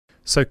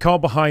So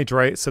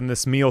carbohydrates and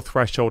this meal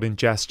threshold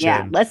ingestion.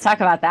 Yeah, let's talk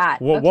about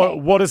that.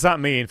 What does that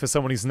mean for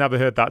someone who's never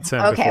heard that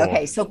term before?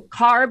 Okay. So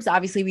carbs,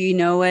 obviously we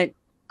know what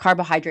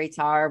carbohydrates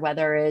are,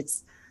 whether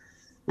it's,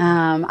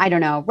 I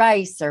don't know,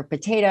 rice or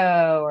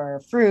potato or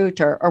fruit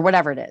or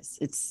whatever it is.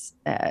 It's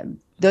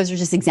those are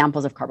just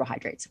examples of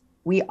carbohydrates.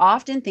 We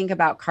often think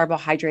about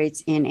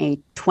carbohydrates in a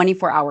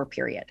 24-hour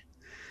period.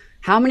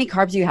 How many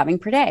carbs are you having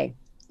per day?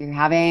 You're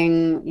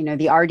having,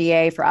 the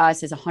RDA for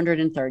us is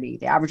 130.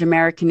 The average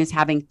American is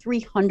having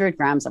 300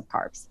 grams of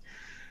carbs.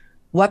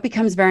 What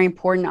becomes very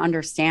important to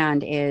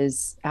understand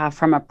is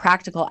from a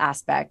practical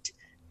aspect,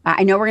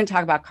 I know we're going to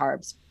talk about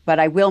carbs, but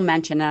I will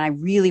mention, and I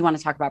really want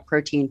to talk about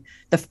protein,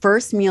 the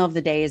first meal of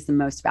the day is the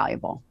most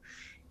valuable.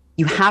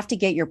 You have to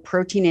get your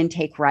protein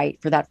intake right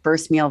for that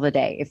first meal of the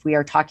day. If we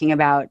are talking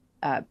about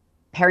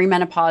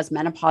perimenopause,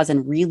 menopause,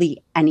 and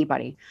really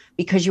anybody,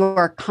 because you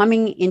are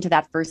coming into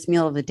that first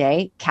meal of the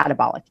day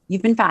catabolic.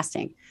 You've been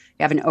fasting.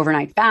 You have an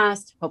overnight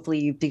fast. Hopefully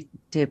you've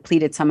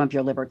depleted some of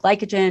your liver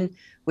glycogen,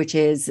 which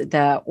is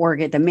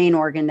the main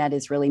organ that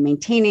is really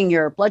maintaining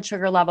your blood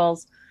sugar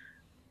levels.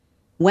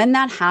 When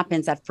that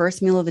happens, that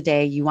first meal of the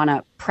day, you want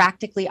to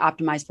practically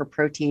optimize for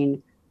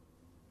protein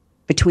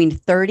between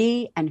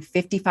 30 and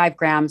 55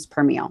 grams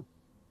per meal.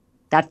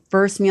 That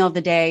first meal of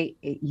the day,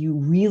 you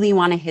really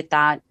want to hit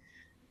that.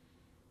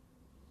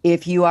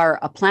 If you are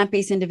a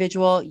plant-based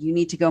individual, you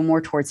need to go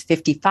more towards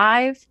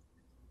 55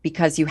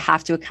 because you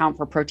have to account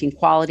for protein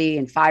quality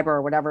and fiber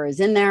or whatever is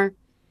in there.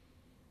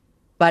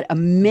 But a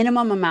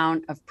minimum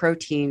amount of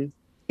protein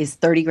is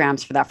 30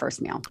 grams for that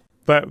first meal.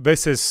 But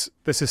this is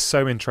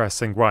so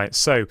interesting, right?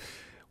 So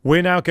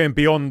we're now going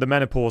beyond the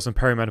menopause and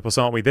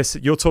perimenopause, aren't we?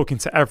 You're talking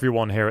to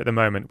everyone here at the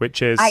moment,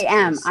 which is... I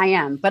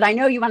am. But I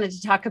know you wanted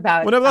to talk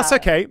about... Well, no, that's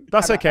okay.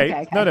 That's okay.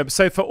 Okay. No.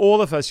 So for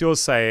all of us, you're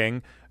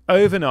saying...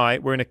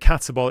 Overnight, we're in a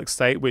catabolic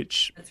state,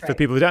 which for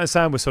people who don't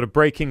understand, we're sort of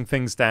breaking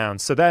things down.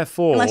 So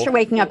therefore... Unless you're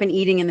waking up and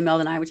eating in the middle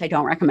of the night, which I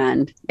don't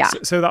recommend. Yeah.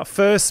 So that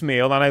first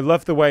meal, and I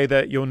love the way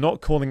that you're not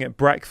calling it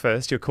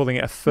breakfast, you're calling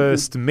it a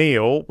first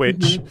meal,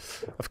 which,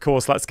 of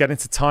course, let's get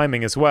into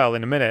timing as well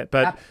in a minute.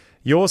 But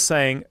you're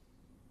saying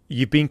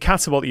you've been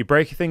catabolic, you're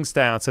breaking things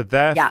down. So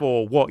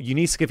therefore, what? You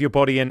need to give your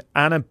body an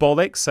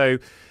anabolic. So...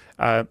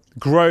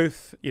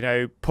 growth,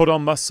 put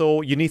on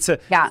muscle. You need to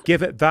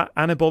give it that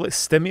anabolic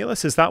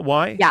stimulus. Is that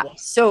why? Yeah.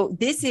 So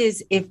this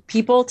is, if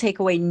people take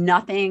away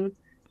nothing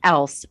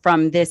else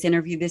from this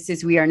interview,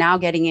 we are now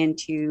getting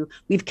into,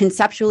 we've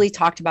conceptually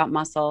talked about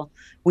muscle.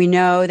 We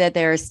know that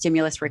there is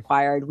stimulus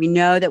required. We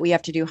know that we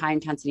have to do high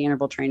intensity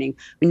interval training.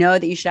 We know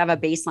that you should have a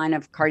baseline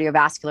of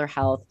cardiovascular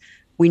health.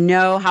 We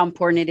know how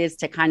important it is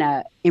to kind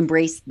of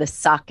embrace the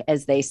suck,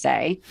 as they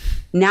say.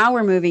 Now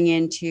we're moving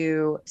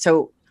into,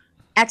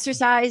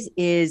 exercise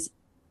is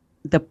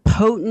the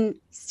potent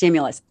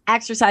stimulus.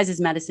 Exercise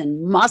is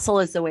medicine. Muscle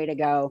is the way to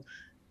go.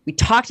 We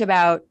talked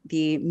about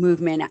the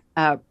movement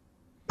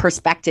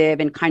perspective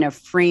and kind of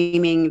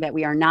framing that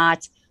we are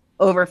not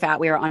over fat,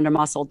 we are under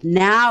muscled.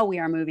 Now we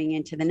are moving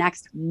into the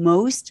next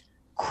most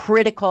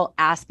critical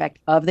aspect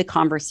of the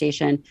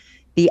conversation,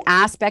 the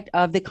aspect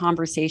of the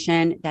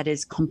conversation that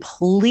is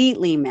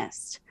completely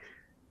missed.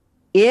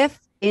 And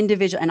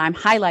I'm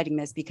highlighting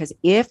this because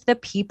if the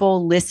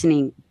people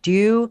listening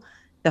do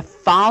the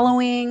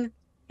following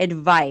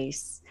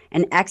advice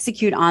and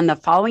execute on the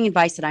following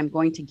advice that I'm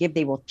going to give,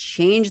 they will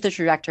change the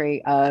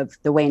trajectory of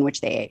the way in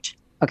which they age.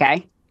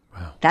 Okay.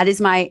 Wow. That is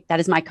my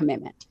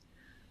commitment.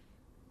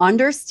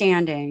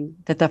 Understanding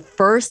that the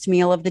first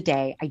meal of the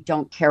day, I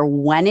don't care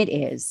when it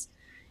is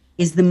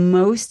the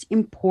most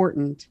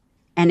important,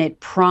 and it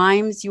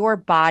primes your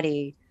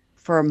body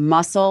for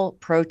muscle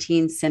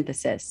protein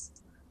synthesis.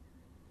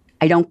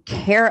 I don't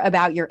care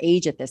about your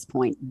age at this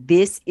point.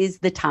 This is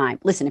the time.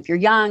 Listen, if you're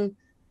young,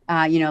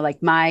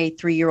 like my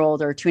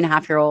 3-year-old or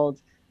 2.5-year-old,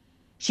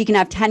 she can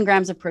have 10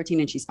 grams of protein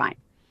and she's fine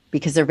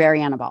because they're very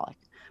anabolic.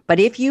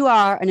 But if you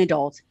are an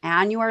adult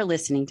and you are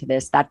listening to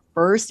this, that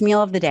first meal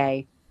of the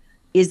day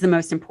is the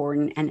most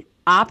important, and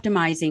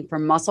optimizing for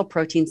muscle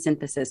protein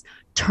synthesis,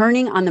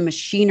 turning on the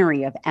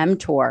machinery of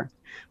mTOR,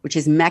 which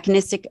is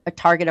mechanistic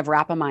target of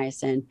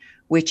rapamycin,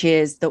 which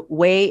is the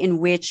way in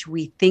which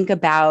we think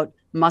about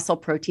muscle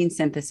protein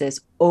synthesis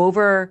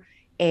over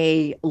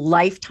a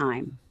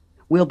lifetime,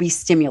 will be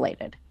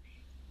stimulated.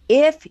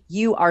 If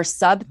you are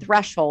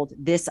sub-threshold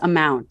this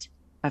amount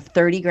of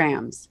 30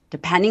 grams,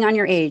 depending on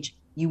your age,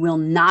 you will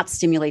not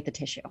stimulate the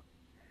tissue.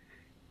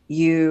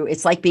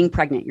 It's like being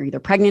pregnant. You're either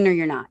pregnant or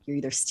you're not. You're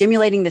either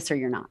stimulating this or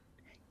you're not.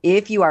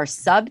 If you are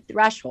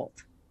sub-threshold,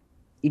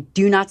 you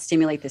do not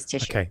stimulate this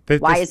tissue. Okay.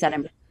 Why is that?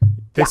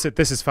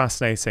 This is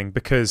fascinating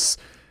because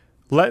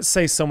let's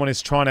say someone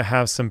is trying to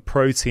have some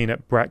protein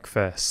at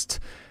breakfast.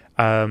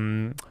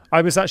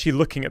 I was actually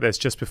looking at this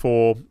just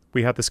before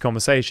we had this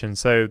conversation.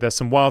 So there's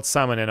some wild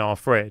salmon in our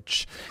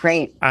fridge.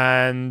 Great.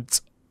 And,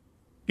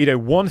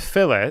 one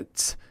fillet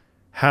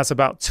has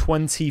about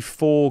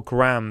 24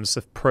 grams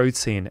of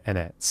protein in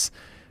it.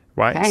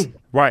 Right? Okay.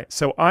 Right.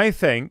 So I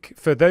think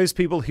for those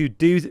people who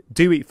do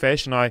eat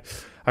fish, and I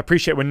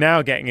appreciate we're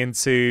now getting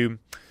into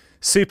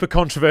super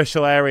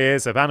controversial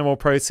areas of animal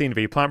protein,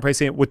 v plant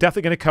protein. We're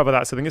definitely going to cover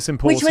that. So I think it's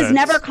important. Which was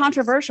never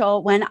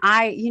controversial when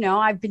I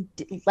have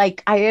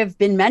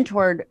been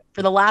mentored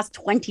for the last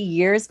 20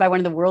 years by one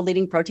of the world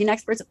leading protein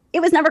experts. It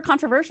was never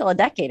controversial a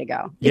decade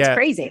ago. It's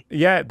crazy.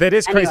 Yeah, that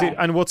is crazy.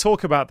 And we'll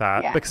talk about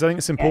that because I think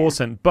it's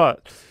important.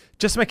 But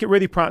just to make it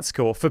really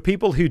practical for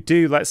people who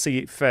do, let's say,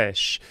 eat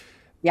fish,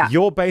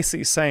 you're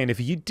basically saying if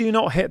you do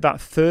not hit that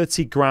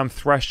 30-gram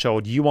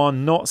threshold, you are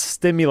not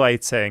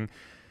stimulating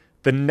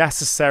the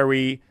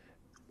necessary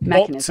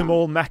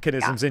optimal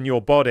mechanisms in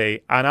your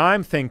body. And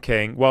I'm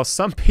thinking, well,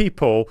 some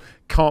people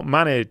can't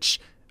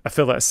manage a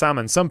fillet of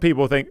salmon. Some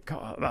people think,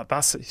 God,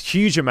 that's a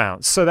huge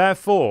amount. So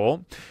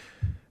therefore,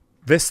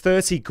 this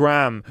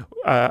 30-gram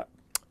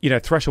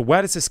threshold,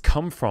 where does this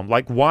come from?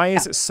 Like, why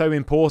is it so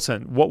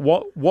important?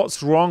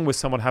 What's wrong with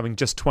someone having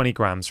just 20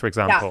 grams, for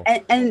example? Yeah,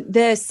 and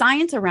the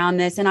science around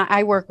this, and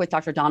I work with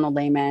Dr. Donald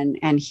Lyon,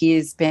 and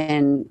he's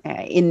been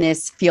in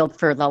this field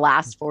for the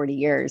last 40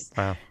 years.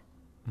 Wow.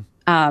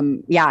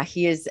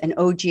 He is an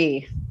OG,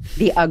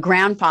 a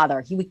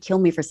grandfather. He would kill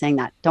me for saying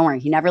that. Don't worry.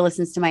 He never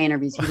listens to my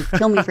interviews. He would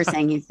kill me for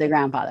saying he's the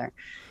grandfather.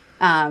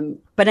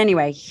 But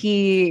anyway,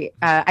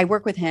 I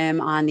work with him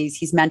on these.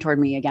 He's mentored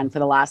me again for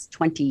the last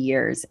 20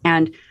 years.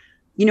 And,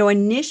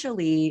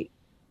 initially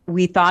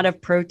we thought of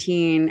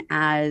protein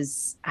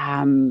as,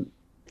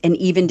 an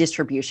even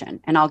distribution.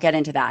 And I'll get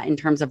into that in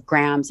terms of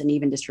grams and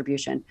even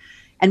distribution.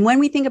 And when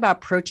we think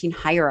about protein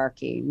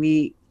hierarchy,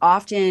 we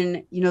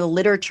often, the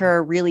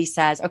literature really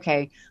says,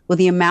 okay, well,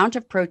 the amount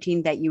of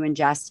protein that you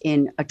ingest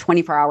in a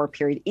 24-hour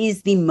period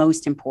is the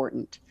most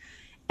important.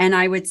 And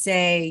I would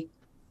say,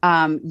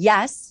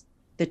 yes,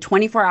 the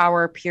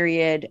 24-hour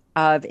period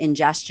of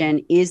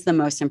ingestion is the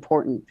most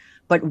important,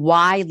 but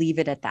why leave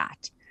it at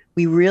that?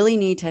 We really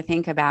need to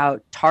think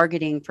about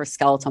targeting for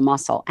skeletal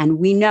muscle. And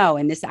we know,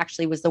 and this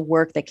actually was the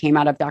work that came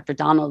out of Dr.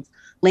 Donald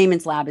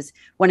Lyon's lab, is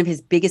one of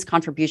his biggest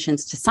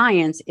contributions to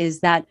science, is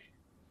that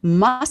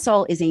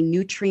muscle is a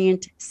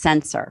nutrient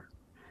sensor.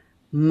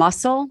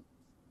 Muscle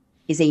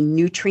is a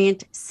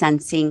nutrient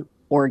sensing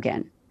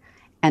organ.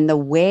 And the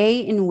way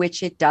in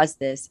which it does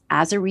this,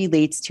 as it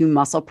relates to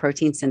muscle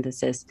protein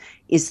synthesis,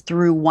 is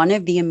through one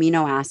of the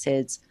amino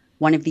acids,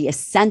 one of the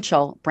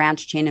essential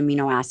branched chain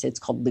amino acids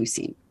called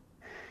leucine.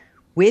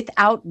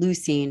 Without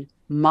leucine,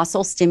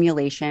 muscle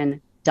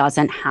stimulation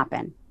doesn't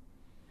happen.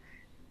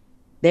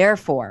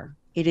 Therefore,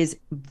 it is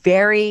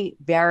very,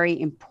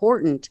 very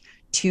important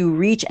to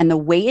reach, and the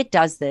way it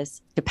does this,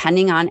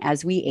 depending on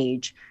as we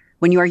age,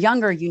 when you are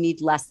younger, you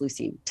need less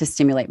leucine to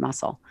stimulate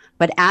muscle.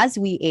 But as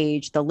we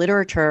age, the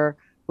literature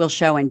will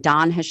show, and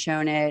Don has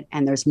shown it,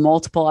 and there's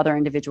multiple other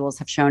individuals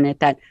have shown it,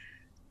 that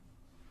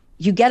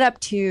you get up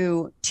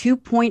to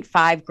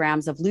 2.5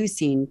 grams of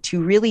leucine to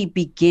really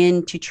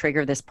begin to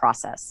trigger this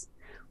process.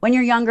 When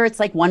you're younger, it's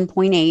like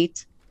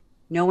 1.8.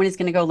 No one is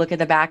going to go look at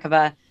the back of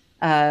a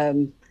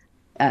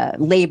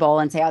label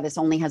and say, oh, this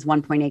only has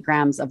 1.8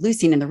 grams of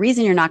leucine. And the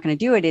reason you're not going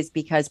to do it is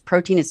because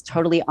protein is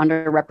totally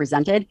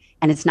underrepresented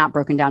and it's not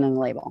broken down in the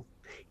label,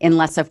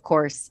 unless, of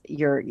course,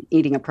 you're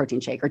eating a protein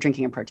shake or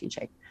drinking a protein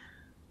shake.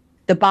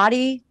 The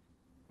body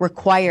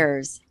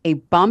requires a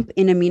bump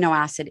in amino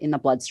acid in the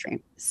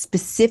bloodstream,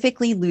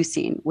 specifically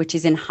leucine, which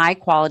is in high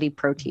quality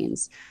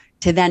proteins,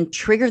 to then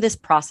trigger this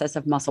process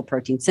of muscle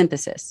protein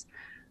synthesis.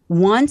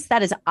 Once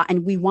that is,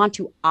 and we want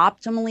to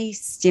optimally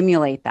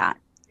stimulate that,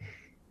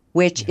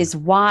 which is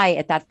why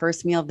at that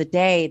first meal of the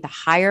day, the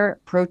higher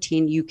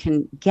protein you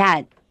can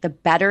get, the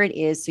better it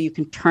is, so you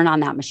can turn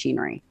on that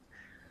machinery.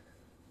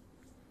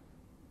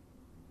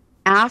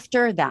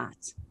 After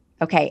that,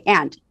 okay,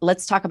 and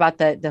let's talk about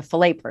the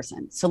filet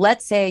person. So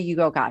let's say you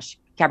go, gosh,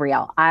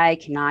 Gabrielle, I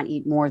cannot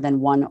eat more than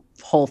one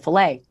whole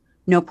filet.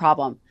 No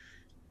problem.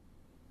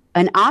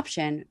 An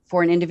option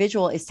for an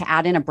individual is to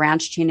add in a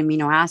branched chain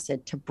amino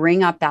acid to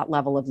bring up that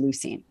level of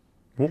leucine.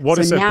 What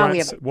is a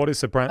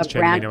branched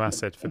chain amino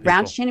acid for people?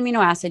 Branched chain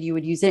amino acid, you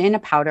would use it in a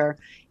powder,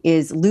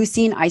 is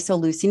leucine,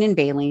 isoleucine, and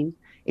valine.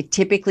 It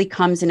typically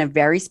comes in a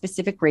very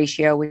specific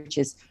ratio, which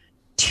is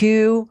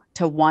 2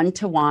 to 1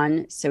 to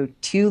 1. So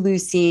 2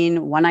 leucine,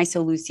 1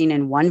 isoleucine,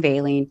 and 1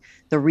 valine.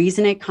 The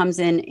reason it comes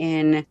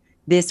in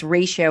this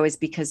ratio is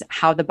because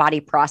how the body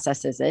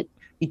processes it.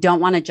 You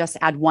don't want to just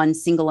add one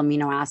single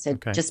amino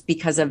acid just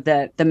because of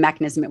the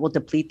mechanism. It will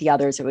deplete the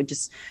others.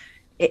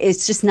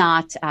 It's just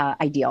not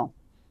ideal.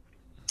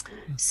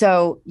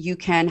 So you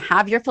can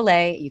have your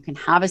filet, you can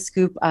have a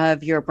scoop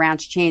of your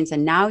branched chains,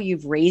 and now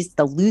you've raised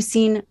the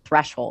leucine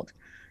threshold.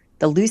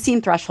 The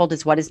leucine threshold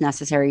is what is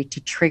necessary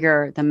to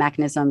trigger the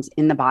mechanisms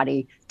in the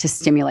body to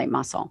stimulate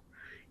muscle.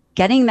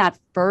 Getting that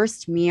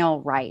first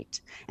meal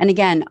right. And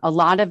again, a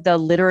lot of the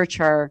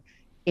literature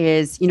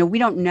is, we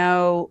don't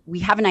know, we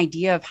have an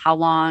idea of how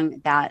long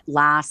that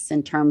lasts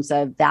in terms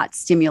of that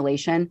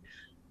stimulation.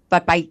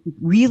 But by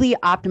really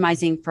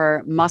optimizing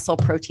for muscle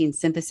protein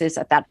synthesis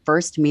at that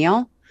first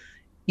meal,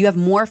 you have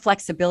more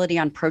flexibility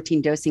on protein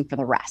dosing for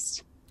the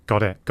rest.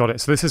 Got it.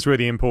 So this is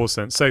really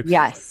important. So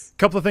yes, a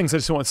couple of things I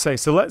just want to say.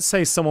 So let's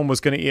say someone was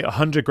going to eat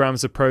 100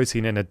 grams of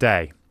protein in a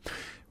day,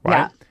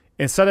 right? Yeah.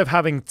 Instead of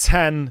having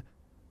 10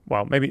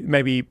 well,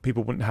 maybe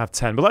people wouldn't have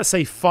 10, but let's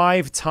say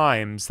 5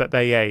 times that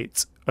they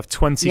ate of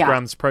 20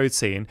 grams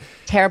protein.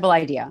 Terrible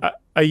idea.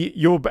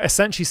 You're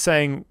essentially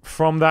saying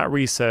from that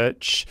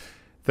research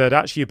that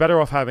actually you're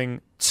better off having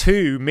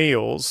 2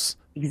 meals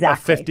of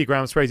 50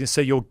 grams protein.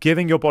 So you're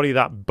giving your body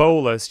that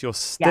bolus, you're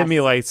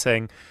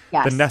stimulating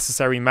the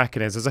necessary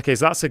mechanisms. Okay,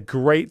 so that's a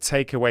great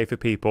takeaway for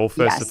people,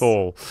 first of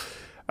all.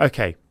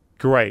 Okay,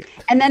 great.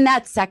 And then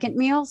that second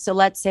meal, so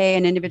let's say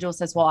an individual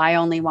says, well, I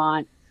only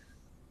want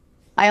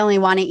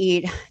to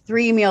eat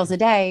 3 meals a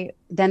day,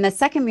 then the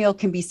second meal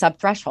can be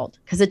sub-threshold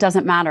because it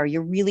doesn't matter.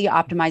 You're really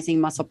optimizing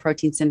muscle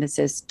protein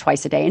synthesis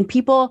twice a day. And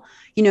people,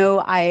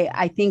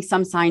 I think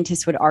some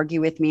scientists would argue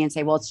with me and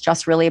say, well, it's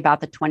just really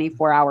about the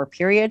 24-hour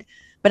period.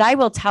 But I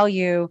will tell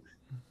you,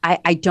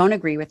 I don't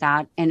agree with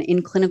that. And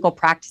in clinical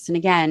practice, and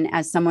again,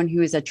 as someone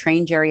who is a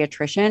trained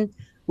geriatrician,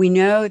 we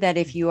know that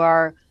if you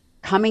are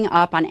coming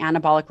up on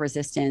anabolic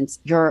resistance,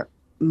 your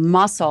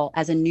muscle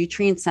as a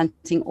nutrient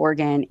sensing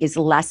organ is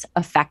less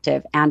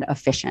effective and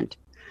efficient.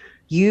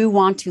 You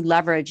want to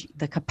leverage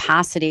the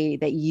capacity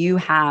that you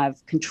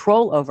have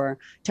control over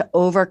to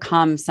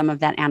overcome some of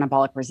that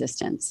anabolic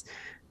resistance.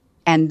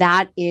 And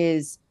that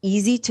is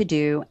easy to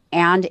do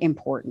and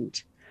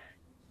important.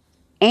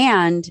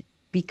 And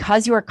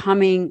because you are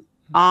coming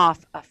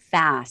off a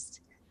fast,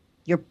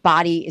 your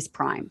body is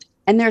primed.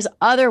 And there's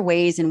other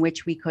ways in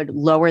which we could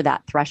lower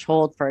that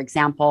threshold. For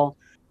example,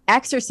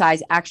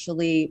 exercise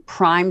actually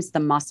primes the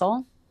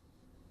muscle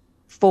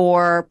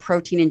for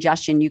protein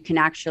ingestion. You can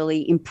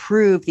actually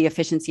improve the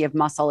efficiency of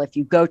muscle if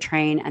you go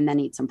train and then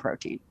eat some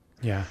protein.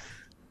 Yeah.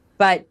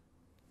 But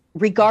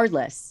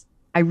regardless,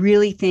 I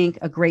really think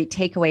a great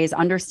takeaway is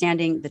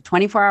understanding the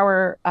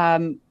 24-hour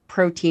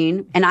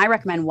protein. And I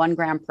recommend 1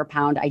 gram per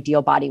pound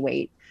ideal body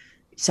weight.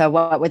 So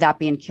what would that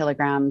be in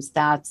kilograms?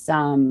 That's...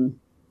 well,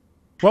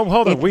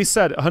 hold on. We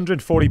said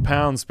 140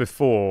 pounds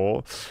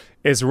before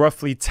is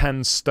roughly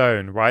 10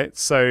 stone, right?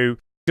 So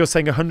you're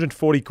saying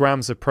 140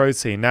 grams of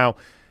protein. Now,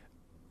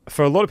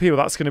 for a lot of people,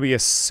 that's going to be a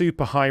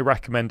super high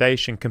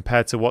recommendation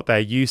compared to what they're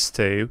used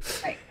to.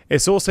 Right.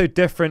 It's also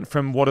different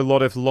from what a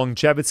lot of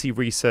longevity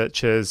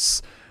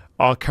researchers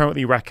are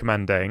currently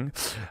recommending.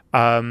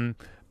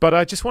 But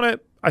I just want to,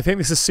 I think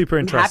this is super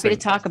interesting. I'm happy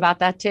to talk about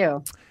that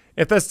too.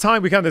 If there's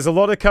time, we can. There's a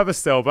lot of cover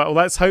still, but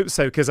let's hope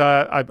so, because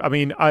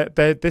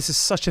this is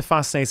such a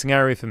fascinating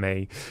area for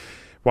me,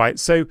 right?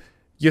 So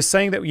you're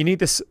saying that you need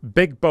this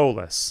big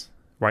bolus,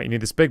 right? You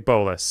need this big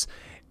bolus.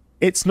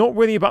 It's not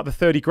really about the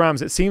 30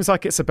 grams. It seems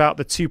like it's about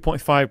the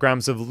 2.5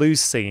 grams of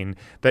leucine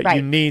that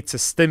you need to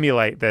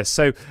stimulate this.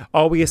 So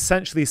are we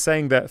essentially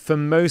saying that for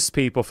most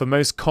people, for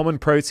most common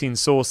protein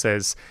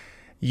sources,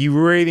 you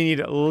really need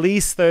at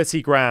least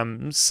 30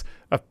 grams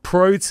of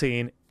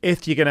protein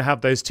if you're going to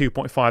have those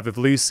 2.5 of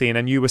leucine?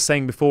 And you were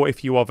saying before,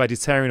 if you are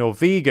vegetarian or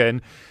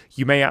vegan,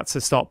 you may have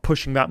to start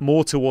pushing that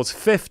more towards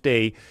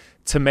 50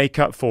 to make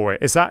up for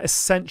it. Is that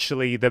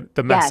essentially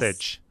the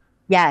message?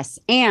 Yes.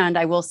 And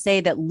I will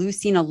say that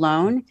leucine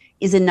alone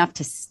is enough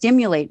to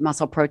stimulate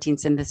muscle protein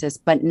synthesis,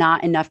 but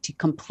not enough to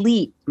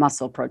complete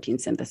muscle protein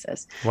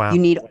synthesis. Wow. You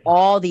need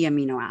all the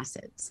amino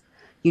acids.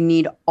 You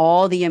need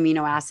all the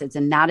amino acids.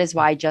 And that is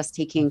why just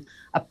taking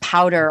a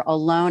powder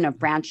alone of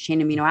branched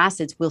chain amino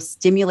acids will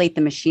stimulate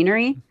the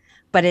machinery,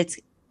 but it's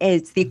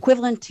the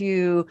equivalent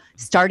to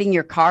starting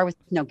your car with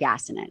no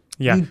gas in it.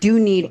 Yeah. You do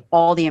need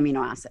all the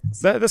amino acids.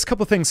 There's a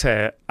couple of things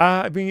here.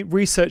 I've been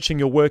researching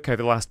your work over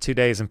the last 2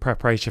 days in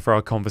preparation for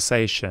our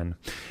conversation.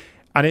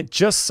 And it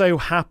just so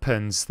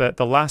happens that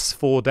the last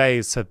 4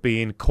 days have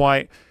been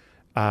quite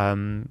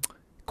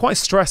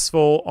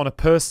stressful on a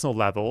personal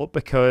level,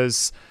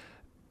 because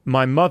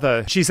my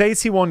mother, she's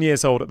 81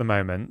 years old at the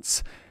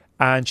moment,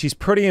 and she's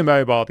pretty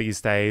immobile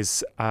these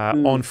days.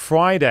 On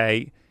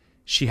Friday,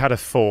 she had a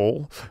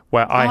fall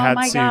where I had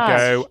to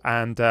go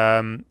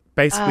and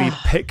basically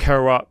pick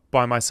her up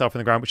by myself on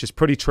the ground, which is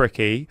pretty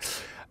tricky.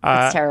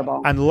 It's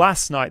terrible. And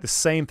last night, the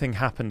same thing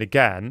happened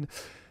again.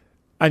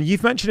 And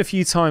you've mentioned a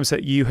few times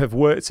that you have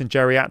worked in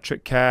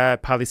geriatric care,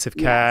 palliative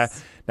care.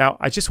 Yes. Now,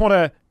 I just want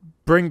to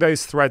bring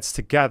those threads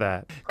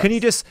together. Can you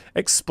just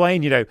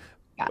explain,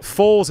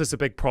 falls is a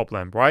big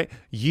problem, right?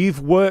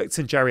 You've worked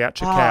in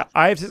geriatric care.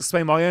 I have to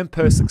explain my own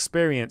personal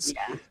experience.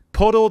 Yeah.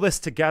 Put all this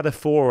together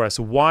for us.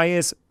 Why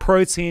is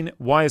protein,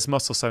 why is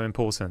muscle so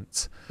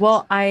important?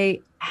 Well,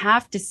 I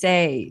have to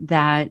say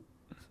that,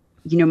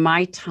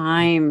 my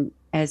time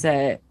as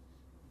a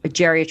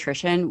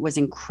geriatrician was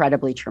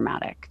incredibly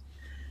traumatic.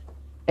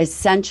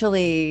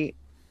 Essentially,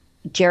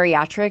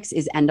 geriatrics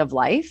is end of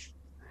life.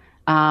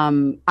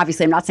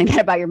 Obviously, I'm not saying that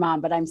about your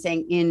mom, but I'm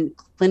saying in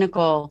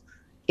clinical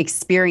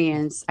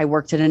experience, I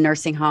worked at a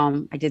nursing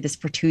home. I did this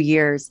for 2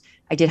 years.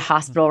 I did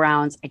hospital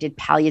rounds. I did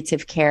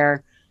palliative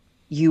care.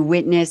 You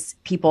witness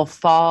people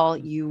fall.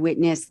 You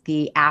witness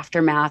the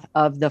aftermath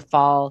of the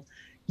fall.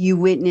 You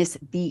witness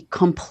the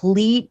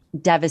complete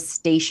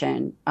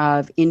devastation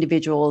of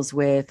individuals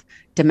with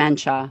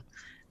dementia.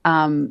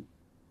 And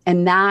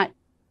that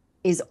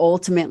is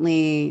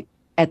ultimately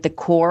at the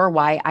core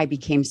why I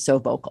became so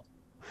vocal.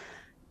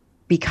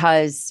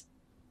 Because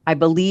I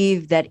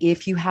believe that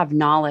if you have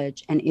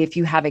knowledge and if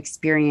you have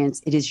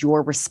experience, it is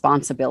your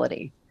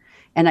responsibility.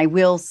 And I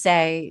will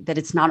say that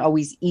it's not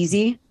always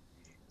easy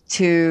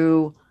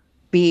to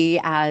be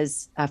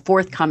as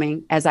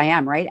forthcoming as I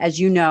am, right? As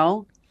you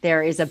know,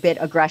 there is a bit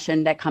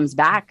aggression that comes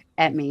back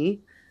at me,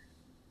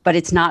 but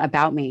it's not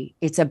about me.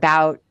 It's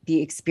about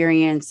the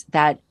experience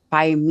that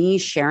by me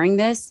sharing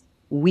this,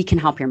 we can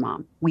help your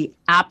mom. We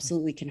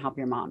absolutely can help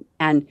your mom.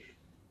 And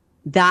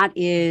that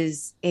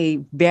is a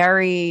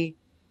very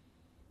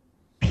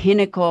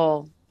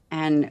pinnacle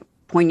and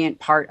poignant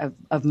part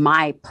of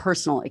my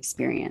personal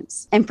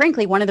experience. And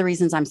frankly, one of the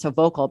reasons I'm so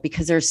vocal,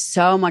 because there's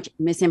so much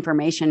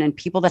misinformation and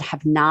people that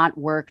have not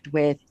worked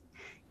with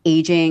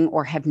aging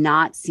or have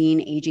not seen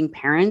aging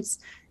parents.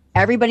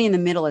 Everybody in the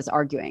middle is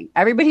arguing.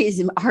 Everybody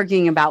is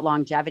arguing about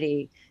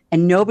longevity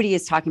and nobody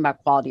is talking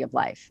about quality of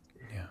life.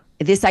 Yeah.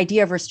 This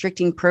idea of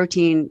restricting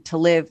protein to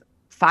live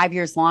 5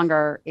 years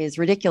longer is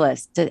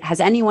ridiculous.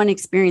 Has anyone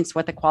experienced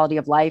what the quality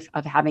of life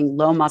of having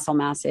low muscle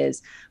mass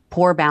is,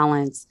 poor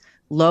balance,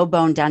 low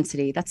bone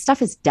density? That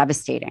stuff is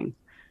devastating.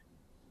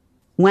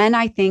 When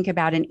I think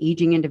about an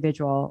aging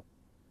individual,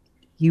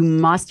 you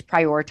must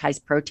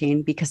prioritize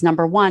protein because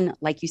number one,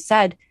 like you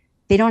said,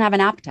 they don't have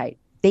an appetite.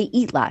 They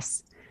eat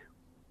less.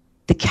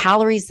 The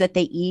calories that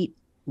they eat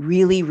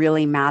really,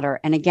 really matter.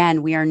 And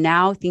again, we are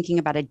now thinking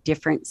about a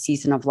different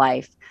season of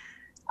life.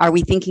 Are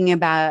we thinking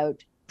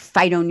about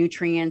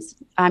phytonutrients?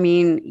 I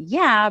mean,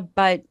 yeah,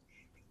 but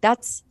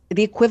that's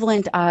the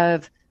equivalent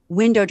of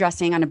window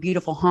dressing on a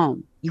beautiful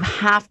home. You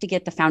have to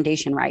get the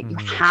foundation right. You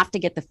have to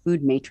get the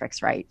food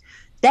matrix right.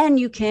 Then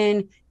you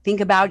can think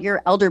about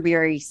your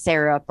elderberry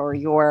syrup or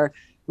your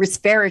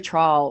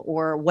resveratrol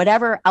or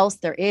whatever else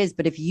there is.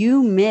 But if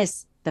you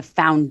miss the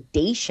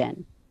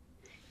foundation,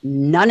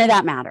 none of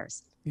that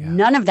matters. Yeah.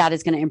 None of that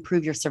is going to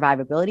improve your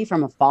survivability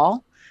from a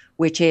fall,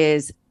 which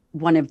is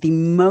one of the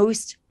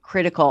most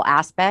critical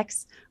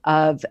aspects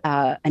of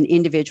an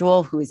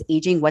individual who is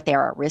aging, what they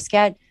are at risk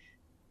at.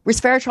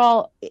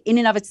 Resveratrol in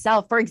and of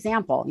itself, for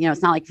example,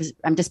 it's not like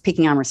I'm just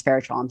picking on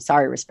resveratrol. I'm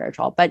sorry,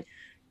 resveratrol, but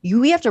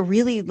we have to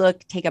really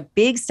take a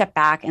big step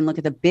back and look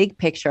at the big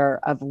picture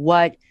of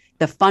what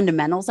the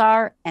fundamentals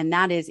are. And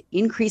that is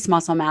increase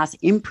muscle mass,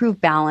 improve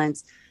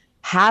balance,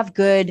 have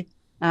good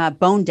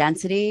bone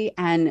density,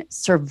 and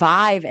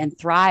survive and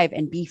thrive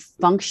and be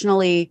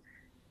functionally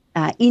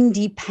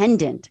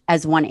independent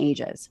as one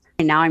ages.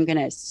 And now I'm going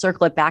to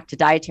circle it back to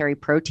dietary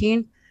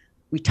protein.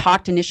 We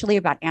talked initially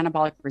about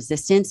anabolic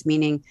resistance,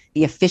 meaning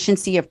the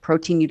efficiency of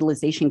protein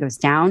utilization goes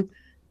down.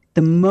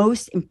 The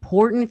most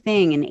important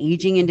thing an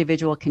aging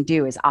individual can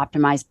do is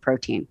optimize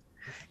protein.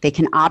 They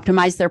can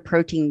optimize their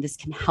protein. This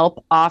can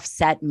help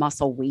offset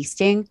muscle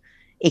wasting.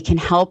 It can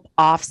help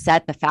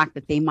offset the fact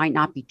that they might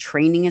not be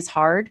training as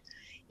hard.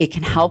 It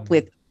can help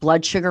with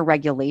blood sugar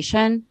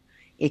regulation.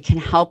 It can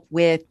help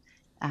with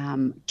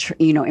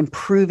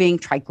improving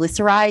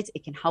triglycerides.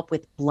 It can help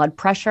with blood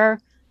pressure.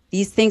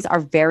 These things are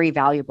very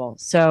valuable.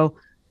 So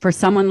for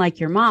someone like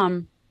your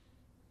mom,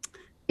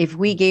 if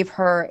we gave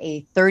her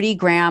a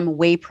 30-gram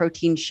whey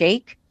protein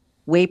shake,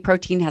 whey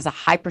protein has a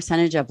high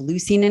percentage of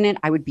leucine in it,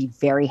 I would be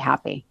very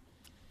happy.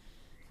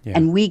 Yeah.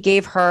 And we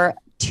gave her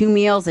 2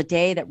 meals a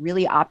day that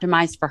really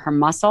optimized for her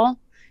muscle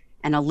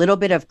and a little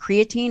bit of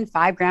creatine,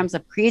 5 grams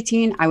of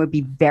creatine, I would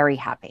be very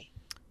happy.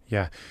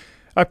 Yeah,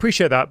 I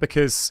appreciate that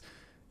because,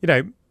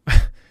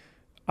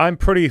 I'm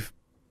pretty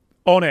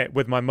on it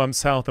with my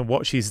mum's health and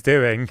what she's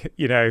doing,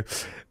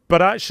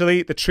 but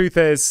actually the truth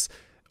is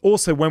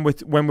also when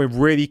we're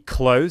really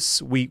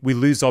close, we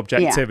lose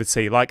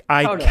objectivity. Yeah. Like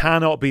I totally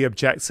cannot be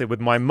objective with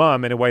my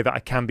mum in a way that I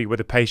can be with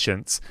a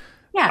patient.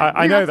 Yeah,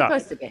 I know that.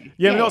 Supposed to be.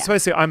 Yeah, I'm not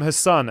supposed to. I'm her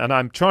son and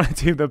I'm trying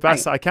to do the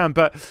best that I can,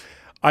 but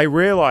I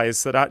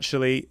realize that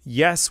actually,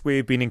 yes,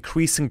 we've been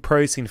increasing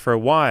protein for a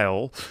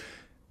while,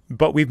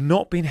 but we've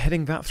not been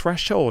hitting that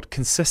threshold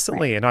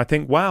consistently. Right. And I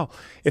think, wow,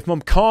 if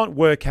mom can't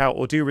work out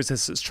or do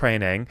resistance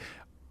training,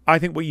 I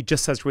think what you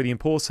just said is really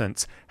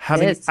important.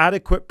 Having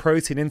adequate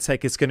protein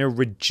intake is going to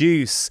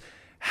reduce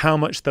how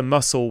much the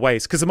muscle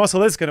wastes, because the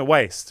muscle is going to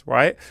waste,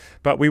 right?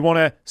 But we want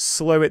to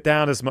slow it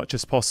down as much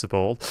as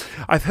possible.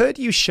 I've heard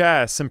you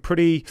share some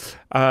pretty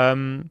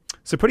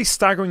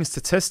staggering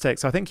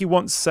statistics. I think you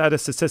once said a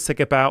statistic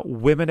about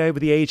women over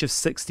the age of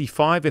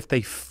 65, if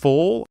they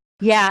fall.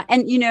 Yeah.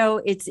 And,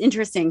 it's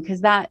interesting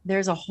because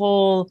there's a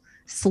whole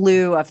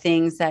slew of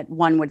things that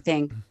one would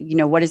think,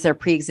 what is their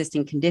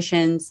pre-existing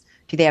conditions?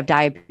 Do they have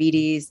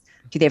diabetes?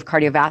 Do they have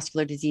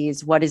cardiovascular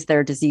disease? What is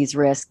their disease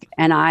risk?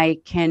 And I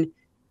can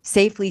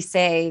safely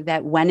say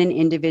that when an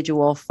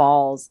individual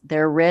falls,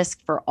 their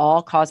risk for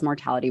all-cause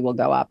mortality will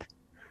go up.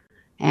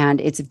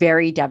 And it's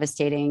very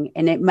devastating.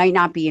 And it might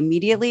not be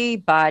immediately,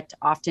 but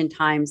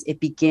oftentimes it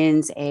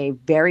begins a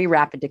very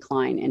rapid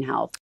decline in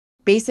health.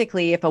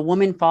 Basically, if a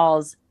woman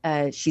falls,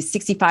 she's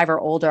 65 or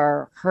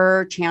older,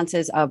 her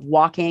chances of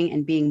walking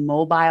and being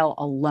mobile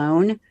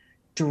alone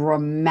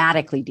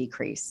dramatically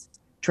decrease.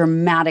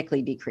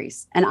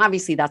 And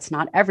obviously that's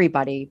not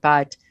everybody,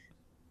 but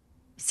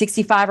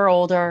 65 or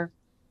older,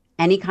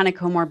 any kind of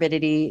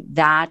comorbidity,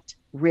 that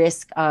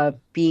risk of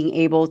being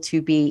able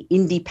to be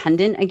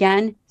independent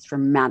again is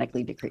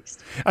dramatically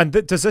decreased. And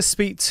does this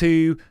speak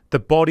to the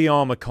body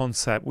armor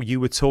concept you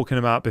were talking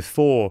about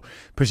before?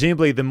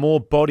 Presumably, the more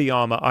body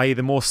armor, i.e.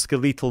 the more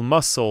skeletal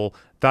muscle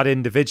that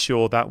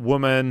individual, that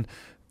woman,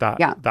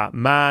 that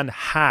man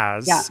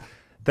has,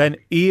 then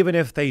even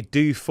if they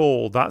do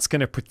fall, that's going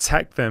to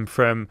protect them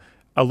from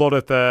a lot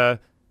of the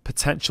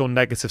potential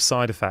negative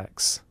side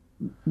effects.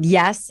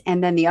 Yes.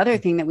 And then the other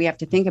thing that we have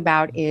to think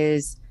about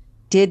is,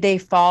 did they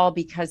fall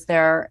because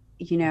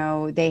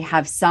they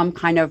have some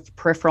kind of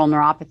peripheral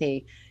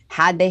neuropathy?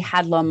 Had they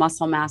had low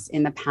muscle mass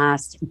in the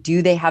past?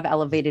 Do they have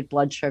elevated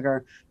blood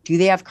sugar? Do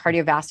they have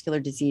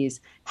cardiovascular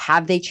disease?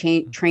 Have they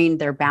trained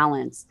their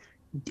balance?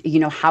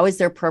 How is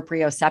their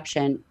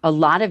proprioception? A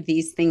lot of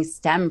these things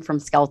stem from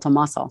skeletal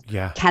muscle,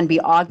 can be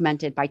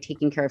augmented by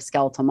taking care of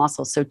skeletal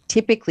muscle. So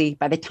typically,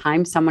 by the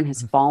time someone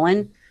has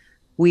fallen,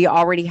 we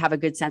already have a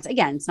good sense.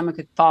 Again, someone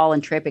could fall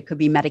and trip. It could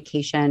be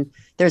medication.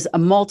 There's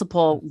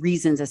multiple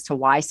reasons as to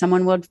why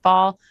someone would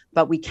fall,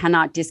 but we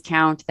cannot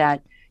discount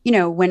that.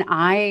 When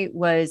I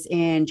was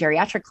in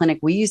geriatric clinic,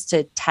 we used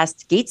to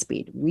test gait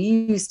speed. We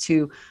used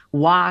to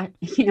watch,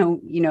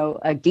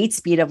 a gait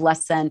speed of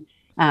less than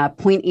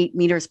 0.8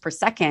 meters per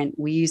second.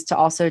 We used to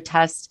also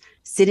test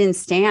sit and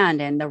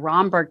stand and the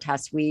Romberg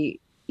test. We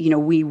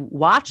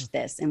watched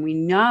this, and we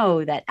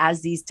know that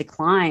as these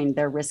decline,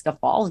 their risk of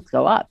falls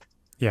go up.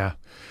 Yeah.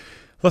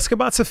 Let's go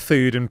back to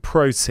food and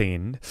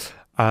protein.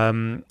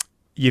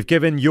 You've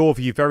given your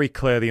view very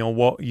clearly on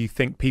what you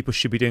think people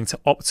should be doing to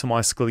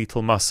optimize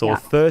skeletal muscle.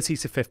 30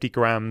 to 50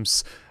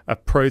 grams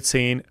of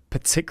protein,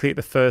 particularly at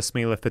the first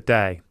meal of the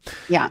day.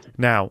 Yeah.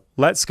 Now,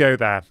 let's go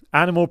there.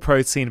 Animal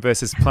protein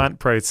versus plant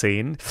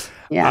protein.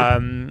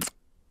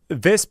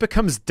 This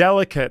becomes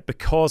delicate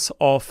because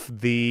of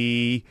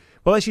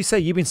well, as you say,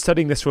 you've been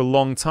studying this for a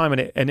long time, and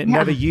it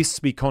never used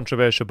to be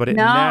controversial, but it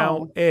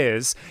now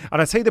is.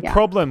 And I tell you, the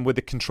problem with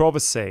the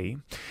controversy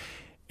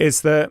is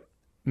that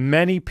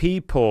many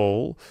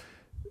people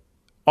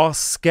are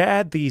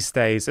scared these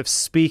days of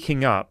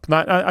speaking up.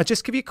 Now, I'll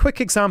just give you a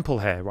quick example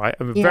here, right?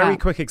 A very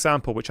quick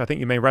example, which I think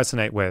you may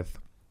resonate with.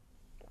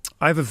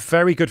 I have a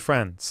very good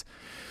friend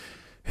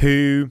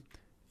who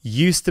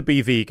used to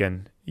be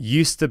vegan,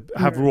 used to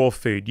have raw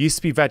food, used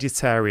to be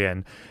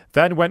vegetarian,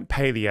 then went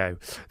paleo.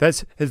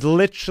 Is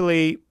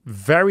literally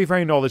very,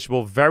 very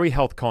knowledgeable, very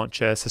health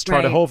conscious, has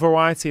tried a whole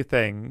variety of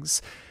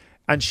things,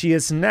 and she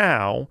is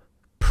now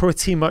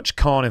pretty much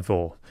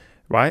carnivore,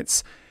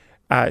 right?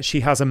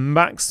 She has a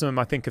maximum,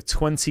 I think, of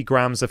 20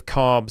 grams of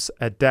carbs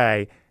a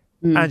day,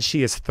 and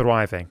she is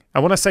thriving.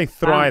 And when I say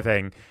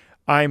thriving,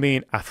 I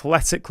mean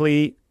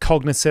athletically,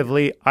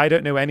 cognitively. I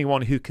don't know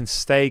anyone who can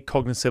stay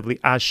cognitively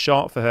as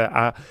sharp for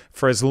her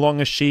for as long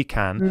as she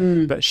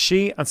can. But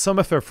she and some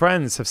of her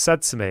friends have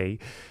said to me,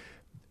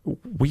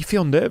 we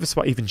feel nervous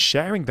about even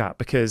sharing that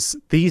because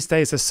these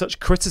days there's such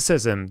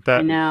criticism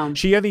that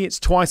she only eats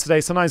twice a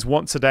day, sometimes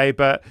once a day,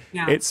 but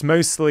it's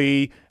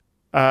mostly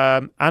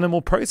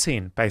animal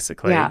protein,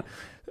 basically.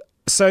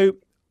 So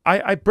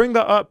I bring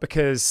that up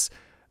because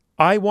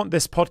I want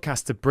this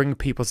podcast to bring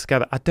people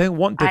together. I don't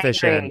want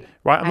division,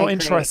 right? I'm not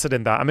interested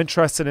in that. I'm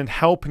interested in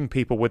helping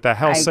people with their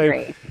health.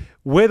 So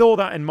with all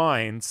that in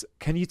mind,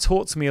 can you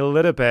talk to me a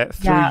little bit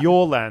through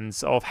your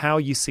lens of how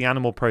you see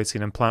animal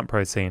protein and plant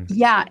protein?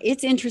 Yeah,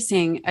 it's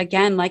interesting.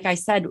 Again, like I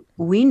said,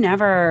 we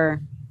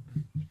never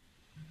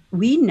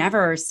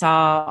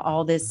saw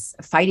all this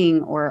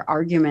fighting or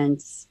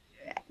arguments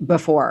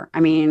before. I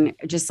mean,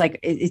 just like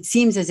it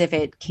seems as if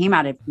it came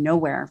out of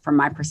nowhere from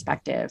my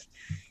perspective.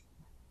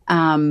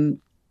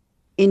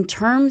 In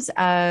terms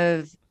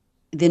of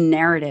the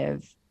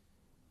narrative,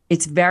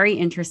 it's very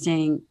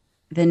interesting.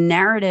 The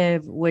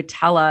narrative would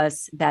tell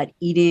us that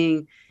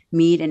eating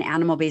meat and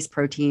animal-based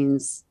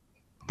proteins,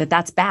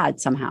 that's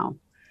bad somehow.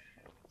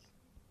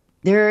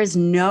 There is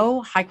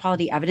no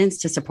high-quality evidence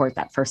to support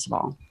that, first of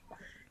all.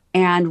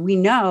 And we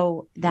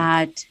know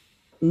that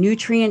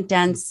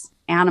nutrient-dense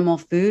animal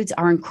foods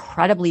are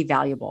incredibly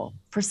valuable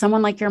for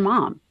someone like your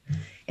mom.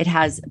 It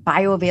has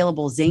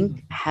bioavailable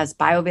zinc, has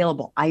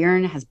bioavailable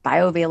iron, has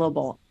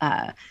bioavailable,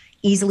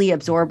 easily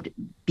absorbed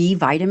B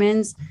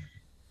vitamins.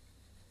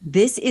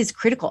 This is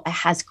critical. It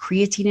has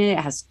creatine in it, it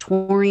has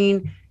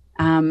taurine.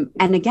 And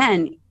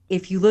again,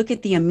 if you look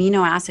at the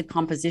amino acid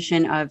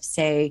composition of,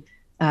 say,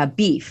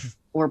 beef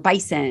or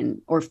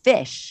bison or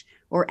fish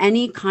or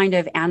any kind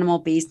of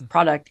animal-based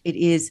product, it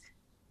is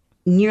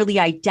nearly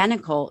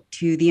identical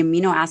to the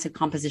amino acid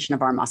composition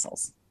of our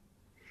muscles.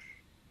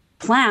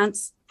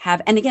 Plants have,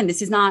 and again,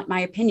 this is not my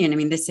opinion. I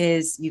mean,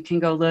 you can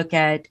go look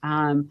at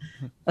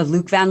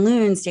Luc Van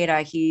Loon's data.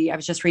 I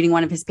was just reading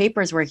one of his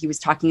papers where he was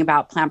talking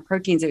about plant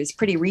proteins. It was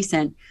pretty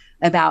recent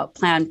about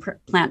plant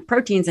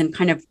proteins and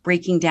kind of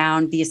breaking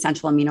down the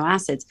essential amino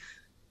acids.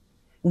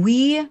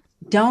 We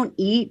don't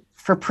eat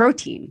for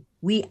protein.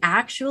 We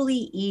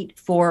actually eat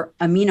for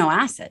amino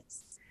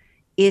acids.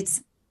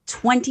 It's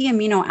 20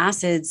 amino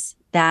acids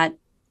that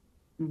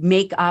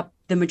make up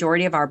the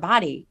majority of our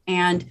body.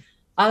 And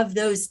of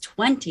those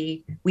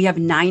 20, we have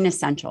 9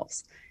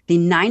 essentials. The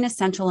 9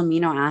 essential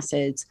amino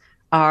acids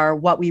are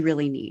what we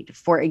really need.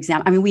 For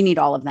example, I mean, we need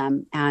all of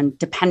them. And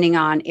depending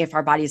on if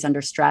our body is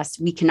under stress,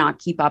 we cannot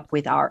keep up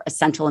with our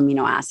essential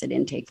amino acid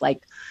intake,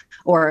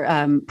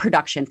 or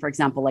production, for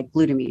example, like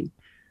glutamine.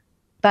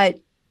 But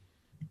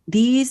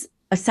these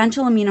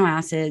essential amino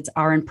acids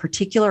are in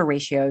particular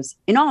ratios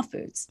in all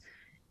foods.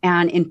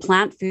 And in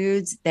plant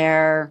foods,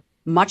 they're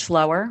much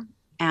lower.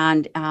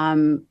 And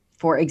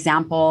for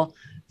example,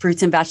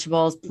 fruits and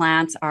vegetables,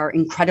 plants are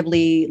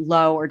incredibly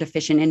low or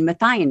deficient in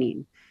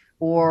methionine,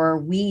 or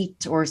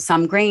wheat or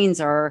some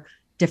grains are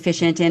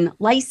deficient in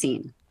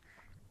lysine.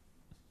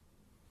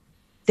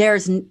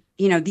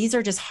 These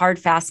are just hard,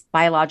 fast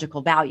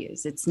biological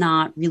values. It's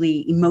not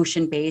really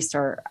emotion-based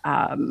or,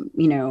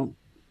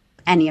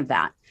 any of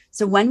that.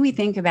 So when we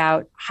think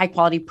about high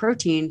quality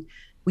protein,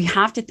 we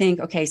have to think,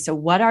 okay, so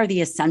what are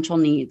the essential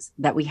needs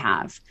that we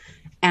have?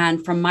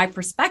 And from my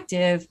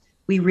perspective,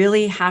 we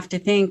really have to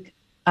think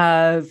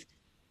of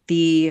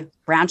the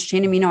branched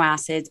chain amino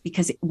acids,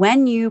 because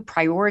when you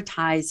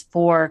prioritize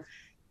for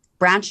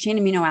branched chain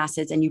amino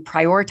acids and you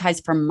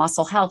prioritize for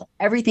muscle health,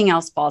 everything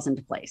else falls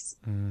into place.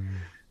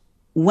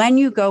 When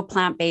you go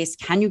plant-based,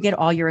 can you get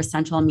all your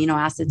essential amino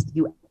acids?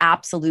 You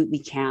absolutely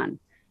can.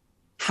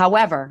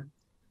 However,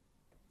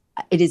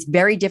 it is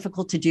very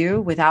difficult to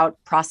do without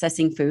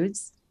processing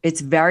foods.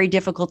 It's very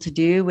difficult to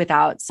do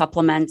without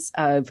supplements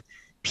of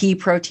pea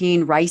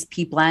protein, rice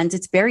pea blends.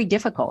 It's very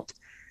difficult.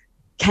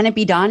 Can it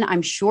be done?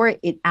 I'm sure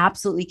it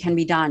absolutely can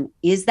be done.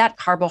 Is that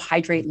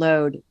carbohydrate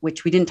load,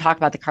 which we didn't talk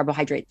about the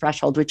carbohydrate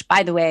threshold, which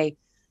by the way,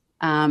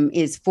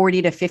 is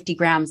 40 to 50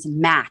 grams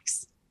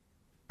max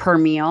per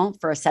meal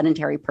for a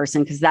sedentary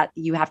person, because that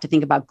you have to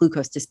think about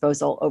glucose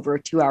disposal over a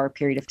 2-hour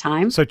period of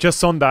time. So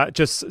just on that,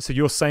 so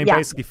you're saying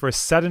basically for a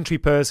sedentary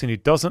person who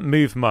doesn't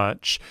move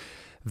much,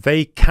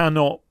 they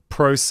cannot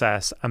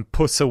process and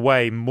put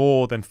away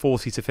more than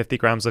 40 to 50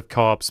 grams of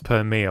carbs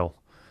per meal.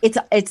 It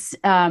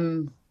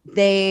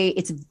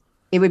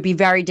would be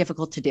very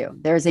difficult to do.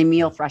 There's a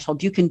meal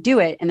threshold. You can do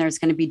it, and there's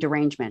going to be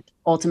derangement.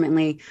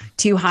 Ultimately,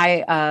 too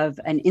high of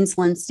an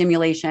insulin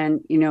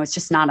stimulation, it's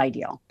just not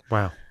ideal.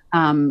 Wow.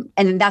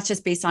 And that's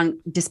just based on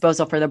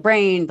disposal for the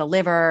brain, the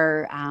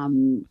liver,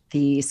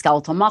 the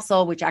skeletal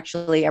muscle, which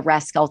actually at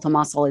rest skeletal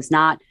muscle is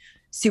not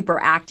super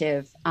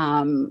active.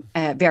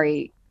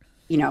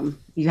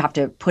 You have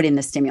to put in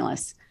the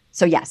stimulus.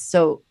 So yes,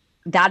 so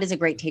that is a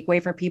great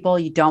takeaway for people.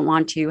 You don't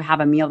want to have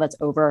a meal that's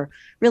over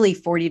really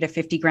 40 to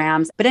 50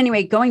 grams. But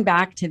anyway, going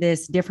back to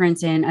this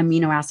difference in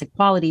amino acid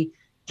quality,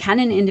 can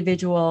an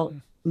individual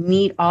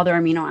meet all their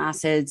amino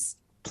acids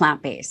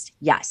plant-based?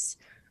 Yes.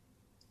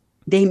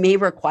 They may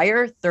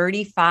require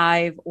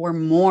 35 or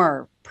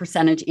more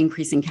percentage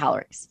increase in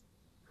calories.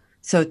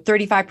 So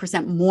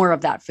 35% more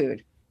of that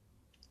food.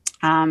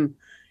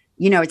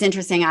 It's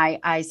interesting.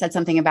 I said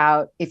something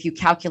about if you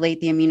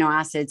calculate the amino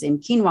acids in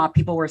quinoa,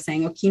 people were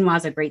saying, quinoa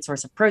is a great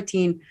source of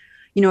protein.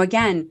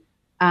 Again,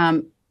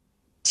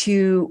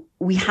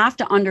 we have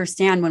to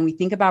understand when we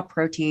think about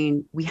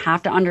protein, we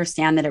have to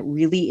understand that it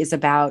really is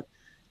about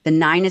the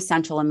 9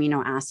 essential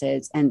amino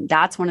acids. And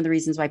that's one of the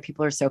reasons why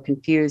people are so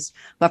confused.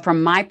 But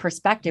from my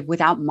perspective,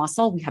 without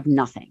muscle, we have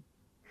nothing.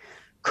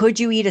 Could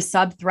you eat a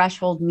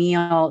sub-threshold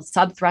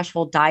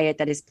diet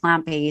that is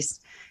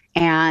plant-based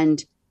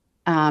and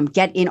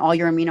get in all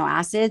your amino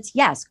acids?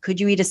 Yes. Could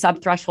you eat a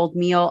sub-threshold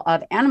meal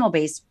of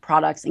animal-based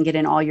products and get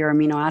in all your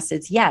amino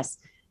acids? Yes.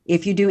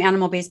 If you do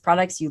animal-based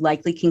products, you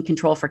likely can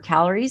control for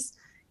calories.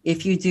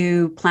 If you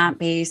do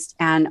plant-based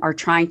and are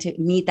trying to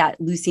meet that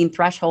leucine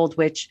threshold,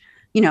 which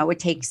it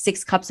takes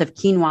 6 cups of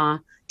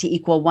quinoa to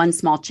equal 1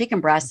 small chicken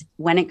breast.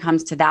 When it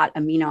comes to that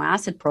amino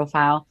acid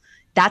profile,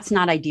 that's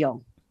not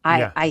ideal.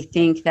 I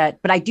think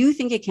that, but I do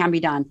think it can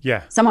be done.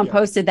 Yeah. Someone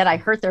posted that I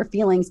hurt their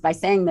feelings by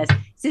saying this.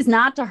 This is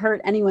not to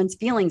hurt anyone's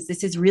feelings.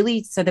 This is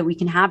really so that we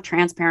can have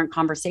transparent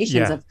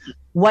conversations of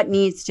what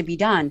needs to be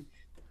done.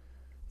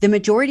 The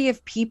majority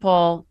of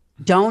people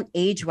don't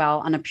age well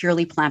on a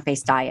purely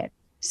plant-based diet.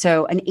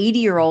 So an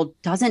 80-year-old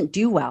doesn't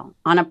do well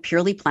on a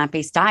purely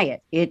plant-based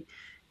diet. And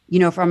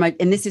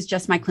this is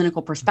just my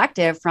clinical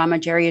perspective, from a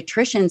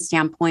geriatrician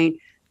standpoint,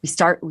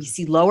 we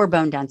see lower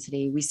bone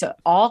density. We see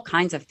all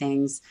kinds of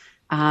things,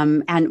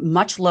 and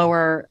much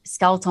lower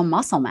skeletal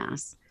muscle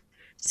mass.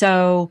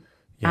 So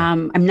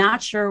I'm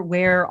not sure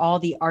where all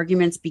the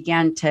arguments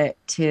began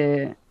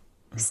to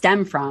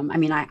stem from. I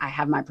mean, I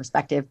have my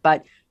perspective,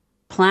 but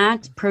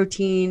plant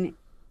protein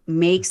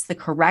makes the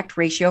correct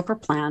ratio for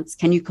plants.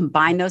 Can you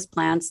combine those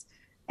plants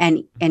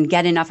and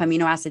get enough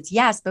amino acids?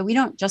 Yes, but we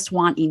don't just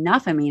want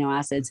enough amino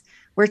acids.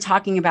 We're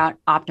talking about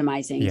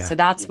optimizing. Yeah. So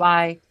that's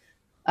why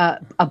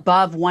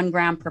above 1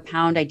 gram per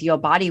pound ideal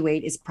body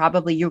weight is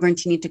probably, you're going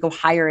to need to go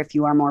higher if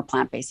you are more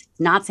plant-based.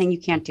 Not saying you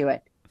can't do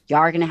it. You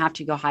are going to have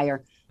to go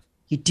higher.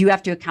 You do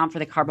have to account for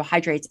the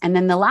carbohydrates. And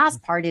then the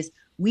last part is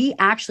we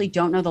actually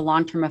don't know the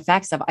long-term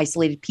effects of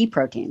isolated pea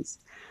proteins.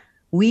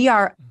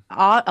 A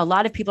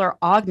lot of people are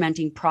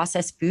augmenting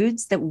processed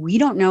foods that we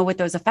don't know what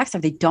those effects are.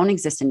 They don't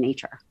exist in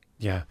nature.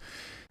 Yeah.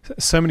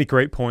 So many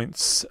great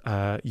points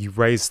you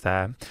raised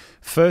there.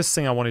 First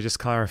thing I want to just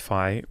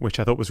clarify, which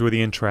I thought was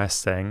really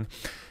interesting,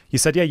 you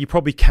said, yeah, you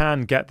probably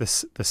can get the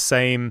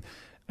same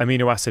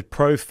amino acid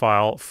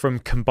profile from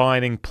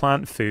combining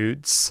plant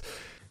foods.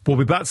 We'll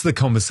be back to the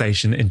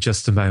conversation in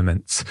just a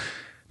moment.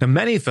 Now,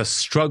 many of us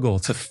struggle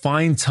to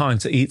find time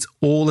to eat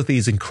all of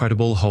these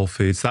incredible whole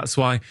foods. That's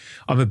why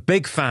I'm a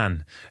big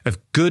fan of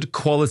good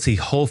quality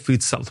whole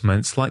food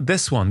supplements like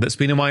this one that's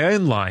been in my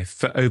own life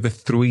for over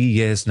 3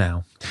 years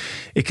now.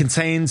 It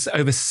contains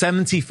over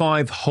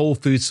 75 whole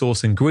food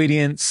source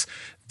ingredients,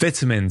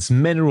 vitamins,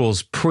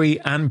 minerals, pre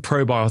and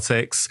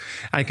probiotics,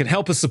 and it can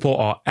help us support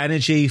our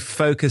energy,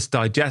 focus,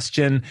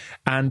 digestion,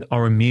 and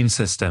our immune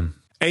system.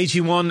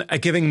 AG1 are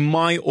giving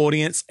my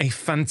audience a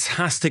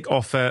fantastic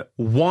offer,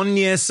 1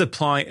 year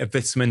supply of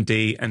vitamin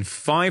D and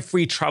 5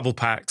 free travel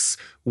packs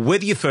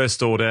with your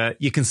first order.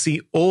 You can see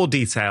all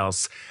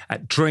details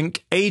at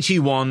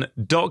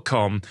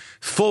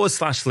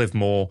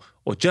drinkag1.com/livemore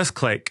or just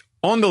click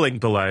on the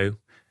link below.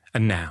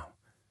 And now,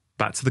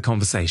 back to the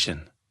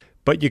conversation.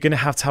 But you're going to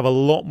have a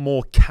lot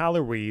more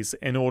calories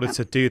in order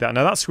to do that.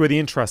 Now, that's really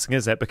interesting,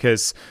 isn't it?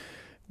 Because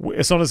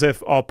it's not as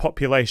if our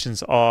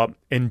populations are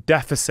in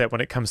deficit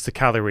when it comes to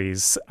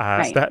calies.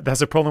 Right. So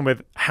there's a problem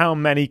with how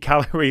many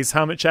calories,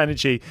 how much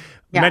energy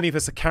many of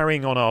us are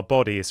carrying on our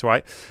bodies,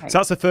 right? So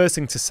that's the first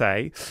thing to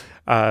say,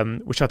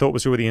 which I thought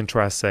was really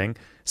interesting.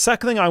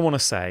 Second thing I want to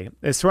say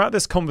is throughout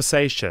this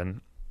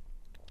conversation,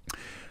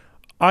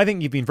 I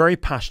think you've been very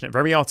passionate,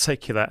 very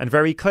articulate, and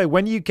very clear.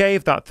 When you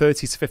gave that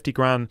 30 to 50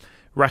 gram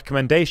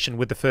recommendation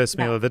with the first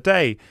meal of the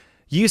day,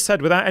 you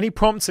said, without any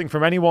prompting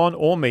from anyone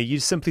or me, you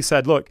simply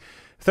said, look,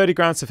 30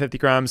 grams to 50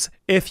 grams.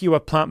 If you are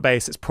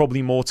plant-based, it's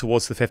probably more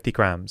towards the 50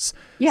 grams.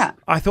 Yeah.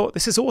 I thought,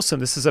 this is awesome.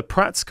 This is a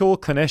practical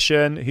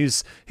clinician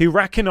who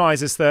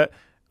recognizes that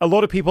a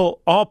lot of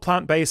people are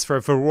plant-based for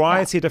a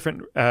variety of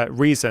different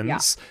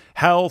reasons,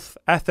 health,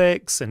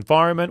 ethics,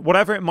 environment,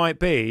 whatever it might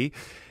be.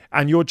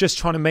 And you're just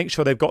trying to make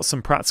sure they've got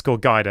some practical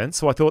guidance.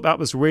 So I thought that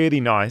was really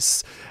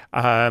nice.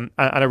 And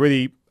I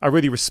really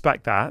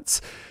respect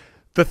that.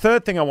 The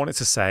third thing I wanted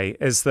to say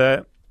is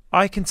that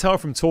I can tell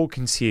from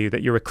talking to you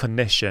that you're a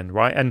clinician,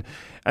 right?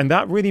 And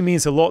that really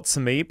means a lot to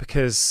me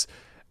because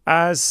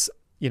as,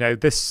 you know,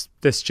 this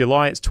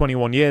July, it's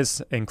 21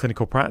 years in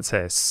clinical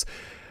practice.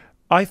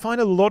 I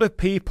find a lot of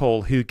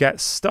people who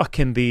get stuck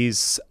in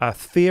these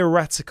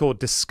theoretical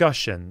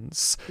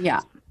discussions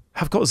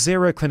have got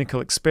zero clinical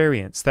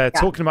experience. They're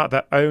talking about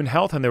their own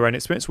health and their own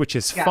experience, which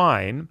is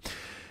fine.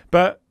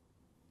 But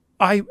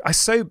I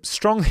so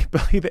strongly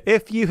believe that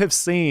if you have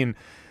seen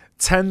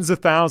tens of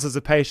thousands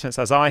of patients,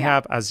 as I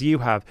have, as you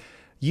have,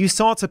 you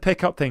start to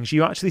pick up things.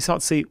 You actually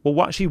start to see,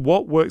 well, actually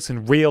what works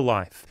in real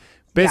life.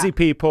 Busy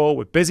people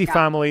with busy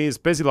families,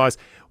 busy lives,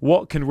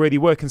 what can really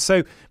work? And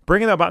so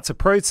bringing that back to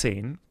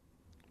protein,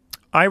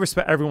 I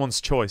respect everyone's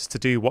choice to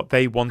do what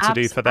they want to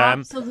do for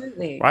them.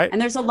 Absolutely. Right.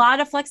 And there's a lot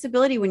of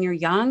flexibility when you're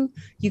young.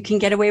 You can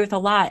get away with a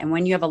lot. And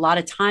when you have a lot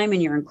of time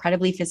and you're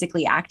incredibly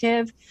physically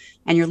active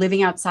and you're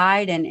living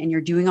outside and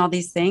you're doing all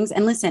these things.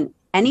 And listen,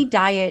 any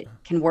diet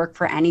can work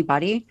for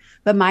anybody.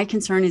 But my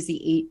concern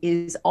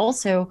is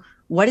also,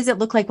 what does it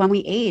look like when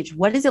we age?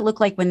 What does it look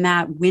like when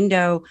that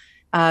window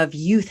of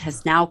youth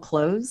has now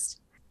closed?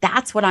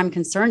 That's what I'm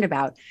concerned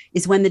about,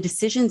 is when the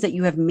decisions that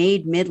you have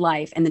made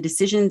midlife and the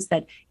decisions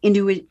that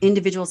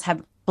individuals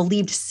have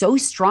believed so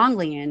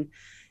strongly in,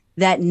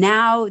 that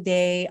now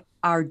they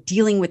are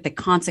dealing with the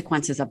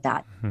consequences of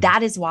that. Mm-hmm.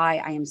 That is why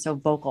I am so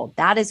vocal.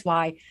 That is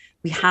why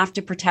we have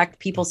to protect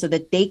people so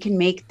that they can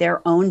make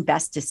their own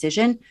best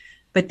decision.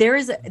 But there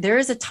is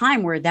a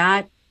time where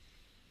that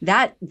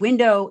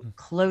window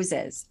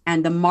closes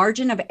and the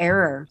margin of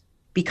error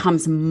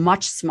becomes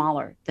much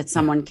smaller that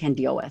someone can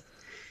deal with.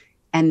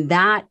 And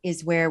that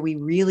is where we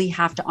really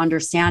have to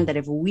understand that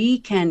if we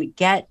can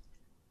get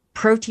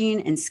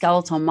protein and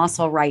skeletal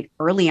muscle right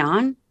early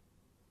on,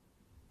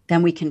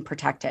 then we can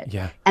protect it.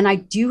 Yeah. And I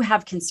do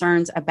have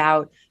concerns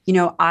about,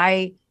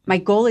 my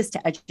goal is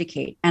to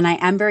educate, and I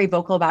am very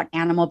vocal about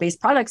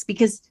animal-based products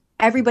because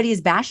everybody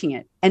is bashing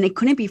it, and it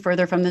couldn't be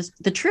further from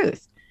the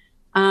truth.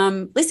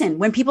 Listen,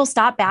 when people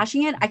stop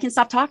bashing it, I can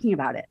stop talking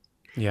about it.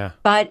 Yeah.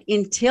 But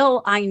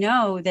until I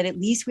know that at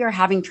least we are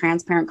having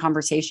transparent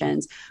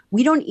conversations,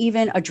 we don't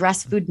even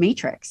address food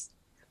matrix.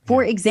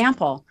 For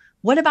example,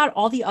 what about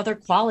all the other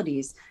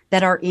qualities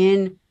that are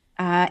in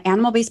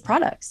animal-based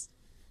products?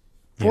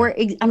 For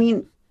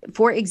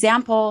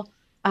example,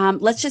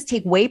 let's just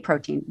take whey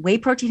protein. Whey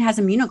protein has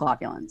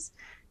immunoglobulins.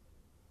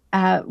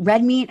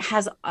 Red meat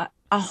has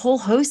a whole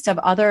host of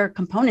other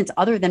components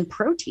other than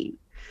protein.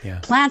 Yeah.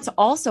 Plants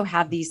also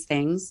have these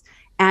things,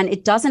 and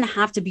it doesn't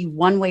have to be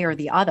one way or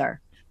the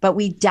other. But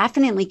we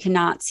definitely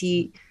cannot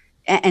see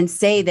and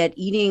say that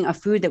eating a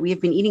food that we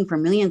have been eating for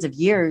millions of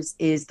years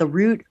is the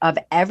root of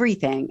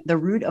everything, the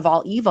root of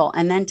all evil.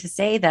 And then to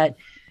say that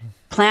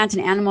plant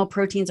and animal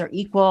proteins are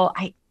equal,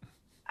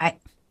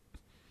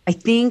 I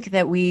think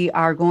that we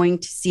are going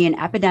to see an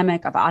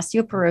epidemic of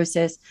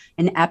osteoporosis,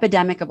 an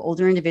epidemic of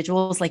older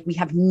individuals like we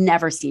have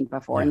never seen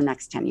before in the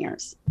next 10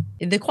 years.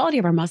 The quality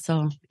of our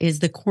muscle is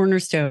the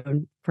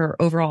cornerstone for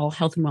overall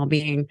health and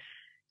well-being.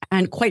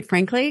 And quite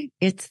frankly,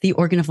 it's the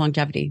organ of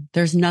longevity.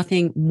 There's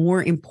nothing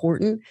more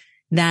important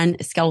than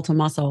skeletal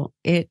muscle.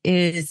 It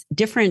is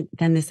different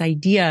than this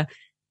idea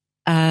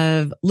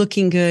of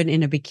looking good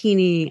in a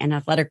bikini and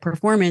athletic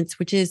performance,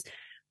 which is,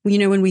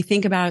 when we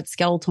think about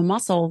skeletal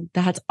muscle,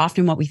 that's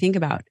often what we think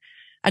about.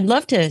 I'd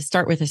love to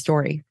start with a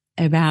story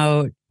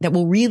about that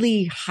will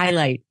really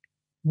highlight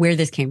where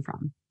this came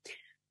from.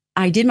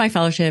 I did my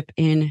fellowship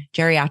in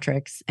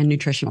geriatrics and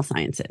nutritional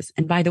sciences.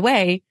 And by the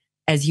way,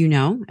 as you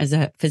know, as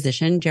a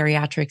physician,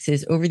 geriatrics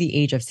is over the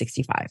age of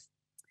 65.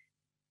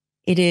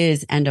 It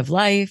is end of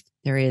life.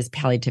 There is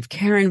palliative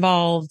care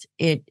involved.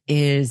 It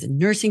is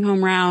nursing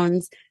home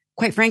rounds.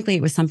 Quite frankly,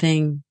 it was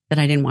something that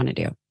I didn't want to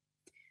do.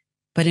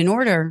 But in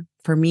order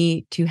for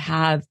me to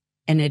have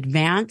an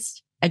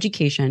advanced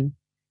education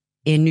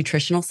in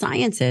nutritional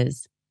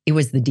sciences, it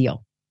was the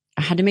deal.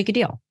 I had to make a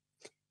deal.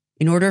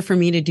 In order for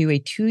me to do a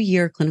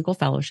 2-year clinical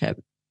fellowship,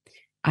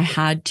 I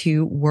had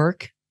to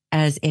work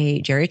as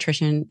a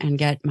geriatrician and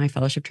get my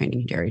fellowship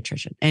training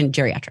in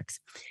geriatrics.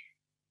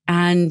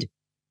 And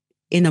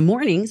in the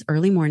mornings,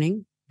 early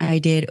morning, I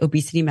did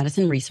obesity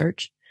medicine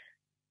research.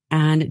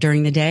 And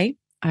during the day,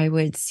 I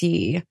would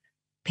see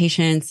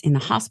patients in the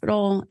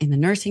hospital, in the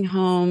nursing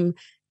home,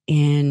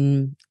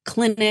 in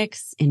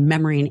clinics, in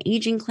memory and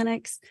aging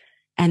clinics.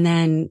 And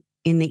then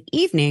in the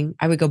evening,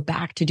 I would go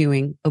back to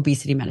doing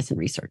obesity medicine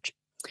research.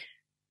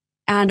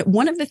 And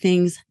one of the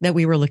things that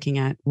we were looking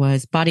at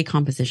was body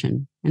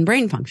composition and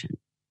brain function.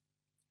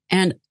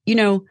 And,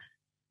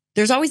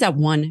 there's always that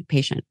one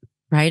patient,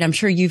 right? I'm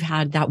sure you've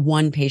had that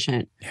one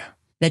patient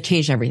that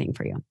changed everything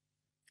for you.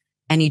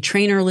 Any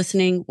trainer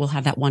listening will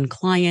have that one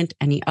client.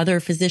 Any other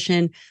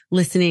physician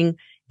listening,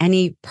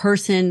 any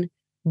person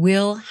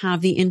will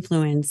have the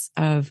influence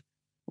of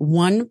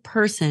one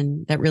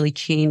person that really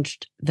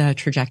changed the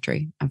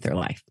trajectory of their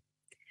life.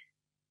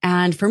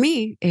 And for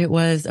me, it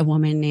was a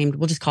woman named,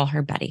 we'll just call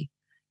her Betty.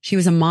 She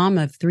was a mom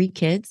of 3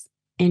 kids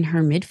in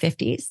her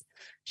mid-50s.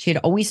 She had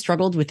always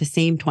struggled with the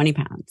same 20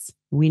 pounds.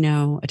 We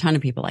know a ton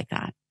of people like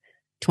that.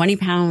 20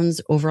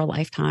 pounds over a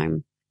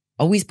lifetime,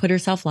 always put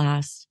herself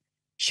last,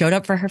 showed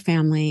up for her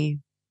family,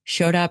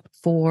 showed up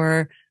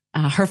for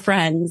her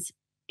friends,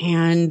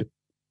 and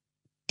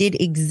did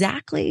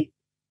exactly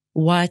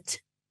what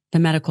the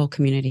medical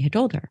community had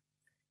told her,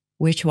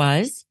 which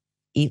was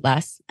eat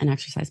less and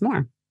exercise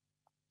more.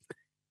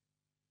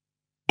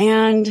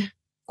 And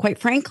quite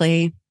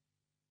frankly,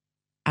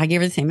 I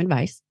gave her the same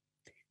advice.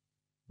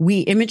 We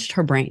imaged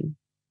her brain,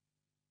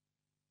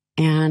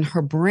 and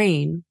her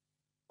brain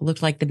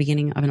looked like the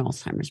beginning of an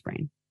Alzheimer's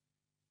brain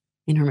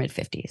in her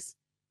mid-50s.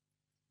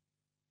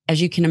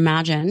 As you can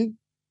imagine,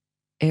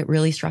 it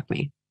really struck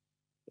me.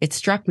 It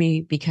struck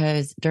me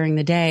because during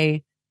the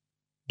day,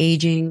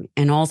 aging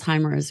and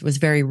Alzheimer's was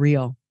very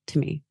real to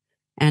me.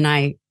 And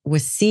I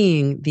was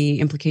seeing the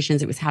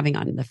implications it was having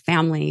on the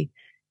family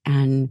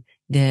and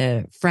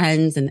the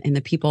friends and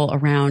the people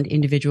around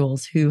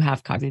individuals who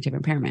have cognitive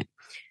impairment.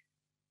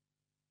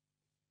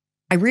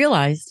 I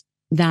realized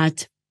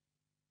that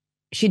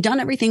she'd done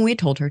everything we had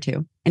told her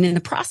to. And in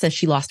the process,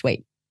 she lost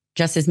weight,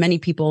 just as many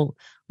people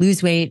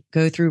lose weight,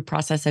 go through a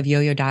process of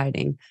yo-yo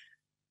dieting.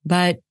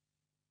 But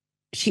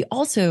she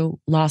also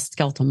lost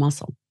skeletal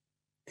muscle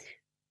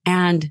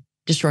and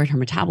destroyed her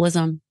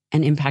metabolism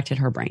and impacted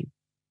her brain.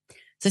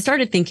 So I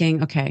started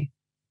thinking, okay,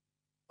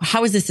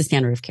 how is this the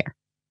standard of care?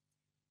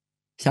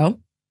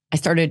 So I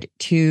started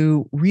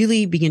to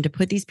really begin to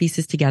put these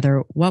pieces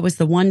together. What was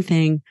the one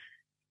thing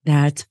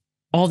that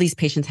all these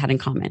patients had in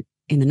common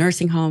in the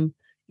nursing home,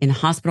 in the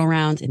hospital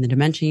rounds, in the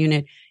dementia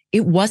unit?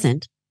 It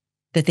wasn't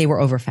that they were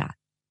over fat.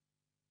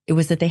 It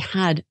was that they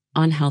had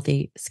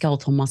unhealthy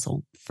skeletal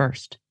muscle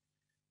first,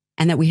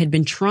 and that we had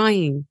been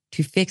trying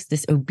to fix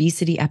this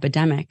obesity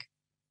epidemic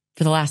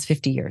for the last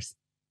 50 years.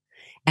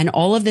 And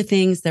all of the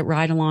things that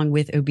ride along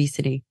with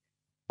obesity,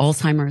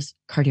 Alzheimer's,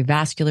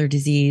 cardiovascular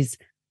disease,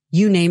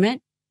 you name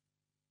it,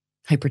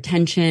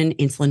 hypertension,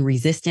 insulin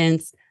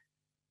resistance,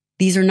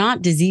 these are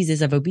not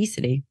diseases of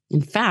obesity.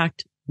 In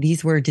fact,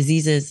 these were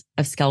diseases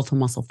of skeletal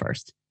muscle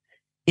first.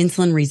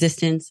 Insulin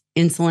resistance.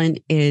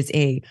 Insulin is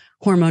a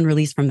hormone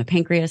released from the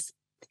pancreas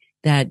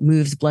that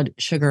moves blood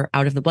sugar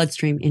out of the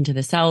bloodstream into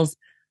the cells.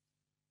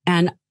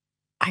 And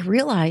I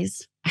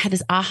realized, I had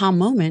this aha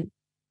moment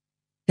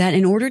that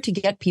in order to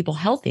get people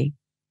healthy,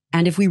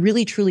 and if we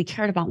really truly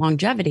cared about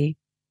longevity,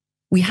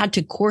 we had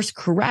to course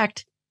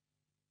correct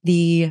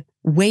the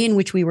way in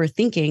which we were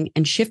thinking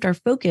and shift our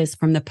focus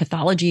from the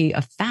pathology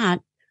of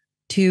fat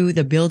to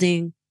the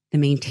building, the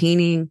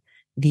maintaining,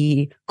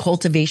 the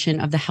cultivation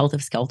of the health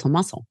of skeletal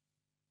muscle.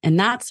 And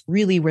that's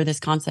really where this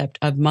concept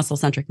of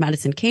muscle-centric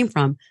medicine came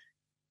from.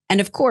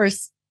 And of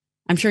course,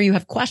 I'm sure you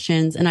have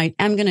questions, and I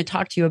am going to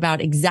talk to you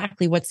about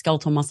exactly what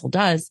skeletal muscle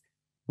does,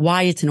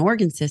 why it's an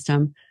organ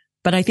system.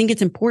 But I think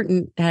it's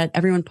important that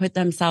everyone put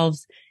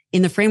themselves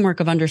in the framework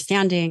of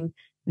understanding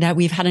that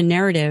we've had a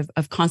narrative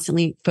of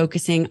constantly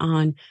focusing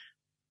on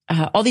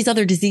all these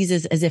other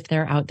diseases as if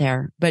they're out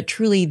there. But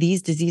truly,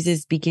 these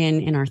diseases begin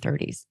in our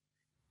 30s.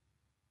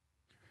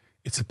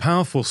 It's a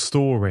powerful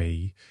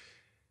story.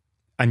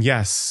 And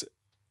yes,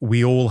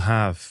 we all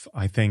have,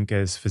 I think,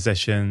 as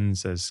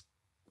physicians, as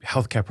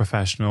healthcare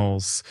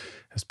professionals,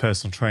 as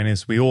personal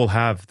trainers, we all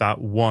have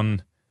that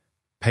one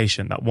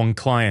patient, that one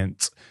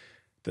client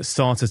that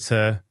started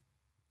to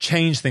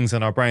change things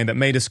in our brain, that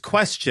made us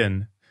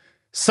question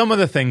some of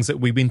the things that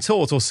we've been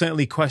taught, or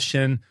certainly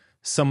question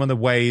some of the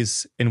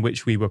ways in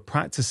which we were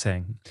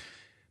practicing.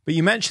 But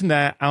you mentioned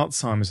there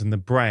Alzheimer's in the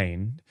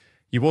brain.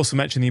 You've also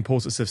mentioned the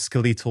importance of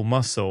skeletal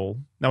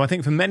muscle. Now, I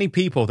think for many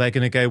people, they're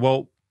going to go,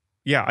 well,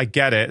 yeah, I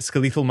get it.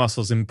 Skeletal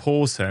muscle is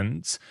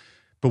important,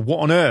 but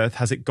what on earth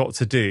has it got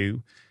to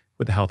do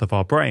with the health of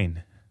our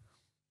brain?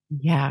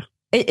 Yeah,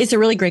 it's a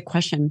really great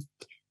question.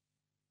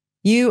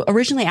 You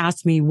originally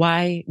asked me,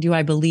 why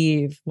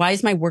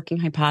is my working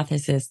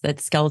hypothesis that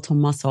skeletal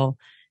muscle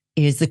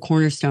is the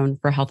cornerstone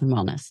for health and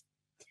wellness?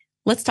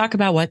 Let's talk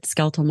about what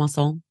skeletal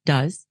muscle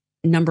does.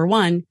 Number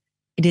one,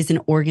 it is an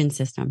organ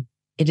system.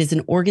 It is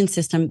an organ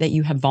system that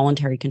you have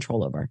voluntary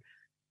control over.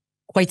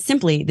 Quite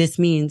simply, this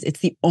means it's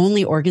the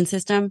only organ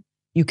system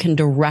you can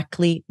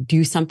directly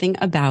do something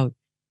about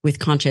with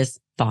conscious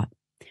thought.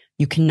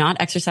 You cannot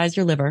exercise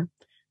your liver.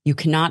 You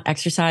cannot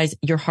exercise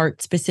your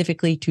heart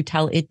specifically to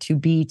tell it to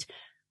beat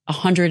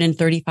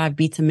 135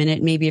 beats a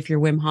minute. Maybe if you're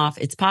Wim Hof,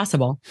 it's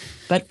possible.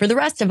 But for the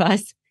rest of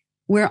us,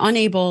 we're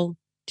unable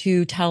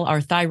to tell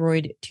our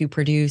thyroid to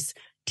produce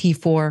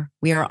T4.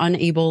 We are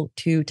unable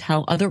to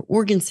tell other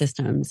organ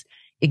systems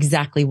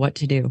exactly what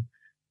to do.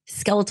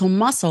 Skeletal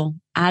muscle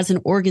as an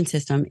organ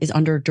system is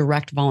under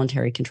direct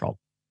voluntary control.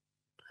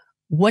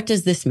 What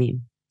does this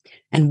mean?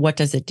 And what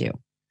does it do?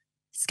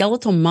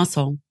 Skeletal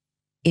muscle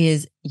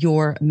is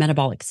your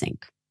metabolic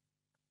sink.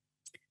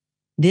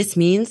 This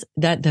means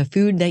that the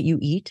food that you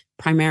eat,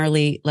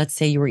 primarily, let's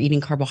say you were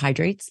eating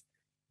carbohydrates,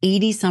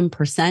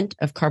 80%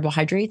 of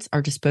carbohydrates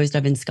are disposed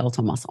of in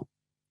skeletal muscle.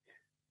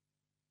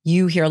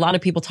 You hear a lot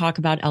of people talk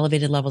about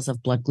elevated levels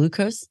of blood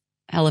glucose,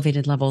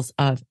 elevated levels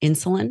of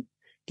insulin.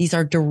 These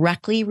are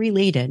directly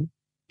related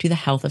to the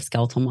health of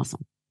skeletal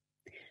muscle.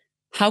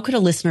 How could a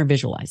listener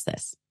visualize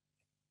this?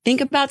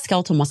 Think about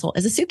skeletal muscle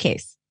as a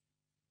suitcase.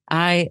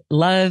 I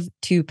love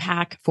to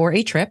pack for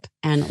a trip.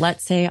 And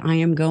let's say I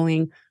am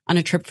going on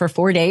a trip for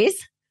 4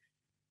 days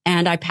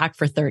and I pack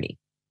for 30.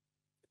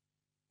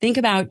 Think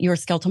about your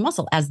skeletal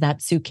muscle as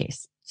that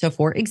suitcase. So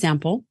for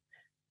example,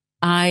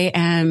 I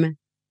am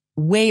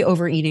way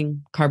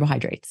overeating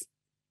carbohydrates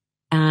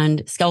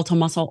and skeletal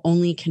muscle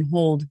only can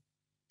hold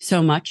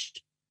so much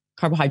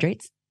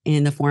carbohydrates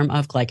in the form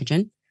of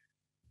glycogen.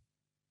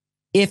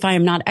 If I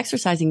am not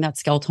exercising that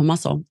skeletal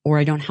muscle, or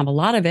I don't have a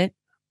lot of it,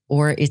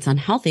 or it's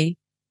unhealthy,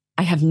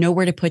 I have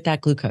nowhere to put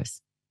that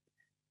glucose.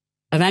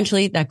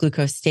 Eventually, that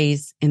glucose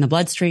stays in the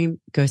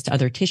bloodstream, goes to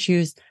other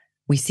tissues.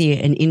 We see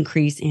an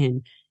increase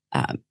in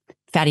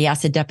fatty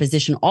acid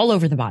deposition all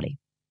over the body,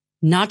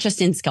 not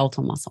just in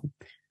skeletal muscle.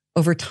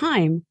 Over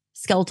time,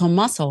 skeletal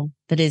muscle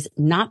that is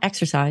not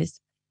exercised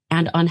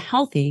and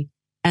unhealthy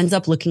ends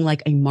up looking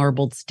like a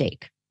marbled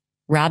steak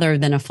rather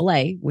than a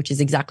fillet, which is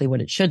exactly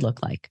what it should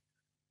look like.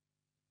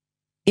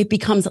 It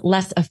becomes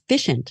less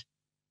efficient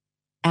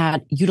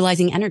at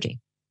utilizing energy.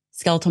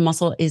 Skeletal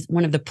muscle is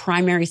one of the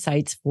primary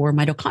sites for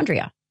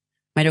mitochondria.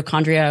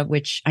 Mitochondria,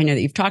 which I know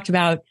that you've talked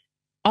about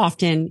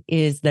often,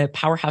 is the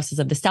powerhouses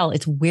of the cell.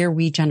 It's where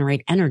we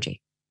generate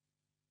energy.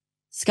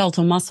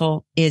 Skeletal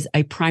muscle is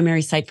a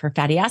primary site for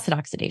fatty acid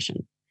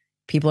oxidation.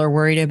 People are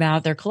worried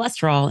about their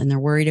cholesterol and they're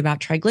worried about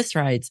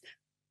triglycerides.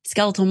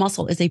 Skeletal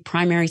muscle is a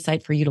primary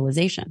site for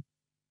utilization.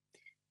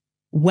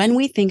 When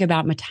we think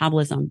about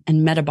metabolism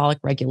and metabolic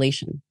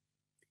regulation,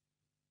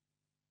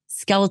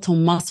 skeletal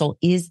muscle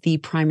is the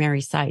primary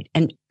site,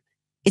 and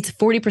it's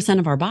 40%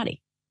 of our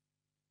body.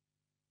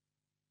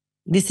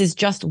 This is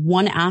just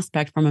one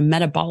aspect from a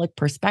metabolic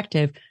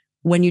perspective.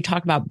 When you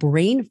talk about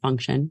brain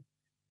function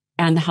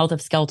and the health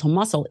of skeletal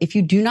muscle, if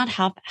you do not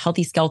have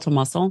healthy skeletal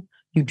muscle,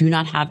 you do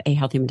not have a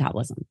healthy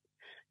metabolism.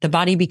 The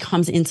body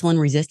becomes insulin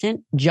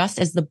resistant, just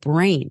as the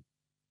brain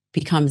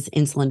becomes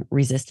insulin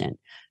resistant.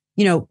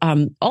 You know,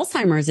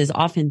 Alzheimer's is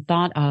often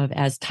thought of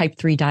as type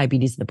 3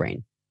 diabetes of the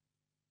brain,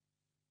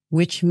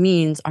 which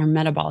means our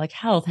metabolic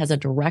health has a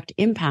direct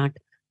impact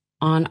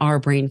on our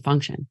brain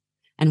function.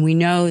 And we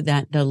know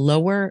that the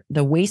lower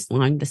the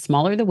waistline, the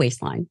smaller the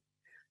waistline,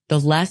 the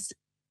less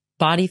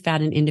body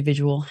fat an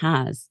individual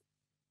has,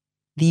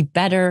 the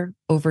better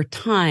over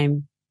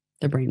time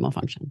the brain will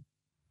function.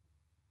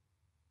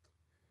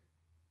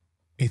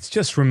 It's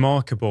just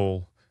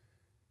remarkable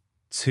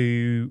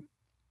to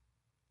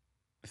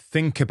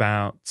think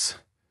about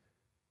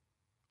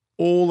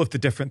all of the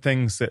different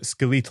things that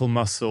skeletal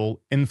muscle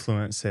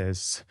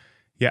influences.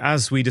 Yeah,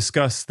 as we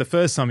discussed the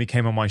first time you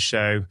came on my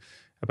show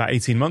about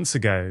 18 months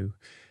ago,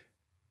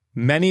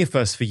 many of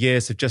us for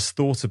years have just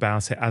thought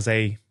about it as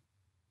a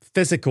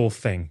physical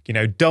thing, you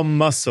know, dumb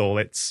muscle.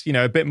 It's, you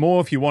know, a bit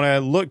more if you want to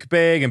look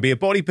big and be a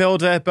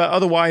bodybuilder, but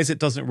otherwise it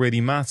doesn't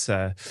really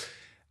matter.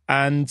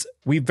 And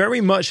we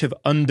very much have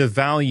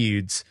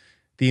undervalued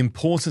the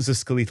importance of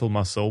skeletal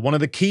muscle. One of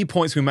the key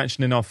points we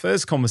mentioned in our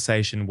first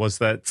conversation was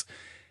that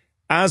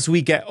as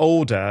we get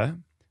older,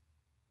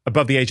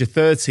 above the age of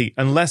 30,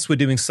 unless we're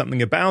doing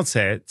something about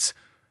it,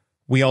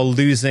 we are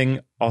losing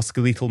our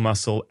skeletal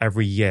muscle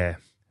every year,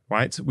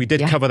 right? We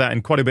did cover that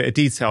in quite a bit of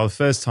detail the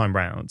first time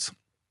round.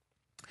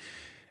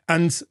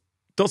 And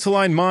Dr.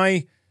 Lyon,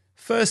 my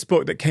first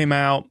book that came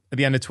out at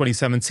the end of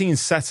 2017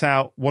 set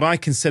out what I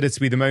consider to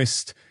be the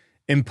most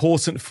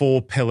important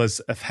 4 pillars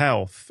of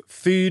health: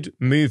 food,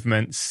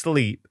 movement,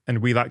 sleep,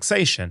 and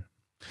relaxation.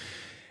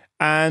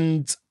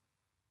 And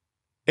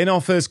in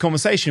our first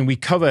conversation, we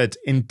covered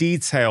in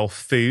detail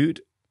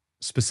food,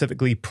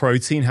 specifically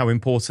protein, how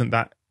important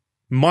that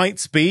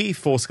might be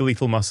for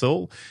skeletal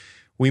muscle.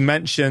 We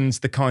mentioned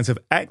the kinds of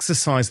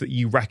exercise that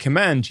you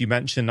recommend. You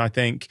mentioned, I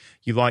think,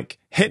 you like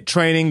HIIT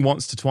training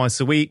once to twice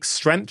a week,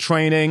 strength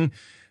training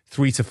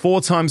 3 to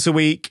 4 times a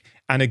week,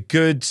 and a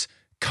good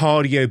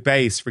cardio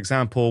base, for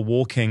example,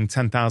 walking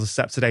 10,000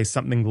 steps a day,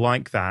 something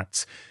like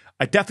that.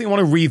 I definitely want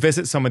to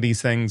revisit some of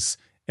these things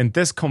in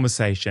this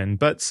conversation,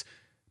 but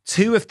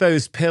 2 of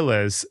those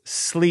pillars,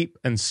 sleep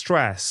and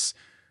stress,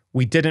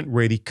 we didn't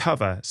really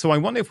cover. So I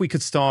wonder if we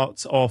could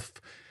start off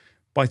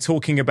by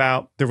talking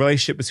about the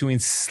relationship between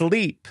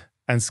sleep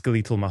and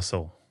skeletal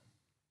muscle.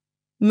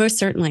 Most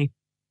certainly.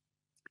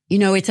 You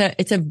know, it's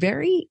a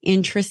very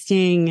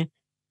interesting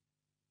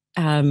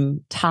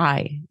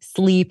tie,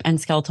 sleep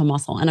and skeletal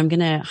muscle. And I'm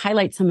going to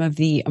highlight some of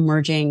the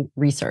emerging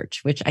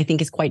research, which I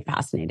think is quite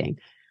fascinating.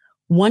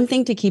 One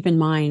thing to keep in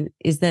mind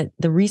is that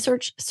the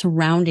research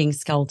surrounding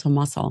skeletal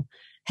muscle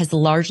has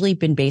largely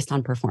been based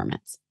on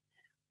performance,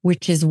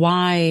 which is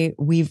why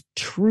we've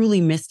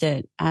truly missed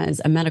it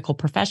as a medical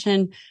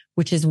profession,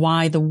 which is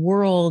why the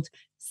world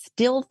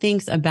still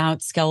thinks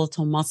about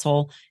skeletal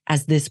muscle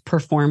as this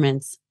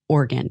performance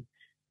organ.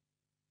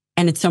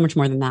 And it's so much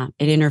more than that.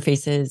 It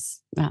interfaces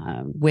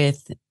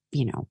with,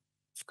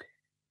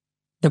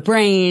 the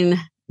brain,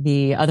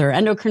 the other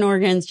endocrine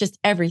organs, just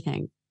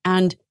everything.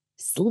 And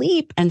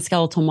sleep and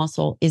skeletal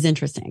muscle is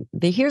interesting.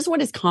 Here's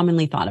what is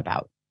commonly thought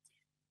about.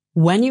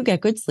 When you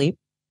get good sleep,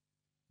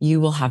 you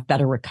will have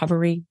better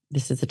recovery.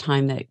 This is the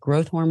time that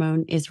growth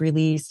hormone is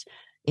released.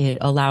 It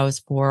allows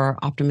for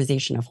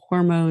optimization of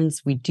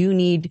hormones. We do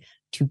need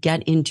to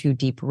get into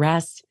deep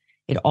rest.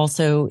 It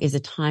also is a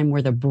time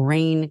where the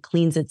brain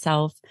cleans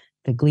itself.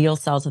 The glial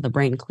cells of the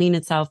brain clean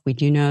itself. We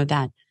do know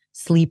that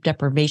sleep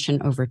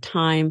deprivation over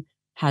time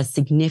has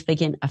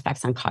significant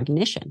effects on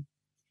cognition.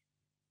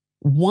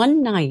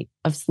 One night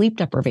of sleep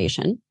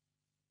deprivation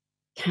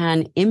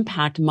can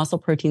impact muscle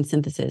protein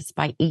synthesis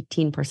by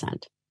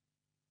 18%.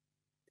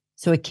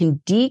 So it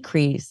can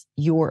decrease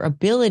your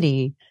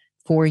ability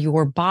for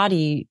your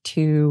body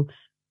to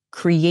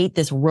create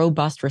this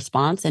robust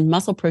response. And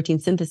muscle protein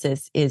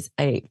synthesis is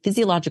a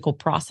physiological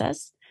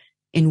process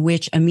in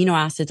which amino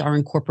acids are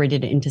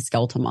incorporated into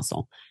skeletal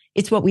muscle.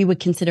 It's what we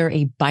would consider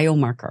a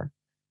biomarker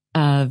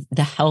of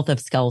the health of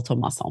skeletal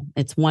muscle.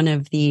 It's one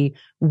of the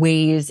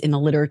ways in the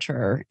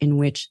literature in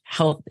which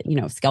health,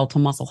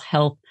 skeletal muscle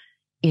health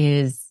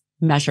is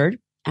measured,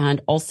 and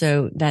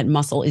also that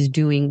muscle is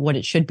doing what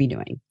it should be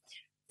doing.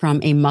 From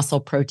a muscle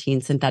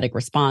protein synthetic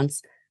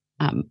response,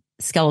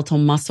 skeletal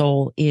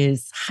muscle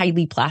is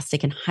highly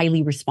plastic and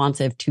highly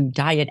responsive to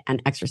diet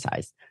and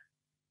exercise.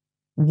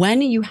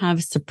 When you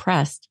have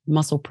suppressed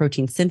muscle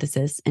protein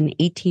synthesis, and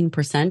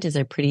 18% is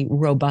a pretty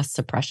robust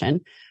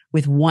suppression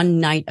with one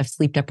night of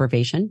sleep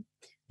deprivation,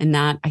 and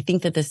that I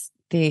think that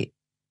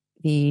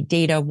the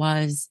data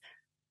was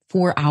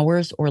 4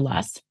 hours or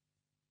less,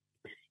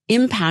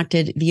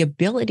 impacted the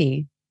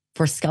ability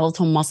for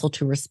skeletal muscle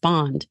to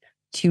respond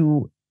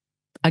to,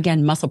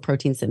 again, muscle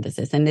protein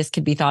synthesis. And this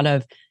could be thought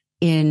of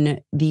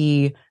under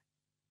the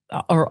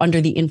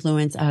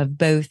influence of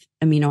both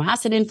amino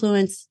acid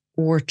influence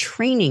or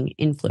training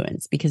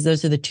influence, because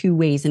those are the 2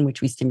 ways in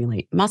which we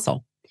stimulate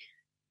muscle.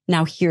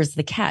 Now, here's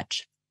the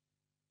catch.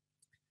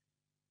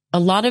 A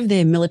lot of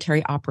the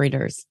military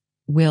operators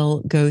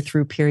will go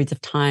through periods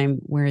of time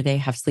where they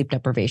have sleep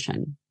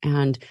deprivation.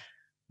 And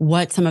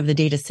what some of the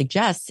data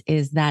suggests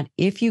is that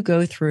if you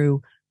go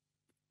through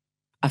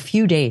a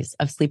few days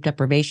of sleep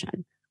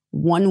deprivation,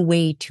 one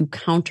way to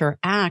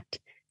counteract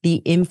the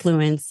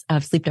influence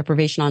of sleep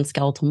deprivation on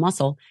skeletal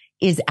muscle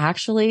is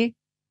actually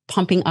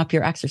pumping up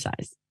your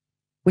exercise,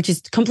 which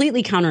is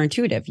completely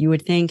counterintuitive. You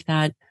would think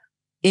that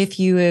if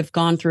you have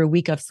gone through a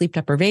week of sleep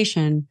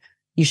deprivation,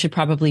 you should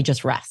probably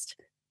just rest.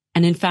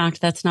 And in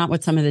fact, that's not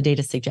what some of the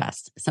data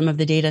suggests. Some of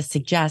the data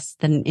suggests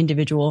that an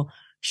individual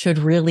should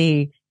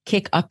really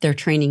kick up their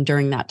training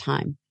during that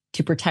time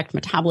to protect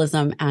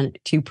metabolism and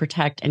to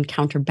protect and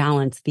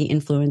counterbalance the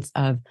influence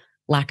of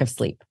lack of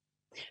sleep.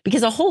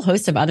 Because a whole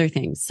host of other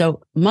things.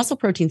 So muscle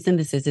protein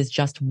synthesis is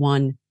just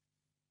one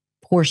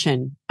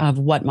portion of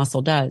what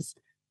muscle does.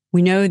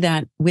 We know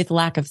that with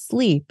lack of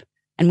sleep,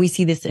 and we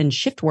see this in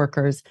shift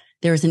workers,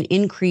 there's an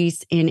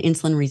increase in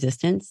insulin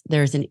resistance.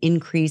 There's an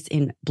increase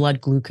in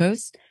blood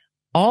glucose.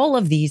 All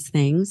of these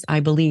things,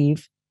 I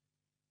believe,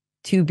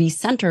 to be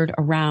centered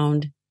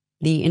around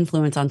the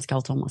influence on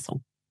skeletal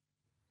muscle.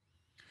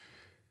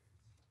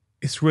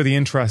 It's really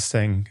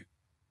interesting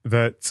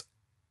that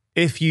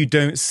if you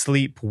don't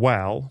sleep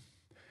well,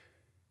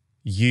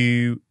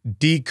 you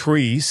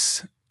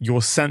decrease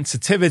your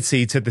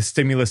sensitivity to the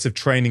stimulus of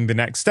training the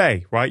next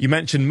day, right? You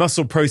mentioned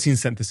muscle protein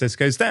synthesis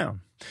goes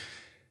down.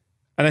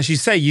 And as you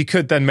say, you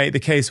could then make the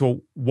case,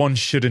 well, one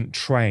shouldn't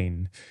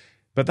train.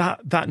 But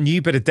that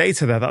new bit of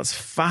data there, that's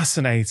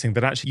fascinating,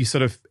 that actually you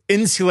sort of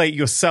insulate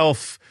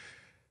yourself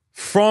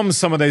from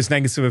some of those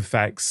negative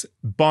effects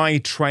by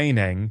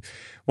training.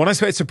 When I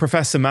spoke to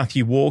Professor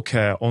Matthew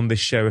Walker on this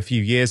show a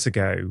few years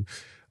ago,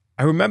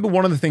 I remember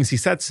one of the things he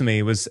said to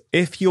me was,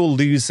 if you're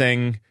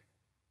losing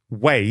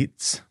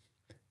weight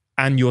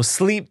and you're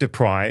sleep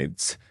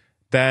deprived,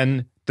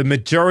 then the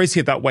majority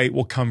of that weight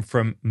will come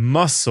from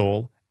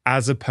muscle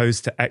as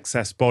opposed to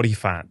excess body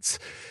fat.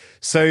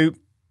 So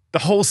the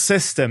whole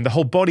system, the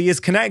whole body is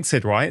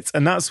connected, right?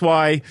 And that's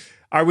why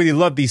I really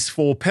love these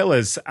 4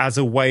 pillars as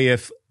a way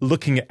of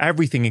looking at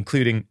everything,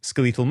 including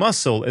skeletal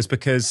muscle, is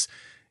because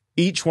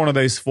each one of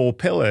those 4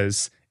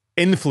 pillars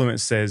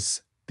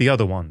influences the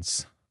other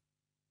ones.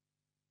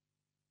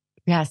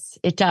 Yes,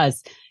 it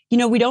does. You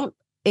know, we don't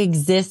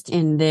exist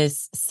in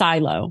this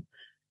silo.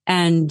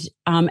 And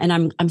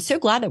I'm so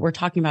glad that we're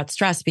talking about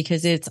stress,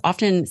 because it's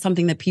often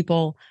something that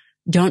people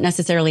don't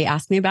necessarily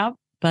ask me about,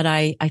 but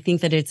I think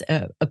that it's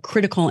a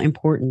critical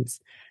importance.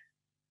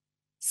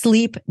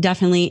 Sleep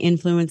definitely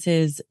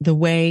influences the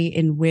way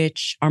in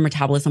which our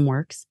metabolism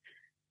works.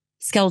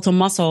 Skeletal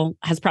muscle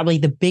has probably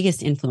the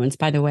biggest influence,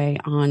 by the way,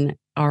 on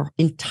our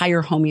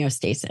entire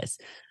homeostasis.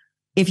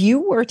 If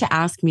you were to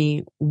ask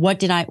me, what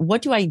do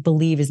I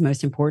believe is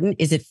most important?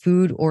 Is it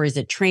food, or is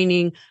it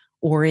training,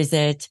 or is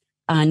it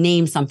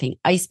name something,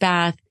 ice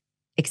bath,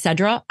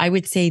 etc.? I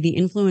would say the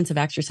influence of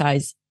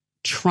exercise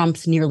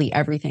trumps nearly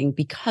everything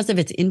because of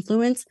its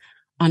influence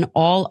on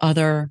all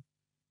other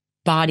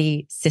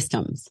body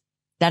systems.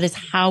 That is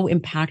how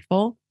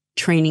impactful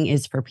training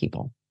is for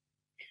people.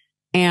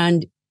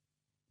 And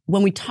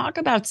when we talk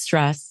about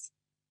stress,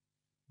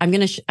 I'm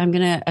going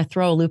to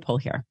throw a loophole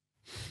here.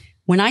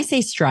 When I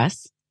say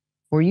stress,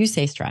 or you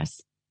say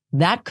stress,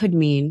 that could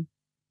mean,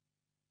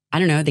 I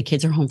don't know, the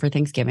kids are home for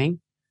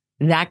Thanksgiving.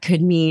 That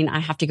could mean I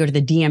have to go to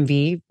the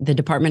DMV, the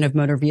Department of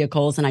Motor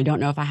Vehicles, and I don't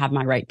know if I have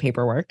my right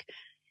paperwork.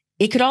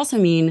 It could also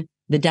mean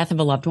the death of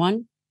a loved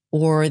one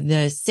or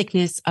the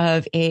sickness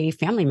of a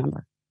family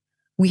member.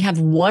 We have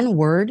one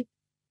word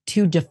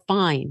to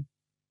define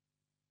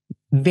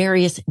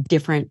various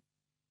different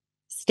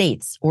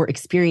states or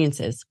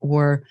experiences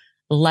or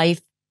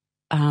life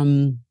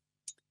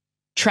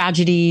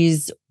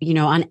tragedies,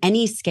 on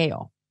any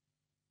scale.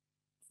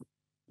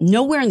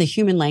 Nowhere in the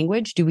human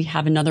language do we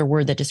have another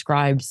word that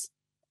describes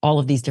all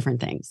of these different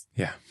things.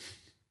 Yeah.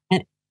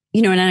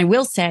 And I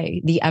will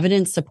say the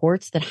evidence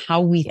supports that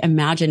how we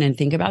imagine and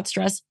think about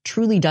stress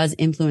truly does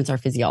influence our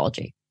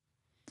physiology.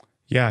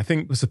 Yeah, I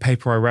think it was a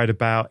paper I read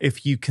about,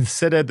 if you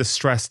consider the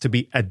stress to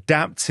be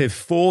adaptive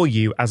for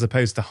you as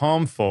opposed to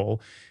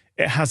harmful,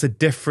 it has a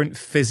different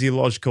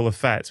physiological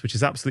effect, which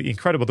is absolutely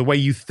incredible. The way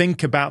you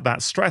think about that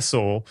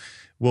stressor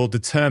will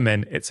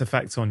determine its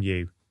effect on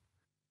you.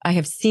 I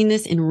have seen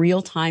this in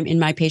real time in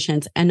my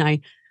patients. And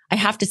I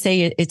have to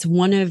say it's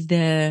one of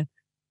the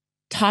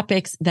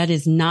topics that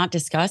is not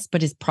discussed,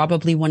 but is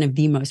probably one of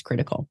the most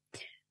critical.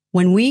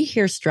 When we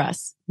hear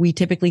stress, we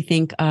typically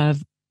think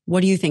of,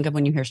 what do you think of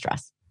when you hear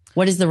stress?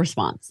 What is the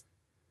response?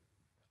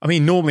 I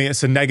mean, normally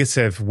it's a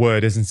negative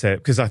word, isn't it?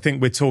 Because I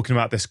think we're talking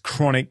about this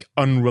chronic,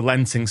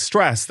 unrelenting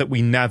stress that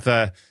we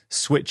never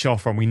switch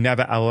off from, we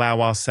never allow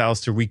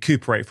ourselves to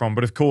recuperate from.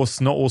 But of course,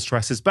 not all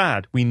stress is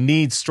bad. We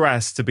need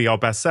stress to be our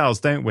best selves,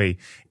 don't we?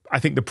 I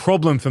think the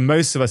problem for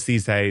most of us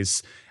these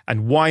days,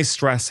 and why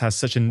stress has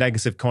such a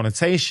negative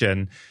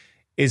connotation,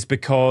 is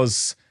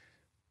because,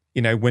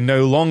 we're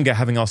no longer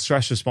having our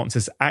stress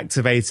responses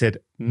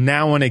activated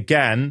now and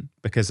again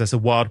because there's a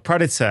wild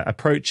predator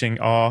approaching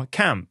our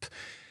camp.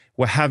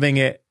 We're having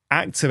it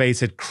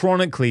activated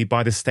chronically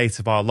by the state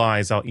of our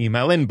lives, our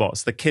email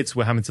inbox, the kids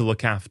we're having to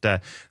look after,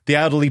 the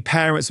elderly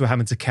parents we're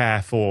having to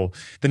care for,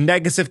 the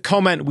negative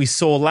comment we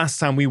saw last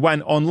time we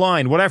went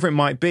online, whatever it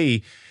might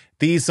be.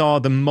 These are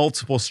the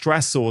multiple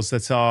stressors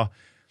that are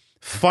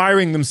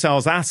firing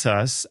themselves at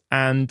us.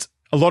 And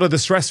a lot of the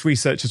stress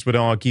researchers would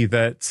argue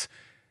that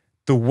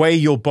the way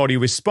your body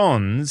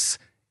responds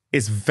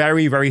is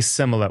very, very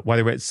similar,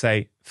 whether it's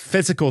a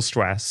physical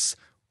stress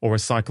or a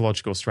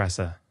psychological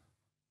stressor.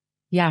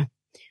 Yeah.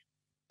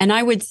 And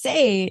I would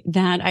say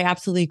that I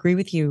absolutely agree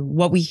with you.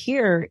 What we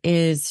hear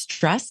is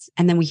stress,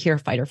 and then we hear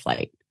fight or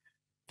flight.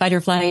 Fight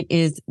or flight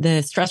is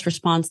the stress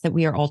response that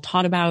we are all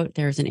taught about.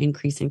 There's an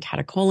increase in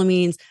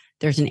catecholamines.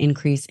 There's an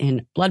increase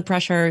in blood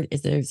pressure.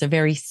 There's a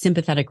very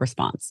sympathetic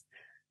response.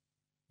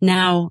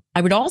 Now,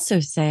 I would also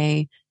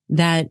say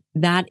that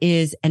that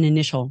is an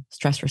initial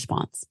stress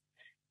response.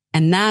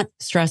 And that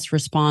stress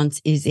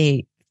response is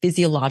a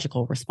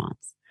physiological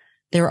response.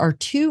 There are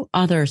 2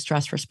 other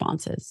stress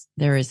responses.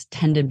 There is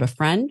tend and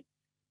befriend,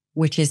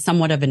 which is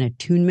somewhat of an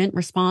attunement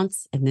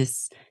response. And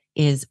this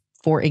is,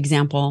 for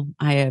example,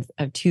 I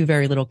have 2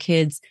 very little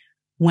kids.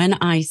 When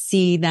I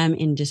see them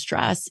in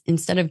distress,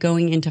 instead of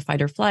going into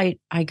fight or flight,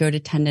 I go to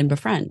tend and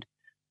befriend.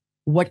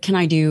 What can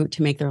I do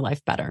to make their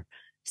life better?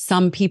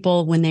 Some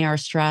people, when they are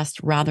stressed,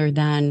 rather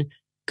than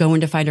go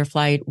into fight or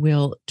flight,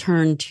 will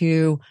turn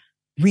to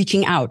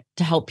reaching out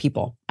to help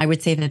people. I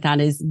would say that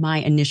that is my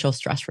initial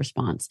stress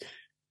response.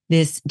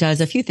 This does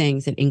a few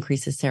things. It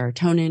increases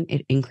serotonin.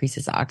 It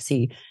increases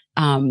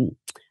oxytocin.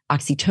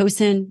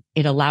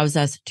 It allows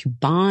us to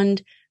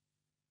bond.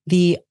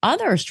 The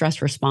other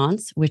stress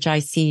response, which I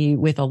see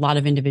with a lot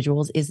of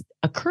individuals, is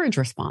a courage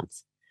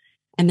response.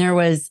 And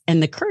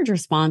the courage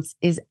response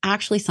is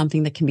actually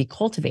something that can be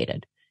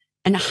cultivated.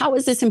 And how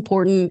is this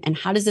important? And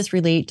how does this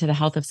relate to the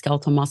health of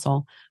skeletal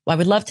muscle? Well, I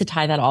would love to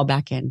tie that all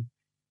back in.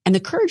 And the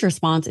courage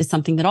response is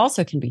something that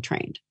also can be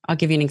trained. I'll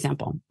give you an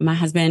example. My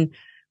husband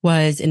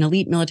was an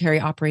elite military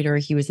operator.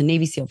 He was a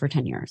Navy SEAL for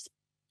 10 years.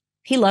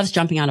 He loves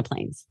jumping out of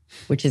planes,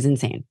 which is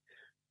insane.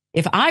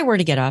 If I were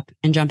to get up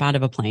and jump out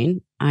of a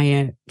plane, I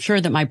am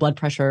sure that my blood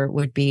pressure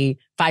would be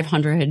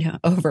 500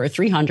 over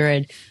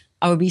 300.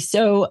 I would be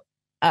so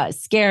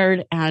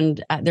scared,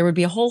 and there would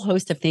be a whole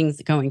host of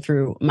things going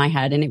through my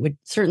head, and it would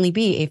certainly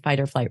be a fight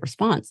or flight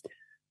response.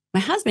 My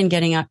husband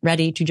getting up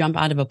ready to jump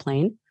out of a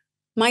plane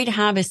might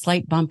have a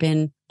slight bump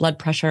in blood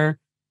pressure.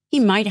 He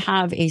might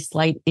have a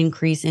slight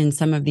increase in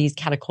some of these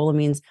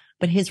catecholamines,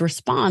 but his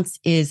response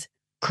is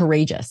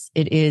courageous.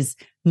 It is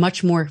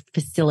much more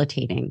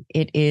facilitating.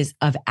 It is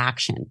of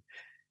action.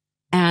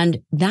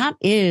 And that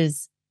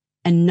is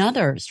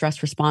another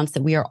stress response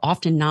that we are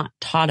often not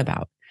taught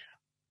about.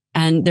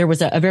 And there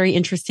was a very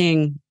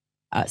interesting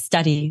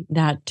study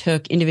that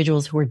took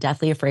individuals who were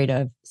deathly afraid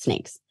of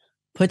snakes,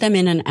 put them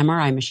in an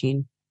MRI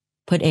machine,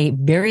 put a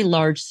very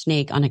large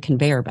snake on a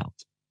conveyor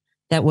belt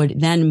that would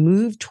then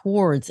move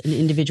towards an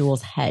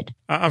individual's head.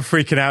 I'm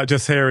freaking out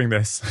just hearing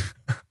this.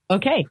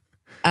 Okay.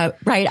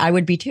 Right. I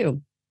would be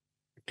too.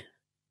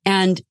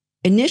 And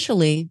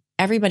initially,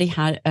 everybody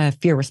had a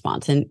fear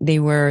response, and they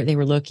were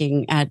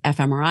looking at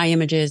fMRI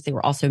images. They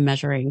were also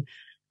measuring,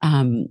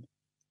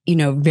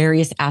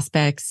 various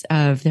aspects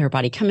of their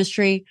body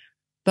chemistry.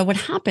 But what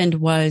happened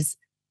was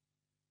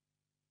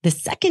the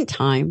second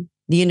time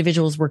the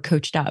individuals were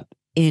coached up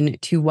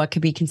into what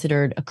could be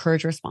considered a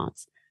courage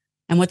response.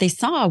 And what they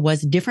saw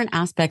was different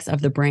aspects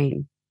of the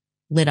brain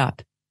lit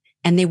up,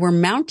 and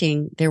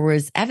there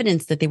was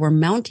evidence that they were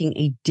mounting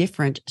a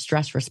different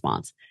stress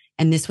response.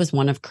 And this was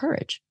one of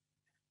courage.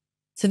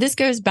 So this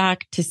goes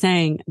back to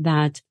saying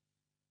that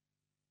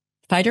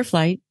fight or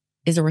flight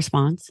is a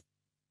response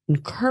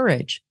and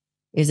courage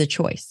is a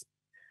choice.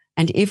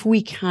 And if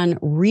we can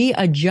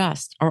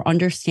readjust our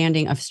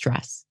understanding of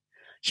stress,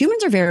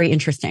 humans are very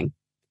interesting.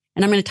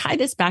 And I'm going to tie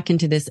this back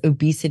into this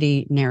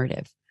obesity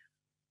narrative.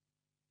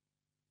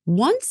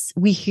 Once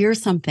we hear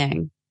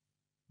something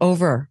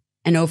over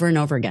and over and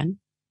over again,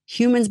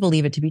 humans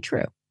believe it to be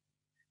true.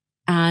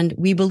 And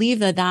we believe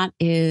that that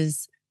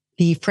is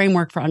the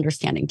framework for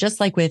understanding.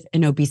 Just like with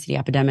an obesity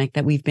epidemic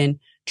that we've been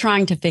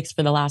trying to fix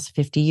for the last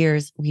 50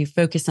 years, we've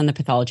focused on the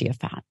pathology of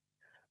fat.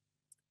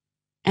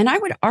 And I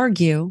would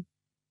argue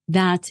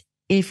that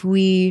if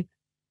we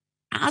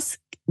ask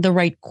the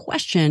right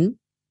question,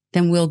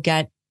 then we'll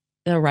get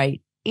the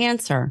right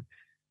answer.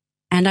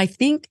 And I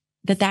think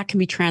that that can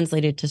be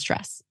translated to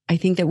stress. I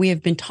think that we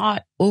have been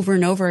taught over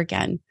and over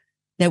again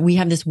that we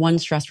have this one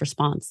stress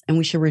response and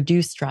we should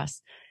reduce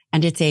stress.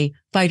 And it's a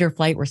fight or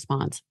flight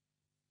response.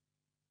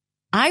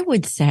 I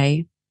would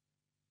say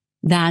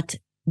that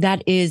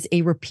that is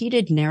a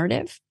repeated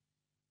narrative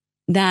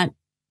that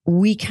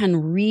we can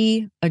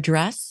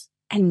readdress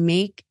and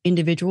make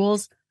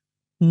individuals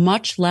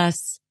much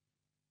less,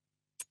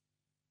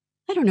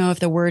 I don't know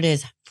if the word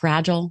is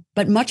fragile,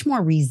 but much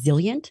more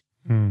resilient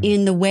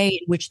in the way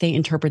in which they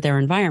interpret their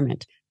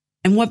environment.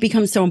 And what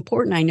becomes so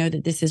important, I know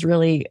that this is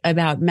really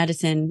about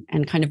medicine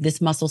and kind of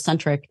this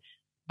muscle-centric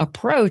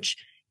approach,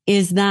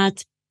 is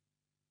that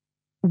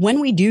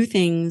when we do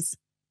things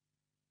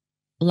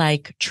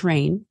like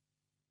train,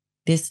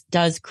 this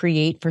does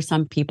create for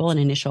some people an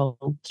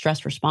initial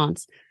stress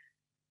response.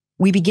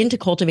 We begin to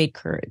cultivate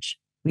courage.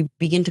 We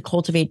begin to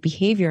cultivate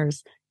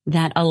behaviors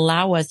that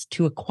allow us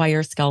to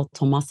acquire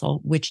skeletal muscle,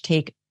 which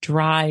take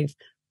drive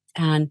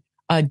and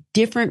a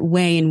different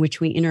way in which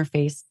we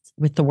interface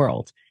with the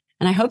world.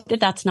 And I hope that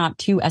that's not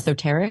too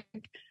esoteric,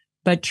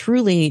 but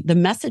truly the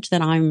message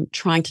that I'm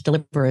trying to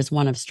deliver is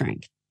one of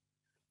strength.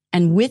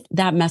 And with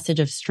that message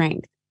of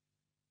strength,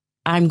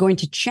 I'm going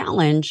to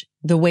challenge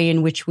the way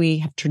in which we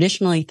have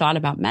traditionally thought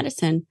about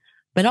medicine,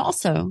 but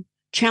also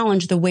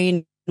challenge the way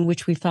in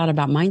which we've thought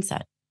about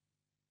mindset.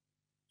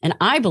 And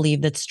I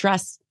believe that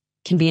stress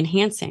can be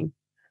enhancing.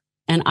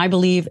 And I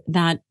believe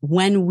that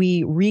when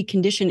we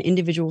recondition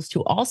individuals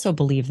to also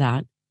believe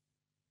that,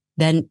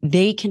 then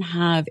they can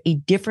have a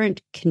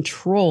different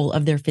control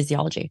of their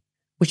physiology,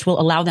 which will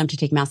allow them to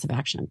take massive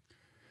action.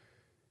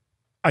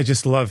 I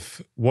just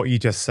love what you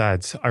just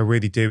said. I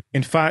really do.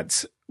 In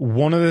fact,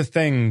 one of the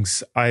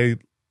things I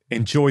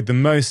enjoyed the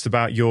most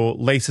about your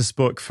latest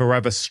book,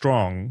 Forever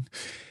Strong,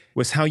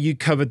 was how you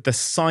covered the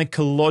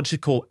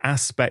psychological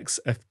aspects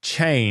of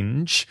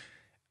change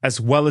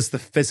as well as the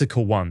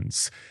physical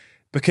ones.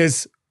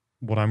 Because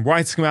what I'm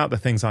writing about, the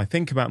things I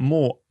think about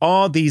more,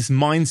 are these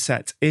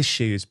mindset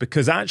issues.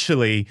 Because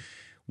actually,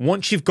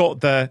 once you've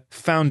got the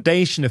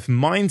foundation of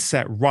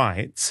mindset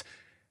right,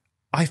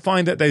 I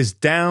find that those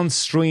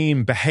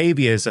downstream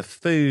behaviors of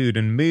food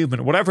and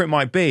movement, whatever it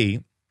might be,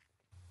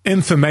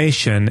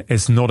 information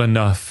is not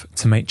enough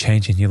to make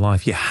change in your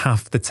life. You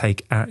have to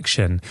take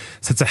action.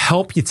 So to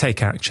help you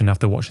take action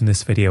after watching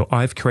this video,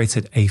 I've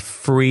created a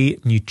free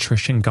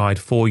nutrition guide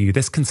for you.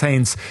 This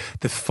contains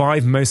the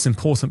 5 most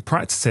important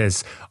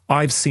practices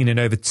I've seen in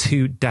over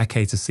 2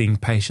 decades of seeing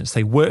patients.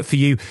 They work for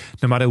you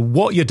no matter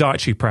what your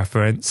dietary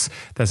preference.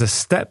 There's a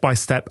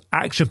step-by-step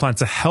action plan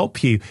to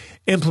help you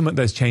implement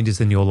those changes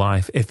in your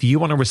life. If you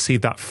want to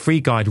receive that free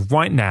guide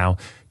right now,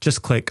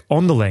 just click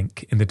on the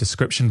link in the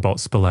description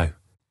box below.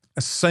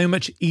 It's so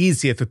much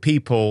easier for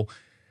people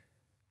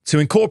to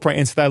incorporate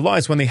into their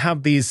lives when they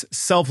have these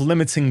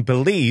self-limiting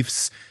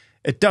beliefs.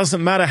 It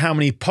doesn't matter how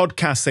many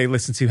podcasts they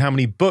listen to, how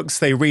many books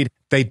they read,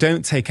 they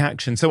don't take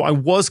action. So I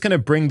was going to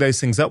bring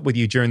those things up with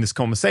you during this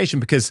conversation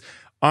because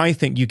I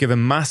think you give a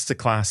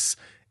masterclass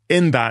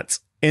in that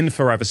in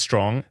Forever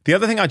Strong. The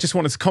other thing I just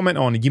wanted to comment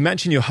on, you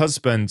mentioned your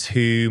husband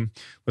who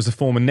was a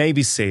former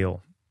Navy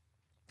SEAL.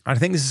 I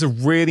think this is a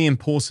really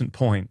important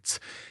point.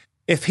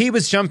 If he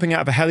was jumping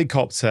out of a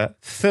helicopter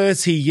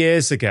 30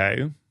 years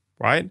ago,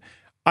 right,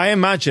 I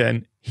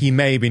imagine he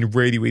may have been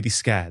really, really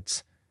scared.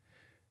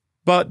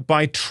 But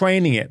by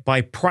training it,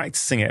 by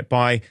practicing it,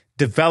 by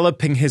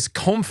developing his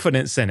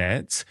confidence in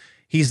it,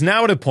 he's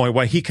now at a point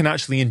where he can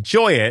actually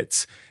enjoy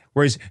it,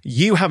 whereas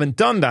you haven't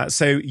done that.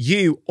 So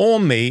you or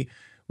me,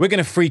 we're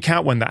going to freak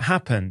out when that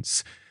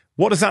happens.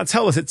 What does that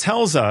tell us? It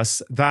tells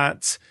us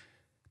that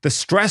the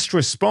stress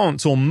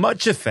response, or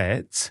much of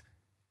it,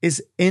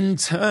 is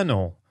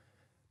internal.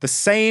 The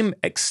same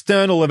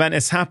external event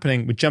is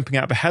happening with jumping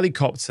out of a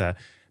helicopter,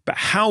 but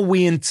how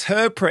we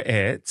interpret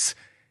it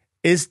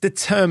is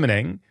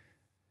determining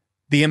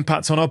the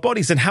impact on our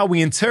bodies. And how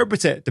we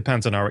interpret it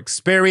depends on our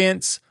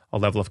experience, our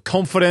level of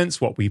confidence,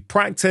 what we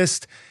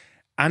practiced.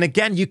 And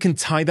again, you can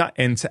tie that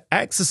into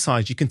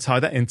exercise. You can tie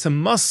that into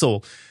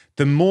muscle.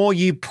 The more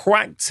you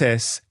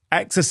practice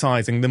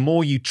exercising, the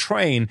more you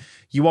train,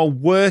 you are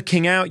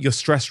working out your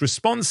stress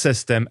response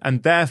system,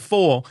 and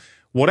therefore,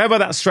 whatever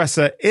that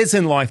stressor is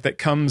in life that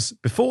comes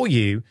before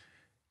you,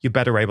 you're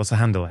better able to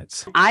handle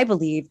it. I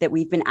believe that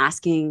we've been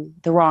asking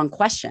the wrong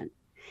question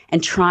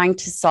and trying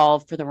to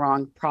solve for the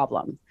wrong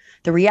problem.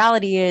 The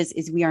reality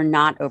is we are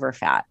not over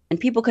fat. And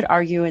people could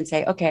argue and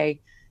say, okay,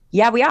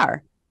 yeah, we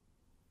are.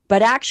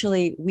 But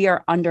actually, we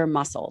are under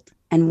muscled.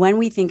 And when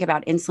we think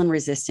about insulin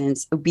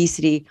resistance,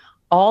 obesity,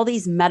 all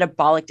these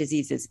metabolic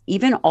diseases,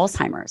 even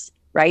Alzheimer's,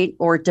 right?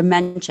 Or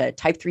dementia,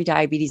 type 3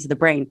 diabetes of the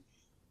brain,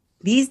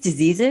 these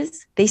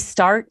diseases, they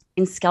start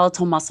in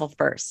skeletal muscle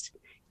first.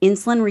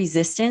 Insulin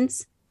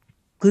resistance,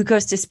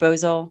 glucose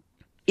disposal,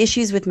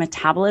 issues with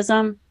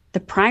metabolism, the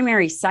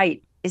primary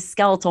site is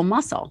skeletal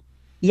muscle.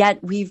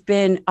 Yet we've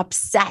been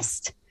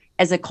obsessed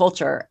as a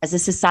culture, as a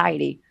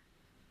society,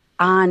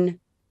 on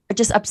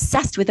just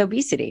obsessed with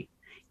obesity.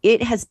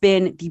 It has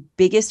been the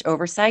biggest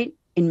oversight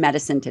in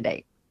medicine to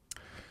date.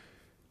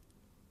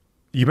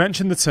 You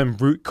mentioned the term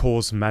root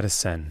cause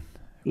medicine.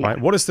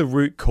 Right? What is the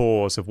root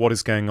cause of what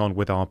is going on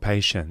with our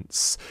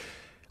patients?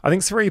 I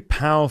think it's a very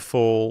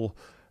powerful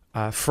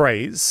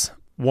phrase,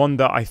 one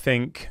that I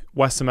think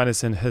Western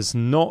medicine has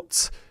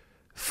not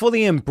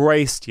fully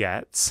embraced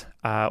yet,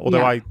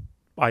 although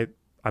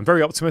I'm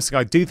very optimistic.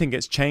 I do think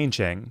it's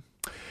changing.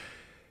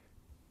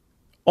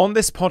 On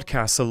this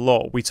podcast a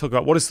lot, we talk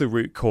about what is the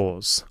root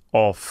cause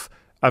of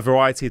a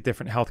variety of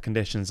different health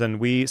conditions,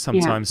 and we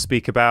sometimes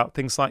speak about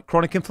things like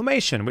chronic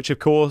inflammation, which of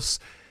course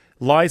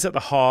lies at the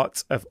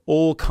heart of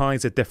all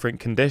kinds of different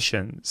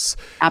conditions.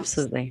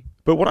 Absolutely.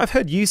 But what I've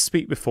heard you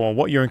speak before,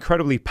 what you're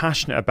incredibly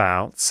passionate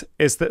about,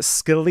 is that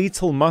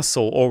skeletal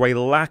muscle, or a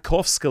lack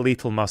of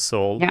skeletal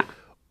muscle,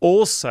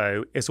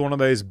 also is one of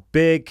those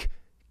big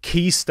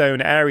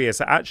keystone areas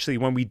that actually,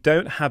 when we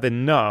don't have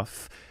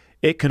enough,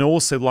 it can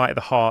also lie at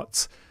the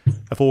heart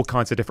of all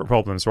kinds of different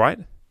problems, right?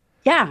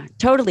 Yeah,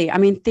 totally. I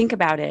mean, think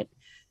about it.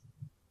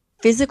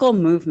 Physical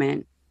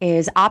movement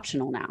is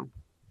optional now.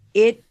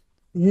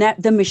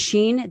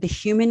 The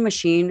human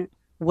machine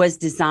was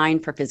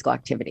designed for physical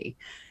activity.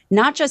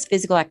 Not just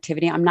physical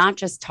activity. I'm not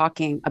just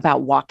talking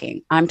about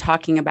walking. I'm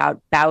talking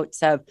about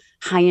bouts of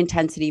high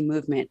intensity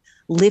movement,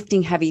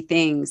 lifting heavy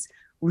things,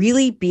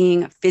 really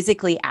being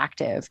physically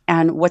active.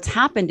 And what's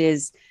happened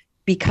is,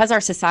 because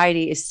our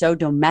society is so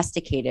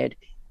domesticated,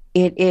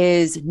 it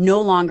is no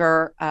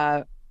longer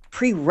a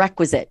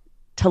prerequisite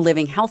to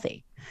living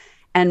healthy.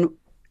 And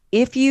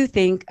if you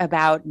think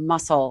about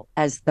muscle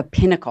as the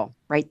pinnacle,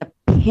 right? The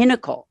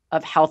pinnacle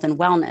of health and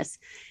wellness,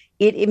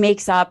 it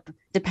makes up,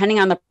 depending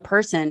on the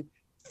person,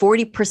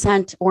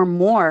 40% or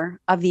more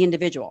of the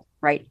individual,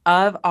 right?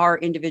 Of our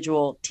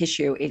individual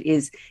tissue. It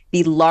is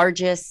the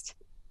largest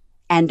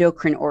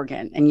endocrine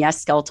organ. And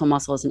yes, skeletal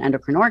muscle is an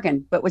endocrine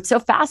organ. But what's so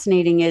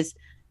fascinating is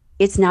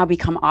it's now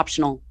become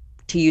optional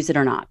to use it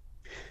or not.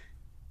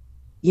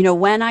 You know,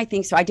 when I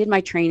think, so I did my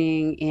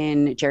training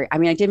in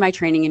I did my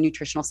training in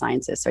nutritional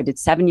sciences. So I did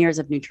 7 years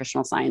of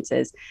nutritional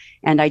sciences,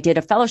 and I did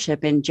a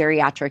fellowship in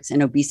geriatrics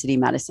and obesity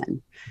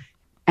medicine.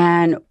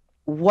 And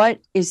what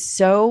is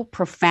so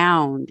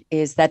profound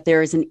is that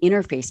there is an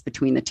interface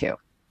between the two.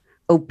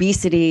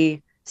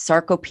 Obesity,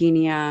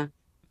 sarcopenia,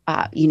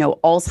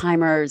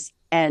 Alzheimer's.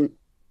 And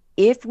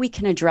if we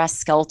can address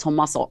skeletal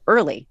muscle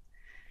early,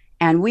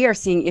 and we are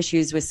seeing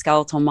issues with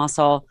skeletal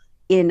muscle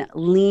in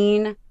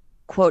lean,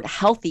 quote,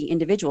 healthy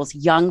individuals,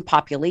 young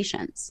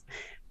populations,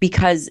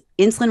 because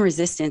insulin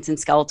resistance in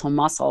skeletal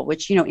muscle,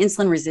 which,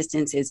 insulin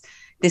resistance is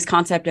this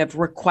concept of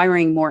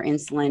requiring more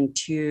insulin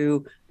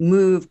to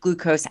move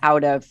glucose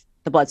out of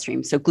the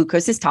bloodstream. So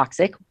glucose is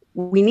toxic.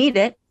 We need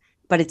it,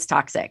 but it's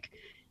toxic.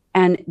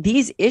 And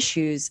these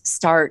issues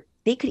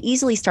they could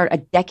easily start a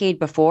decade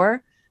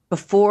before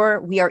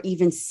we are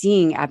even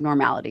seeing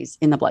abnormalities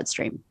in the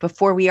bloodstream,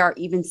 before we are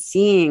even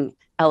seeing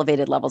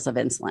elevated levels of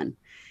insulin.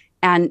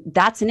 And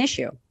that's an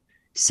issue.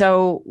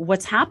 So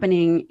what's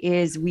happening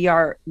is we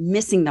are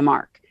missing the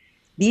mark.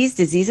 These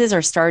diseases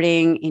are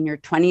starting in your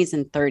 20s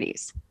and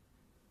 30s.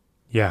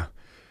 Yeah.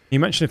 You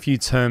mentioned a few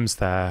terms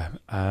there.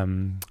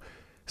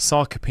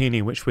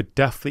 Sarcopenia, which we're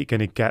definitely going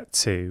to get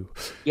to.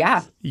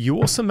 Yeah. You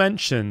also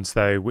mentioned,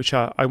 though, which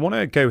I want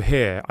to go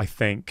here, I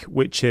think,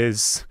 which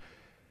is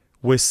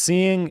we're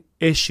seeing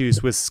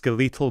issues with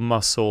skeletal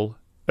muscle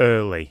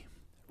early,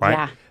 right?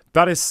 Yeah.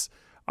 That is,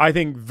 I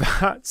think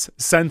that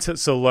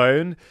sentence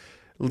alone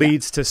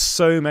leads to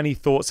so many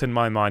thoughts in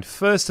my mind.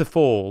 First of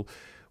all,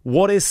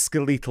 what is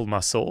skeletal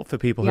muscle for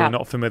people who are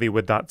not familiar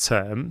with that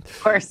term?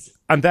 Of course.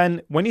 And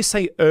then when you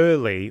say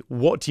early,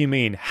 what do you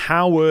mean?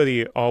 How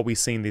early are we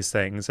seeing these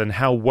things, and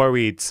how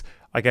worried,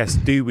 I guess,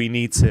 do we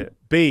need to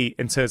be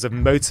in terms of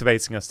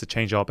motivating us to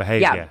change our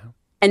behavior? Yeah.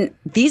 And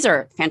these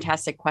are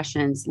fantastic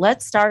questions.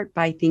 Let's start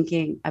by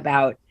thinking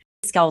about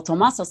skeletal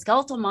muscle.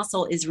 Skeletal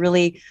muscle is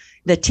really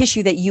the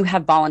tissue that you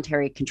have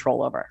voluntary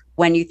control over.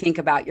 When you think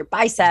about your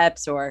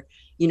biceps or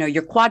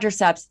your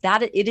quadriceps,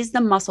 that it is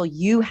the muscle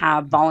you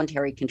have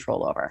voluntary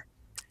control over.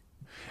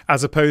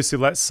 As opposed to,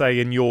 let's say,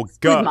 in your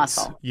gut,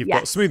 muscle. You've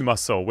got smooth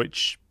muscle,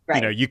 which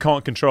right. You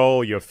can't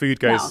control. Your food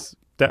goes,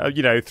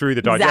 through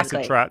the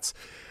digestive tract.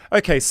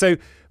 Okay, so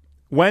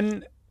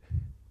when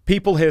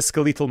people hear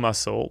skeletal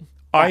muscle,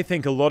 I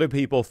think a lot of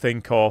people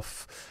think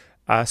of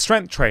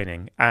strength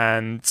training,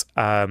 and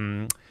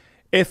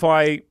if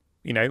I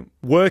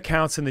work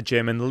out in the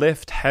gym and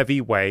lift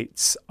heavy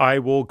weights, I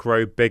will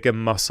grow bigger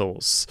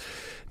muscles.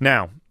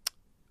 Now,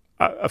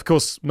 of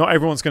course, not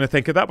everyone's going to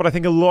think of that, but I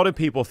think a lot of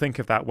people think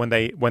of that when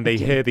they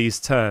hear these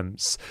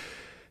terms.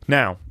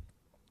 Now,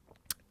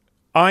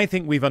 I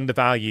think we've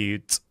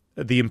undervalued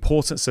the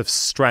importance of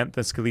strength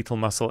and skeletal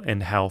muscle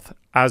in health,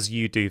 as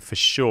you do for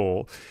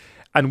sure.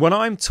 And when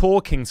I'm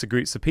talking to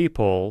groups of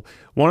people,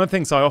 one of the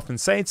things I often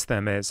say to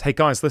them is, hey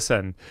guys,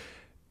 listen,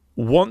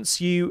 once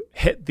you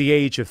hit the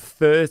age of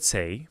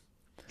 30,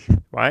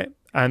 right?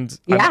 And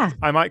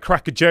I might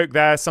crack a joke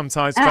there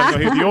sometimes,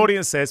 depending on who the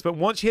audience is, but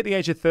once you hit the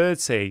age of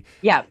 30,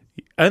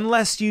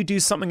 unless you do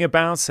something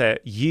about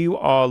it, you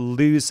are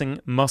losing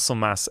muscle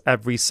mass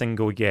every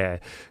single year.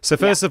 So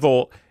first of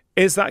all,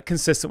 is that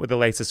consistent with the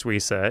latest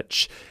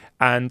research?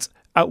 And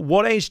at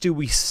what age do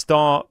we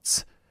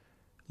start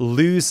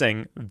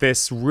losing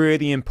this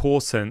really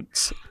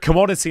important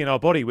commodity in our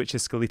body, which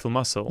is skeletal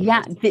muscle?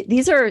 Yeah,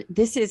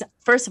 this is,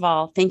 first of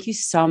all, thank you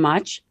so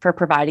much for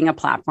providing a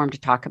platform to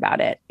talk about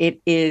it.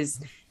 It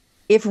is,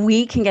 if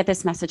we can get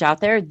this message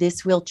out there,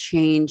 this will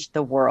change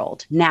the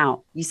world.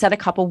 Now, you said a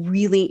couple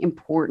really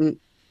important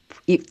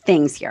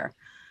things here.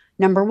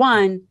 Number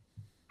one,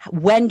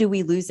 when do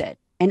we lose it?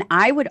 And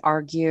I would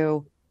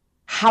argue,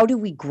 how do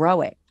we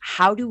grow it?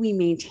 How do we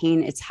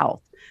maintain its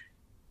health?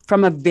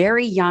 From a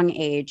very young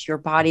age, your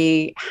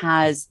body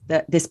has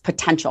this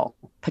potential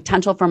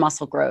for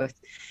muscle growth.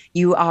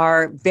 You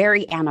are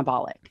very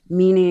anabolic,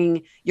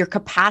 meaning your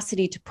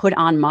capacity to put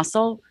on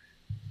muscle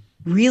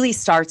really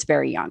starts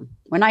very young.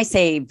 When I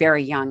say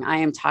very young, I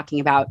am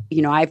talking about,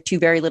 I have two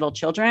very little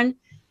children.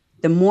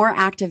 The more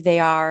active they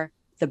are,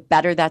 the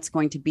better that's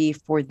going to be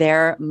for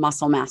their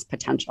muscle mass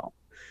potential.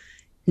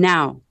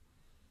 Now,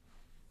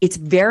 it's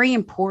very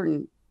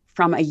important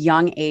from a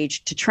young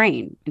age to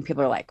train. And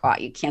people are like, wow,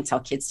 you can't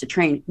tell kids to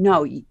train.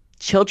 No,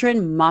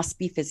 children must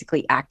be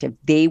physically active.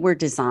 They were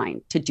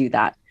designed to do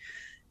that.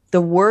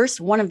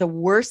 One of the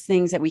worst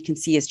things that we can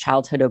see is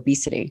childhood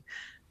obesity.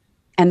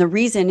 And the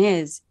reason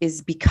is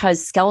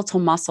because skeletal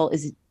muscle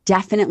is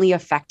definitely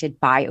affected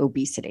by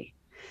obesity.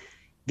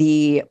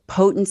 The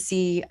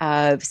potency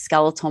of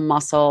skeletal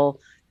muscle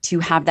to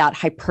have that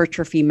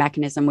hypertrophy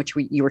mechanism, which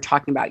you were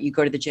talking about, you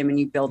go to the gym and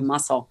you build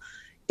muscle,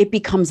 it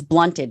becomes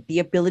blunted. The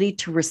ability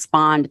to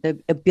respond, the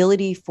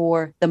ability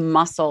for the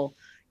muscle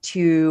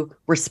to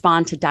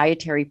respond to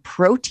dietary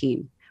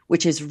protein,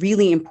 which is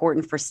really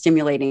important for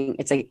stimulating,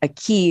 it's a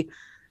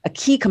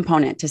key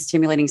component to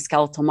stimulating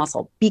skeletal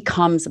muscle,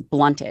 becomes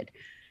blunted.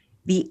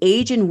 The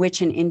age in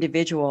which an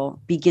individual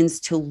begins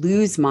to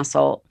lose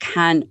muscle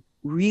can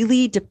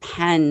really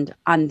depend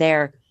on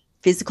their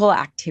physical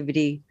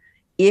activity.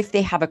 If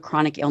they have a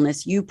chronic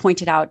illness, you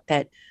pointed out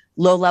that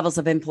low levels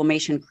of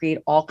inflammation create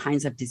all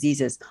kinds of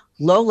diseases.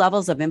 Low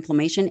levels of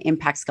inflammation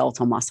impact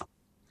skeletal muscle.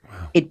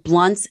 Wow. It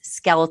blunts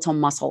skeletal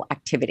muscle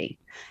activity.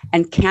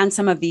 And can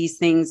some of these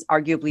things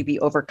arguably be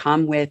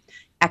overcome with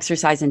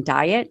exercise and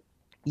diet?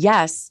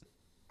 Yes,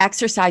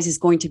 exercise is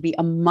going to be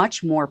a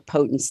much more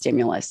potent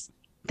stimulus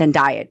than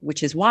diet,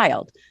 which is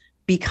wild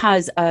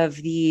because of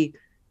the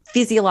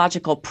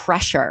physiological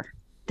pressure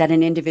that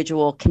an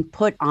individual can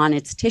put on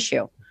its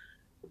tissue.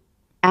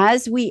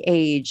 As we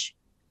age,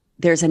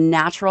 there's a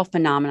natural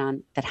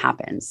phenomenon that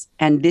happens,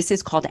 and this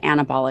is called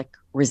anabolic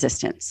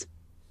resistance.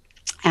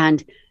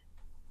 And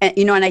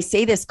I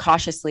say this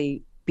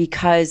cautiously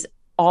because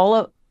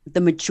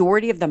the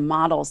majority of the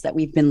models that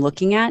we've been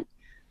looking at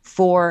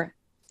for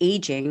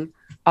aging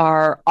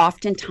are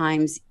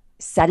oftentimes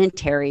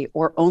sedentary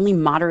or only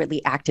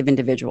moderately active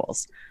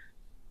individuals.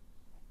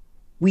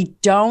 We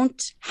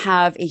don't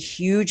have a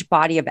huge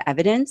body of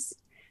evidence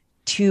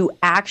to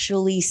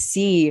actually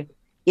see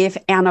if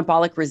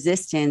anabolic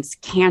resistance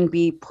can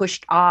be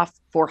pushed off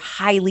for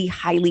highly,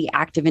 highly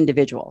active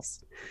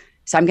individuals.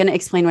 So I'm going to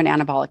explain what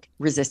anabolic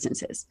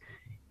resistance is.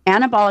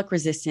 Anabolic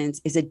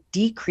resistance is a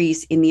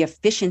decrease in the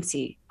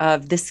efficiency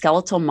of the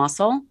skeletal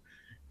muscle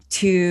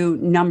to,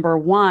 number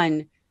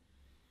one,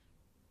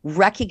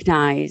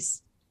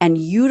 recognize and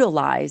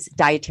utilize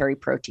dietary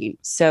protein.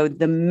 So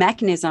the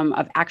mechanism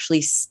of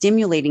actually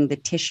stimulating the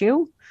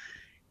tissue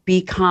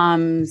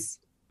becomes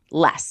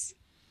less.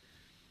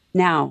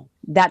 Now,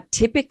 that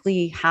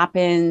typically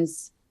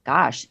happens,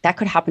 that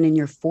could happen in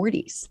your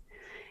 40s.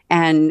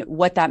 And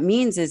what that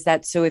means is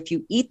that, so if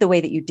you eat the way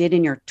that you did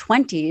in your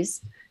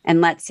 20s, and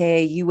let's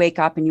say you wake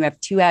up and you have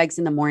 2 eggs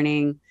in the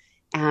morning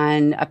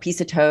and a piece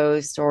of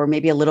toast or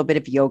maybe a little bit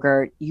of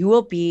yogurt, you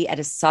will be at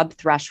a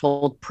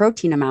sub-threshold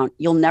protein amount.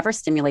 You'll never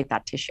stimulate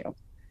that tissue.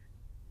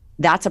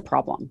 That's a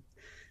problem.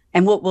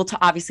 And we'll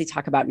obviously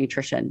talk about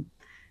nutrition.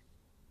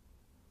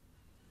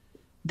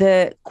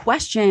 The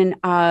question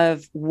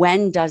of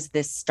when does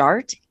this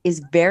start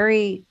is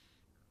very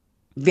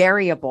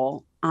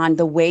variable on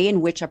the way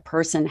in which a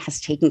person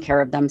has taken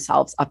care of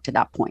themselves up to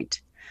that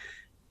point.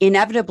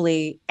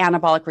 Inevitably,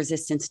 anabolic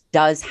resistance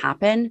does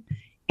happen,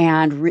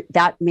 and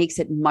that makes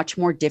it much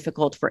more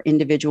difficult for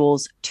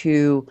individuals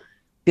to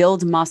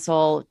build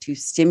muscle, to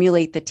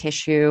stimulate the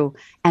tissue.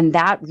 And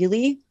that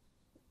really,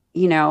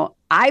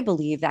 I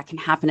believe that can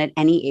happen at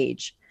any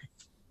age.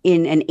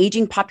 In an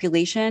aging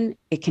population,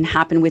 it can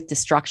happen with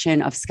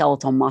destruction of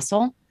skeletal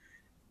muscle.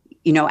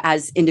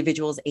 As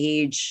individuals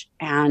age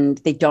and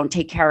they don't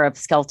take care of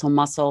skeletal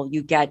muscle,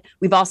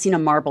 we've all seen a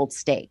marbled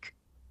steak.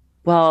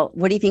 Well,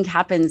 what do you think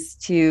happens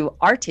to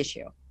our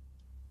tissue?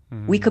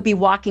 We could be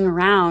walking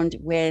around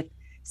with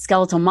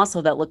skeletal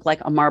muscle that look like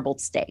a marbled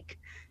steak,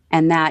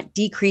 and that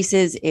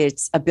decreases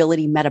its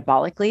ability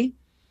metabolically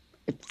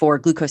for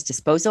glucose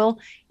disposal.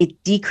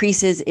 It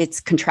decreases its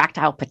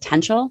contractile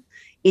potential.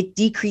 It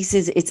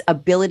decreases its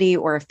ability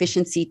or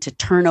efficiency to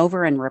turn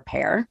over and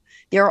repair.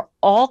 There are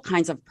all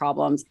kinds of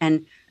problems.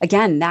 And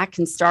again, that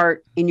can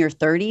start in your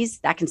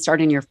 30s. That can start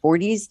in your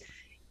 40s.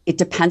 It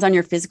depends on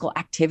your physical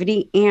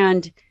activity.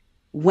 And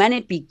when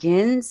it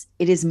begins,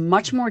 it is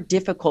much more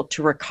difficult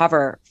to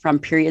recover from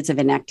periods of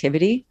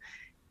inactivity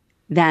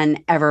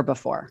than ever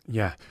before.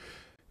 Yeah,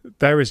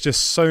 there is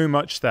just so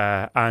much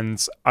there.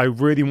 And I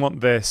really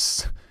want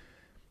this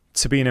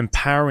to be an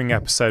empowering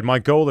episode. My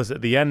goal is at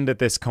the end of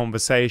this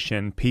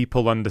conversation,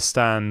 people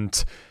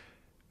understand,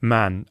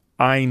 man,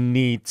 I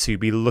need to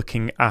be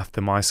looking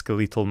after my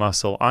skeletal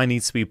muscle. I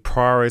need to be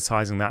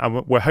prioritizing that.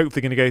 And we're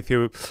hopefully going to go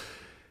through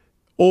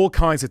all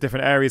kinds of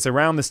different areas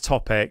around this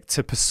topic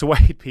to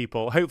persuade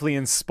people, hopefully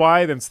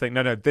inspire them to think,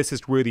 no, this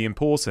is really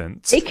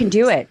important. They can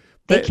do it.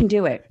 They can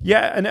do it.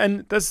 Yeah.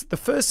 And there's the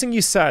first thing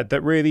you said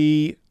that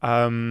really,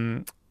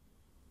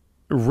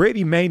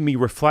 really made me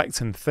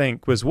reflect and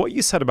think was what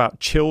you said about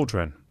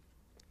children.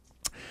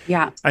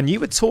 Yeah. And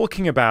you were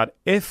talking about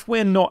if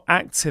we're not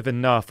active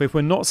enough, if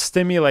we're not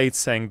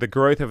stimulating the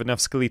growth of enough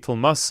skeletal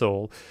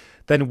muscle,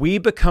 then we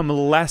become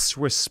less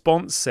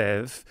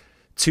responsive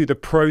to the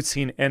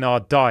protein in our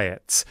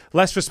diet.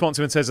 Less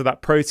responsive in terms of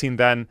that protein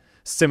then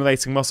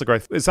stimulating muscle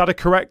growth. Is that a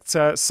correct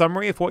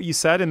summary of what you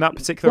said in that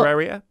particular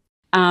area?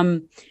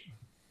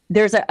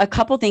 There's a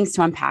couple things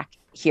to unpack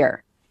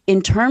here.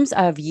 In terms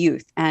of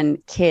youth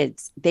and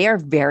kids, they are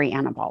very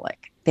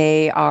anabolic.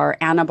 They are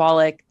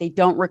anabolic. They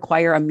don't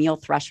require a meal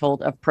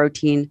threshold of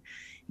protein.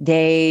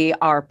 They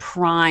are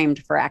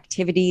primed for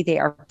activity. They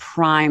are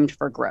primed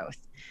for growth.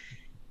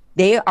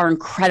 They are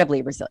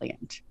incredibly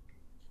resilient.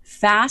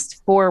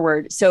 Fast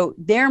forward, so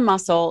their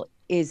muscle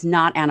is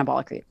not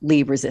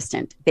anabolically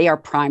resistant. They are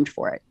primed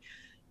for it.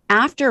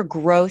 After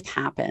growth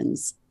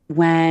happens,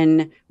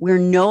 when we're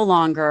no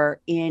longer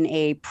in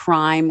a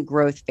prime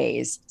growth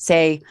phase,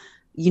 say,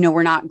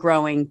 we're not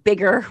growing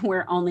bigger,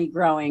 we're only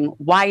growing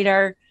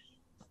wider,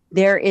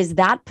 there is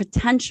that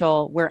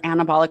potential where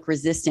anabolic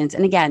resistance,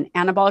 and again,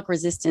 anabolic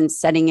resistance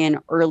setting in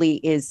early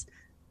is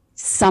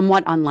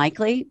somewhat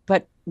unlikely,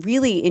 but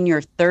really in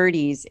your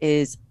 30s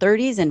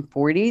and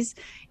 40s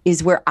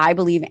is where I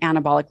believe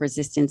anabolic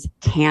resistance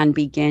can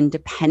begin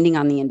depending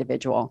on the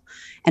individual.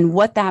 And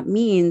what that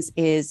means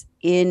is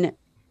in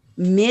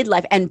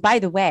midlife, and by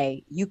the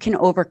way, you can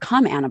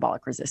overcome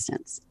anabolic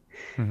resistance.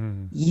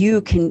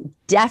 You can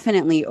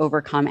definitely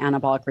overcome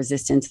anabolic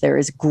resistance. There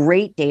is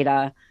great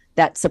data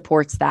that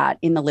supports that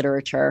in the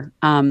literature.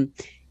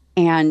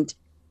 And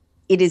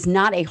it is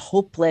not a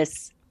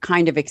hopeless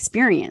kind of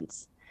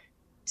experience.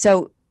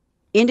 So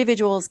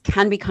individuals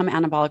can become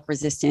anabolic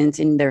resistant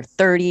in their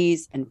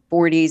 30s and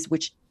 40s,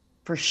 which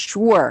for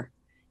sure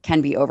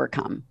can be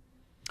overcome.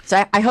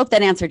 So I hope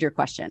that answered your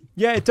question.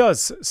 Yeah, it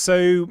does.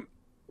 So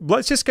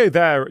let's just go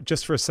there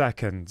just for a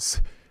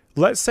second.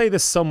 Let's say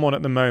there's someone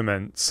at the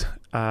moment,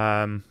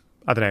 I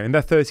don't know, in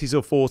their 30s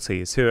or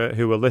 40s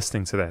who are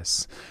listening to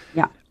this,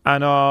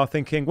 and are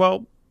thinking,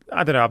 well,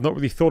 I don't know, I've not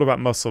really thought about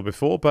muscle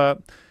before, but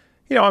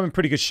I'm in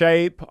pretty good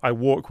shape. I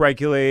walk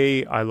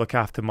regularly. I look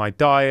after my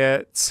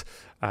diet.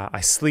 I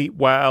sleep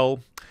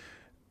well.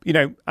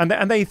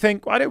 And they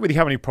think, well, I don't really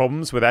have any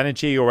problems with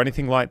energy or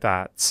anything like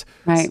that.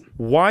 Right.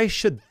 Why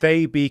should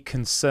they be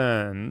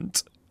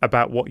concerned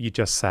about what you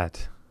just said?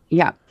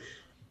 Yeah.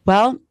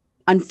 Well,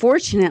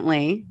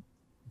 unfortunately,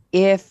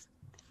 if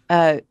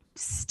a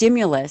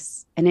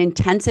stimulus, an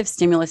intensive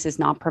stimulus is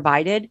not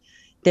provided,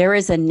 there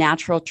is a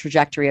natural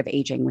trajectory of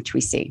aging, which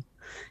we see.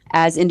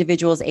 As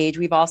individuals age,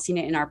 we've all seen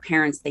it in our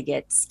parents. They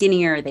get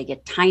skinnier, they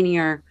get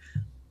tinier.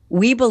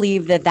 We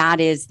believe that that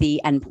is the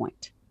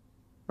endpoint,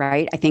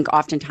 right? I think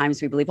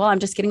oftentimes we believe, well, I'm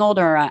just getting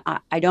older.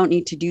 I don't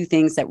need to do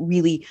things that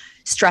really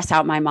stress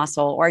out my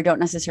muscle, or I don't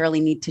necessarily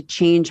need to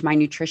change my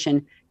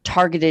nutrition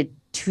targeted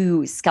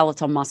to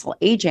skeletal muscle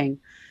aging.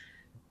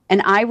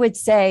 And I would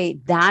say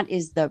that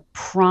is the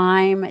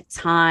prime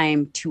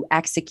time to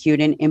execute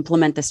and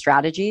implement the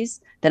strategies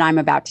that I'm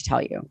about to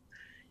tell you.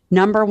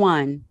 Number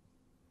one,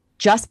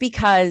 just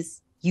because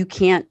you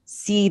can't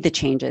see the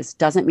changes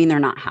doesn't mean they're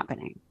not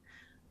happening.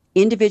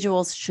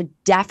 Individuals should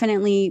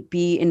definitely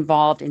be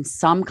involved in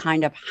some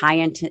kind of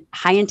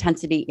high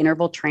intensity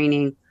interval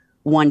training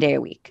 1 day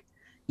a week.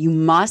 You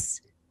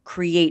must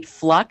create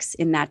flux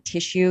in that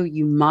tissue.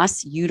 You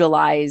must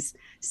utilize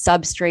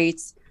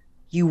substrates.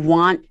 You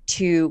want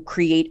to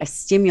create a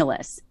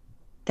stimulus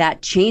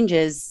that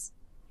changes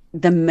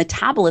the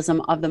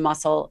metabolism of the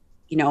muscle,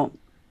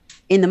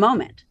 in the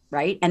moment,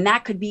 right? And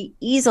that could be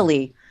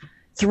easily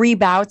 3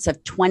 bouts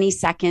of 20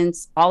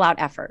 seconds, all out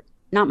effort,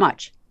 not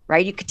much,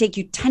 right? It could take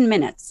you 10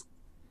 minutes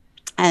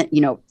and,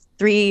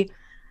 three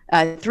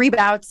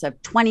bouts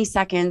of 20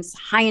 seconds,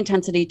 high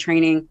intensity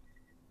training,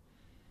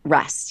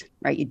 rest,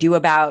 right? You do a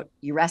bout,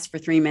 you rest for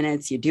 3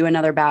 minutes, you do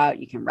another bout,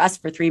 you can rest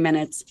for 3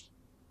 minutes.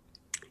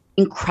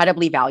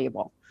 Incredibly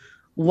valuable.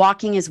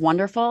 Walking is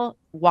wonderful.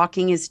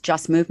 Walking is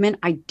just movement.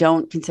 I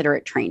don't consider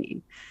it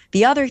training.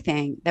 The other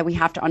thing that we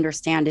have to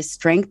understand is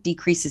strength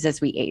decreases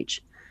as we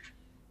age.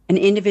 An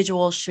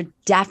individual should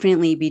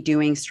definitely be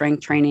doing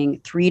strength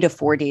training 3 to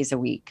 4 days a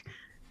week,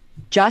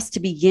 just to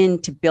begin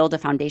to build a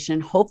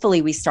foundation.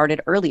 Hopefully we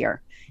started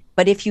earlier,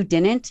 but if you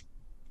didn't,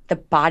 the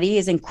body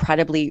is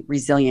incredibly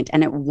resilient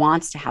and it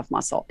wants to have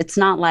muscle. It's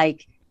not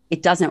like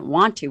it doesn't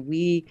want to.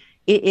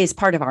 It is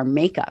part of our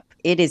makeup.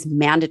 It is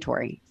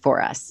mandatory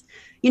for us.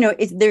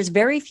 There's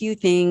very few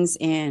things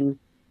in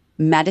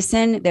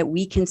medicine that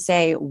we can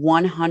say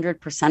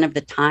 100% of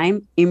the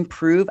time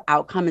improve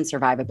outcome and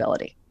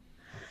survivability.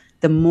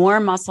 The more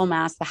muscle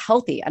mass, the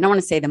healthier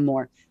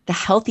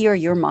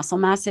your muscle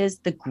mass is,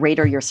 the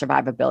greater your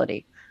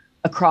survivability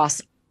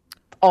across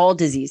all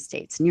disease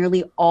states,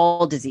 nearly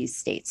all disease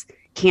states,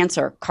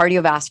 cancer,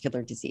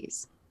 cardiovascular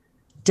disease,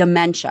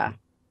 dementia.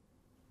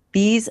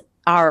 These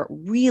are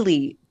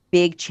really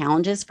big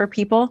challenges for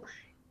people.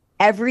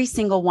 Every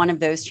single one of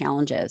those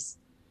challenges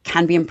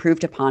can be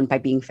improved upon by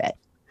being fit.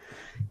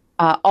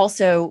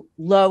 Also,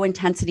 low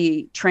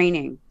intensity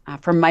training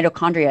for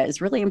mitochondria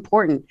is really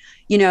important.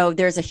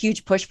 There's a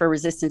huge push for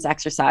resistance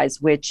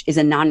exercise, which is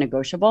a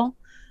non-negotiable.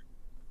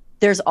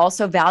 There's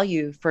also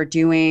value for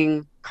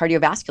doing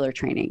cardiovascular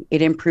training.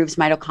 It improves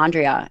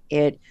mitochondria.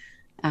 It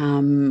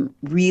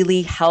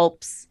really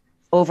helps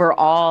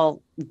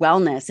overall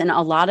wellness. And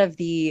a lot of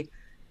the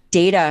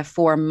data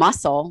for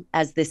muscle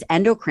as this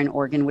endocrine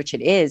organ, which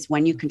it is,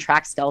 when you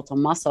contract skeletal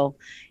muscle,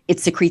 it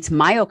secretes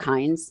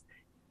myokines.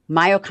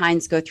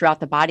 Myokines go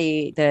throughout the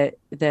body.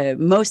 The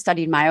most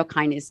studied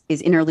myokine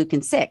is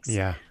interleukin 6.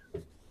 Yeah.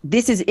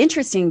 This is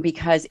interesting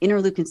because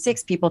interleukin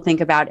 6 people think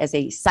about as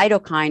a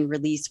cytokine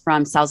released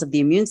from cells of the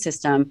immune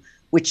system,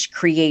 which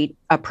create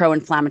a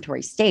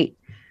pro-inflammatory state.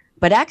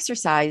 But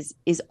exercise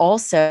is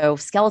also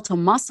skeletal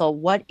muscle.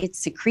 What it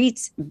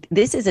secretes,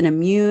 this is an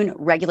immune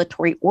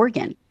regulatory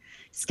organ.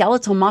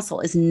 Skeletal muscle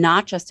is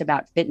not just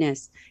about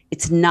fitness.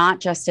 It's not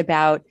just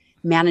about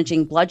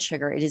managing blood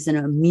sugar. It is an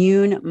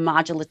immune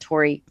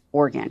modulatory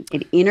organ.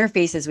 It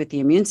interfaces with the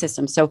immune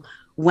system. So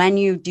when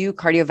you do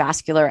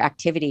cardiovascular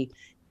activity,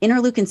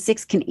 interleukin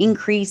 6 can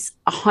increase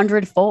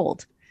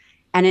 100-fold.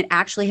 And it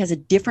actually has a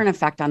different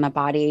effect on the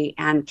body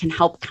and can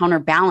help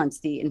counterbalance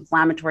the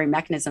inflammatory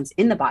mechanisms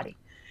in the body.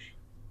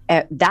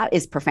 That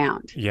is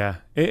profound. Yeah,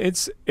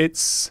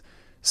 it's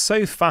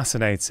so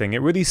fascinating.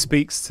 It really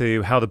speaks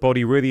to how the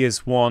body really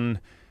is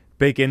one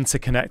big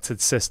interconnected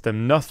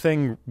system.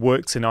 Nothing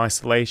works in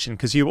isolation,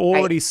 because you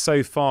already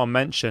so far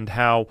mentioned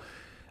how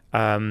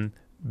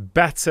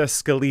better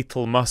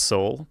skeletal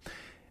muscle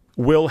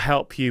will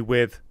help you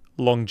with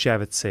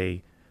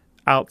longevity,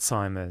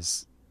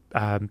 Alzheimer's,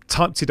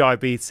 type 2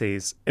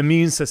 diabetes,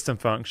 immune system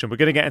function. We're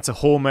going to get into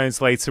hormones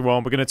later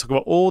on. We're going to talk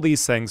about all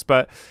these things,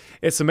 but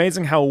it's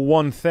amazing how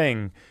one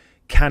thing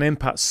can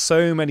impact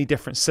so many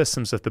different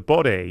systems of the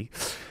body.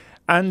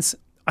 And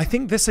I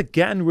think this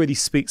again really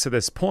speaks to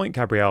this point,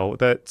 Gabrielle,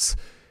 that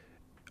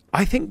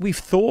I think we've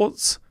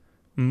thought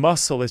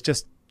muscle is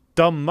just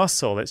dumb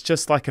muscle. It's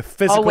just like a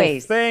physical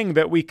thing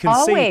that we can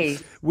see.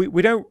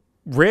 We don't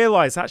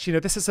realize actually,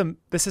 this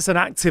is an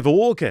active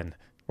organ,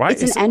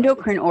 right? It's an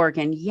endocrine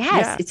organ.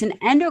 Yes, it's an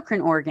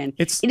endocrine organ.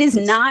 It is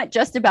not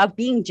just about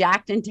being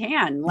jacked and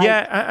tan.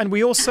 And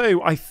we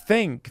also, I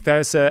think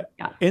there's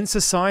in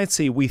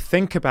society, we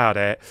think about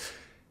it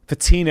for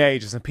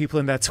teenagers and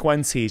people in their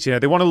 20s,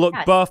 they want to look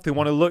buff, they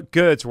want to look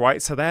good,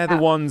 right? So they're the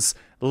ones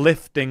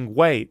lifting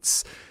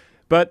weights.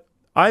 But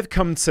I've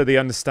come to the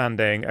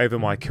understanding over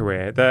my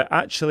career that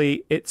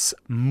actually it's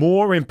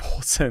more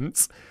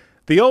important,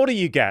 the older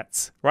you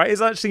get, right?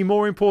 It's actually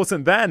more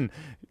important then.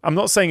 I'm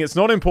not saying it's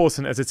not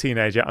important as a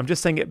teenager. I'm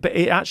just saying but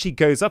it actually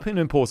goes up in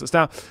importance.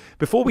 Now,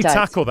 before we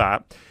tackle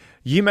that,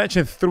 you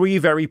mentioned 3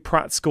 very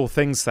practical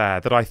things there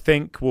that I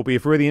think will be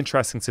really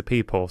interesting to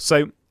people.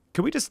 So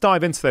can we just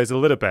dive into those a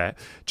little bit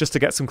just to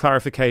get some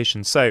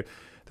clarification? So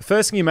the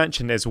first thing you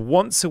mentioned is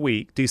once a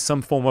week, do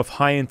some form of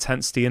high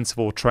intensity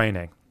interval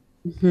training.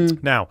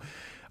 Now,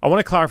 I want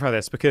to clarify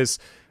this because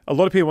a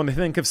lot of people, when they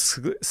think of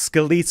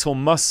skeletal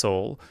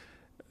muscle,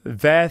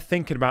 they're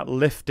thinking about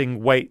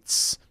lifting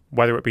weights,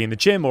 whether it be in the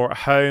gym or at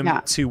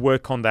home, to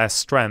work on their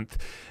strength.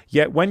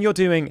 Yet when you're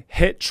doing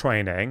HIIT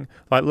training,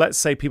 like let's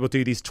say people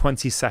do these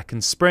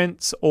 20-second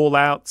sprints all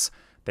out,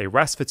 they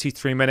rest for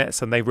 2-3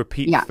 minutes and they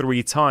repeat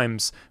 3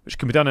 times, which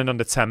can be done in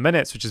under 10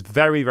 minutes, which is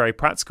very, very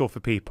practical for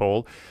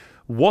people.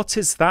 What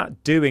is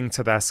that doing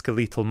to their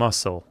skeletal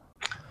muscle?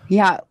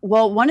 Yeah,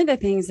 well, one of the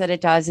things that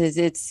it does is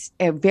it's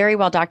very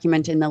well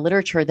documented in the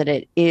literature that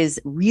it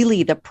is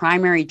really the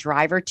primary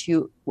driver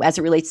as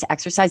it relates to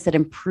exercise, that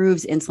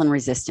improves insulin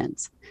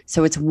resistance.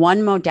 So it's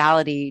one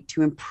modality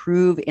to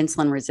improve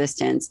insulin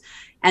resistance.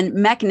 And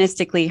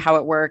mechanistically, how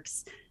it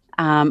works,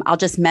 I'll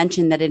just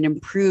mention that it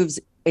improves,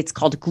 it's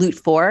called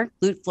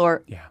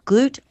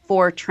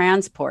GLUT4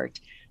 transport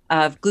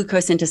of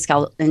glucose into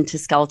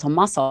skeletal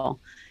muscle.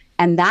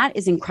 And that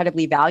is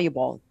incredibly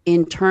valuable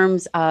in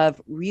terms of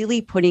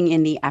really putting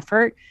in the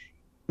effort.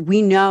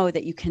 We know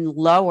that you can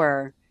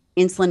lower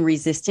insulin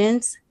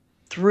resistance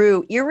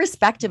through,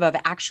 irrespective of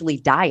actually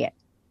diet,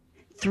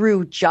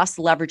 through just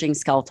leveraging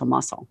skeletal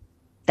muscle.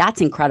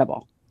 That's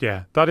incredible.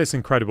 Yeah, that is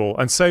incredible.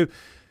 And so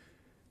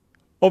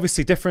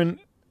obviously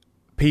different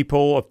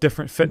people of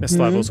different fitness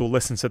levels will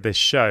listen to this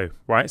show,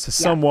 right? So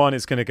someone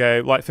is going to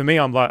go, like for me,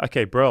 I'm like,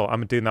 okay, bro,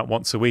 I'm doing that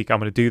once a week. I'm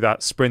going to do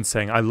that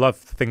sprinting. I love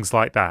things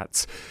like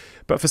that.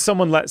 But for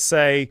someone, let's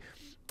say,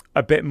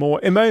 a bit more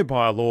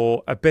immobile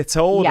or a bit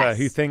older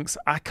who thinks,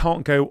 I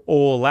can't go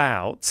all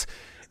out,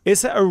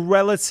 is it a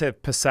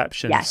relative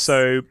perception? Yes.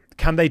 So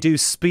can they do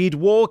speed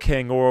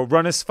walking or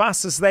run as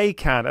fast as they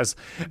can?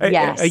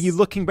 Are you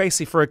looking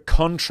basically for a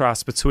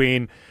contrast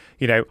between,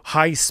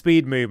 high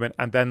speed movement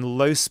and then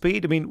low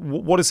speed? I mean,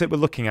 what is it we're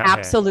looking at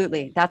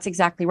Absolutely. here? That's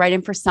exactly right.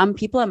 And for some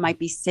people, it might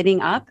be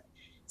sitting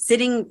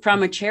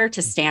from a chair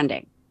to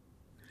standing.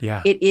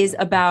 Yeah. It is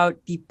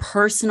about the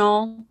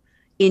personal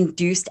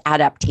induced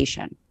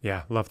adaptation.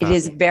 Yeah, love that. It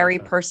is very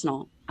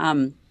personal.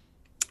 And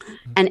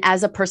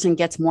as a person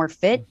gets more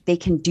fit, they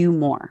can do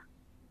more.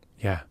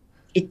 Yeah.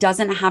 It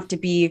doesn't have to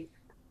be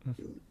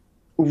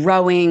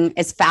rowing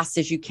as fast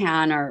as you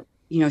can or,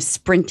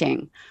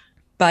 sprinting.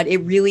 But it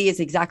really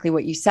is exactly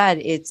what you said.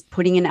 It's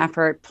putting in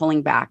effort,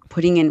 pulling back,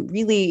 putting in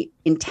really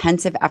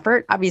intensive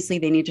effort. Obviously,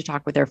 they need to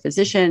talk with their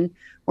physician.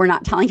 We're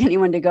not telling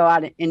anyone to go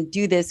out and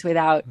do this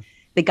without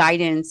the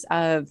guidance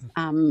of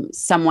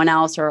someone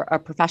else or a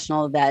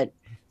professional that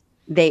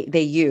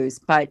they use.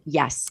 But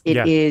yes, it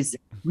is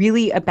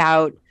really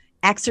about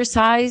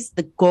exercise.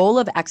 The goal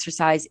of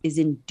exercise is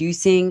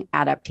inducing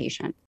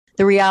adaptation.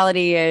 The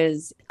reality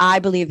is, I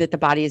believe that the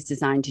body is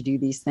designed to do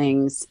these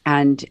things.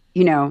 And,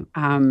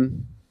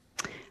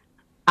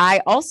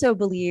 I also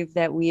believe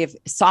that we have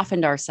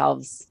softened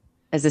ourselves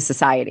as a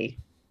society.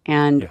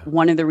 And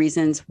one of the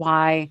reasons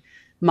why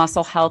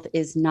muscle health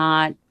is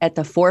not at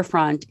the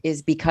forefront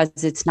is because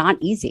it's not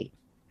easy.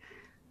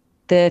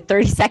 The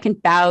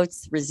 30-second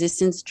bouts,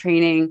 resistance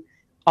training,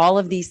 all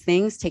of these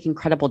things take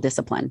incredible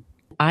discipline.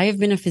 I have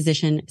been a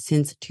physician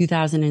since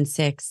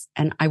 2006,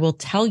 and I will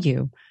tell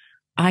you,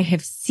 I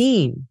have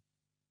seen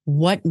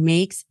what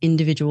makes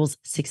individuals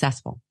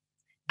successful.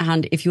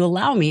 And if you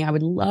allow me, I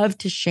would love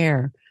to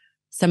share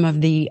some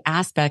of the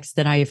aspects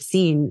that I have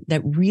seen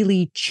that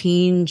really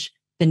change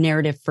the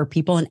narrative for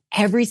people. And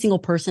every single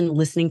person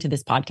listening to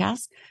this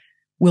podcast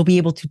will be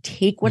able to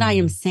take what I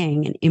am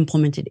saying and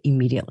implement it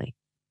immediately.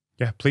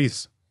 Yeah,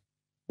 please.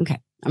 Okay.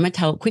 I'm going to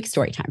tell a quick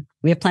story time.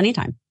 We have plenty of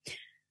time.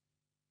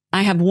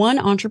 I have one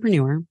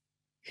entrepreneur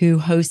who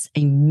hosts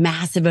a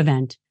massive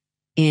event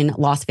in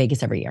Las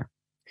Vegas every year.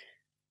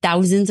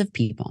 Thousands of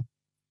people.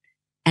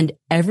 And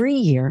every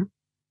year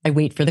I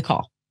wait for the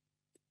call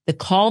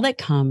that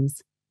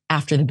comes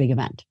after the big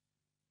event.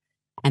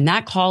 And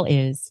that call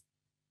is,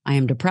 I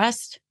am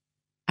depressed.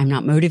 I'm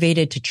not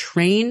motivated to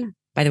train.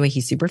 By the way,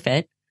 he's super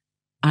fit.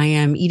 I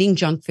am eating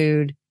junk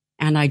food.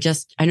 And I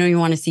know you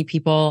want to see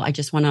people. I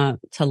just want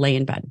to lay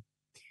in bed.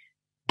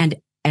 And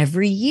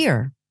every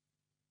year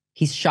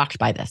he's shocked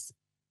by this.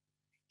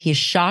 He is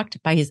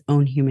shocked by his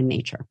own human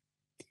nature.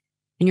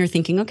 And you're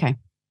thinking, okay,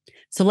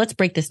 so let's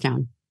break this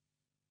down.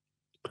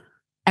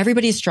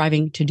 Everybody is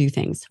striving to do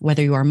things,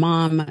 whether you are a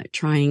mom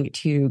trying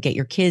to get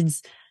your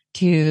kids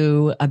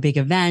to a big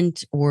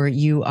event, or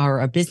you are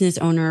a business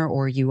owner,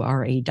 or you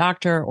are a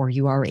doctor, or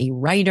you are a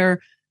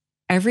writer.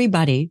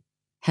 Everybody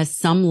has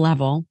some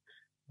level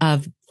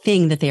of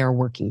thing that they are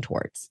working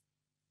towards.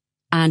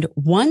 And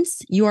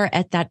once you are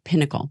at that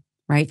pinnacle,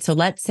 right? So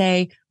let's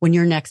say when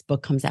your next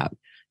book comes out,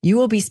 you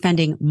will be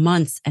spending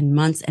months and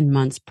months and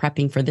months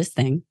prepping for this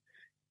thing.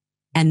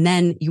 And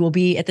then you will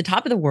be at the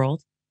top of the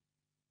world.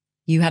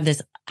 You have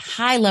this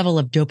high level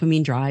of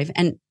dopamine drive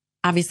and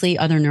obviously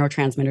other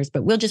neurotransmitters,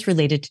 but we'll just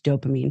relate it to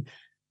dopamine.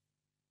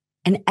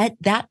 And at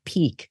that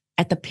peak,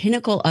 at the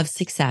pinnacle of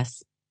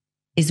success,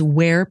 is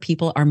where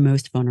people are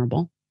most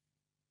vulnerable.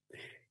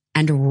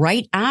 And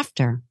right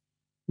after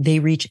they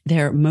reach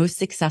their most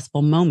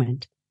successful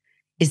moment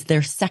is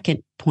their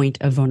second point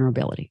of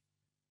vulnerability.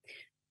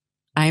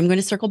 I am going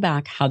to circle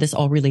back how this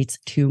all relates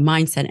to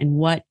mindset and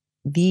what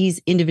these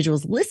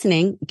individuals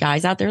listening,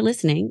 guys out there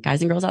listening,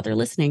 guys and girls out there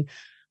listening,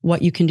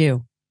 what you can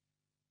do.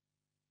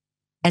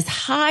 As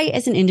high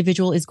as an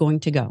individual is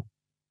going to go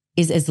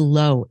is as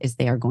low as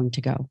they are going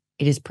to go.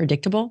 It is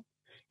predictable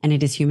and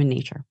it is human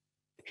nature.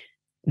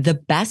 The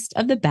best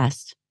of the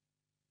best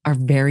are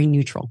very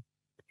neutral,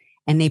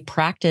 and they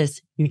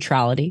practice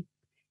neutrality,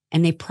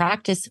 and they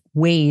practice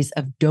ways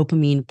of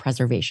dopamine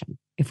preservation.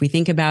 If we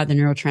think about the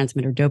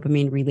neurotransmitter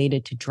dopamine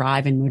related to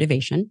drive and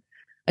motivation,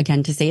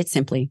 again, to say it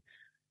simply,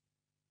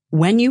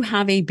 when you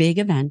have a big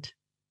event,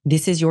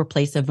 this is your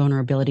place of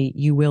vulnerability.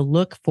 You will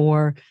look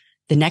for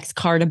the next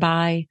car to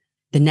buy,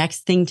 the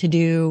next thing to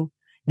do,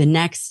 the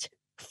next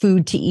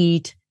food to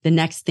eat, the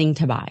next thing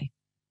to buy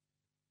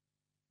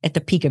at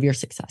the peak of your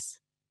success.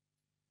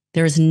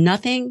 There is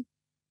nothing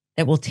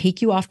that will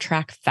take you off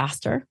track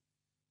faster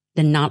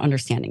than not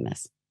understanding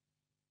this.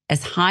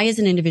 As high as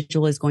an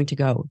individual is going to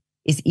go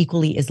is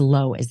equally as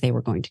low as they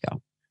were going to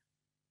go.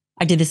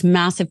 I did this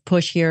massive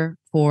push here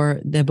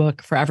for the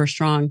book Forever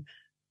Strong.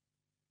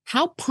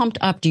 How pumped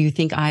up do you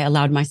think I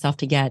allowed myself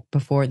to get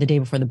before the day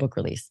before the book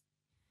release?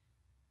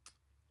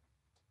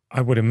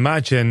 I would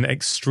imagine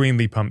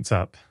extremely pumped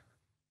up.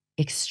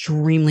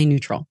 Extremely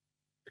neutral.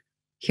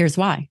 Here's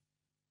why.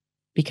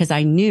 Because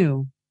I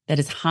knew that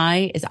as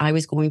high as I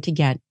was going to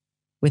get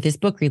with this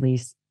book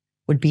release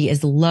would be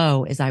as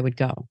low as I would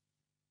go.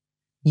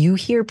 You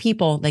hear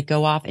people that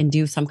go off and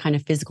do some kind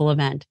of physical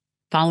event,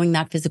 following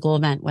that physical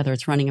event, whether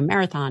it's running a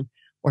marathon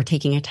or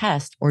taking a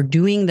test or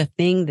doing the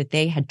thing that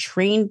they had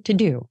trained to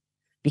do,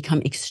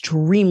 become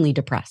extremely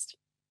depressed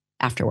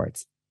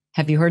afterwards.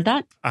 Have you heard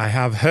that? I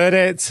have heard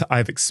it.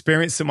 I've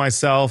experienced it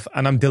myself.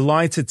 And I'm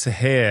delighted to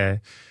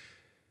hear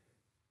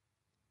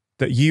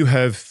that you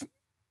have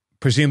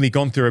presumably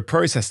gone through a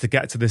process to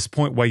get to this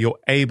point where you're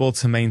able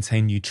to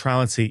maintain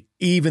neutrality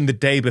even the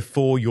day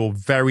before your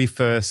very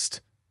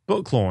first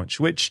book launch,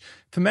 which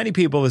for many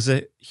people is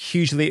a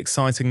hugely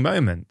exciting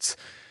moment.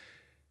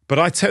 But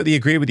I totally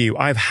agree with you.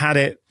 I've had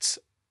it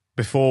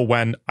before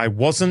when I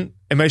wasn't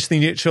emotionally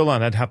neutral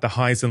and I'd have the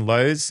highs and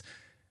lows.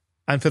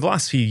 And for the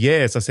last few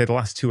years, I say the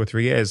last 2 or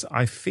 3 years,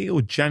 I feel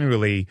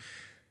generally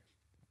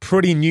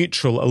pretty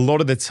neutral a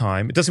lot of the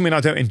time. It doesn't mean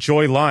I don't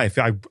enjoy life.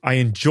 I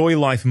enjoy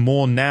life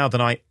more now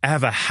than I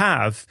ever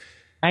have.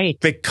 Right.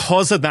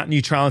 Because of that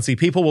neutrality.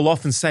 People will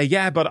often say,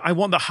 yeah, but I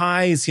want the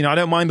highs. I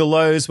don't mind the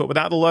lows, but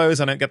without the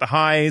lows, I don't get the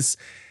highs.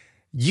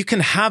 You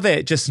can have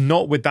it, just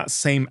not with that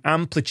same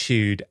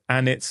amplitude,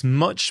 and it's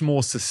much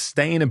more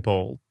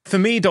sustainable. For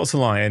me, Dr.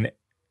 Lyon,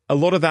 a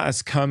lot of that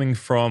is coming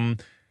from,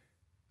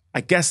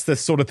 I guess, the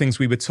sort of things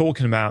we were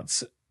talking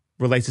about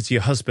related to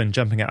your husband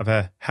jumping out of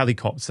a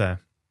helicopter.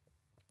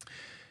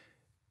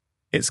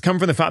 It's come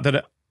from the fact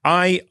that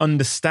I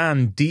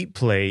understand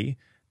deeply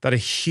that a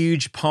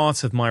huge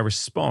part of my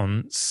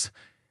response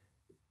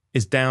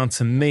is down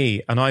to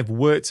me, and I've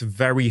worked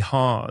very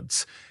hard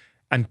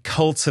and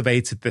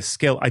cultivated this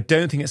skill. I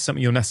don't think it's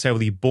something you're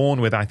necessarily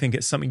born with. I think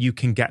it's something you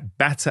can get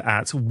better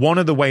at. One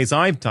of the ways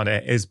I've done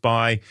it is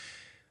by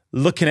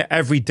looking at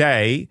every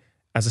day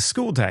as a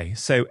school day.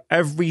 So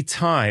every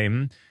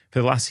time for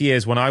the last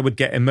years when I would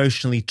get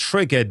emotionally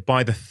triggered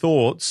by the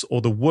thoughts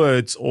or the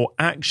words or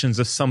actions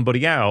of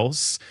somebody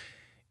else,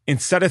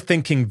 instead of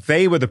thinking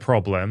they were the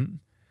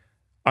problem,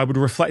 I would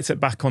reflect it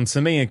back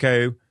onto me and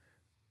go,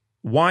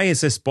 why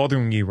is this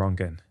bothering you,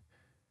 Rangan?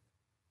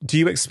 Do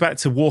you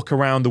expect to walk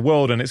around the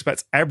world and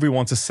expect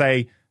everyone to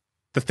say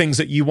the things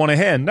that you want to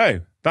hear?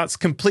 No, that's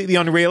completely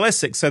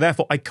unrealistic. So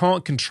therefore, I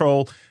can't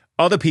control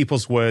other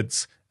people's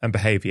words and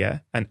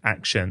behavior and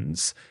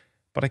actions,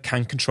 but I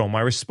can control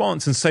my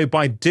response. And so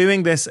by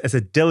doing this as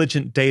a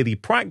diligent daily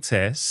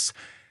practice,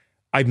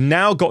 I've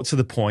now got to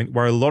the point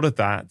where a lot of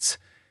that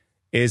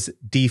is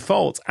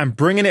default, and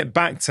bringing it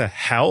back to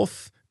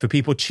health for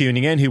people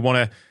tuning in who want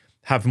to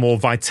have more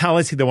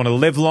vitality, they want to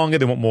live longer,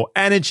 they want more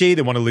energy,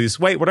 they want to lose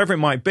weight, whatever it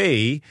might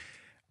be.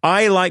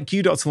 I, like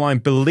you, Dr. Lyon,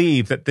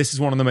 believe that this is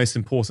one of the most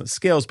important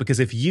skills, because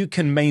if you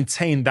can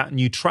maintain that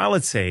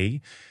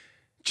neutrality,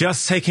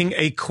 just taking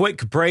a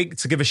quick break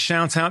to give a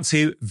shout out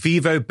to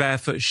Vivo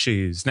Barefoot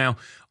shoes. Now,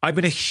 I've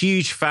been a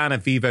huge fan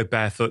of Vivo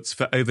Barefoots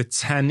for over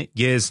 10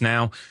 years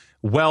now,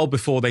 well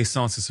before they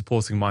started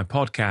supporting my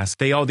podcast.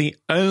 They are the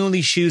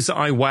only shoes that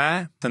I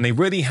wear, and they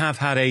really have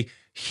had a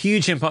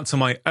huge impact on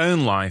my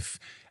own life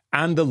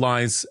and the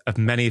lives of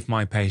many of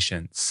my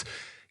patients.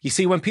 You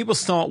see, when people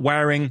start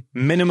wearing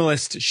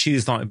minimalist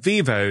shoes like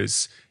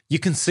Vivos, you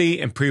can see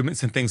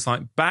improvements in things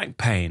like back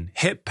pain,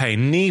 hip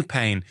pain, knee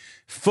pain,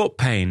 foot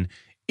pain.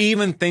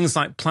 Even things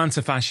like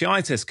plantar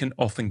fasciitis can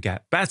often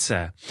get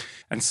better.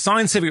 And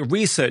scientific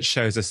research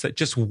shows us that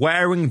just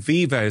wearing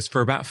Vivos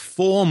for about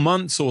 4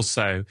 months or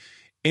so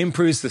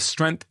improves the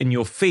strength in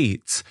your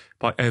feet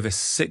by over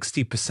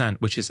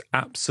 60%, which is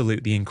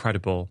absolutely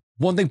incredible.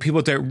 One thing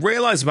people don't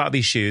realize about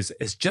these shoes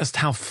is just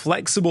how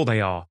flexible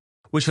they are,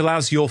 which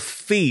allows your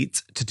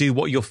feet to do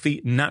what your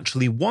feet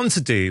naturally want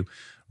to do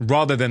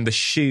rather than the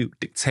shoe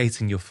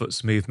dictating your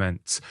foot's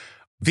movement.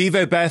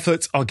 Vivo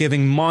Barefoot are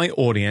giving my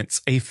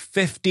audience a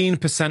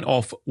 15%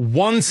 off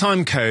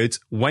one-time code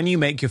when you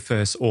make your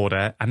first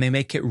order, and they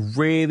make it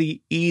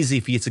really easy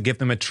for you to give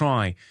them a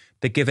try.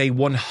 They give a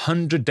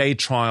 100-day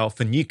trial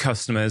for new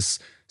customers,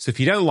 so if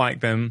you don't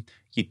like them,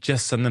 you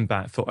just send them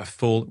back for a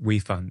full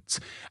refund.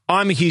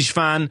 I'm a huge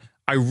fan.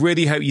 I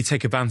really hope you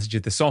take advantage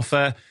of this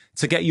offer.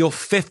 To get your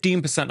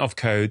 15% off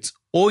codes,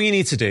 all you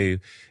need to do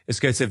is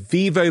go to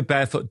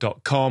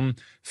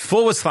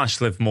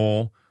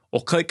vivobarefoot.com/livemore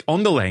or click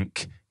on the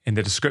link in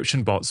the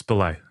description box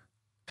below.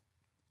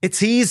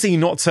 It's easy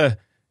not to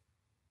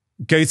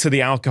go to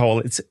the alcohol.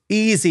 It's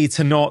easy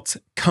to not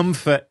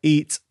comfort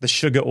eat the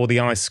sugar or the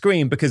ice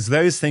cream, because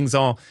those things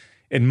are,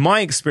 in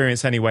my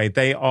experience anyway,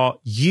 they are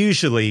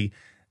usually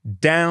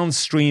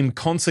downstream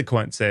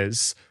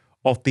consequences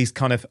of these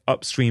kind of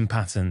upstream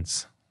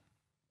patterns.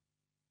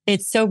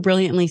 It's so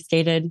brilliantly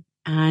stated.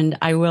 And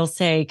I will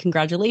say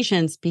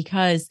congratulations,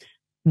 because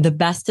the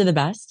best of the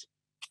best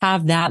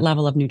have that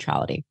level of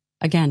neutrality.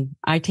 Again,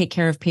 I take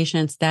care of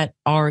patients that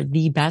are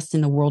the best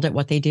in the world at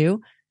what they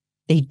do.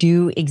 They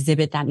do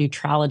exhibit that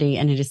neutrality,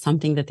 and it is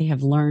something that they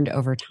have learned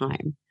over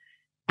time.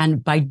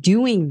 And by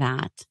doing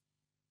that,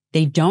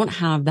 they don't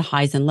have the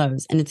highs and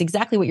lows. And it's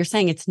exactly what you're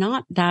saying. It's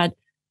not that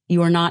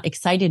you are not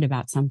excited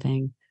about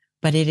something,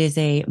 but it is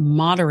a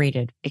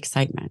moderated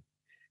excitement.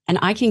 And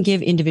I can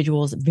give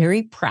individuals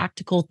very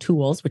practical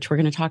tools, which we're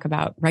going to talk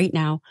about right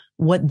now,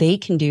 what they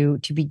can do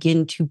to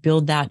begin to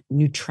build that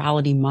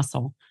neutrality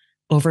muscle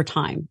over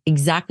time.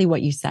 Exactly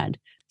what you said.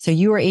 So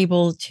you are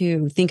able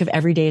to think of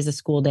every day as a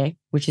school day,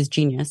 which is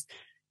genius,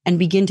 and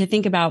begin to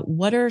think about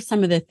what are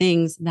some of the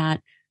things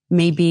that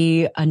may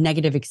be a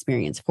negative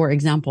experience. For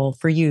example,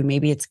 for you,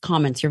 maybe it's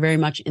comments. You're very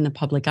much in the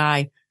public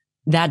eye.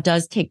 That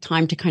does take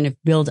time to kind of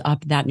build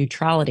up that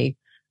neutrality.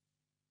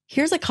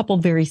 Here's a couple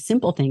very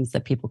simple things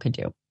that people could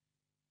do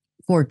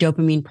for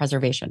dopamine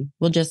preservation.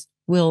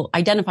 We'll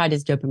identify it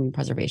as dopamine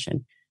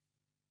preservation.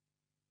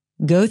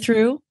 Go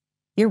through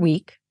your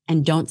week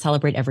and don't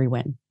celebrate every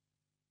win.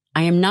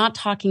 I am not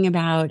talking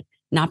about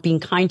not being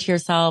kind to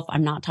yourself.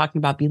 I'm not talking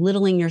about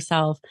belittling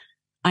yourself.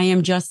 I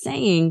am just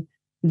saying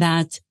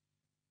that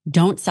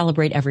don't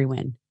celebrate every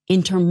win.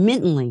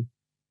 Intermittently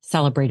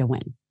celebrate a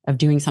win of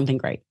doing something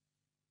great.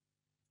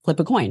 Flip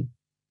a coin.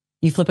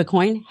 You flip a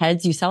coin,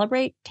 heads you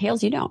celebrate,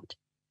 tails you don't.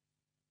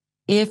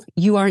 If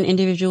you are an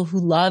individual who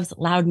loves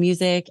loud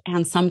music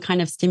and some kind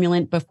of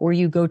stimulant before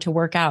you go to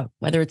work out,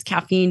 whether it's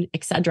caffeine,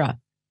 etc.,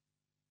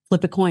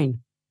 flip a coin.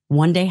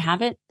 One day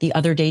have it, the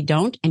other day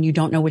don't, and you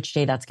don't know which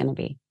day that's going to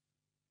be.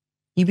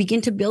 You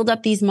begin to build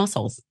up these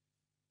muscles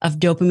of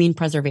dopamine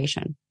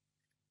preservation.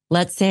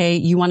 Let's say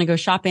you want to go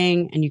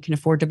shopping and you can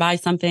afford to buy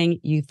something,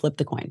 you flip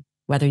the coin,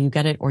 whether you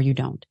get it or you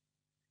don't.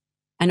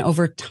 And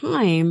over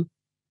time,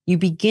 you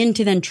begin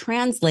to then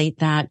translate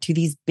that to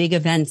these big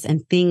events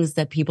and things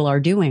that people are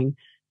doing.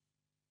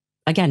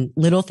 Again,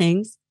 little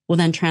things will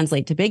then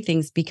translate to big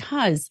things,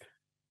 because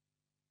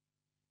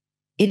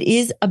it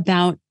is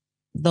about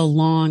the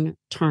long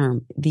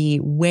term, the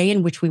way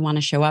in which we want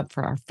to show up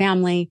for our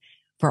family,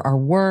 for our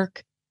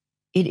work.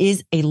 It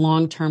is a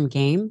long-term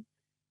game,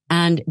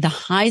 and the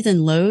highs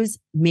and lows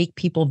make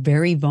people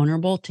very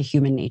vulnerable to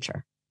human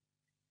nature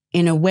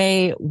in a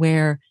way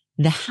where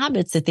the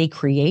habits that they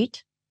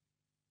create,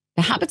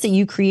 the habits that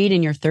you create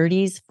in your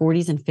 30s,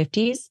 40s, and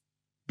 50s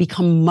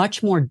become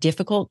much more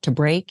difficult to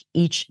break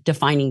each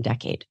defining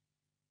decade.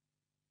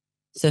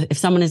 So if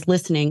someone is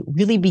listening,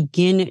 really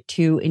begin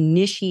to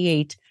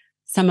initiate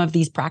some of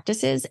these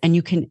practices, and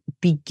you can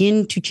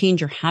begin to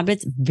change your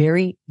habits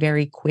very,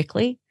 very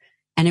quickly.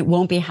 And it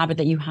won't be a habit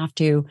that you have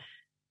to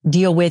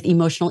deal with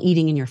emotional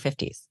eating in your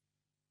 50s.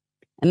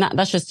 And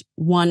that's just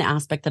one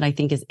aspect that I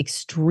think is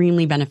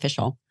extremely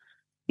beneficial.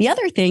 The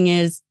other thing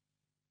is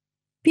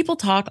people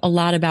talk a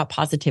lot about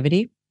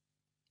positivity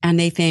and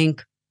they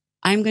think,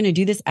 I'm going to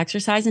do this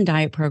exercise and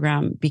diet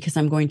program because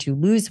I'm going to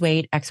lose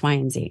weight, X, Y,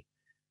 and Z.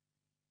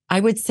 I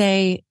would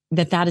say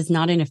that is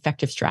not an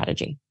effective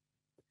strategy.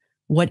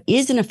 What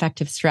is an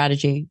effective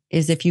strategy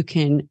is if you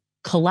can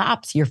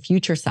collapse your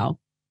future self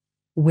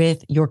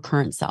with your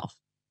current self.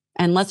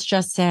 And let's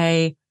just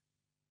say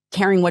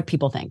caring what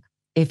people think.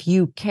 If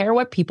you care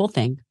what people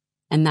think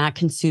and that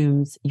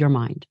consumes your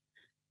mind,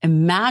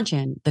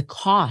 imagine the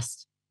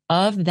cost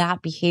of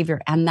that behavior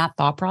and that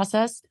thought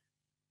process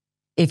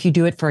if you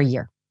do it for a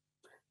year.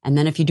 And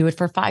then if you do it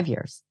for 5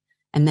 years,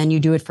 and then you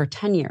do it for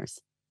 10 years,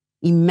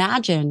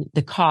 imagine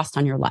the cost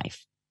on your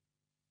life.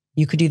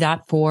 You could do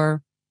that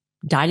for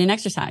diet and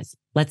exercise.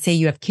 Let's say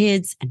you have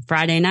kids and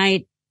Friday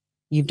night,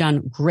 you've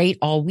done great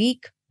all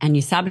week and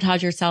you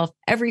sabotage yourself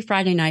every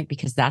Friday night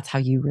because that's how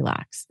you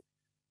relax.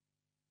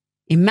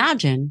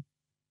 Imagine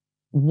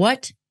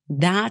what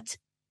that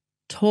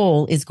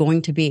toll is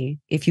going to be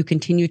if you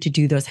continue to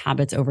do those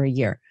habits over a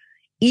year.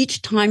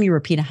 Each time you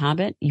repeat a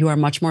habit, you are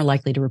much more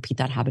likely to repeat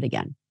that habit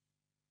again.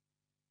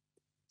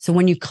 So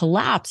when you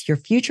collapse your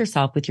future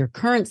self with your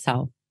current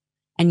self,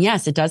 and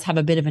yes, it does have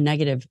a bit of a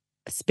negative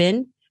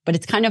spin, but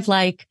it's kind of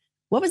like,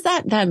 what was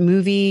that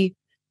movie,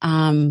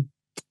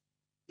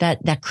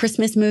 that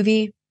Christmas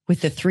movie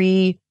with the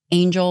 3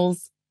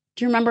 angels?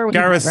 Do you remember?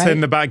 Gareth's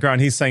in the background.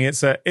 He's saying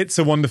It's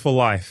a Wonderful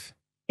Life.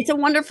 It's a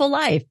Wonderful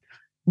Life.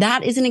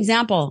 That is an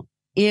example.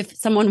 If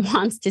someone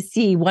wants to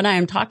see what I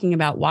am talking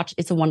about, watch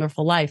It's a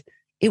Wonderful Life.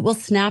 It will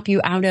snap you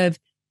out of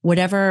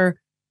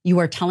whatever you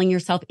are telling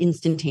yourself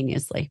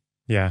instantaneously.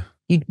 Yeah.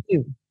 You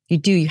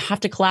do. You have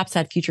to collapse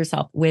that future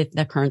self with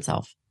the current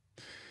self.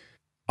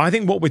 I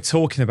think what we're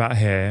talking about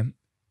here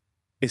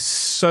is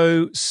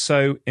so,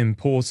 so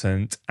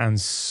important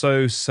and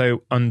so,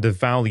 so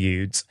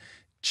undervalued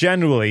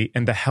generally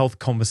in the health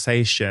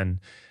conversation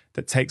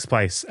that takes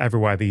place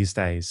everywhere these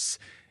days.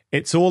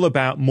 It's all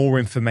about more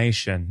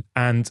information.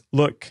 And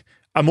look,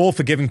 I'm all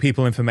for giving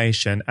people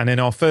information. And in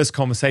our first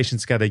conversation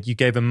together, you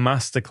gave a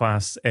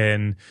masterclass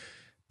in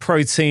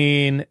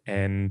protein,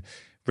 in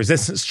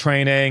resistance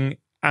training,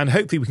 and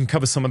hopefully we can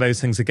cover some of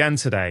those things again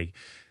today.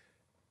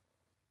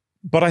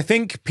 But I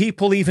think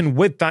people, even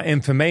with that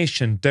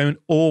information, don't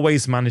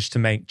always manage to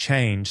make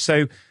change.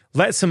 So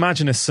let's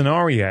imagine a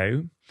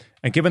scenario,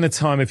 and given the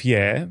time of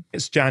year,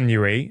 it's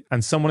January,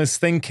 and someone is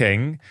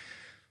thinking,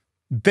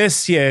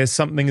 this year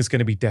something is going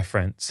to be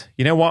different.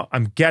 You know what?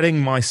 I'm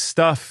getting my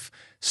stuff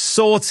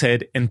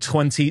sorted in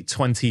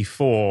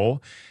 2024.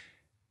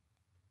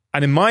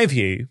 And in my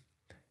view,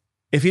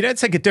 if you don't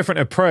take a different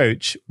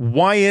approach,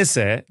 why is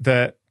it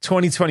that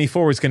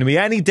 2024 is going to be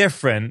any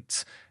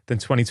different than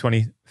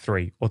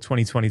 2023 or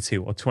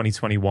 2022 or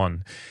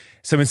 2021?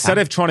 So instead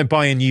of trying to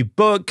buy a new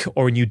book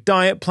or a new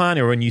diet plan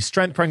or a new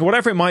strength program,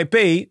 whatever it might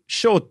be,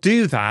 sure,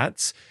 do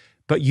that.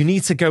 But you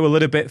need to go a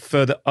little bit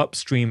further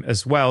upstream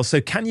as well. So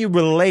can you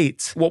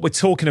relate what we're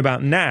talking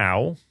about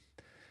now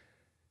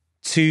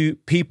to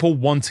people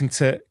wanting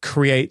to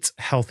create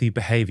healthy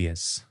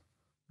behaviors?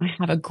 I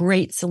have a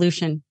great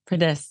solution for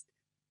this.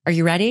 Are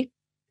you ready?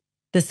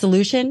 The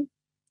solution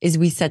is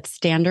we set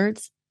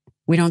standards.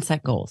 We don't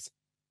set goals.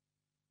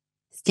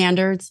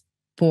 Standards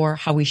for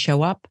how we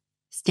show up,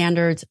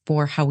 standards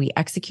for how we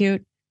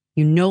execute.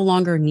 You no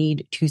longer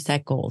need to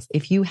set goals.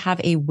 If you have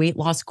a weight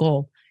loss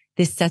goal,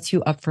 this sets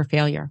you up for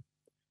failure.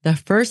 The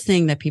first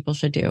thing that people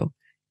should do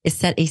is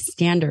set a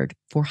standard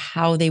for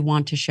how they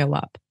want to show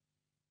up.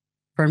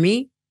 For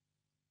me,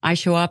 I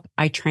show up,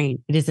 I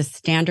train. It is a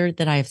standard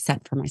that I have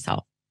set for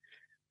myself.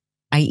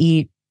 I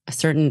eat a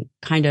certain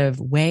kind of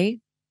way,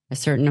 a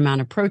certain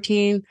amount of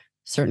protein,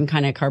 certain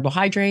kind of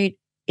carbohydrate.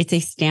 It's a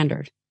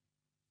standard.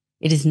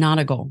 It is not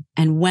a goal.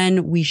 And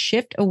when we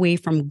shift away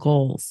from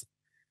goals,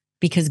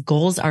 because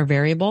goals are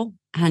variable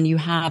and you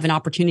have an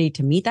opportunity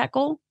to meet that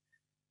goal,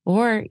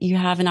 or you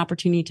have an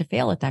opportunity to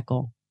fail at that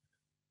goal.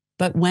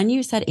 But when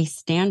you set a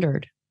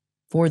standard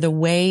for the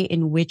way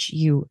in which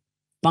you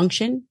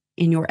function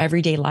in your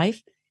everyday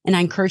life, and I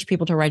encourage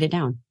people to write it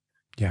down.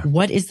 Yeah.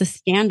 What is the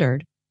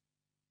standard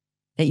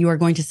that you are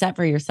going to set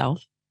for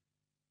yourself?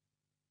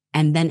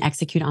 And then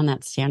execute on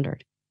that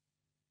standard.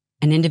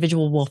 An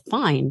individual will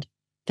find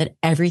that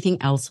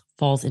everything else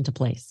falls into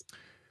place.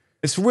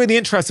 It's really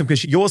interesting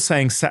because you're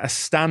saying set a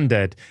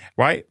standard,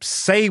 right?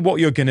 Say what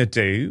you're going to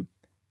do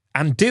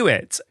and do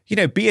it. You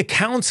know, be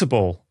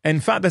accountable. In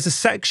fact, there's a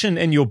section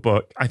in your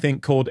book, I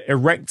think, called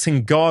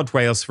Erecting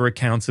Guardrails for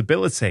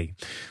Accountability,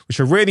 which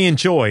I really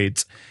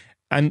enjoyed.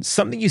 And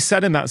something you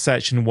said in that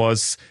section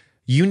was,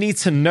 you need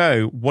to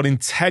know what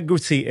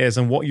integrity is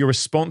and what your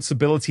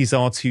responsibilities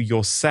are to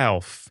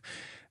yourself.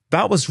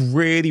 That was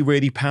really,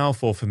 really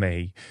powerful for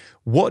me.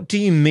 What do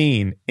you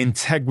mean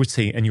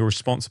integrity and your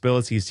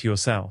responsibilities to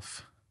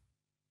yourself?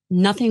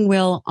 Nothing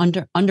will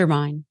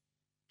undermine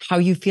how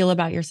you feel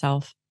about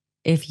yourself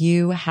if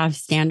you have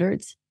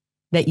standards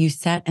that you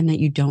set and that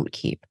you don't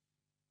keep.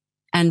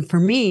 And for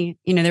me,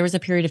 you know, there was a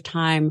period of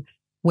time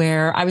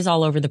where I was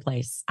all over the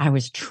place. I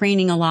was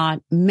training a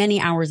lot, many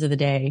hours of the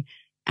day,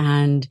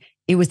 and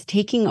it was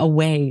taking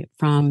away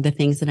from the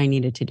things that I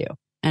needed to do.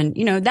 And,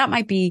 that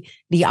might be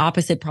the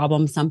opposite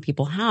problem some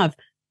people have,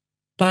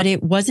 but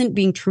it wasn't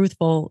being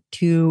truthful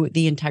to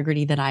the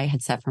integrity that I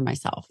had set for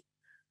myself.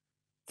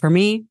 For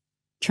me,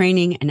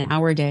 training an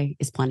hour a day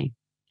is plenty.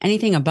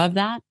 Anything above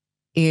that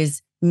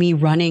is me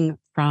running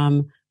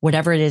from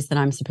whatever it is that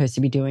I'm supposed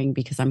to be doing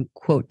because I'm,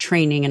 quote,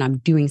 training and I'm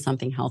doing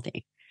something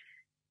healthy.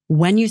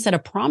 When you set a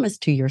promise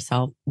to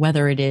yourself,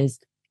 whether it is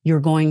you're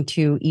going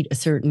to eat a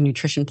certain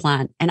nutrition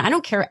plan, and I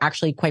don't care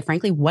actually, quite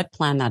frankly, what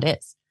plan that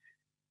is.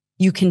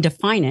 You can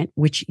define it,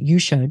 which you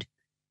should,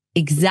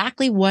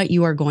 exactly what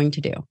you are going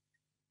to do.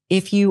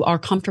 If you are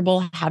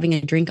comfortable having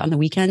a drink on the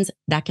weekends,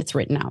 that gets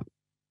written out.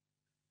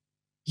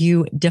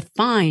 You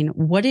define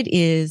what it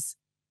is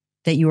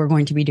that you are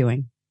going to be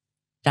doing.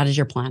 That is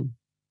your plan.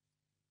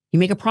 You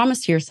make a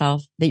promise to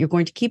yourself that you're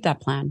going to keep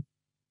that plan.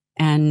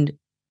 And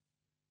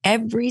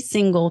every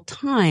single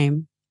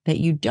time that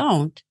you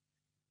don't,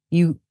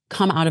 you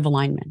come out of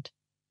alignment.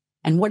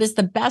 And what is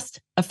the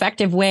best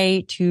effective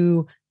way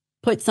to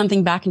put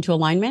something back into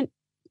alignment?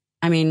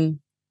 I mean,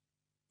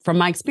 from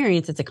my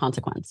experience, it's a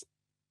consequence.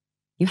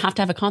 You have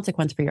to have a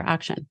consequence for your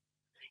action.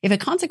 If a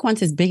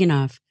consequence is big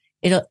enough,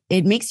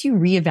 it makes you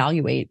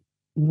reevaluate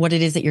what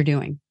it is that you're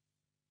doing.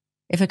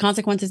 If a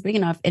consequence is big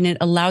enough and it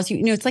allows you,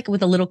 it's like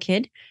with a little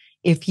kid,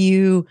 if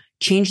you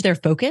change their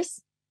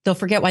focus, they'll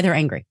forget why they're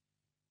angry.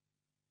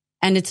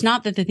 And it's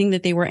not that the thing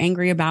that they were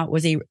angry about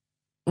was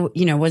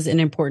was an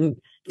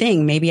important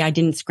thing. Maybe I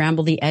didn't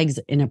scramble the eggs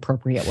in an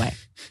appropriate way.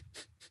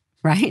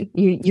 Right?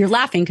 You're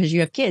laughing because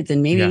you have kids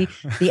and maybe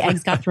the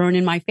eggs got thrown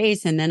in my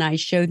face and then I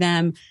show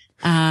them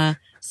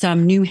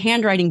some new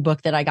handwriting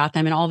book that I got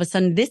them and all of a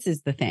sudden this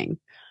is the thing.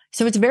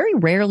 So it's very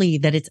rarely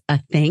that it's a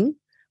thing.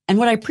 And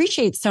what I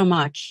appreciate so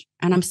much,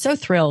 and I'm so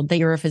thrilled that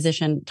you're a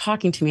physician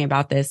talking to me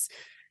about this,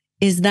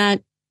 is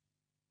that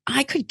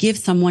I could give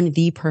someone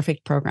the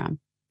perfect program.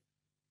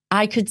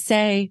 I could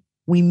say,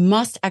 we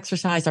must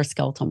exercise our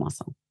skeletal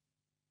muscle.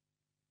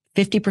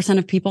 50%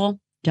 of people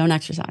don't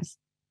exercise.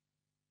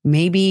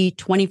 Maybe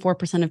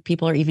 24% of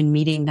people are even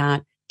meeting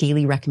that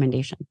daily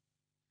recommendation.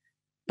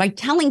 By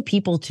telling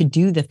people to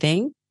do the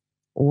thing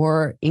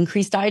or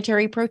increase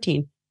dietary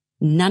protein,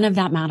 none of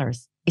that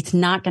matters. It's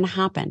not going to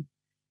happen.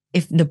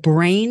 If the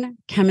brain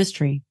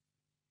chemistry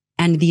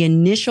and the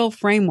initial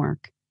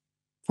framework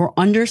for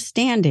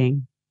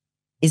understanding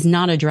is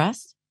not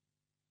addressed,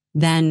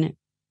 then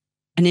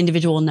an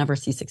individual will never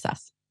see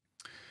success.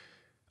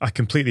 I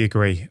completely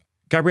agree.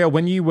 Gabrielle,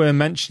 when you were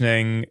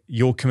mentioning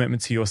your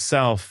commitment to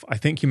yourself, I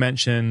think you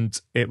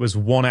mentioned it was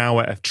 1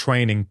 hour of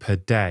training per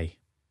day.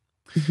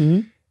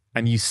 Mm-hmm.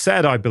 And you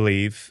said, I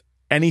believe,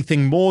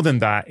 anything more than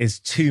that is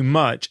too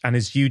much and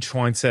is you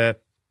trying to,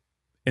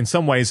 in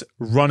some ways,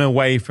 run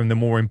away from the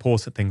more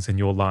important things in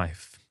your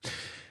life.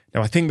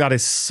 Now, I think that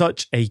is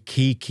such a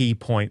key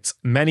point.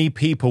 Many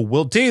people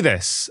will do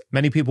this.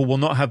 Many people will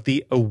not have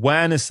the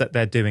awareness that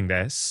they're doing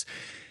this.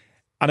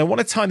 And I want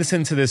to tie this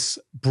into this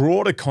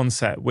broader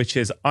concept, which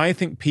is I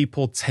think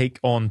people take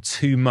on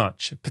too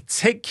much,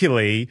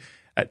 particularly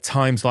at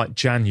times like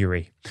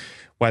January,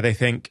 where they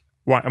think,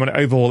 right, I'm going to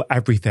overhaul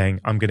everything.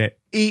 I'm going to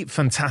eat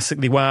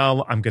fantastically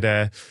well. I'm going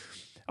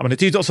to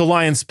do Dr.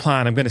 Lyon's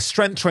plan. I'm going to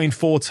strength train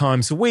 4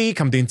 times a week.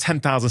 I'm doing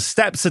 10,000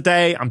 steps a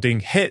day. I'm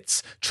doing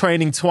HIIT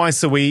training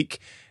twice a week.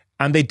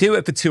 And they do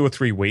it for 2 or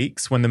 3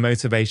 weeks when the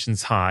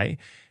motivation's high.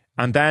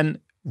 And then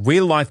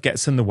real life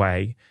gets in the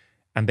way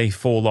and they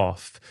fall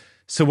off.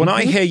 So when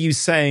I hear you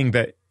saying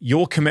that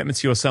your commitment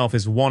to yourself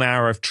is 1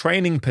 hour of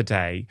training per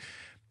day,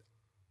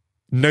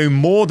 no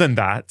more than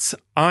that,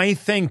 I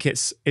think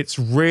it's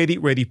really,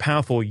 really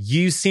powerful.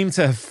 You seem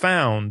to have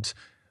found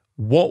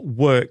what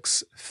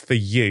works for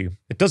you.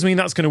 It doesn't mean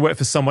that's going to work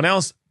for someone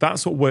else.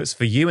 That's what works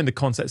for you in the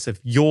context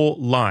of your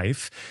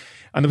life.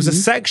 And there was a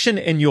section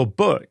in your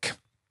book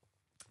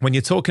when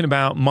you're talking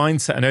about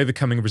mindset and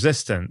overcoming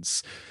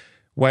resistance,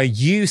 where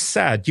you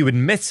said, you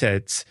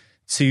admitted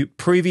to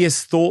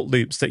previous thought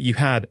loops that you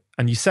had.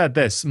 And you said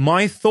this,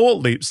 my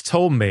thought loops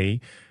told me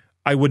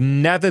I would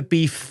never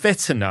be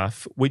fit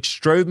enough,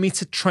 which drove me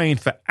to train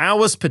for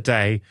hours per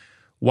day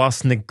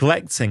whilst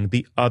neglecting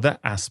the other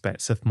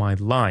aspects of my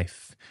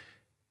life.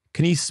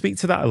 Can you speak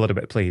to that a little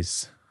bit,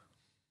 please?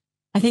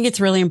 I think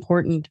it's really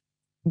important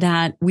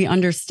that we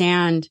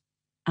understand.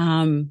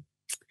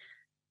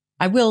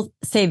 I will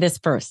say this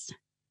first,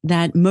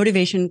 that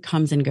motivation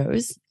comes and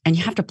goes, and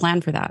you have to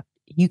plan for that.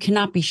 You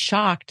cannot be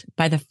shocked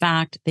by the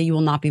fact that you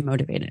will not be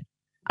motivated.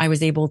 I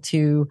was able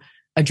to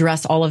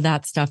address all of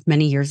that stuff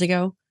many years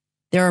ago.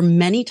 There are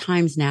many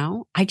times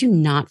now I do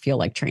not feel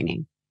like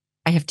training.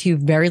 I have 2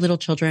 very little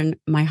children.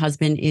 My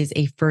husband is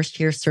a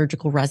first-year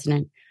surgical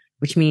resident,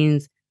 which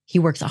means he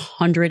works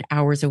 100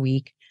 hours a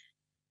week.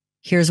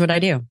 Here's what I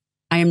do.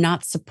 I am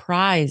not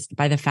surprised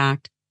by the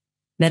fact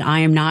that I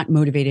am not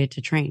motivated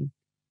to train.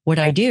 What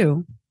I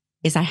do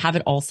is I have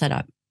it all set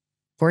up.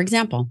 For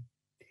example,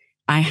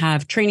 I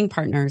have training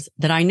partners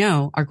that I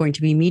know are going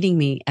to be meeting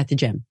me at the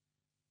gym.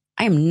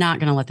 I am not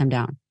going to let them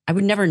down. I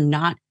would never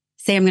not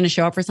say I'm going to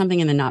show up for something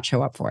and then not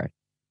show up for it.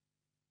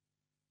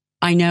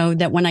 I know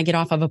that when I get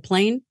off of a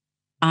plane,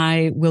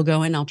 I will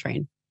go and I'll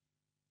train.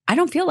 I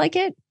don't feel like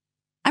it.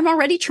 I'm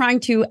already trying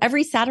to,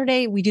 every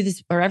Saturday we do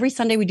this, or every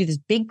Sunday we do this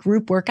big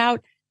group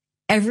workout.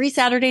 Every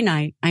Saturday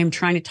night, I am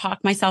trying to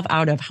talk myself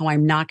out of how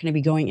I'm not going to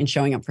be going and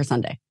showing up for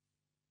Sunday.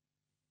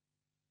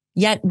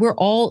 Yet we're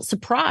all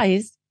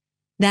surprised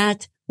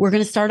that we're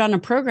going to start on a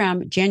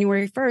program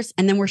January 1st.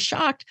 And then we're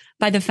shocked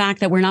by the fact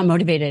that we're not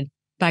motivated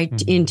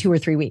in 2 or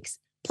 3 weeks.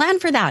 Plan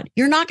for that.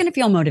 You're not going to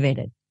feel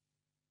motivated.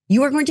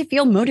 You are going to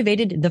feel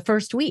motivated the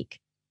first week.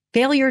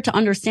 Failure to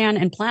understand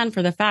and plan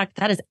for the fact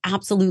that is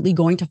absolutely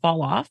going to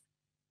fall off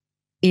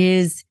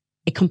is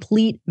a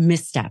complete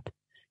misstep.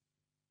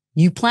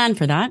 You plan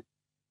for that.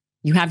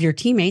 You have your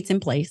teammates in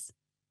place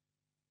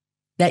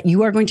that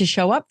you are going to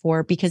show up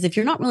for, because if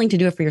you're not willing to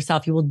do it for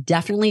yourself, you will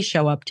definitely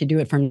show up to do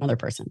it for another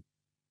person.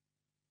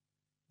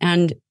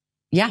 And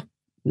yeah,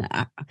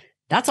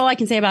 that's all I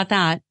can say about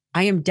that.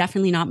 I am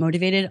definitely not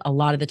motivated a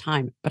lot of the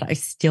time, but I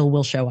still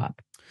will show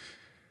up.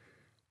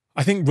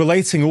 I think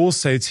relating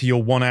also to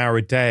your 1 hour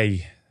a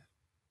day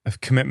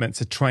of commitment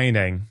to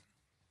training,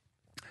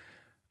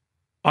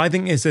 I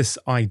think is this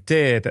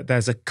idea that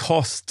there's a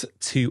cost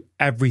to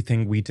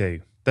everything we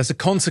do. There's a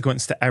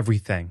consequence to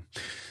everything.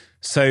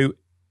 So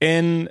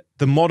in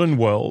the modern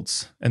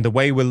world and the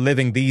way we're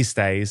living these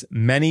days,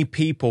 many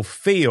people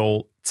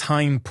feel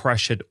time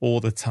pressured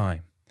all the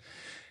time.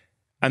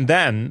 And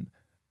then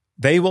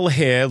they will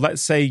hear,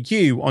 let's say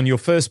you on your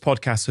first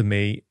podcast with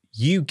me,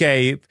 you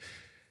gave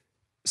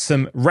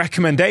some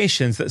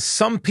recommendations that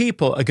some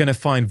people are going to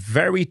find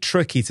very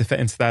tricky to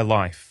fit into their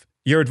life.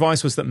 Your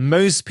advice was that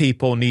most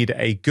people need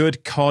a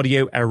good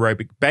cardio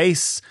aerobic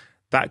base.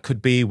 That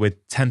could be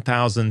with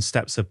 10,000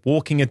 steps of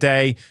walking a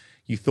day.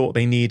 You thought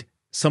they need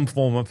some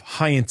form of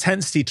high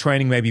intensity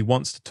training, maybe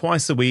once to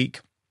twice a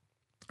week,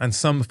 and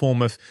some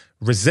form of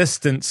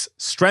resistance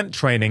strength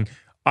training,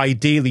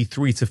 ideally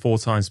 3 to 4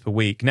 times per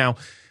week. Now,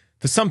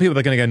 for some people,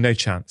 they're going to go, no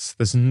chance.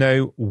 There's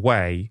no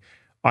way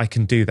I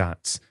can do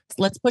that.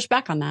 Let's push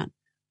back on that.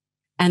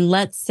 And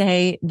let's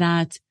say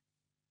that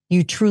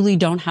you truly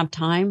don't have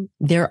time.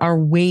 There are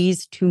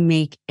ways to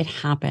make it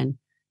happen.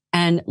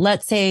 And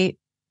let's say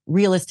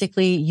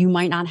realistically, you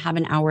might not have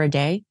an hour a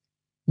day.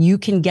 You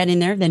can get in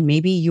there. Then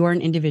maybe you're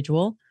an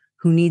individual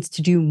who needs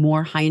to do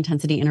more high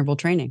intensity interval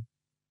training.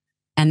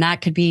 And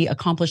that could be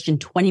accomplished in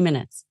 20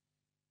 minutes.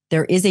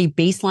 There is a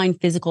baseline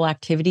physical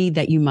activity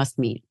that you must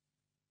meet.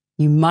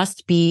 You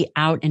must be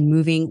out and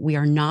moving. We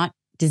are not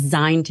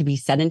designed to be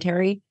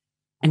sedentary,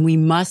 and we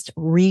must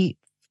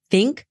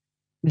rethink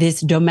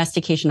this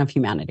domestication of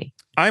humanity.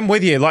 I'm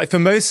with you. Like for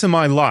most of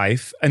my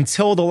life,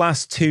 until the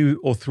last 2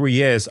 or 3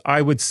 years,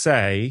 I would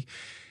say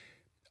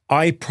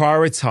I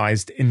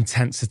prioritized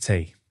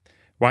intensity,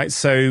 right?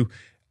 So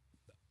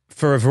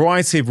for a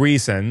variety of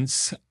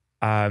reasons,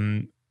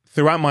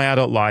 throughout my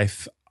adult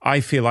life, I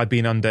feel I've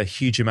been under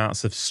huge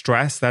amounts of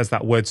stress. There's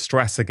that word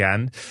stress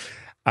again.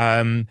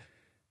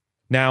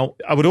 Now,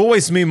 I would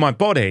always move my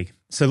body.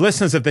 So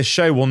listeners of this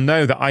show will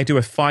know that I do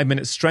a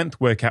 5-minute strength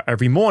workout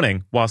every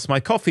morning whilst my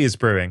coffee is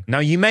brewing. Now,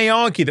 you may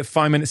argue that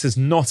 5 minutes is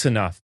not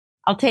enough.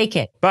 I'll take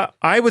it. But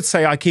I would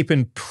say I keep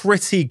in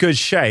pretty good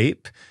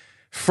shape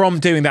from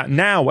doing that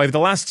now. Over the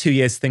last 2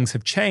 years, things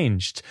have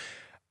changed.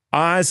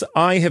 As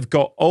I have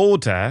got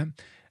older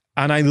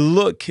and I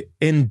look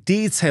in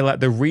detail at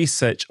the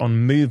research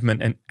on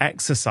movement and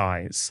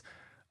exercise,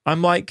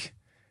 I'm like,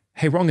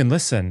 hey, Rongan,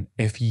 listen,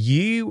 if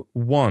you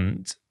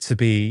want to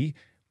be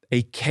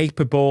a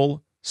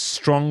capable,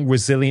 strong,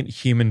 resilient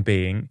human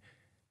being,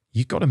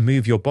 you got to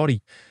move your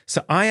body.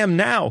 So I am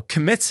now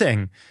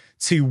committing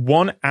to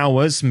 1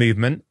 hour's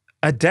movement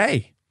a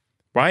day,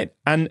 right?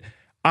 And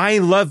I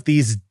love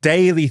these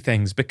daily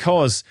things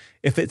because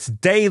if it's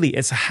daily,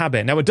 it's a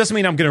habit. Now, it doesn't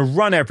mean I'm going to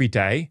run every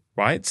day,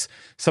 right?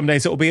 Some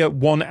days it will be a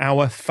 1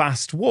 hour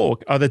fast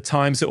walk. Other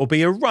times it will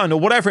be a run or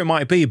whatever it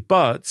might be.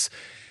 But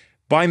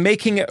by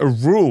making it a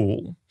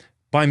rule,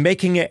 by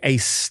making it a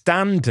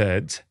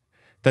standard,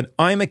 then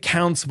I'm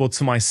accountable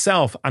to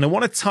myself. And I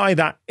want to tie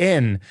that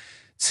in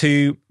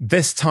to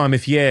this time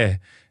of year,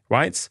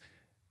 right?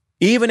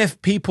 Even if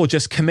people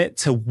just commit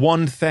to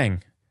one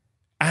thing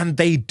and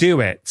they do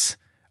it,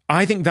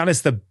 I think that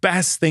is the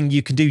best thing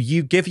you can do.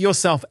 You give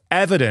yourself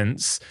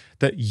evidence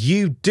that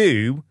you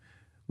do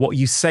what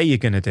you say you're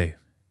going to do.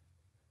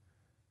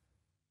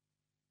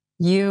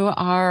 You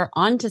are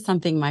onto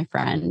something, my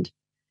friend.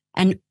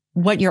 And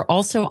what you're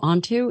also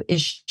onto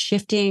is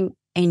shifting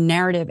a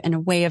narrative and a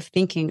way of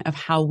thinking of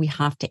how we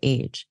have to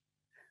age.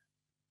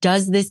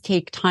 Does this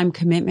take time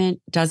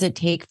commitment? Does it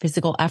take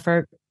physical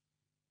effort?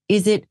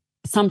 Is it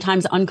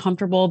sometimes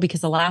uncomfortable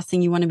because the last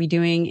thing you want to be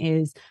doing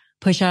is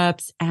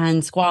push-ups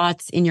and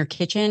squats in your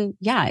kitchen?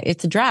 Yeah,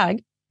 it's a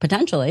drag,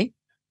 potentially.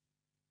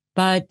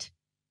 But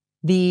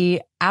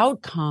the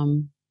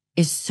outcome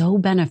is so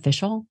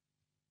beneficial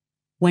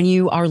when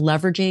you are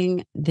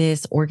leveraging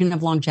this organ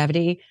of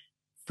longevity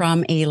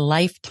from a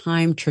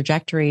lifetime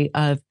trajectory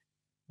of,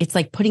 it's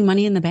like putting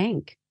money in the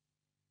bank.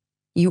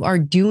 You are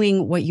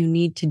doing what you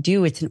need to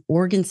do. It's an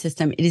organ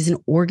system. It is an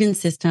organ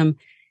system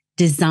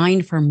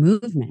designed for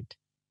movement.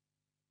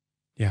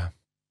 Yeah.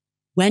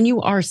 When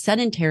you are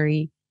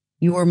sedentary,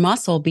 your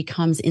muscle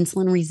becomes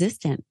insulin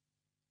resistant.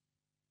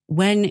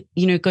 When,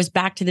 it goes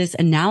back to this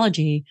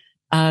analogy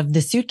of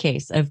the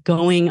suitcase of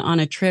going on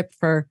a trip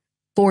for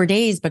 4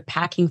 days, but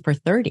packing for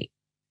 30.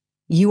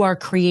 You are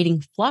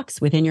creating flux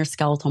within your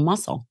skeletal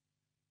muscle.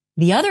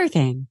 The other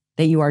thing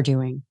that you are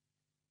doing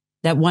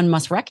that one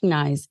must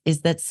recognize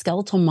is that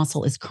skeletal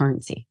muscle is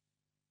currency,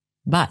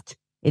 but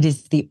it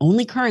is the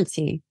only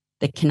currency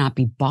that cannot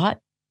be bought,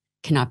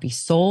 cannot be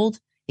sold,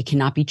 it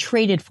cannot be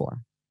traded for.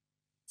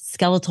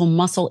 Skeletal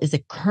muscle is a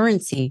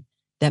currency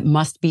that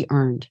must be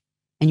earned,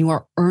 and you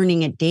are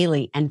earning it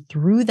daily. And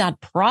through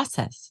that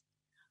process,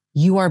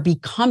 you are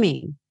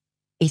becoming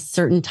a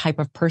certain type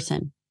of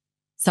person,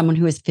 someone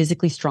who is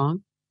physically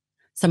strong,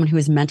 someone who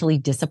is mentally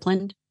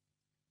disciplined.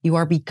 You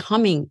are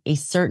becoming a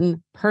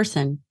certain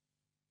person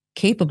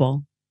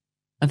capable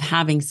of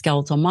having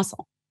skeletal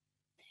muscle.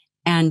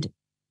 And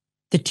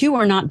the two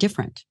are not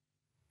different.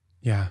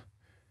 Yeah.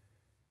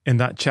 In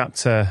that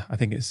chapter, I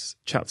think it's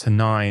chapter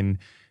 9,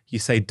 you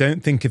say,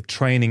 don't think of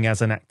training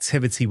as an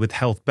activity with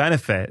health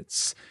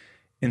benefits.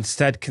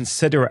 Instead,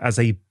 consider it as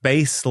a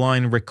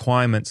baseline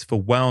requirement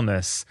for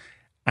wellness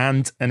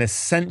and an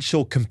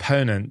essential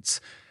component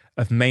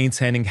of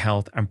maintaining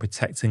health and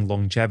protecting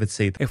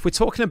longevity. If we're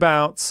talking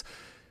about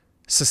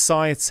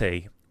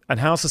society and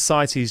how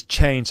society's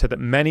changed so that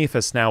many of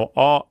us now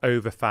are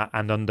overfat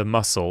and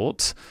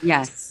undermuscled.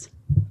 Yes.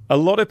 A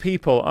lot of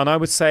people, and I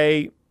would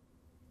say,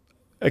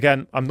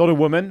 again, I'm not a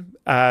woman,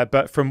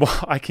 but from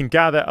what I can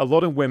gather, a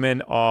lot of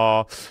women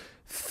are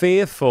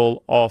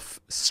fearful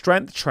of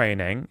strength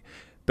training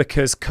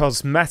because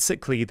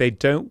cosmetically they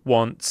don't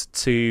want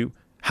to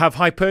have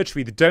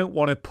hypertrophy. They don't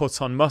want to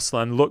put on muscle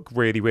and look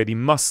really, really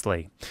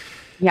muscly.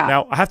 Yeah.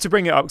 Now, I have to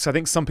bring it up because I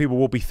think some people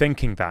will be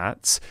thinking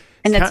that.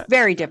 And that's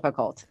very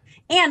difficult.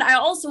 And I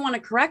also want to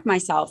correct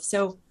myself.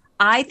 So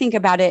I think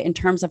about it in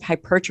terms of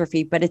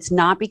hypertrophy, but it's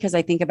not because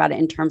I think about it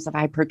in terms of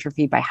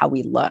hypertrophy by how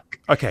we look.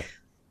 Okay.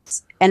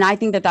 And I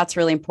think that that's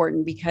really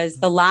important because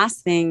the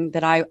last thing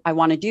that I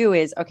want to do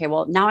is, okay,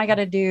 well, now I got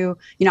to do,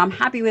 I'm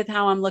happy with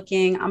how I'm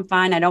looking. I'm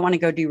fine. I don't want to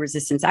go do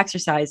resistance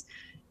exercise.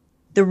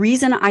 The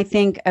reason I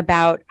think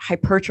about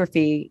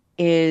hypertrophy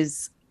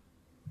is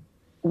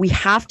we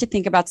have to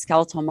think about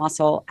skeletal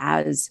muscle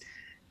as,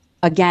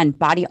 again,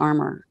 body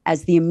armor,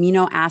 as the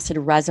amino acid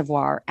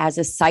reservoir, as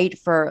a site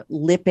for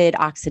lipid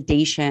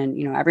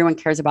oxidation. Everyone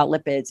cares about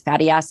lipids,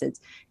 fatty acids,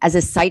 as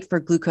a site for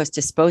glucose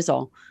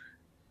disposal.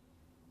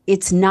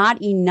 It's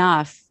not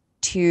enough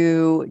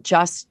to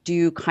just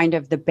do kind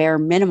of the bare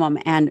minimum.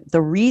 And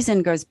the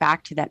reason goes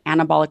back to that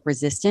anabolic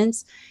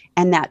resistance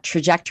and that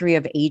trajectory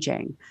of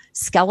aging.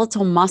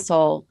 Skeletal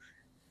muscle,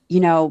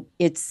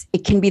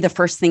 it can be the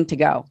first thing to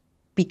go.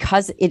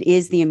 Because it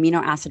is the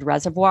amino acid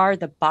reservoir,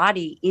 the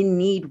body in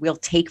need will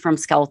take from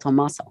skeletal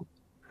muscle.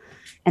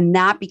 And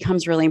that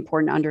becomes really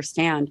important to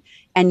understand.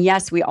 And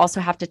yes, we also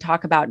have to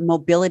talk about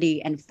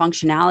mobility and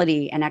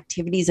functionality and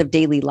activities of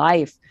daily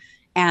life.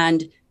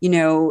 And,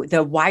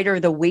 the wider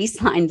the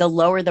waistline, the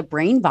lower the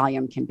brain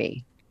volume can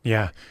be.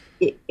 Yeah.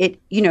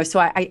 So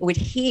I would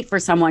hate for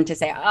someone to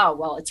say, oh,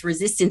 well, it's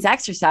resistance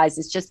exercise.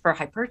 It's just for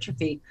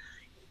hypertrophy.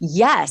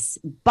 Yes,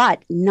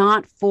 but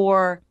not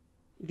for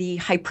the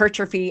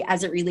hypertrophy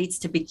as it relates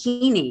to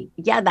bikini.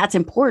 Yeah, that's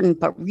important,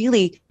 but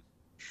really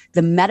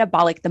the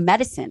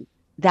medicine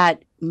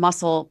that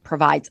muscle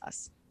provides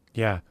us.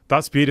 Yeah,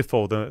 that's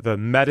beautiful. The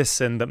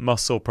medicine that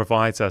muscle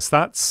provides us.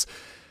 That's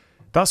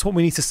what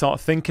we need to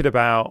start thinking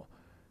about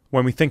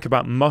when we think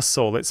about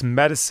muscle. It's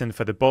medicine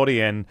for the body.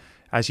 And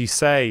as you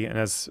say, and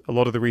as a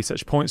lot of the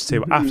research points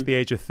to, after the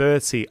age of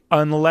 30,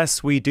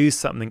 unless we do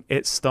something,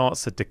 it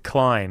starts to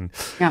decline.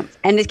 Yeah,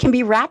 and it can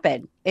be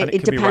rapid.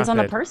 It depends on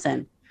the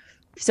person.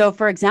 So,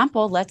 for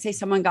example, let's say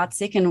someone got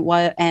sick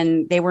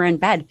and they were in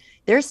bed.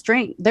 Their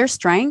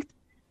strength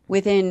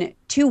within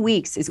 2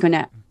 weeks is going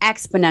to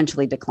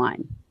exponentially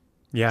decline.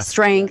 Yeah.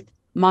 Strength,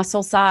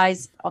 muscle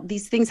size, all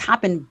these things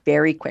happen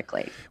very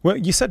quickly. Well,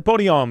 you said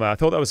body armor. I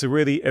thought that was a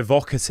really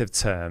evocative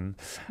term.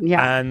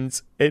 Yeah. And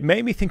it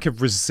made me think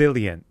of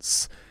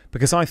resilience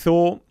because I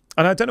thought,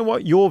 and I don't know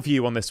what your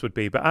view on this would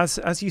be, but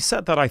as you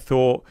said that, I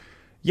thought,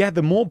 yeah,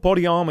 the more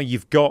body armor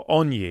you've got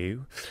on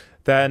you,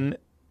 then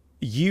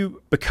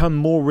you become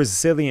more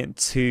resilient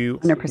to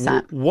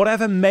 100%.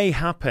 Whatever may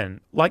happen,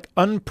 like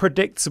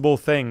unpredictable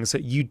things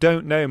that you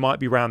don't know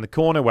might be around the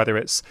corner, whether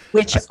it's...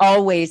 Which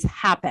always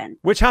happen.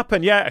 Which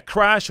happen, yeah, a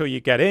crash, or you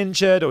get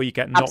injured, or you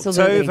get knocked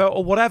over,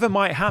 or whatever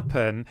might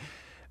happen.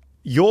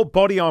 Your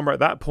body armor at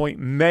that point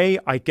may,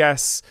 I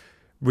guess,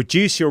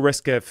 reduce your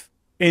risk of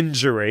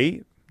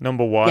injury,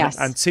 number one. Yes.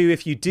 And two,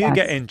 if you do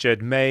get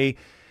injured, may...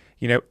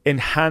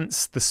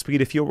 enhance the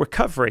speed of your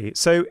recovery.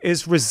 So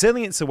is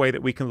resilience a way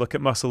that we can look at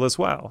muscle as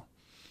well?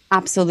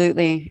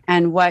 Absolutely.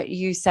 And what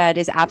you said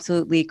is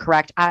absolutely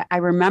correct. I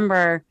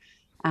remember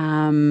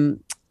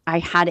I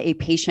had a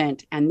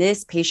patient, and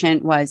this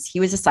patient he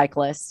was a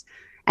cyclist,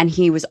 And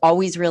he was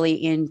always really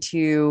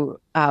into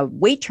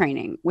weight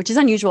training, which is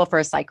unusual for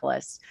a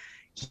cyclist.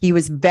 He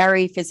was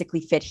very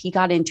physically fit. He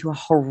got into a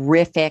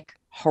horrific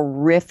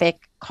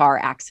car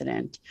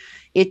accident.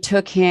 It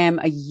took him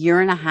a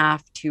year and a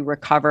half to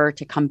recover,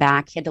 to come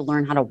back. He had to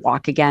learn how to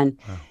walk again.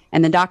 Wow.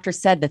 And the doctor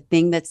said the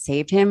thing that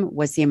saved him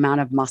was the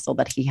amount of muscle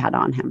that he had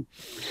on him.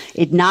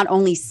 It not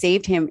only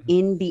saved him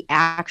in the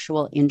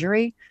actual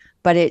injury,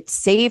 but it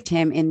saved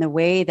him in the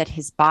way that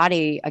his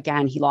body,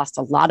 again, he lost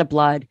a lot of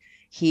blood.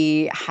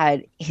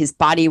 His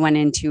body went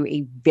into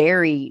a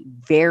very,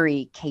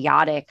 very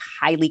chaotic,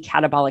 highly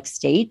catabolic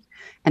state.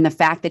 And the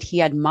fact that he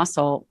had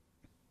muscle,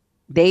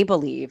 they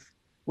believe,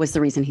 was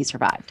the reason he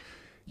survived.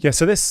 Yeah,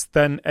 so this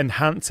then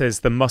enhances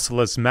the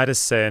muscle as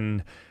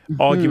medicine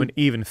argument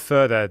even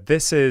further.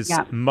 This is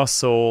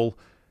muscle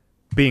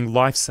being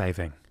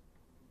life-saving.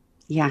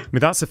 Yeah. I mean,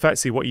 that's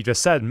effectively what you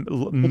just said.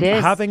 It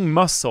is. Having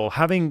muscle,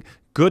 having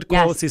good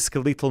quality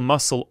skeletal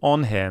muscle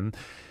on him,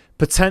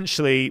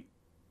 potentially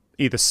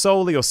either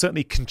solely or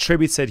certainly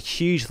contributed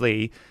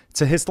hugely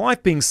to his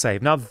life being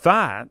saved. Now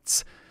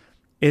that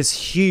is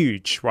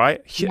huge,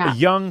 right? A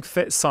young,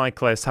 fit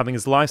cyclist having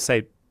his life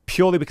saved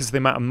purely because of the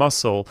amount of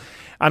muscle.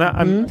 And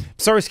I'm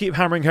sorry to keep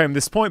hammering home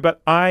this point,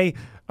 but I'm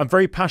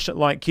very passionate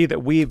like you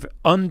that we've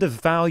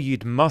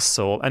undervalued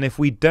muscle. And if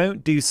we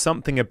don't do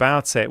something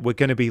about it, we're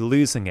going to be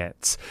losing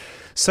it.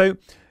 So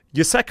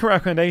your second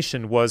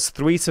recommendation was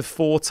 3 to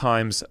 4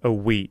 times a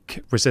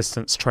week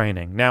resistance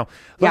training. Now,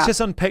 let's just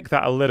unpick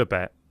that a little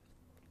bit.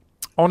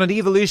 On an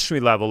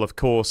evolutionary level, of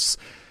course,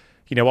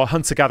 our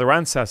hunter-gatherer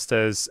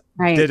ancestors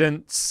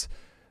didn't,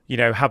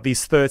 have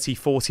these 30,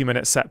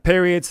 40-minute set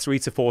periods, 3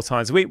 to 4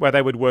 times a week, where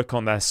they would work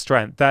on their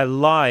strength. Their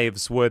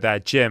lives were their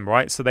gym,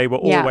 right? So they were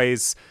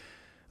always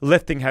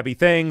lifting heavy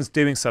things,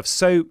 doing stuff.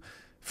 So,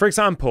 for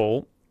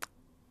example,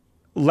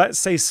 let's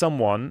say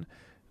someone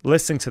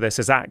listening to this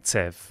is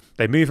active.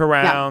 They move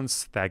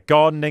around, they're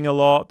gardening a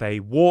lot, they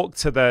walk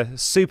to the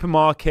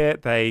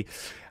supermarket, they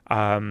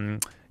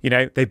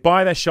they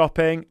buy their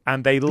shopping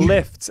and they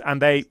lift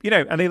and they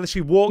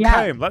literally walk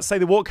home. Let's say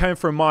they walk home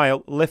for a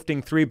mile,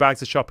 lifting 3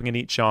 bags of shopping in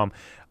each arm.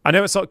 I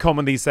know it's not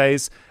common these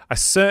days.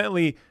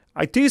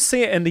 I do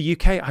see it in the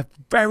UK. I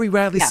very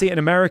rarely see it in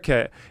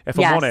America, if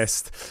I'm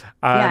honest,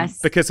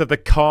 because of the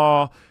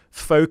car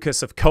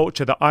focus of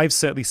culture that I've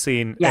certainly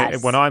seen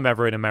when I'm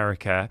ever in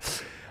America.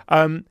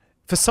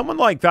 For someone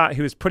like that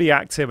who is pretty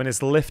active and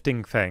is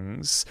lifting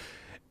things,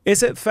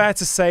 is it fair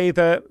to say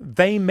that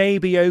they may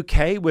be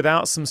okay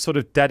without some sort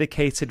of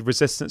dedicated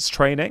resistance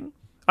training?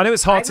 I know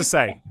it's hard to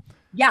say.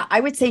 I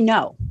would say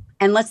no.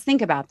 And let's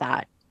think about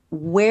that.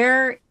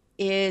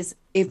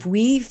 If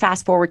we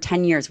fast forward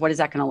 10 years, what is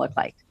that going to look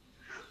like?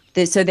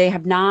 So they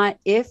have not,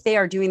 if they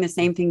are doing the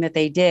same thing that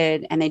they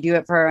did and they do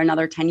it for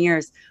another 10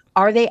 years,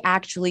 are they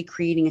actually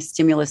creating a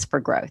stimulus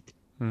for growth?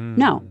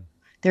 No.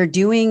 They're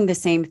doing the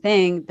same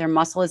thing. Their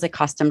muscle is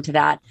accustomed to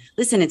that.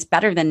 Listen, it's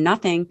better than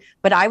nothing,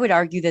 but I would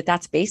argue that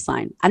that's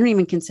baseline. I don't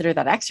even consider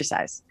that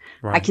exercise.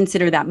 Right. I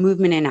consider that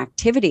movement and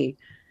activity.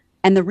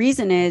 And the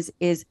reason is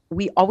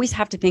we always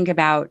have to think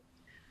about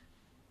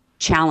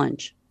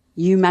challenge.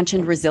 You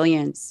mentioned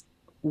resilience.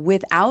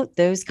 Without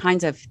those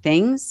kinds of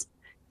things,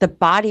 the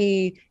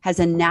body has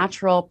a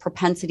natural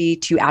propensity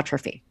to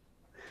atrophy.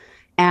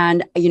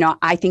 And,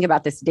 I think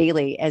about this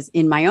daily as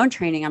in my own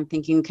training, I'm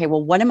thinking, okay,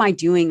 well, what am I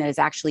doing that is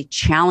actually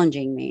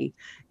challenging me?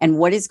 And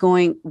what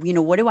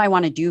do I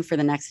want to do for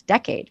the next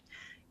decade?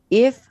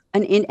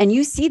 And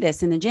you see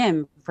this in the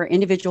gym for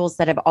individuals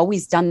that have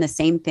always done the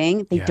same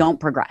thing, they don't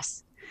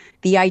progress.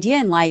 The idea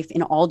in life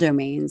in all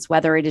domains,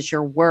 whether it is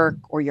your work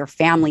or your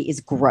family,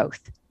 is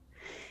growth.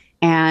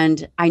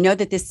 And I know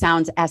that this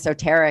sounds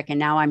esoteric, and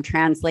now I'm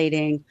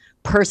translating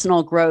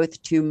personal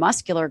growth to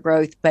muscular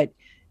growth, but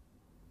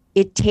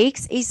it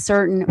takes a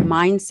certain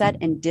mindset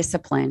and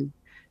discipline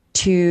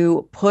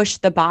to push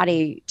the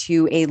body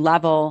to a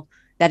level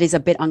that is a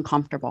bit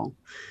uncomfortable.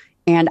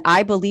 And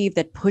I believe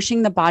that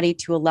pushing the body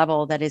to a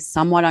level that is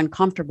somewhat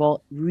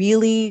uncomfortable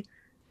really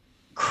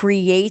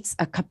creates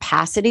a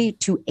capacity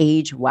to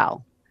age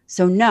well.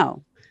 So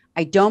no,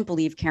 I don't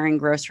believe carrying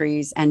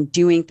groceries and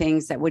doing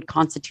things that would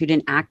constitute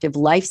an active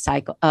life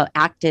cycle,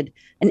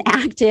 an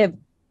active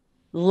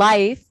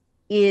life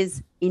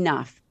is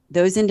enough.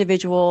 Those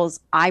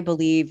individuals, I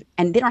believe,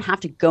 and they don't have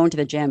to go into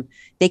the gym,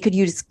 they could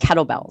use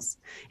kettlebells.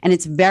 And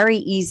it's very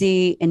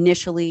easy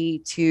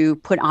initially to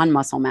put on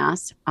muscle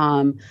mass.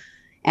 And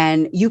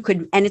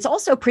it's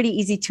also pretty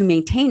easy to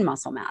maintain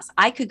muscle mass.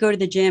 I could go to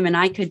the gym and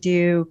I could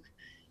do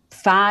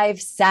 5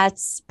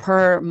 sets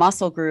per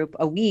muscle group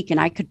a week, and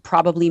I could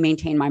probably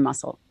maintain my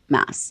muscle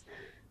mass.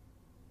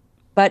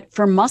 But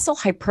for muscle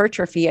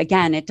hypertrophy,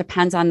 again, it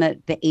depends on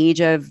the age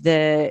of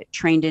the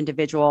trained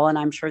individual. And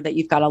I'm sure that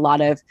you've got a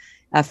lot of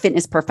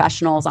fitness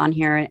professionals on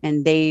here,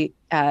 and they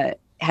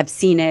have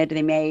seen it.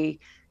 They may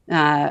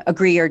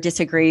agree or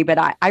disagree, but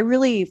I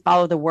really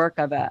follow the work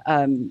of a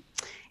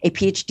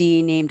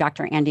PhD named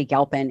Dr. Andy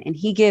Galpin, and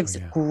he gives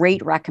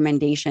great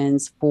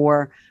recommendations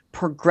for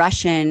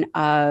progression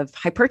of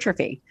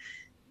hypertrophy.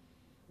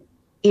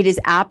 It is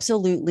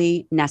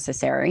absolutely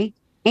necessary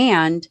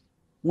And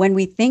when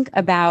we think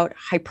about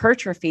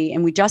hypertrophy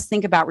and we just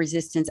think about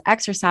resistance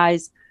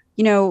exercise,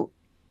 you know,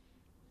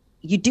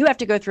 you do have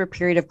to go through a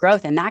period of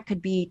growth, and that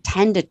could be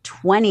 10 to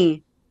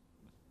 20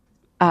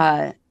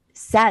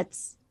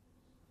 sets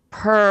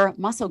per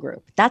muscle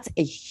group. That's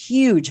a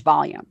huge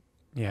volume.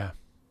 Yeah.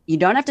 You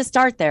don't have to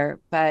start there,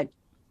 but,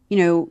 you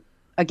know,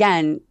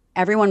 again,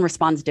 everyone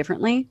responds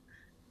differently.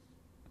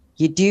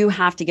 You do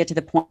have to get to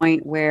the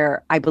point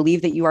where I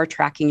believe that you are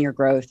tracking your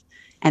growth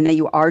and that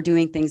you are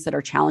doing things that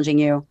are challenging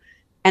you.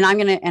 And I'm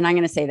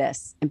going to say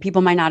this, and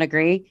people might not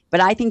agree, but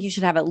I think you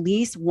should have at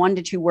least 1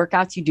 to 2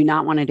 workouts you do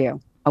not want to do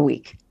a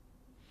week.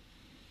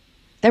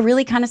 That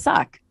really kind of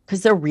suck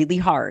because they're really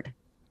hard.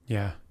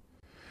 Yeah.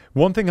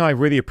 One thing I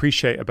really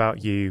appreciate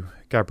about you,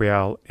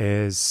 Gabrielle,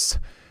 is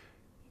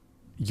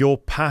your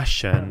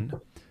passion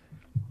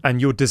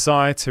and your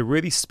desire to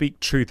really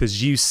speak truth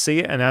as you see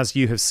it and as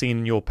you have seen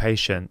in your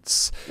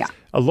patients. Yeah.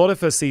 A lot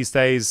of us these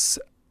days,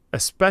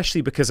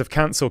 especially because of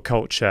cancel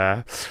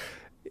culture,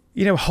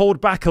 you know, hold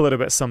back a little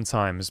bit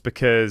sometimes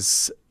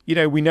because, you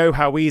know, we know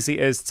how easy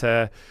it is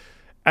to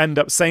end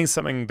up saying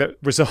something that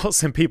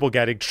results in people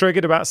getting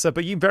triggered about stuff.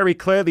 But you very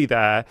clearly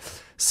there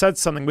said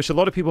something which a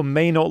lot of people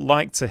may not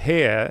like to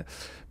hear.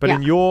 But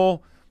in your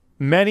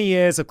many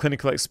years of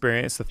clinical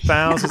experience, the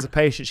thousands of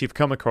patients you've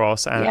come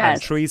across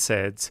and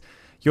treated,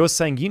 you're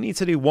saying you need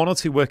to do 1 or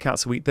 2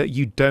 workouts a week that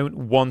you don't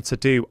want to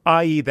do,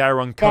 i.e. they're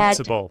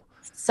uncomfortable.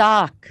 That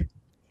suck.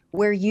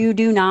 Where you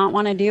do not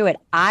want to do it,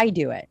 I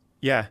do it.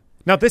 Yeah.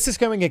 Now, this is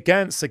going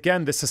against,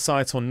 again, the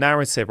societal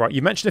narrative, right?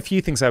 You mentioned a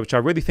few things there which I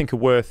really think are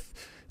worth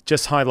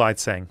just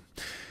highlighting.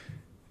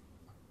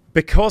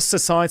 Because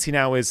society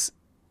now is,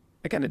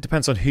 again, it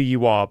depends on who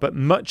you are, but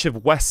much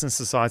of Western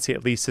society,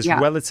 at least, is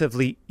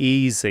relatively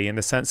easy in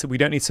the sense that we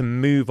don't need to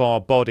move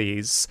our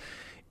bodies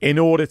in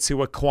order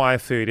to acquire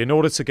food, in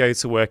order to go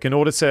to work, in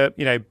order to,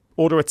 you know,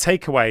 order a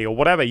takeaway or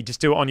whatever. You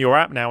just do it on your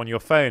app now, on your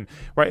phone,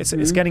 right?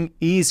 It's getting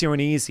easier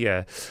and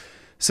easier.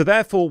 So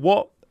therefore,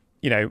 what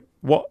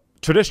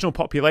traditional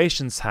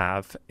populations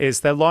have is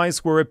their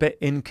lives were a bit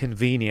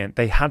inconvenient.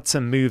 They had to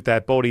move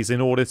their bodies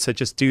in order to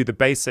just do the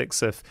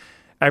basics of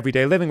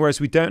everyday living, whereas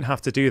we don't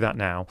have to do that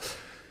now.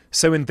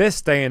 So in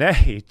this day and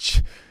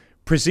age,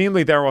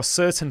 presumably there are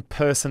certain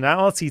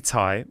personality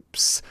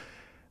types.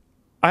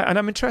 And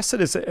I'm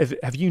interested,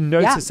 have you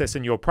noticed this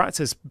in your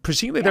practice?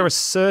 Presumably there are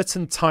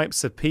certain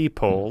types of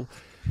people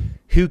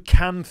who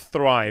can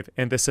thrive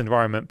in this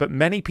environment, but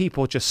many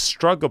people just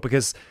struggle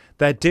because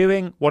they're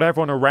doing what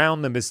everyone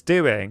around them is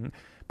doing,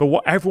 but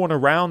what everyone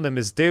around them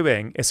is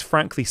doing is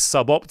frankly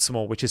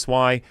suboptimal, which is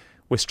why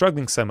we're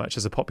struggling so much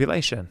as a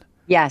population.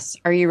 Yes.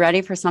 Are you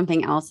ready for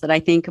something else that I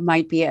think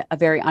might be a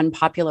very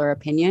unpopular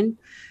opinion?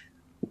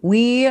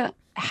 We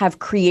have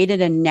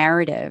created a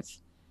narrative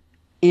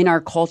in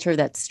our culture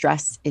that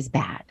stress is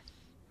bad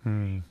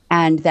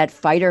and that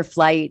fight or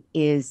flight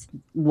is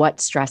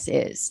what stress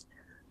is.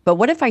 But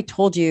what if I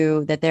told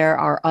you that there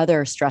are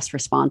other stress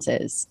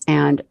responses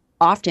and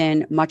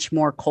often much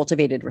more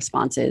cultivated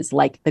responses,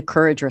 like the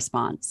courage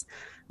response,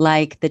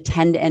 like the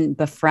tend and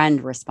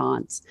befriend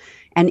response,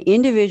 and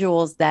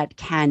individuals that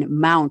can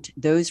mount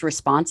those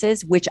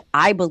responses, which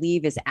I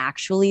believe is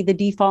actually the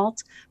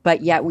default,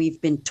 but yet we've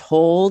been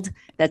told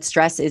that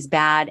stress is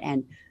bad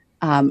and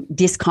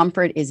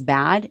discomfort is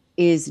bad,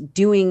 is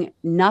doing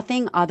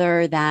nothing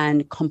other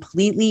than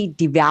completely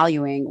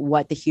devaluing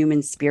what the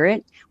human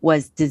spirit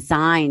was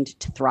designed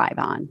to thrive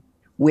on,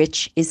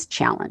 which is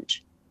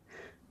challenge.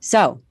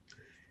 So,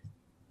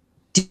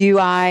 do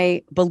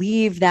I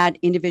believe that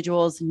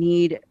individuals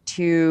need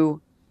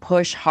to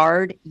push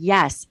hard?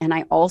 Yes. And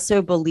I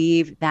also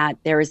believe that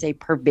there is a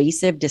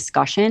pervasive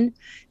discussion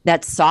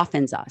that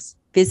softens us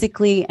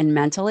physically and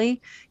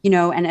mentally, you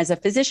know, and as a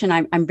physician,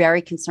 I'm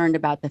very concerned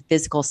about the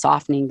physical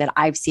softening that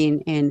I've seen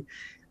in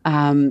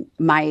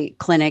my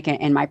clinic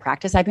and my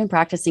practice. I've been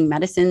practicing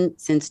medicine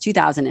since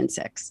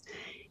 2006.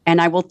 And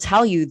I will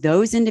tell you,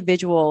 those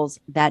individuals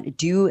that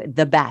do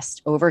the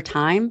best over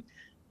time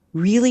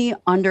really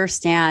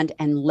understand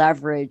and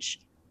leverage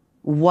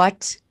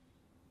what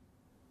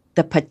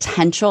the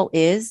potential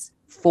is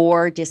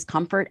for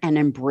discomfort and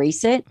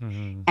embrace it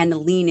and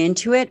lean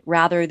into it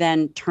rather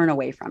than turn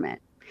away from it.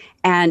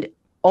 And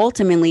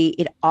ultimately,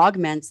 it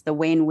augments the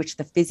way in which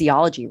the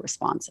physiology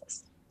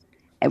responds.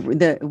 And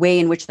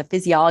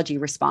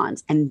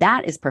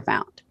that is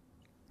profound.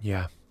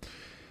 Yeah.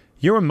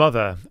 You're a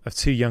mother of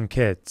 2 young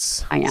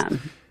kids. I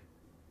am.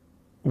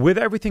 With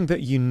everything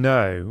that you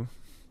know,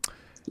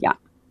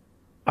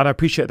 and I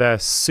appreciate they're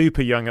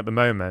super young at the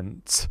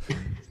moment.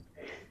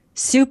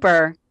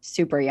 Super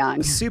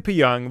young. Super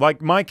young.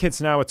 Like my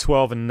kids now are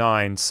 12 and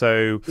 9.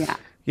 So,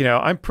 you know,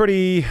 I'm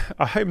pretty,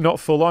 I hope not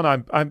full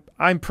on.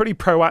 I'm pretty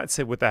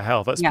proactive with their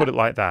health. Let's put it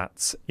like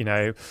that. You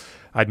know,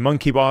 I had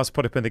monkey bars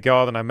put up in the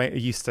garden. I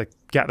used to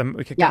get them.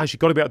 Guys, you've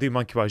got to be able to do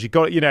monkey bars. You've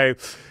got, you know,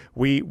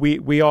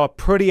 we are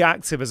pretty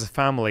active as a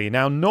family.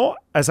 Now, not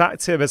as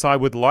active as I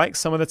would like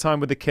some of the time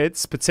with the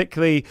kids,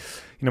 particularly,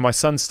 you know, my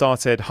son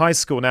started high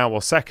school now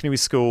or secondary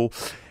school.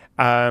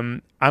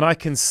 And I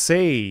can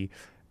see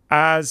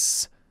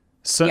as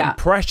certain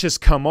pressures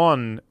come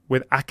on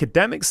with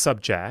academic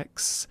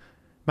subjects,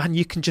 man,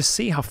 you can just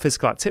see how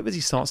physical activity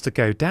starts to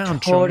go down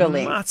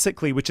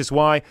dramatically, which is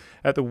why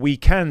at the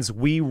weekends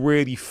we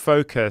really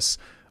focus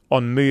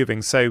on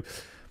moving. So,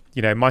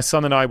 you know, my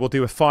son and I will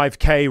do a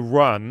 5K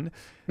run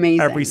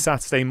every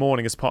Saturday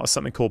morning as part of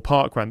something called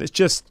Park Run.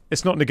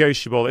 It's not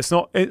negotiable.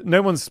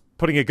 No one's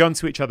putting a gun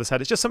to each other's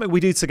head. It's just something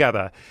we do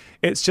together.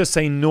 It's just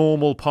a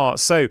normal part.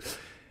 So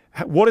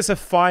what is a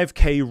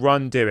 5K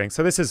run doing?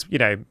 So this is, you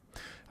know,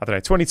 I don't know,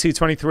 22,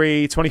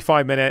 23,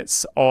 25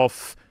 minutes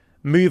of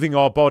moving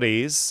our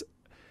bodies,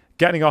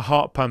 getting our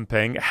heart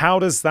pumping. How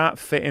does that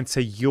fit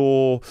into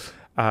your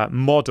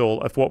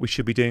model of what we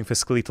should be doing for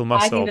skeletal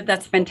muscle? I think that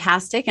that's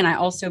fantastic. And I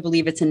also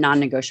believe it's a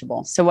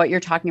non-negotiable. So what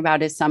you're talking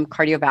about is some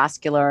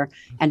cardiovascular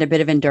and a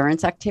bit of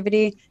endurance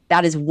activity.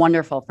 That is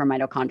wonderful for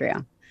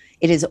mitochondria.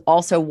 It is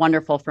also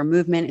wonderful for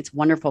movement. It's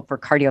wonderful for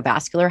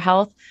cardiovascular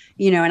health.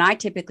 You know, and I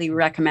typically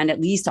recommend at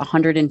least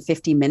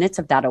 150 minutes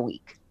of that a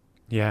week.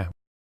 Yeah.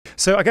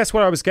 So I guess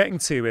what I was getting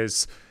to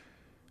is,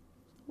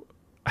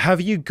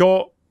 have you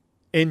got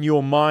in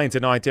your mind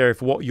an idea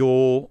of what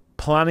you're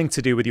planning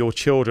to do with your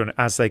children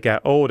as they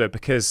get older?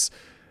 Because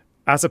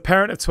as a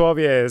parent of 12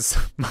 years,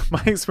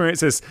 my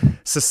experience is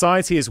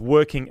society is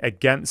working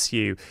against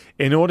you.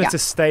 In order to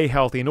stay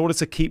healthy, in order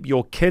to keep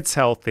your kids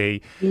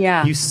healthy,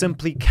 you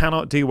simply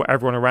cannot do what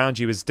everyone around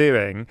you is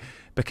doing,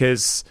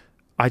 because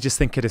I just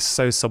think it is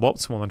so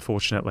suboptimal,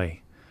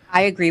 unfortunately.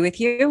 I agree with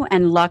you.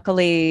 And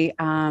luckily,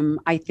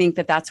 I think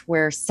that that's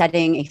where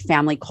setting a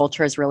family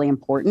culture is really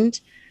important.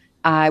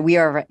 We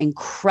are an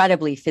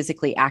incredibly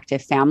physically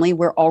active family.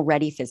 We're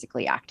already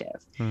physically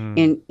active.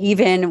 And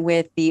even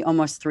with the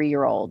almost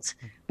 3-year-olds,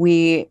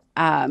 we,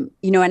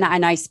 you know,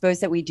 and I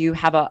suppose that we do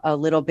have a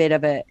little bit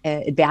of an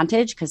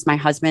advantage because my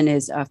husband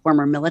is a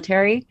former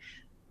military.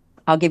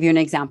 I'll give you an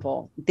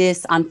example.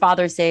 This on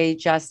Father's Day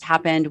just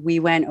happened. We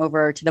went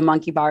over to the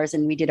monkey bars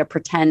and we did a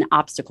pretend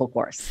obstacle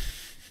course.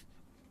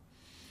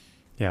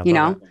 Yeah, you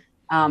know,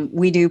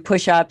 we do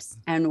push-ups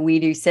and we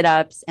do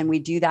sit-ups and we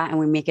do that and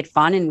we make it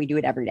fun and we do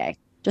it every day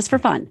just for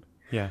fun.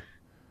 Yeah.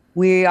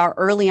 We are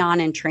early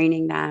on in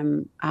training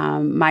them.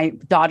 My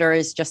daughter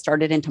has just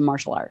started into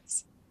martial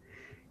arts.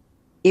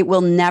 It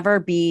will never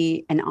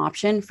be an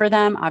option for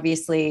them.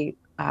 Obviously,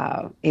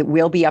 it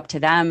will be up to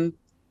them.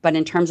 But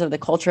in terms of the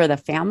culture of the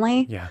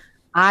family,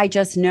 I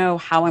just know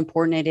how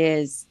important it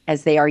is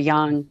as they are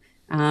young.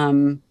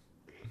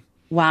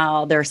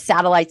 While their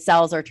satellite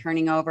cells are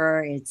turning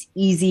over, it's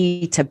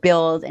easy to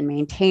build and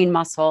maintain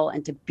muscle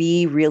and to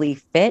be really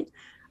fit.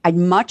 I'd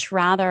much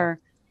rather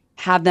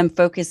have them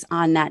focus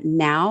on that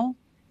now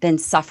than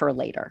suffer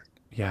later.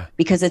 Yeah.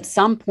 Because at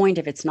some point,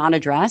 if it's not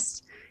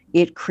addressed,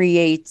 it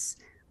creates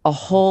a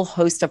whole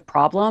host of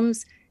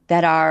problems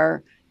that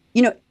are,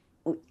 you know,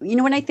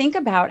 when I think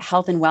about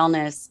health and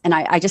wellness and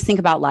I just think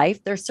about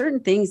life, there's certain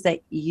things that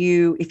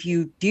if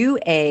you do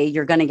A,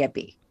 you're going to get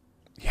B.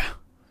 Yeah.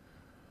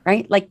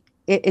 Right? Like,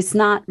 it's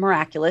not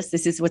miraculous.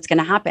 This is what's going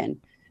to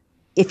happen.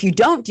 If you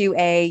don't do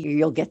A,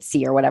 you'll get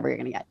C or whatever you're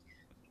going to get.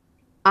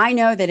 I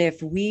know that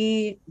if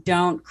we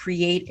don't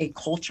create a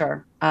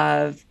culture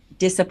of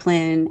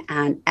discipline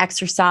and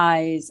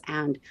exercise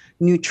and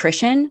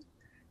nutrition,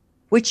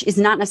 which is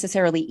not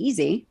necessarily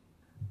easy,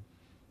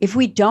 if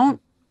we don't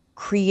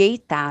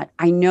create that,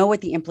 I know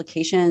what the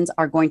implications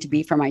are going to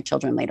be for my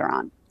children later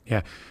on.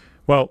 Yeah.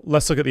 Well,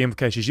 let's look at the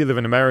implications. You live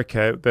in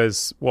America.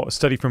 There's a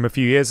study from a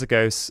few years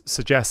ago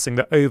suggesting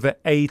that over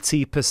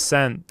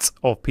 80%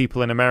 of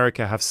people in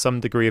America have some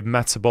degree of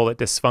metabolic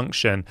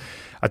dysfunction.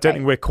 I don't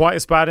think we're quite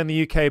as bad in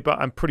the UK, but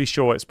I'm pretty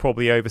sure it's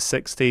probably over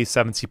 60,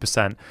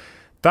 70%.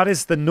 That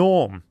is the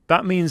norm.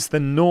 That means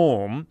the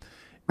norm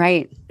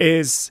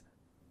is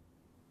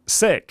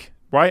sick.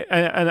 Right.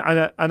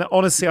 And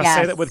honestly, I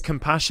say that with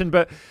compassion,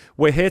 but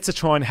we're here to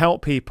try and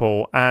help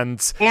people and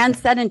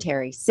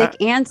sedentary, sick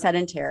and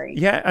sedentary.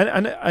 Yeah.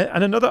 And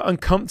another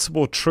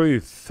uncomfortable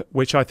truth,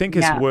 which I think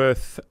is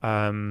worth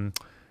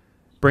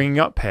bringing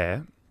up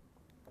here.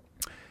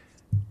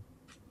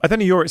 I don't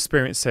know your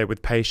experience here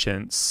with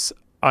patients.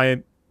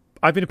 I've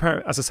been a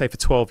parent, as I say, for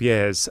 12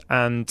 years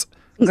and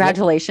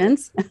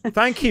congratulations.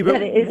 Thank you.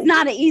 But it's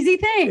not an easy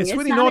thing. It's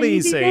really not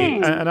easy.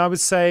 And I would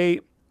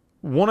say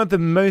one of the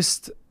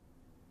most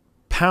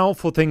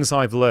powerful things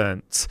I've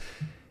learned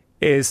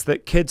is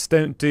that kids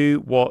don't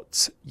do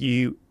what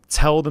you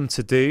tell them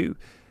to do.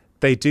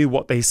 They do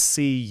what they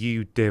see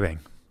you doing.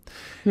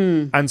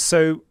 And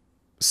so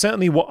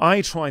certainly what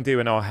I try and do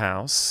in our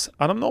house,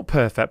 and I'm not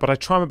perfect, but I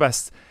try my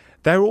best.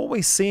 They're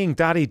always seeing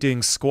daddy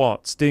doing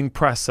squats, doing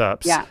press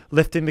ups,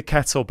 lifting the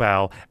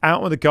kettlebell,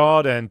 out in the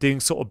garden, doing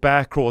sort of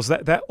bear crawls.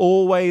 They're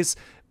always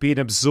being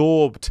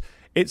absorbed.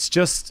 It's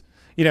just,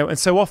 and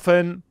so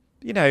often,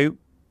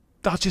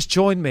 they'll just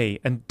join me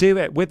and do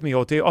it with me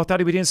or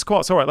daddy, we're doing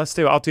squats. All right, let's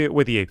do it. I'll do it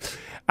with you.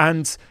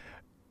 And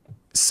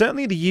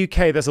certainly in the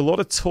UK, there's a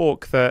lot of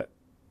talk that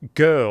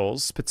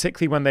girls,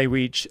 particularly when they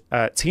reach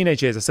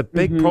teenage years, it's a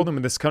big problem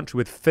in this country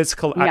with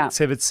physical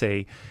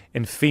activity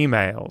in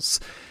females.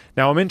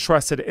 Now, I'm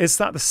interested, is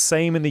that the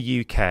same in the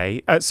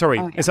UK? Is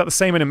that the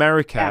same in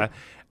America?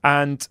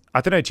 And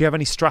I don't know, do you have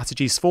any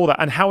strategies for that?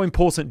 And how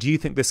important do you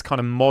think this kind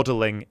of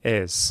modeling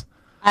is?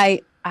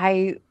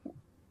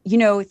 You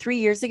know, 3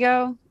 years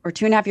ago or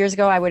 2.5 years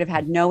ago, I would have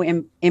had no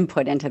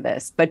input into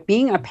this. But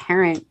being a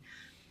parent,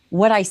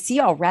 what I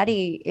see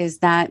already is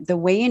that the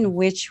way in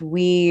which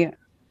we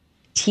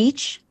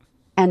teach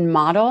and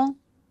model,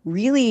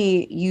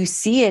 really, you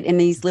see it in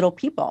these little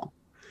people.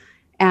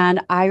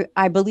 And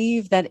I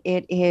believe that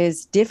it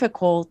is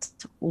difficult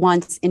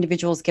once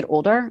individuals get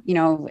older. You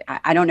know,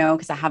 I don't know,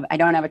 because I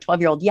don't have a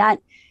 12-year-old yet.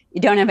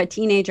 You don't have a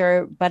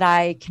teenager, but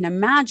I can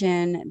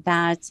imagine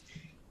that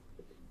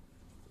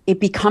it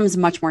becomes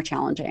much more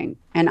challenging.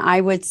 And I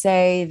would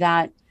say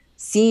that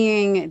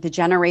seeing the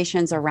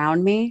generations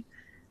around me,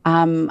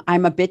 I'm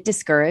a bit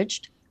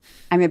discouraged.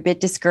 I'm a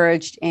bit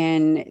discouraged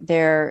in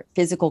their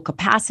physical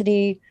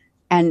capacity.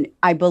 And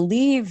I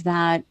believe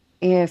that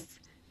if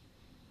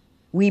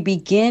we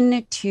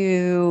begin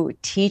to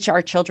teach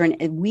our children,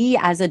 we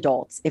as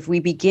adults, if we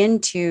begin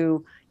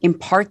to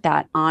impart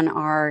that on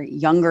our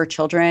younger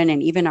children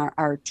and even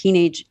our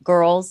teenage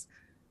girls,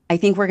 I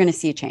think we're going to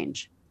see a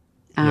change.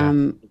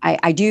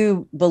 I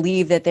do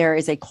believe that there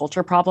is a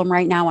culture problem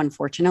right now,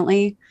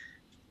 unfortunately.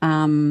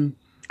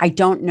 I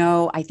don't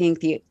know, I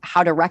think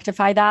how to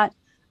rectify that.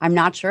 I'm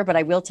not sure, but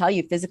I will tell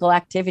you physical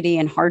activity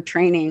and hard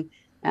training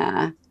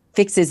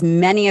fixes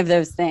many of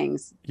those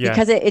things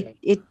because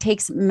it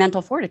takes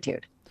mental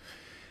fortitude.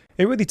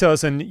 It really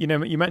does. And, you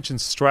know, you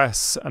mentioned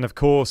stress. And of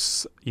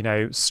course, you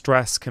know,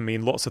 stress can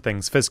mean lots of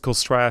things: physical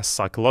stress,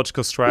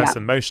 psychological stress,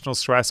 emotional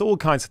stress, all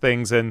kinds of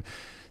things. And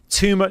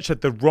too much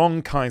of the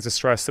wrong kinds of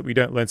stress that we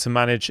don't learn to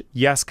manage,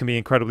 yes, can be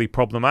incredibly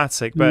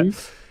problematic. But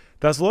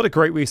there's a lot of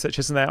great research,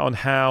 isn't there, on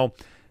how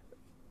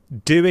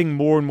doing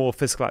more and more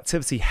physical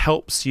activity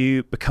helps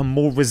you become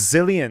more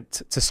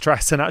resilient to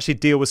stress and actually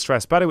deal with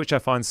stress better, which I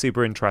find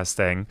super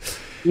interesting.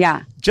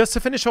 Yeah. Just to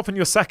finish off on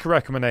your second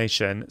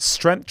recommendation,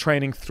 strength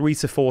training 3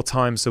 to 4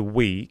 times a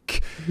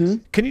week.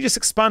 Can you just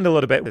expand a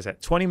little bit? Is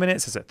it 20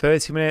 minutes? Is it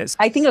 30 minutes?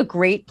 I think a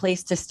great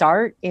place to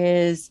start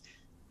is,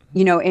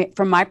 you know,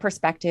 from my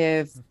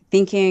perspective,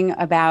 thinking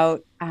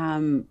about,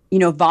 you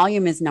know,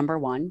 volume is number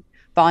one.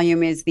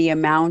 Volume is the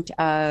amount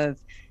of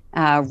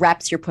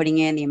reps you're putting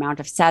in, the amount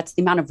of sets,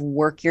 the amount of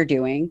work you're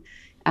doing.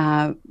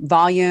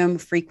 Volume,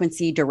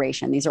 frequency,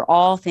 duration. These are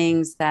all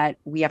things that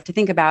we have to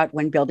think about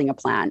when building a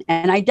plan.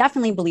 And I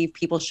definitely believe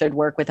people should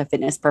work with a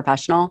fitness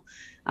professional.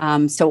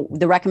 So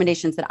the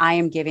recommendations that I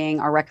am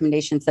giving are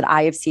recommendations that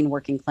I have seen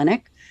work in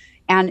clinic,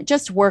 and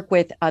just work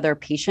with other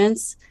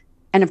patients.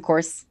 And of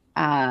course,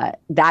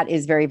 that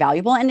is very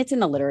valuable, and it's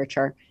in the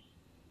literature.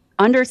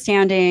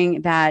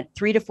 Understanding that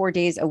 3 to 4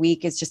 days a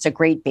week is just a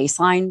great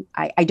baseline.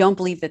 I don't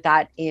believe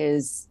that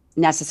is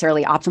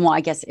necessarily optimal.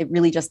 I guess it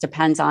really just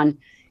depends on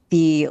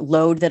the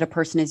load that a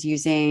person is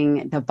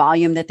using, the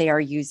volume that they are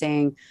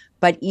using.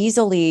 But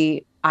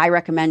easily, I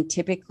recommend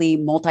typically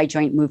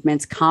multi-joint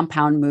movements,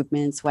 compound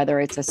movements, whether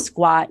it's a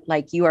squat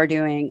like you are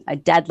doing, a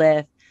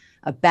deadlift,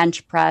 a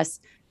bench press,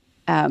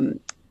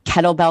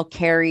 kettlebell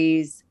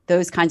carries,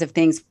 those kinds of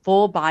things.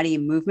 Full body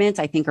movements,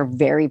 I think, are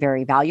very,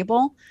 very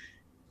valuable,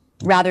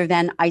 rather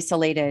than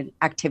isolated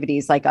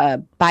activities like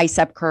a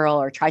bicep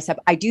curl or tricep.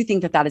 I do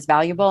think that is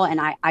valuable, and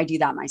I do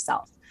that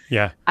myself.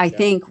 Yeah. I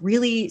think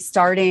really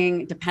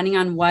starting, depending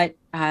on what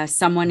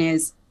someone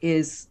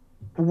is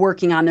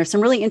working on, there's some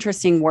really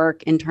interesting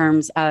work in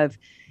terms of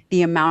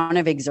the amount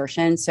of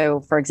exertion.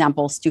 So for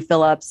example, Stu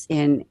Phillips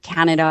in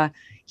Canada,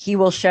 he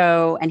will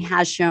show and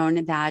has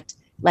shown that,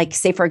 like,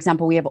 say, for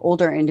example, we have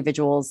older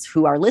individuals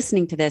who are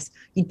listening to this.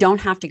 You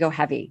don't have to go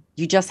heavy.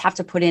 You just have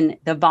to put in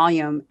the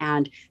volume,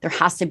 and there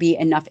has to be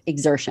enough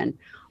exertion.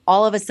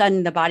 All of a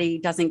sudden, the body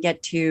doesn't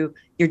get to,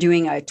 you're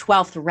doing a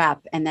 12th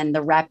rep, and then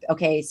the rep,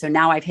 okay, so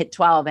now I've hit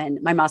 12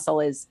 and my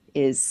muscle is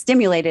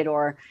stimulated,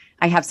 or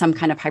I have some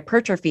kind of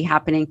hypertrophy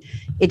happening.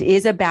 It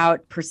is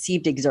about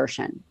perceived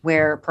exertion,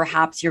 where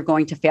perhaps you're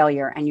going to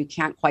failure and you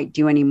can't quite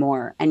do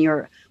anymore, and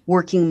you're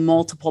working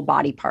multiple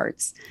body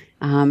parts.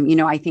 You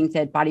know, I think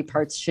that body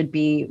parts should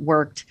be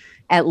worked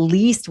at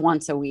least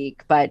once a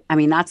week, but I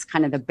mean, that's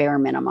kind of the bare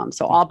minimum.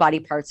 So all body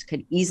parts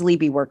could easily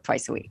be worked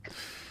twice a week.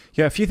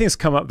 Yeah, a few things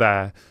come up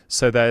there.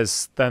 So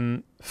there's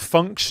then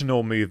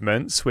functional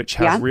movements, which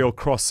have real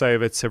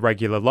crossover to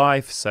regular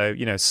life. So,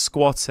 you know,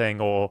 squatting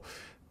or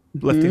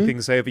lifting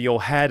things over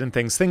your head and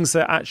things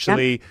that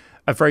actually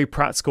are very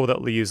practical,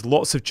 that will use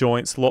lots of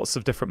joints, lots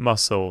of different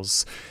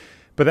muscles.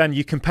 But then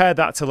you compare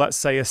that to, let's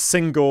say, a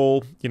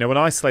single, you know, an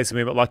isolated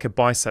movement like a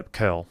bicep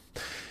curl.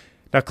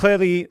 Now,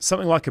 clearly,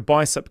 something like a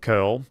bicep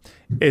curl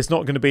is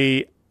not going to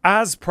be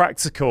as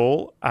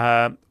practical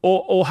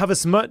or have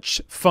as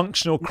much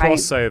functional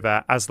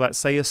crossover as, let's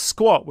say, a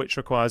squat, which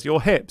requires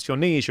your hips, your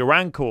knees, your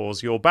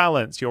ankles, your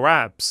balance, your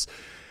abs.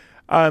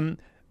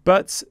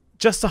 But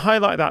just to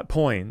highlight that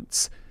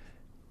point,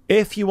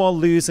 if you are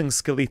losing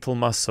skeletal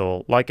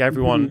muscle, like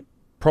everyone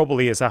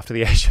probably is after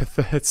the age of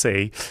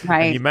 30,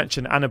 and you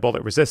mentioned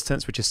anabolic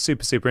resistance, which is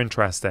super, super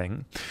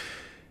interesting,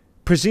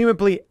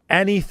 presumably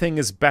anything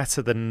is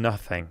better than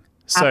nothing.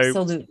 So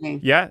absolutely.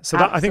 Yeah. So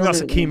that, I think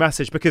that's a key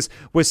message, because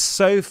we're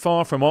so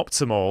far from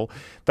optimal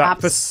that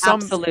for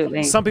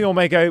some people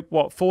may go,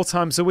 4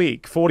 times a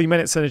week, 40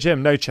 minutes in a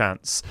gym, no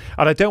chance.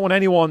 And I don't want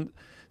anyone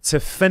to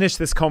finish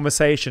this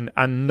conversation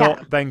and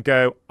not then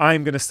go,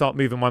 I'm going to start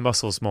moving my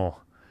muscles more.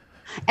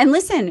 And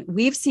listen,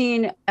 we've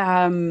seen,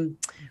 the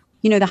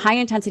high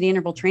intensity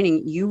interval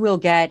training, you will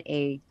get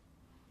a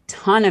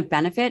ton of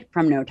benefit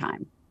from no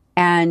time.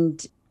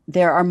 And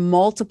there are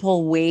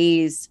multiple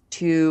ways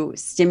to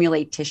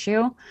stimulate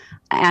tissue.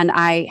 And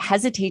I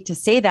hesitate to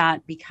say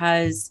that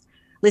because,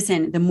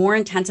 listen, the more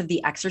intensive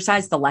the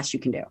exercise, the less you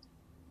can do.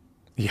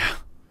 Yeah.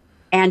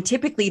 And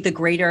typically the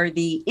greater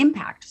the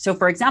impact. So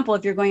for example,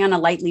 if you're going on a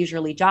light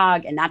leisurely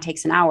jog and that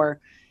takes an hour,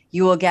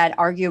 you will get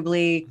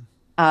arguably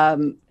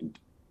an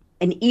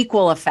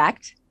equal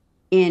effect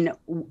in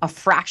a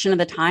fraction of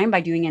the time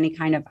by doing any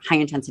kind of high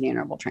intensity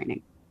interval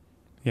training.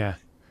 Yeah.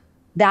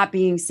 That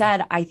being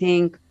said, I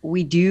think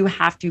we do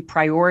have to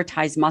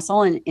prioritize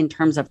muscle in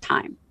terms of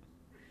time.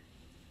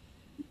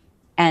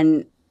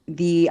 And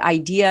the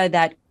idea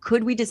that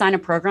could we design a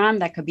program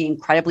that could be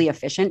incredibly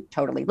efficient?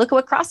 Totally. Look at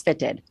what CrossFit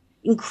did.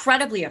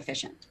 Incredibly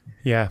efficient.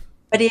 Yeah.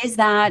 But is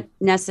that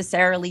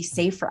necessarily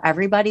safe for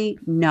everybody?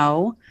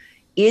 No.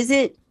 Is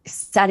it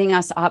setting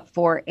us up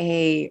for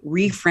a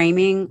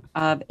reframing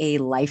of a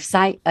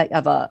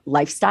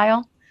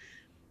lifestyle?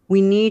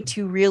 We need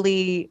to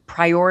really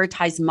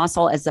prioritize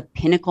muscle as a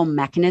pinnacle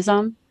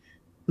mechanism,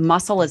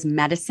 muscle as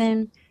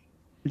medicine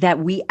that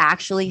we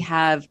actually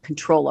have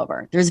control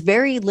over. There's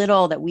very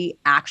little that we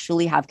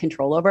actually have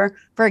control over.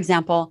 For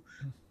example,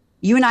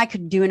 you and I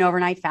could do an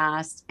overnight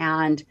fast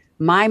and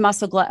my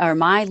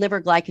my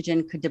liver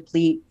glycogen could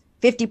deplete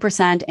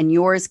 50% and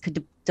yours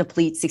could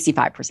deplete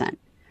 65%.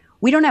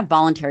 We don't have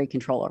voluntary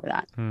control over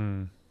that,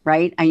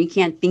 right? And you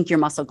can't think your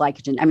muscle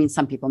glycogen. I mean,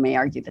 some people may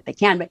argue that they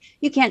can, but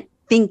you can't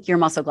think your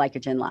muscle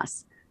glycogen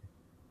less.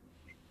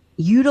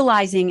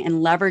 Utilizing and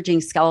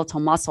leveraging skeletal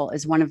muscle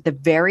is one of the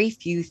very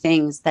few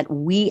things that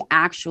we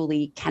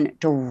actually can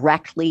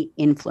directly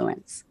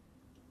influence.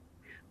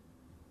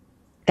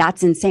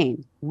 That's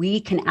insane.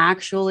 We can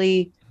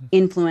actually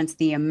influence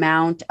the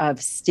amount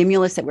of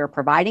stimulus that we're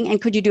providing.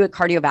 And could you do it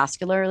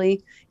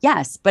cardiovascularly?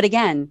 Yes. But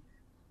again,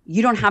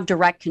 you don't have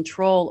direct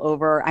control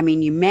over, I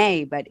mean, you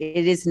may, but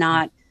it is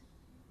not,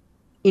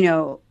 I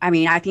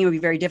think it would be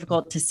very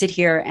difficult to sit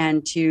here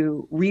and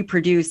to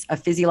reproduce a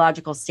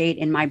physiological state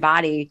in my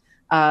body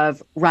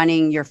of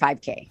running your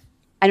 5K.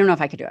 I don't know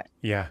if I could do it.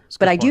 Yeah.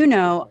 But I do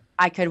know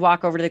I could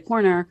walk over to the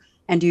corner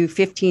and do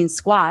 15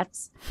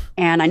 squats.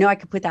 And I know I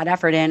could put that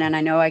effort in, and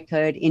I know I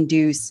could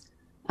induce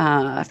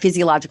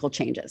physiological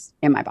changes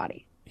in my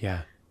body.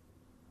 Yeah.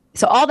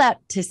 So all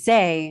that to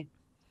say,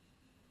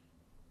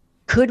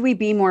 could we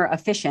be more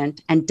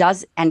efficient and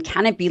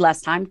can it be less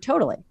time?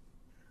 Totally.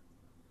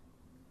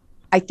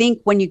 I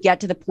think when you get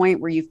to the point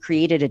where you've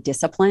created a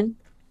discipline,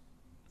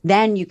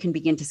 then you can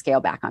begin to scale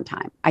back on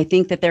time. I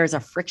think that there's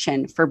a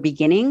friction for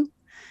beginning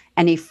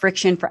and a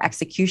friction for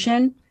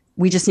execution.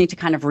 We just need to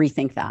kind of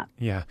rethink that.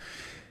 Yeah.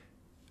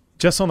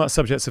 Just on that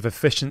subject of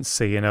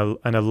efficiency and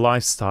a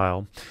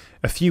lifestyle,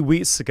 a few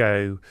weeks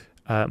ago,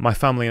 my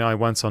family and I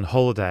went on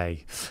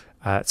holiday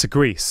to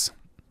Greece.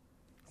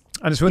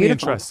 And it's really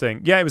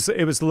interesting. Yeah,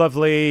 it was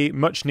lovely,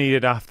 much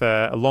needed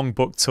after a long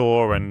book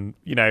tour and,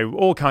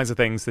 all kinds of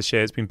things this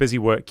year. It's been a busy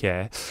work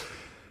year.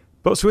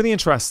 But it's really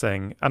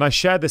interesting, and I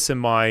shared this in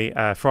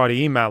my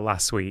Friday email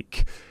last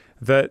week,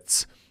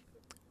 that,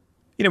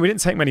 we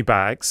didn't take many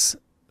bags.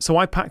 So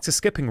I packed a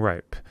skipping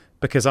rope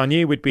because I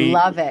knew we'd be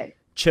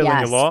chilling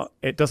a lot.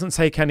 It doesn't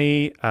take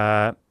any,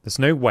 there's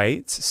no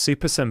weight,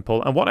 super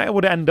simple. And what I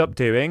would end up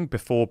doing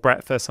before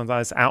breakfast,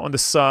 sometimes out in the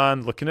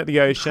sun, looking at the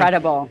ocean.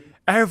 Incredible.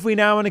 Every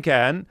now and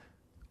again,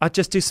 I'd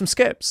just do some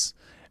skips.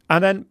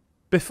 And then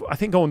I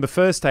think on the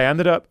first day, I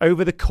ended up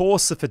over the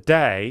course of a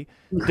day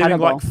doing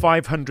like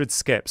 500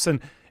 skips.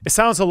 And it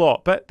sounds a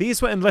lot, but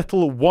these were in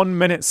little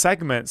 1-minute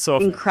segments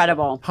of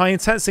high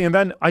intensity. And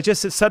then I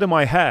just said in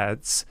my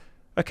head,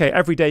 okay,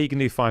 every day you can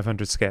do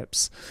 500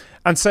 skips.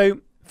 And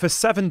so for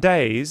 7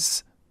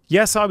 days,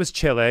 yes, I was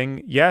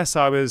chilling. Yes,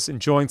 I was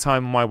enjoying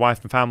time with my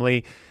wife and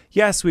family.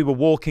 Yes, we were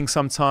walking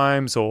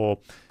sometimes or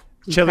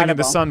chilling in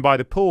the sun by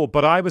the pool,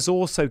 but I was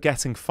also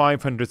getting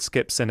 500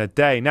 skips in a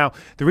day. Now,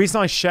 the reason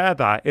I share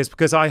that is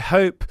because I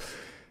hope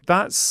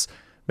that's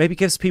maybe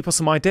gives people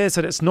some ideas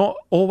that it's not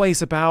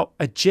always about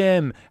a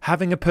gym,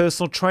 having a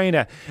personal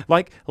trainer.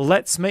 Like,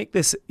 let's make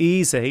this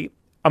easy.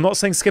 I'm not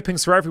saying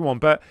skipping's for everyone,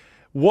 but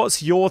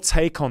what's your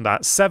take on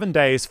that? 7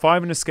 days,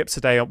 500 skips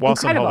a day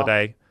whilst on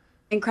holiday.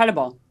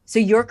 Incredible. So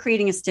you're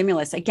creating a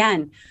stimulus.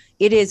 Again,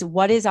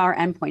 what is our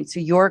endpoint?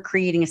 So you're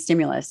creating a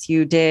stimulus.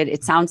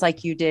 It sounds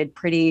like you did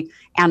pretty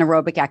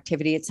anaerobic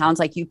activity. It sounds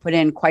like you put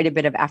in quite a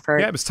bit of effort.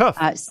 Yeah, it was tough.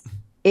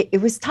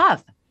 It was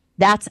tough.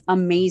 That's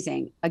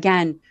amazing.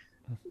 Again,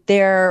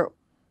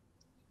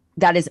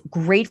 that is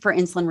great for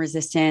insulin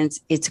resistance.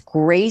 It's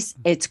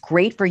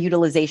great for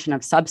utilization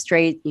of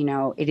substrate.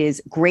 It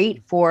is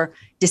great for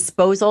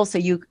disposal. So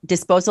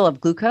disposal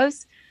of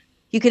glucose.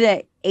 You could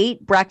have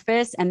ate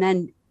breakfast and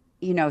then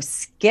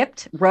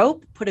skipped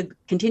rope, put a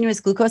continuous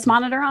glucose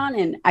monitor on,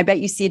 and I bet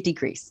you see a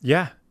decrease.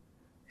 Yeah.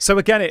 So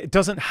again, it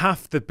doesn't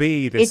have to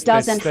be this. It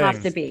doesn't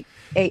have to be.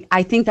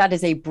 I think that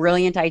is a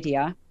brilliant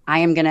idea. I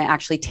am going to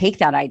actually take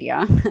that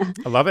idea.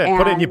 I love it.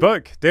 Put it in your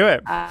book. Do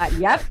it.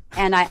 Yep.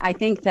 And I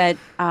think that,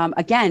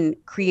 again,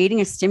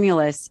 creating a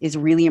stimulus is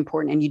really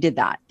important. And you did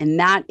that. And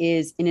that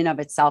is in and of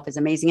itself is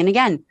amazing. And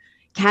again,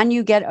 can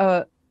you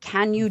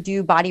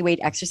do body weight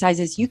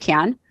exercises? You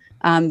can.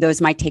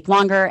 Those might take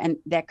longer, and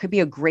that could be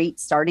a great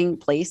starting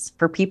place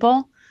for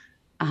people.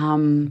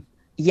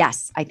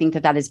 Yes, I think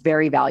that is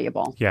very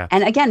valuable. Yeah.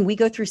 And again, we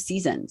go through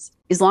seasons.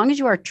 As long as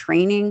you are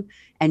training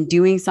and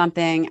doing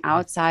something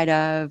outside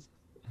of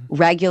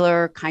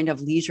regular kind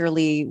of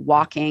leisurely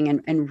walking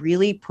and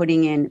really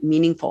putting in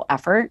meaningful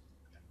effort,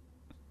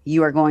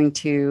 you are going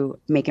to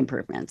make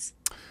improvements.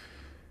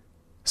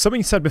 Something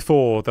you said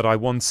before that I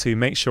want to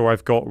make sure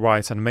I've got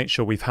right and make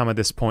sure we've hammered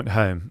this point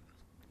home.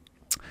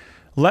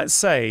 Let's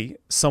say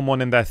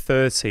someone in their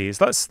 30s,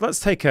 let's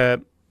take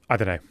a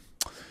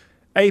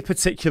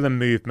particular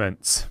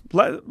movement.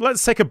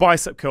 Let's take a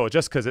bicep curl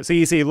just because it's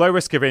easy, low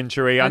risk of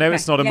injury. I know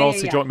it's not a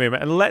multi-joint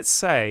movement. And let's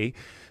say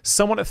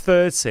someone at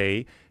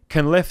 30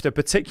 can lift a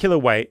particular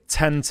weight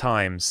 10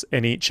 times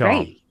in each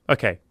arm.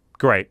 Okay,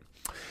 great.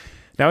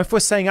 Now, if we're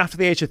saying after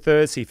the age of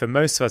 30, for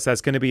most of us,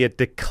 there's going to be a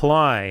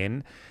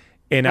decline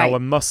in our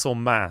muscle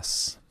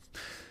mass.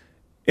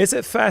 Is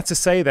it fair to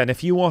say then,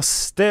 if you are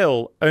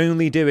still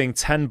only doing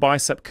 10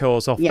 bicep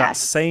curls off that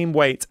same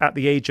weight at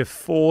the age of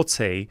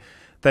 40,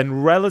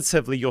 then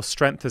relatively your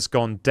strength has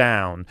gone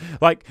down?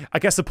 Like, I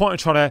guess the point I'm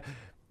trying to...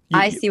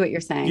 I see what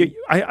you're saying.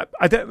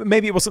 I don't,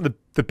 maybe it wasn't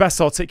the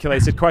best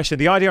articulated question.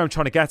 The idea I'm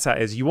trying to get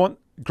at is you want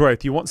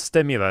growth, you want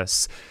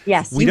stimulus.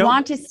 Yes, you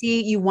want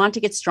to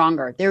get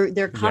stronger.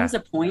 There comes a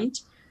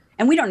point,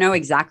 and we don't know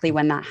exactly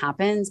when that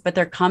happens, but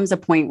there comes a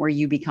point where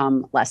you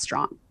become less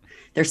strong.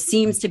 There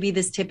seems to be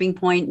this tipping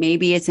point.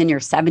 Maybe it's in your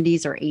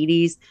 70s or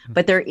 80s,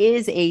 but there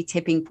is a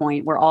tipping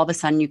point where all of a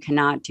sudden you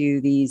cannot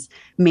do these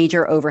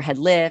major overhead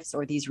lifts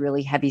or these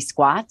really heavy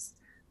squats.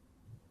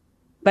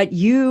 But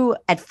you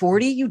at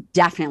 40, you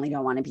definitely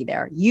don't want to be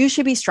there. You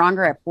should be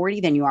stronger at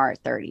 40 than you are at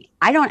 30.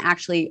 I don't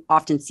actually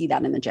often see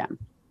that in the gym.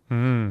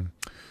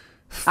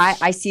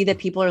 I see that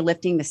people are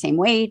lifting the same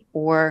weight,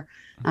 or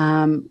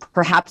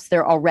perhaps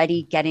they're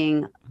already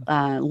getting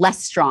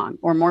less strong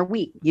or more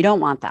weak. You don't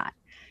want that.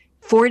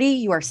 40,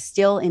 you are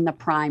still in the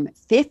prime.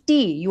 50,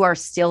 you are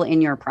still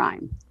in your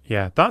prime.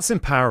 Yeah, that's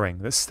empowering.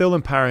 That's still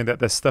empowering that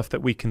there's stuff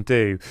that we can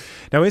do.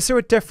 Now, is there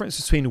a difference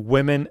between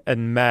women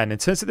and men in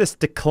terms of this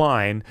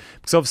decline?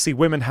 Because obviously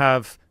women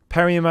have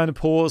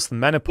perimenopause and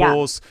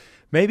menopause.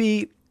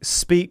 Maybe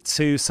speak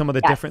to some of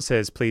the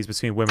differences, please,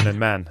 between women and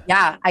men.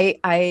 Yeah,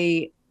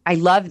 I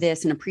love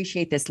this and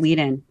appreciate this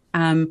lead-in.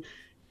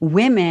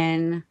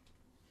 Women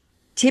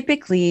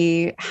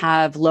typically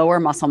have lower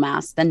muscle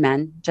mass than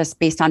men, just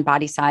based on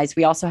body size.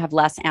 We also have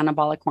less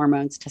anabolic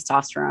hormones,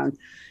 testosterone.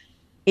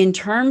 In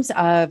terms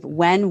of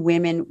when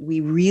women,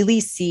 we really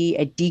see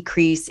a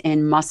decrease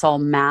in muscle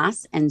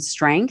mass and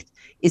strength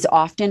is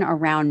often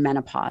around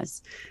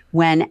menopause.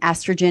 When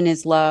estrogen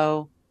is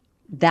low,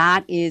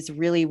 that is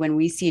really when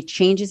we see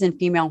changes in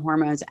female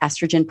hormones,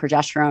 estrogen,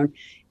 progesterone.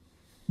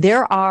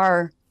 There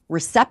are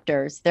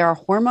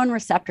hormone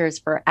receptors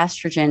for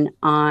estrogen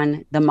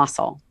on the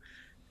muscle.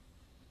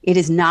 It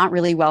is not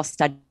really well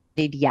studied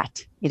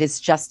yet. It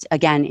is just,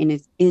 again, in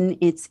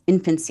its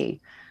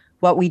infancy.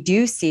 What we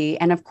do see,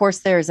 and of course,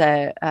 there's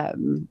a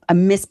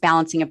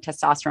misbalancing of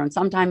testosterone.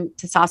 Sometimes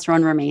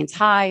testosterone remains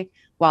high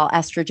while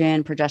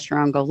estrogen,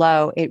 progesterone go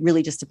low. It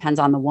really just depends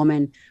on the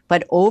woman.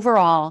 But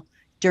overall,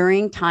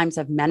 during times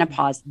of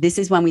menopause, this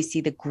is when we see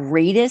the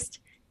greatest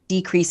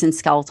decrease in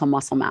skeletal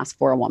muscle mass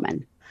for a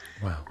woman.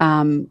 Wow.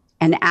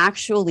 And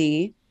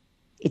actually,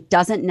 it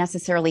doesn't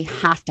necessarily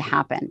have to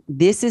happen.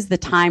 This is the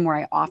time where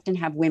I often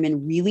have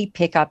women really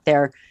pick up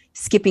their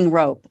skipping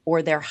rope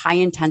or their high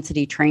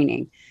intensity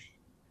training.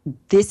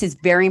 This is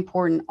very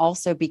important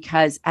also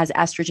because as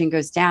estrogen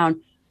goes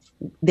down,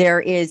 there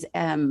is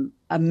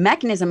a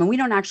mechanism, and we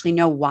don't actually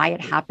know why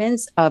it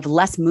happens, of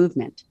less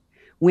movement.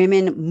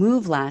 Women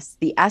move less.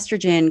 The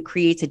estrogen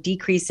creates a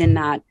decrease in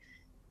that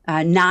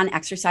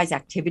non-exercise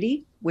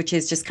activity, which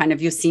is just kind of,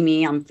 you see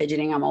me, I'm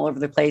fidgeting, I'm all over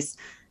the place.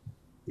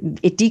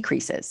 It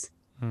decreases.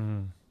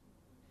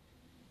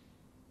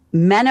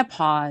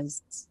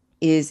 Menopause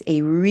is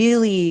a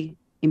really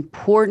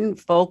important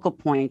focal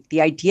point. The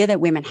idea that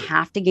women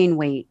have to gain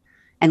weight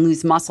and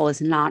lose muscle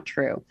is not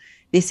true.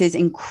 This is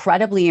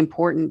incredibly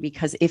important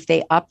because if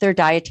they up their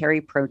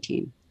dietary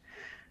protein,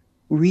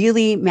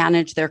 really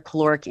manage their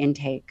caloric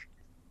intake,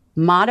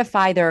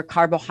 modify their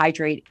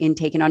carbohydrate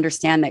intake, and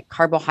understand that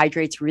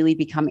carbohydrates really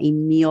become a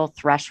meal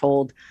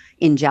threshold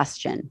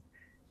ingestion,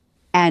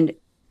 and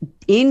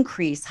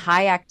increase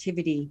high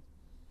activity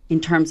in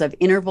terms of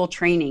interval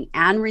training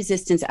and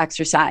resistance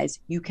exercise,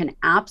 you can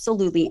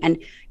absolutely, and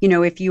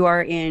if you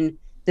are in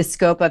the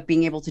scope of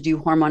being able to do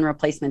hormone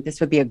replacement, this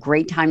would be a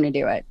great time to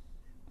do it.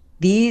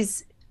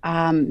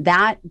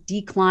 That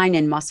decline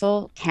in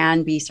muscle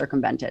can be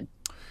circumvented.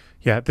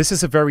 Yeah, this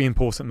is a very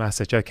important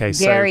message. Okay,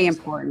 very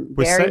important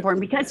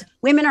because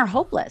women are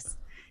hopeless.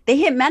 They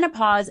hit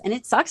menopause and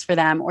it sucks for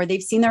them, or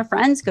they've seen their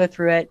friends go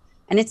through it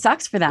and it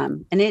sucks for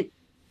them. And it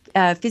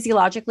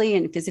physiologically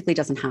and physically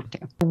doesn't have to.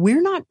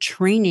 We're not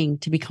training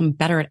to become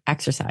better at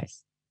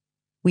exercise.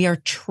 We are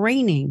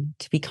training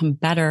to become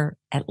better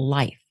at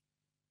life.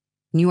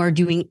 You are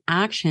doing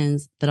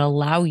actions that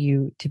allow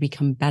you to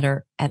become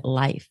better at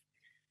life.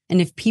 And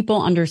if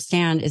people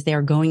understand as they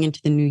are going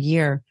into the new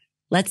year,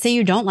 let's say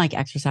you don't like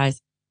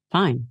exercise,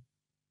 fine.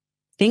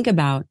 Think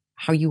about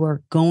how you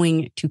are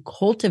going to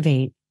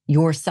cultivate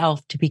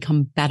yourself to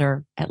become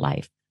better at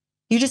life.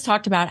 You just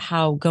talked about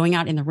how going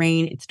out in the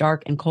rain, it's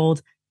dark and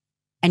cold,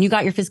 and you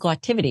got your physical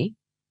activity.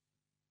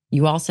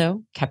 You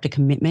also kept a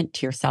commitment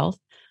to yourself.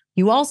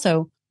 You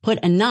also put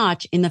a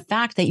notch in the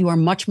fact that you are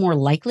much more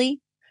likely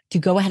to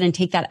go ahead and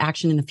take that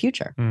action in the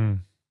future.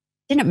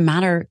 It didn't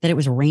matter that it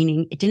was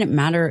raining. It didn't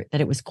matter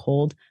that it was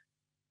cold.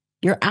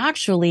 You're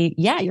actually,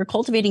 you're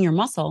cultivating your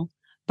muscle,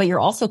 but you're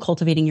also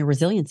cultivating your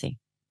resiliency.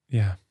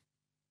 Yeah.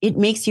 It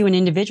makes you an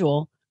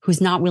individual who's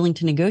not willing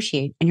to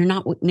negotiate, and you're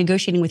not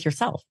negotiating with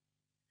yourself.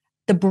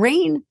 The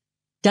brain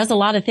does a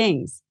lot of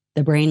things.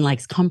 The brain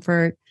likes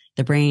comfort.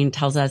 The brain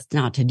tells us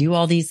not to do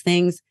all these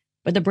things,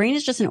 but the brain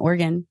is just an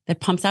organ that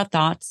pumps out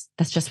thoughts.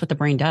 That's just what the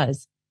brain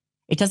does.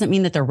 It doesn't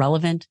mean that they're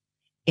relevant.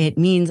 It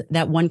means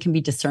that one can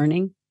be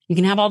discerning. You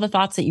can have all the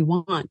thoughts that you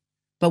want,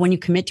 but when you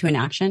commit to an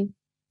action,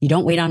 you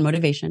don't wait on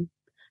motivation.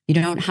 You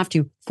don't have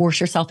to force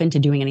yourself into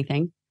doing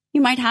anything.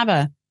 You might have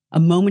a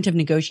moment of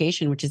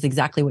negotiation, which is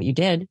exactly what you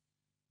did,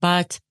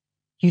 but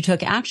you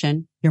took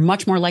action. You're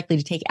much more likely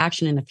to take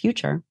action in the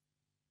future,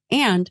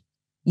 and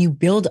you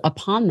build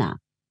upon that,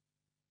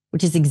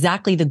 which is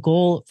exactly the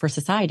goal for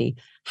society.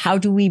 How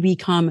do we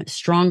become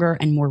stronger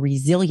and more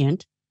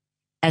resilient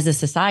as a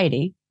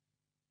society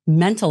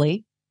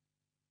mentally,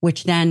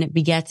 which then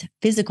begets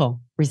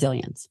physical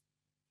resilience?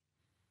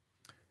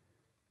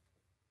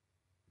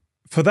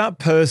 For that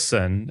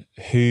person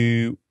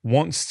who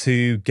wants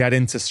to get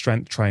into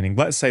strength training,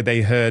 let's say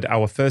they heard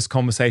our first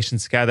conversation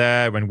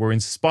together and were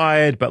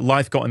inspired, but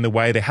life got in the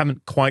way. They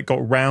haven't quite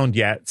got round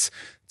yet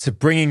to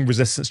bringing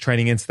resistance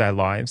training into their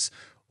lives.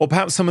 Or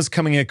perhaps someone's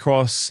coming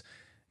across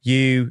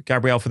you,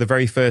 Gabrielle, for the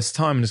very first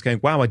time and just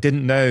going, wow, I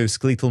didn't know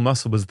skeletal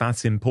muscle was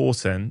that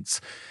important.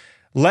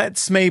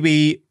 Let's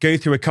maybe go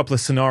through a couple of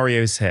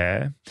scenarios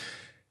here.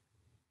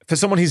 For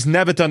someone who's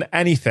never done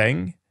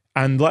anything,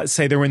 and let's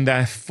say they're in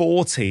their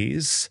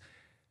 40s,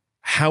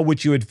 how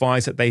would you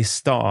advise that they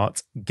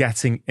start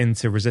getting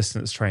into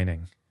resistance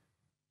training?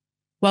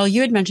 Well,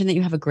 you had mentioned that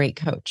you have a great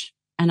coach.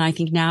 And I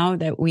think now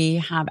that we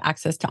have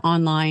access to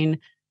online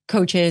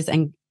coaches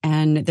and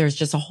there's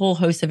just a whole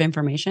host of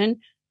information,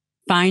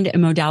 find a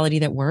modality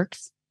that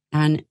works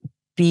and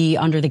be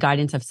under the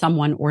guidance of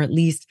someone, or at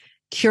least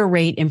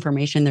curate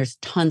information. There's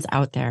tons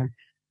out there,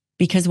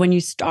 because when you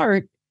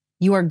start,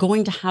 you are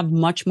going to have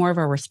much more of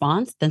a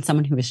response than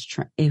someone who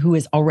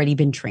has already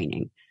been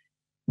training.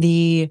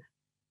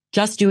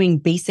 Just doing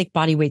basic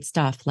body weight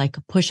stuff like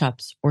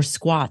push-ups or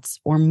squats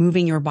or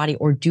moving your body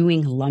or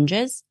doing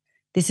lunges,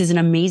 this is an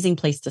amazing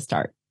place to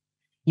start.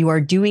 You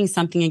are doing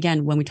something,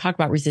 again, when we talk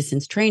about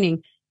resistance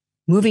training,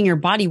 moving your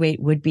body weight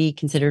would be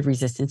considered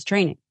resistance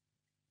training.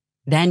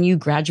 Then you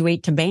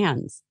graduate to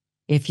bands.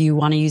 If you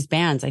want to use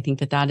bands, I think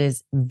that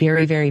is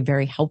very, very,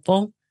 very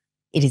helpful.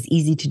 It is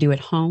easy to do at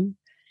home.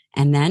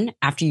 And then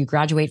after you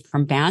graduate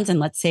from bands, and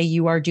let's say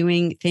you are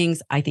doing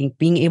things, I think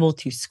being able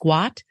to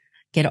squat,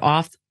 get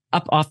up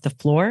off the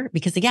floor,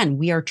 because again,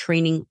 we are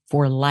training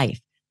for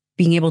life.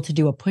 Being able to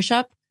do a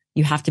push-up,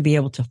 you have to be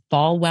able to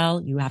fall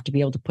well. You have to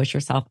be able to push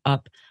yourself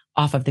up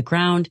off of the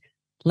ground.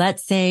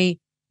 Let's say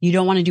you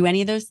don't want to do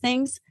any of those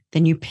things.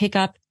 Then you pick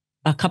up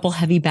a couple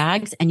heavy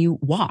bags and you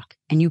walk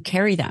and you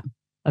carry them.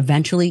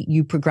 Eventually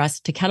you progress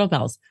to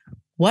kettlebells.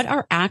 What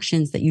are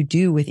actions that you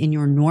do within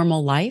your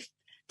normal life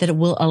that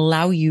will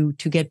allow you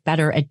to get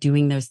better at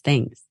doing those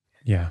things?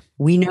 Yeah.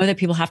 We know that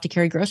people have to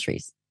carry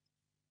groceries.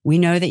 We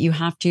know that you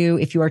have to,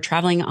 if you are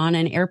traveling on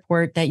an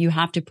airport, that you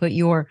have to put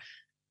your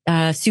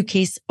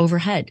suitcase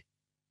overhead.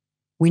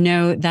 We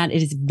know that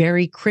it is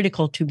very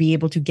critical to be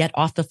able to get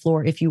off the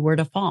floor if you were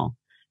to fall.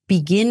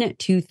 Begin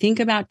to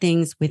think about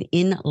things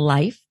within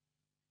life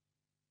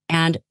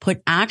and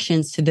put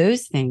actions to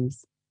those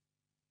things.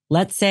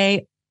 Let's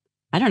say,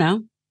 I don't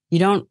know, you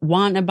don't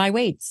want to buy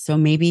weights. So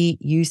maybe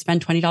you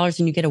spend $20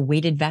 and you get a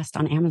weighted vest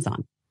on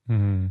Amazon.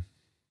 Mm-hmm.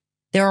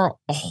 There are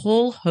a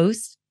whole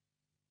host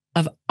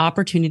of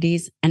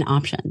opportunities and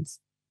options.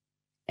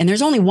 And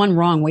there's only one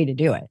wrong way to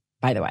do it,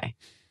 by the way.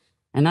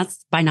 And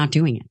that's by not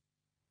doing it.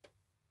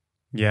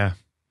 Yeah.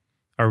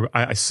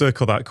 I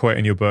circle that quote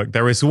in your book.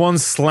 There is one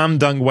slam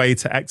dunk way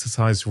to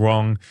exercise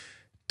wrong.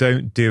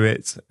 Don't do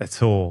it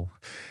at all.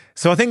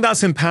 So I think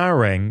that's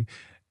empowering.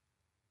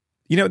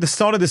 You know, at the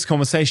start of this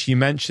conversation, you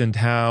mentioned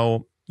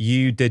how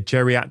you did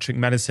geriatric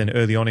medicine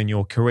early on in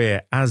your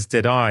career, as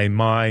did I.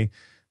 My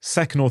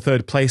second or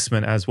third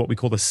placement as what we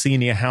call the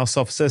senior house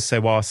officer,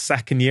 so our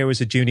second year as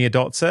a junior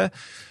doctor,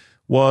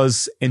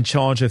 was in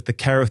charge of the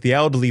care of the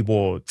elderly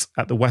ward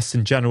at the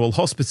Western General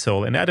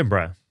Hospital in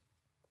Edinburgh.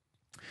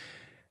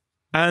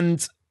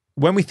 And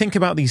when we think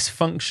about these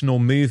functional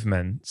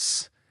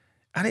movements,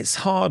 and it's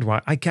hard,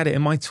 right? I get it.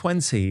 In my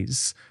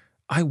 20s,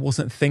 I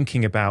wasn't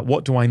thinking about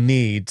what do I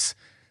need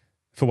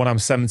for when I'm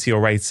 70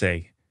 or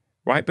 80,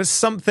 right? But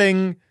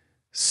something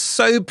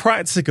so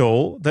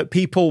practical that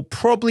people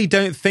probably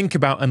don't think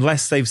about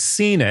unless they've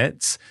seen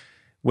it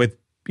with,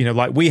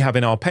 like we have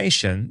in our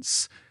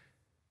patients.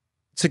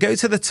 To go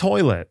to the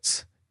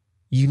toilet,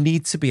 you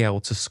need to be able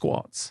to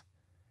squat,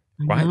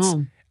 right?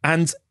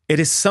 And it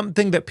is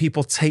something that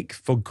people take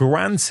for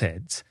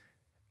granted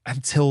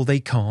until they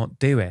can't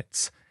do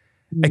it.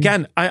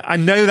 Again, I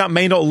know that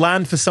may not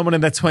land for someone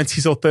in their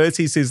 20s or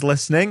 30s who's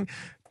listening,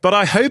 but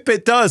I hope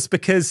it does,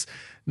 because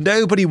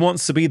nobody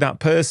wants to be that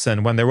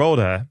person when they're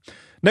older.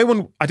 I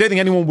don't think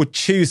anyone would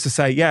choose to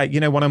say,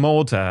 when I'm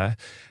older,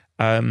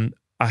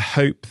 I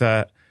hope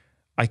that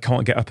I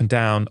can't get up and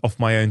down off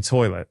my own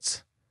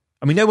toilet.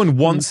 I mean, no one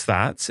wants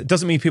that. It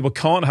doesn't mean people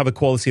can't have a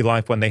quality of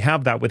life when they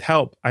have that with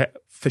help,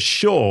 for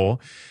sure.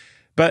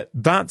 But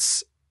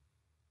that's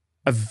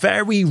a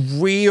very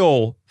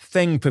real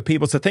thing for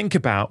people to think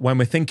about when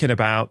we're thinking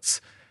about,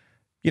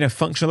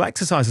 functional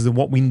exercises and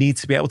what we need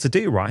to be able to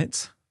do,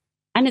 right?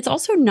 And it's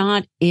also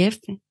not if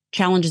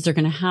challenges are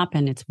going to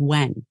happen, it's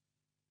when.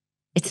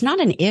 It's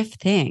not an if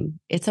thing.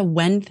 It's a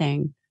when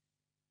thing.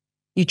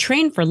 You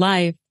train for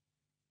life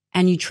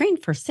and you train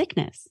for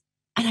sickness.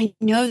 And I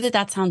know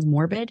that sounds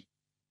morbid,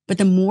 but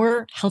the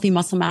more healthy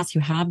muscle mass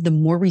you have, the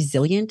more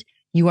resilient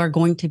you are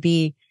going to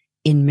be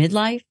in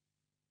midlife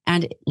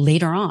and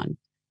later on.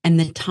 And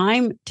the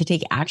time to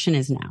take action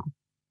is now.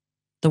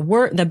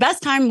 The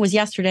best time was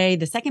yesterday.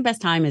 The second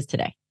best time is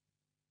today.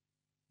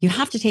 You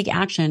have to take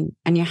action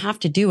and you have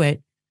to do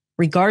it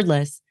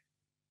regardless.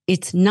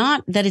 It's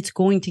not that it's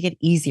going to get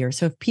easier.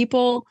 So if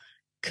people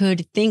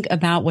could think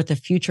about what the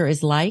future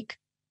is like,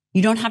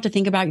 you don't have to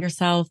think about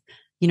yourself.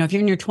 If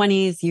you're in your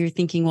 20s, you're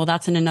thinking, well,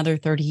 that's in another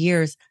 30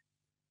 years.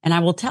 And I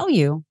will tell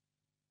you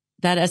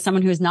that as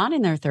someone who is not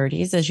in their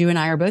 30s, as you and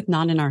I are both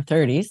not in our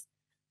 30s,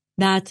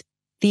 that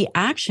the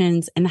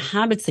actions and the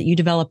habits that you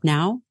develop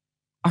now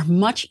are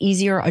much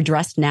easier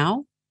addressed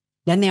now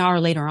than they are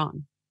later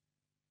on.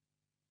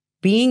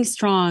 Being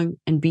strong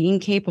and being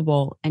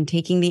capable and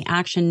taking the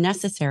action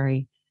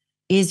necessary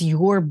is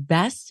your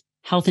best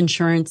health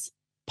insurance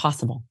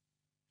possible.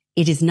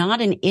 It is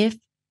not an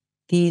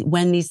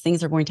when these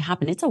things are going to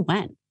happen. It's a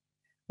when.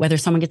 Whether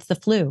someone gets the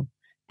flu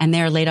and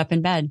they're laid up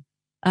in bed,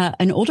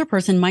 an older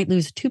person might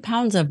lose 2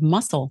 pounds of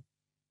muscle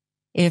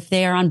if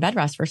they are on bed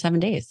rest for 7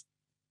 days.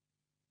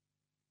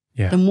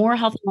 Yeah. The more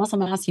healthy muscle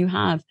mass you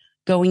have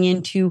going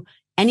into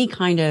any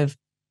kind of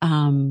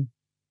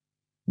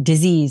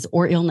disease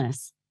or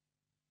illness,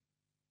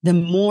 the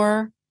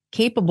more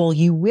capable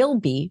you will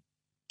be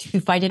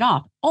to fight it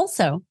off.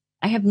 Also,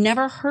 I have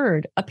never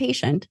heard a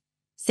patient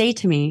say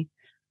to me,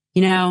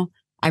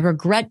 I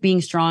regret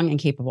being strong and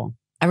capable.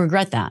 I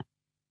regret that.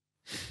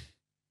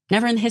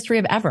 Never in the history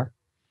of ever.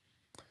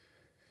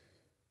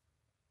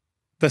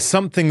 There's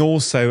something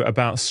also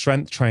about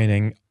strength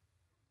training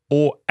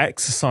or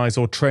exercise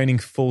or training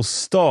full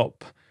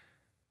stop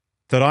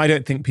that I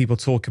don't think people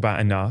talk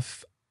about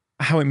enough,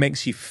 how it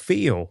makes you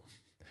feel,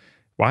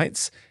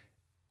 right?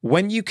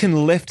 When you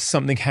can lift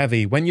something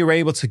heavy, when you're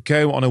able to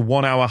go on a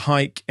 1-hour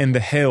hike in the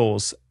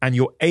hills and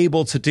you're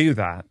able to do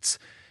that,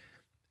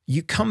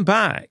 you come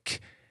back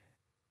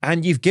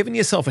and you've given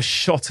yourself a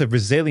shot of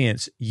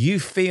resilience. You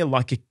feel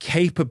like a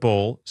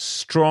capable,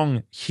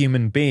 strong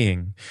human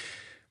being.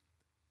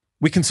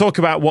 We can talk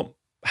about what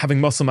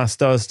having muscle mass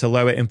does to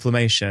lower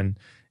inflammation,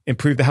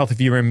 improve the health of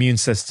your immune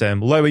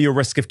system, lower your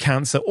risk of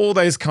cancer, all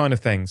those kind of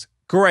things.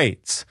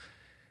 Great.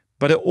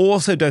 But it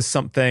also does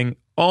something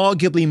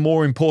arguably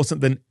more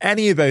important than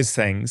any of those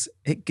things.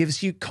 It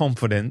gives you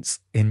confidence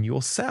in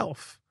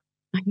yourself.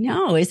 I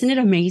know. Isn't it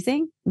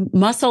amazing?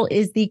 Muscle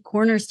is the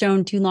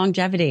cornerstone to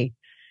longevity.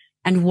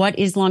 And what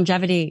is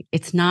longevity?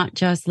 It's not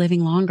just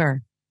living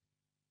longer.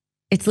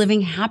 It's living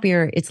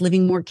happier. It's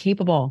living more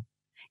capable.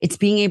 It's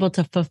being able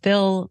to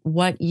fulfill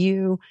what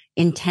you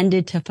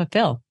intended to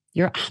fulfill.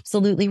 You're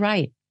absolutely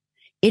right.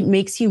 It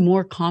makes you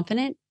more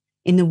confident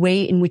in the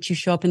way in which you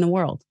show up in the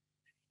world.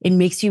 It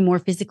makes you more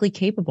physically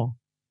capable.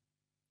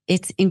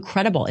 It's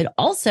incredible. It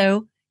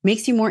also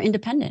makes you more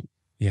independent.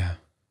 Yeah.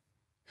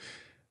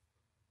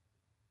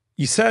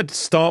 You said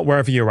start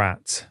wherever you're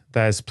at.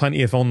 There's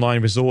plenty of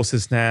online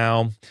resources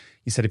now.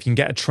 You said if you can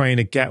get a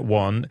trainer, get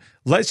one.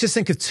 Let's just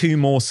think of 2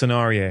 more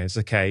scenarios,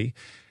 okay?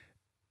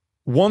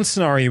 One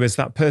scenario is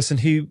that person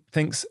who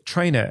thinks,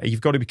 trainer,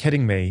 you've got to be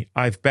kidding me.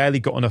 I've barely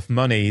got enough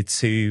money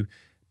to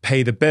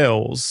pay the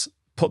bills,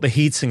 put the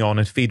heating on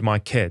and feed my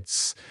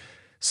kids.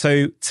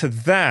 So to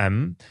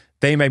them,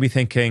 they may be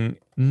thinking,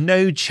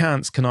 no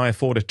chance can I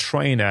afford a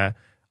trainer.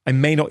 I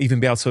may not even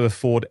be able to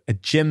afford a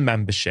gym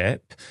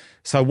membership.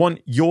 So I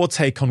want your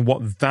take on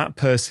what that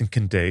person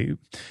can do.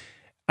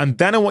 And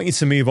then I want you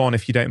to move on,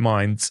 if you don't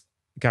mind,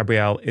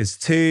 Gabrielle, is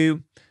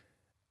to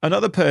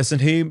another person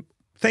who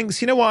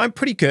thinks, you know what, I'm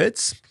pretty good.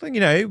 You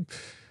know,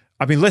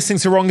 I've been listening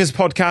to Ronga's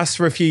podcast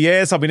for a few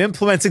years. I've been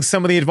implementing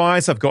some of the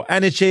advice. I've got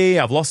energy.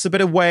 I've lost a bit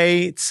of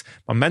weight.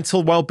 My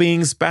mental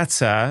well-being's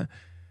better.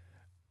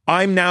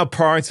 I'm now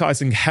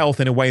prioritizing health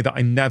in a way that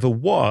I never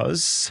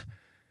was.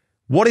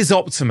 What is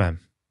optimum?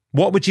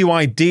 What would you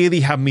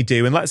ideally have me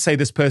do? And let's say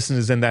this person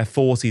is in their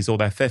 40s or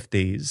their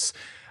 50s.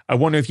 I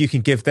wonder if you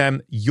can give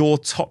them your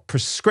top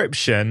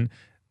prescription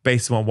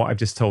based on what I've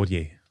just told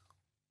you.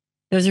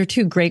 Those are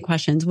two great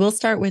questions. We'll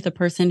start with a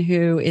person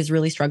who is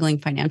really struggling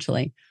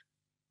financially.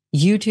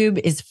 YouTube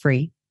is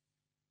free.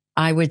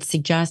 I would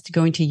suggest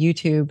going to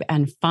YouTube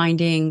and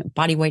finding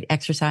body weight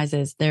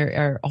exercises. There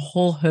are a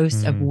whole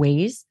host of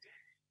ways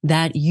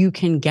that you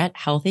can get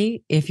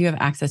healthy if you have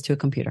access to a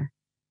computer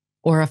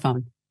or a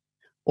phone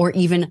or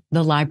even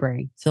the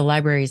library. So the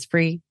library is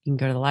free. You can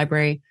go to the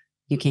library.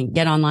 You can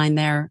get online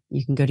there.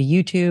 You can go to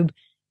YouTube,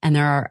 and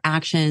there are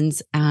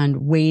actions and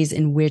ways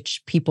in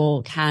which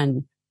people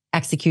can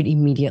execute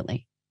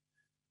immediately.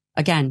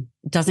 Again,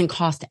 it doesn't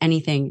cost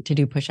anything to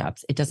do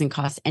push-ups. It doesn't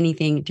cost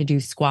anything to do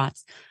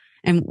squats.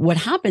 And what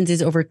happens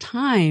is over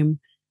time,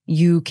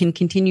 you can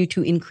continue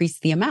to increase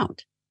the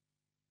amount.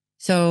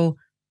 So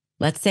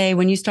let's say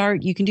when you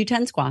start, you can do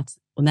 10 squats.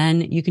 Well,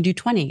 then you can do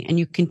 20, and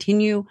you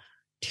continue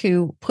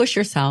to push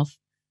yourself,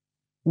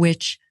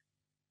 which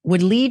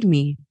would lead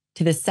me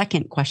to the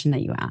second question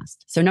that you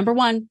asked. So number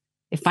one,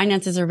 if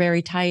finances are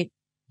very tight,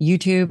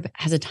 YouTube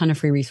has a ton of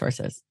free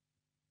resources.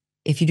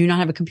 If you do not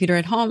have a computer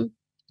at home,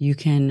 you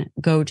can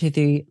go to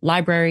the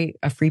library,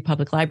 a free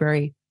public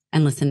library,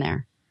 and listen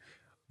there.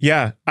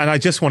 Yeah. And I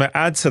just want to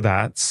add to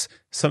that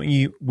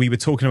something we were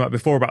talking about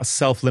before about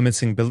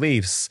self-limiting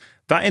beliefs.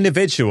 That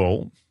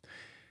individual,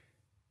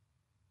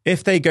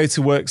 if they go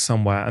to work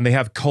somewhere and they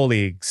have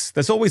colleagues,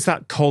 there's always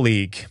that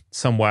colleague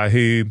somewhere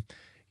who,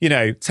 you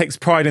know, takes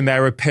pride in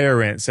their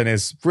appearance and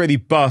is really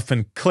buff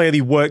and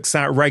clearly works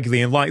out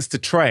regularly and likes to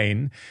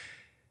train.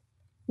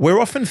 We're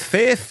often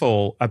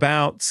fearful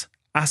about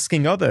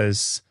asking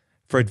others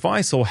for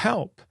advice or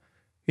help.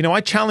 You know,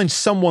 I challenge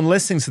someone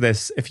listening to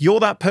this. If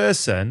you're that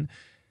person,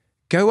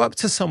 go up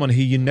to someone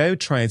who you know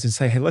trains and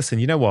say, hey, listen,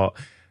 you know what?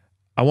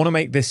 I want to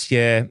make this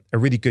year a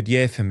really good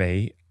year for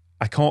me.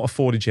 I can't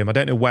afford a gym. I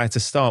don't know where to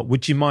start.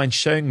 Would you mind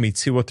showing me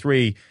 2 or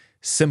 3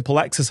 simple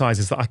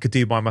exercises that I could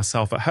do by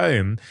myself at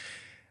home?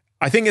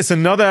 I think it's I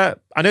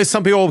know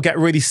some people get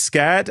really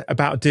scared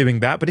about doing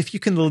that, but if you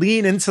can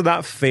lean into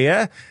that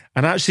fear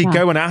and actually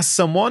go and ask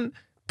someone,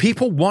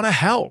 people want to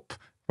help.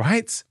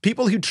 Right?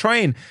 People who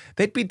train,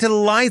 they'd be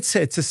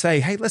delighted to say,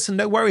 hey, listen,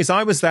 no worries.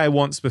 I was there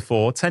once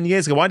before, 10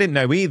 years ago. I didn't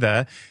know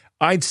either.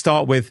 I'd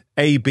start with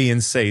A, B,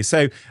 and C.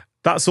 So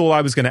that's all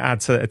I was going to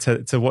add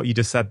to what you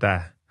just said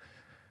there.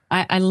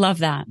 I love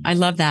that. I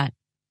love that.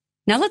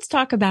 Now let's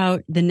talk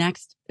about the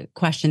next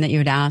question that you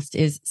had asked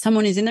is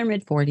someone is in their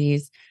mid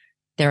 40s.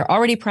 They're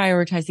already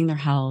prioritizing their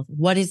health.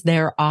 What is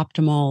their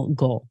optimal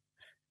goal?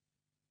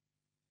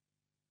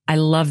 I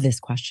love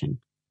this question.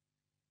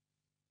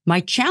 My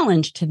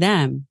challenge to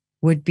them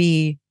would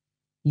be,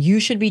 you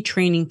should be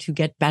training to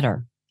get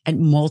better at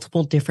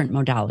multiple different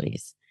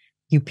modalities.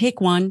 You pick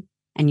one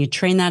and you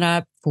train that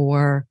up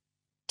for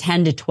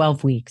 10 to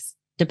 12 weeks,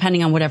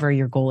 depending on whatever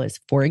your goal is.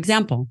 For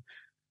example,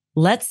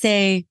 let's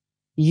say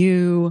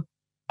you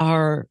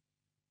are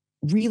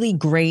really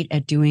great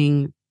at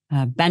doing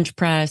bench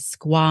press,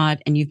 squat,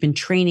 and you've been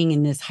training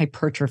in this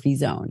hypertrophy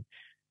zone.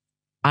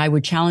 I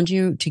would challenge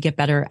you to get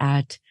better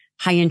at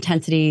high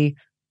intensity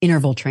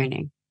interval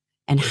training.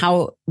 And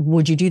how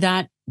would you do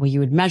that? Well,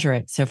 you would measure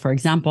it. So for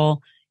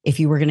example, if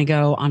you were going to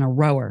go on a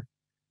rower,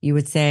 you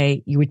would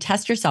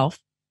test yourself,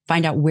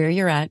 find out where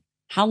you're at.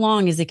 How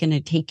long is it going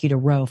to take you to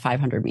row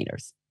 500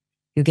 meters?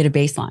 You'll get a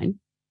baseline,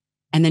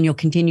 and then you'll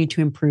continue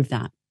to improve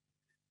that.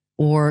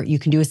 Or you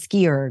can do a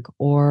ski erg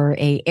or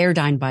a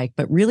airdyne bike,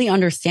 but really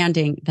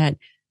understanding that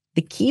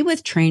the key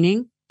with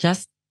training,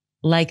 just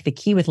like the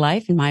key with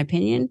life, in my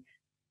opinion,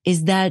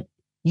 is that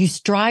you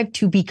strive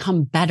to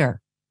become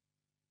better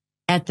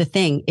at the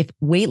thing. If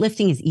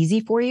weightlifting is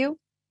easy for you,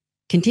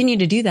 continue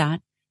to do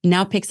that.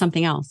 Now pick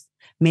something else.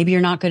 Maybe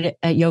you're not good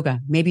at yoga.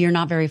 Maybe you're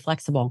not very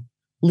flexible.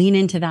 Lean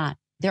into that.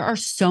 There are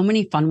so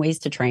many fun ways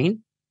to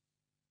train.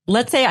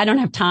 Let's say I don't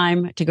have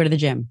time to go to the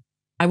gym.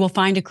 I will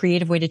find a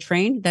creative way to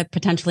train that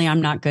potentially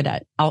I'm not good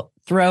at. I'll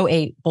throw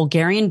a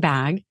Bulgarian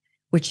bag,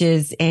 which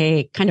is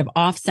a kind of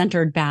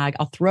off-centered bag.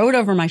 I'll throw it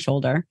over my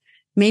shoulder.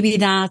 Maybe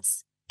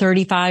that's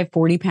 35,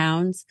 40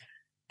 pounds.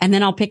 And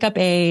then I'll pick up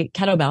a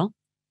kettlebell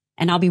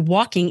and I'll be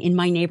walking in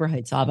my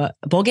neighborhood. So I'll have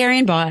a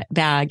Bulgarian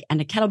bag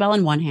and a kettlebell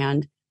in one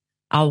hand.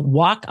 I'll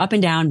walk up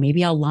and down.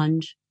 Maybe I'll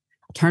lunge.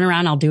 I'll turn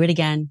around. I'll do it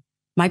again.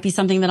 Might be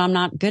something that I'm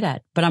not good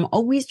at, but I'm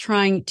always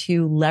trying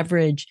to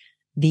leverage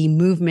the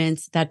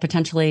movements that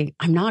potentially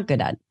I'm not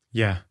good at.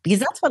 Yeah. Because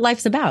that's what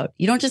life's about.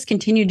 You don't just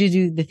continue to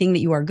do the thing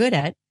that you are good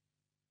at.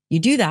 You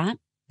do that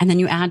and then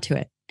you add to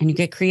it and you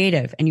get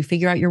creative and you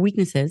figure out your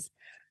weaknesses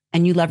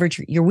and you leverage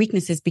your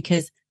weaknesses,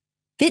 because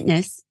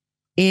fitness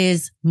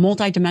is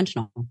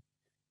multidimensional.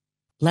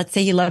 Let's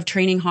say you love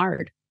training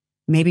hard.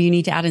 Maybe you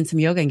need to add in some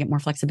yoga and get more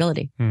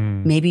flexibility.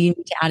 Maybe you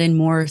need to add in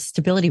more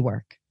stability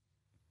work.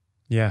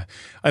 Yeah,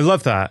 I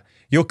love that.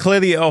 You're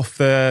clearly off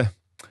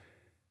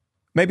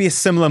maybe a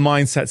similar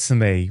mindset to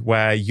me,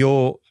 where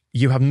you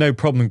have no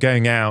problem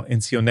going out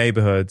into your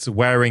neighborhoods,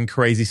 wearing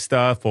crazy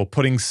stuff or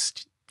putting,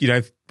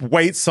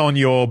 weights on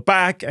your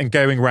back and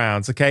going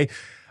rounds. Okay.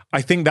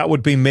 I think that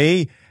would be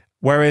me.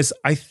 Whereas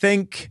I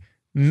think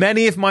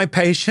many of my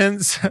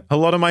patients, a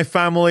lot of my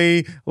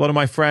family, a lot of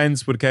my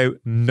friends would go,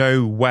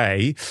 no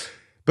way.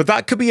 But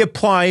that could be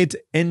applied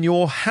in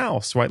your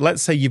house, right?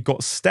 Let's say you've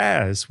got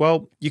stairs.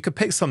 Well, you could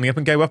pick something up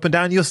and go up and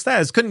down your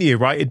stairs, couldn't you,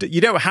 right? You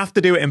don't have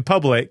to do it in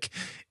public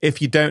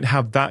if you don't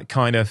have that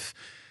kind of,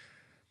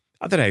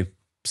 I don't know,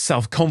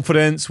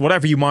 self-confidence,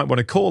 whatever you might want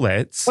to call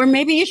it. Or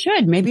maybe you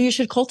should. Maybe you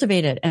should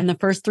cultivate it. And the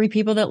first 3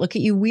 people that look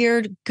at you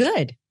weird,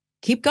 good.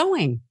 Keep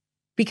going.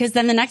 Because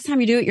then the next time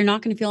you do it, you're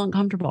not going to feel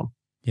uncomfortable.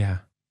 Yeah.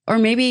 Or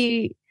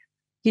maybe,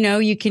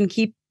 you can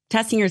keep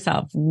testing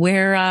yourself.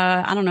 Wear,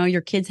 I don't know,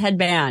 your kid's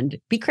headband.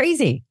 Be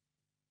crazy.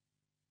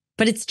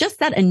 But it's just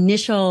that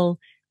initial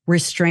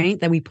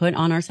restraint that we put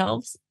on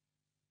ourselves.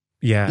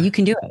 Yeah. You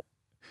can do it.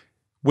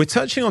 We're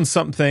touching on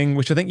something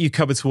which I think you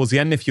covered towards the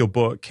end of your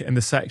book in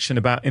the section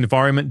about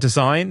environment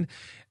design.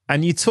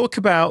 And you talk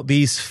about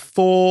these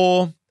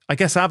 4, I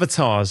guess,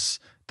 avatars: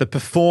 the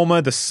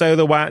performer, the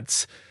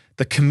soloist,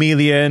 the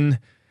chameleon,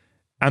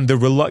 and the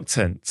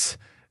reluctant.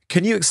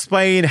 Can you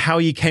explain how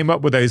you came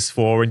up with those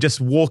 4 and just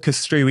walk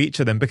us through each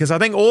of them? Because I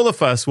think all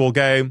of us will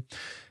go,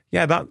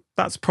 yeah,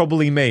 that's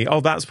probably me.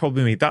 Oh, that's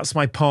probably me. That's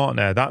my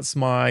partner. That's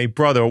my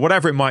brother, or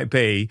whatever it might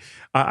be.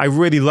 I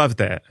really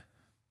loved it.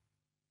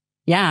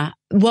 Yeah.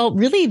 Well,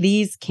 really,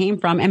 these came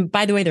from, and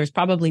by the way, there's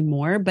probably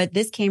more, but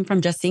this came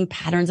from just seeing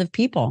patterns of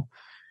people.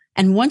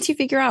 And once you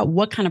figure out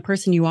what kind of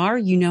person you are,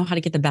 you know how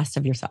to get the best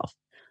of yourself.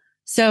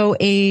 So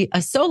a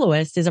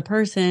soloist is a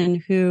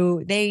person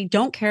who they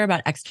don't care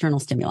about external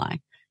stimuli.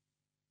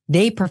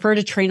 They prefer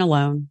to train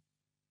alone.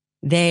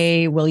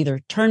 They will either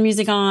turn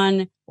music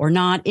on or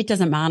not. It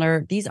doesn't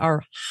matter. These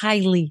are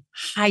highly,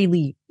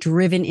 highly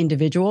driven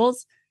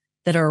individuals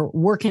that are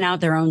working out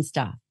their own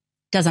stuff.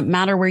 Doesn't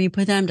matter where you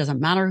put them.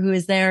 Doesn't matter who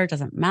is there.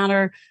 Doesn't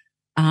matter.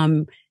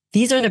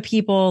 These are the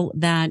people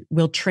that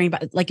will train,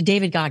 like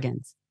David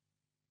Goggins.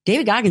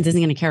 David Goggins isn't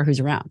going to care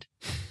who's around,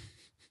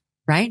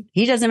 right?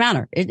 He doesn't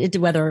matter.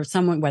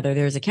 Whether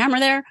there's a camera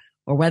there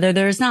or whether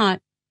there's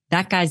not,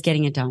 that guy's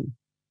getting it done.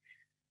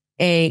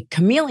 A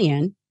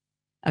chameleon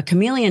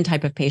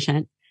type of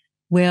patient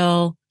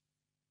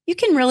you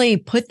can really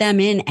put them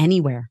in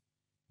anywhere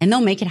and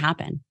they'll make it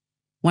happen.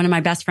 One of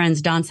my best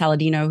friends, Don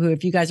Saladino, who,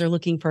 if you guys are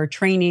looking for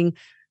training,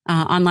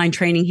 online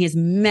training, he has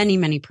many,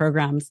 many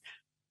programs.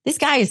 This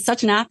guy is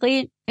such an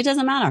athlete. It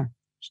doesn't matter.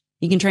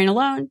 He can train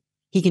alone.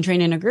 He can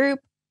train in a group.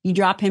 You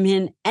drop him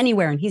in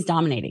anywhere and he's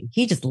dominating.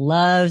 He just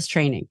loves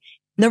training.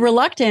 The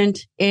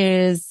reluctant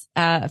is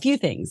a few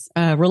things.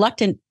 A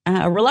reluctant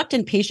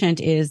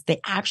patient is they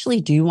actually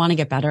do want to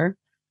get better,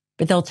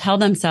 but they'll tell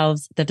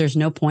themselves that there's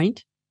no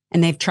point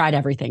and they've tried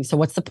everything. So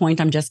what's the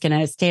point? I'm just going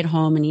to stay at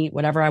home and eat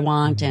whatever I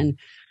want. And,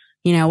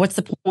 what's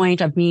the point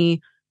of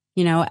me,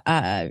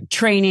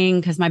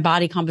 training because my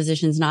body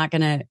composition is not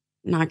going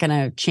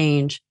to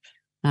change.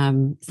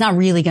 It's not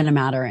really going to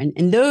matter.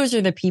 And those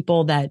are the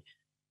people that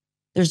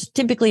there's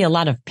typically a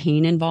lot of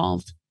pain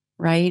involved,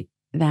 right?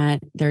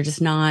 That they're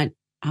just not,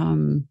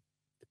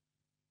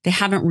 they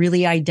haven't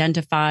really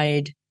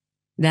identified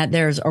that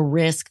there's a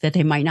risk that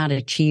they might not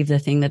achieve the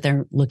thing that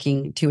they're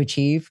looking to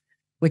achieve,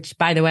 which,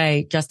 by the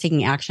way, just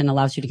taking action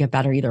allows you to get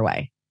better either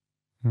way.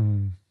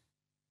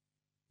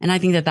 And I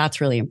think that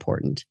that's really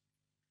important.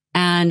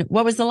 And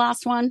what was the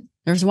last one?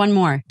 There's one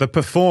more. The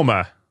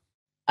performer.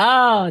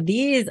 Oh,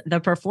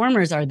 the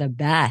performers are the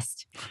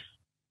best.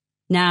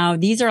 Now,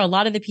 these are a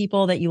lot of the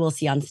people that you will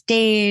see on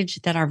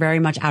stage that are very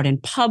much out in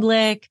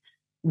public,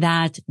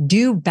 that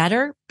do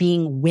better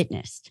being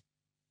witnessed.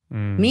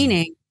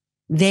 Meaning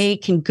they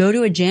can go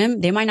to a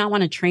gym. They might not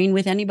want to train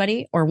with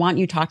anybody or want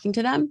you talking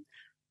to them,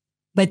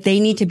 but they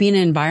need to be in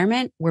an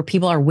environment where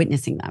people are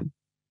witnessing them.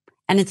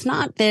 And it's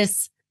not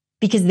this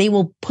because they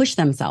will push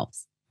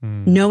themselves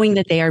knowing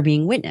that they are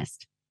being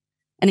witnessed.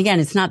 And again,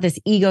 it's not this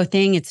ego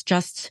thing. It's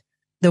just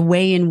the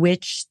way in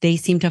which they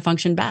seem to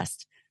function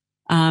best.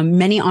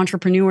 Many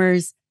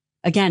entrepreneurs,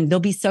 again,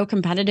 they'll be so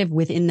competitive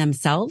within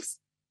themselves,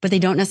 but they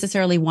don't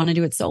necessarily want to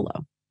do it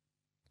solo.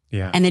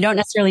 Yeah. And they don't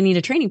necessarily need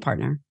a training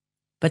partner,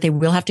 but they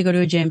will have to go to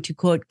a gym to,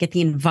 quote, get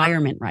the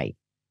environment right.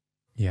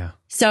 Yeah.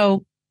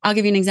 So I'll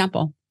give you an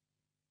example.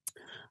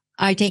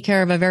 I take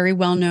care of a very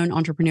well-known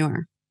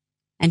entrepreneur,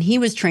 and he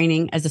was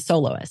training as a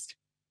soloist.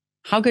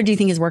 How good do you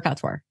think his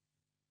workouts were?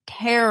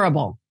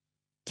 Terrible.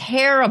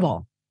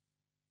 Terrible.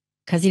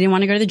 Because he didn't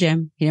want to go to the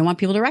gym. He didn't want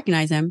people to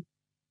recognize him.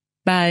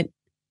 But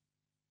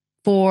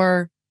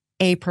for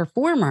a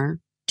performer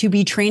to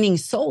be training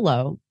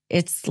solo,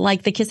 it's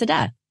like the kiss of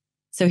death.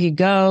 So he'd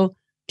go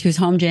to his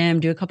home gym,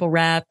 do a couple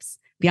reps,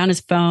 be on his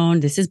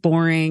phone. This is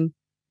boring.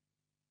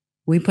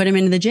 We put him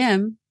into the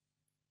gym.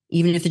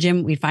 Even if the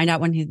gym, we'd find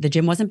out when the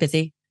gym wasn't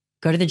busy,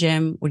 go to the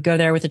gym, would go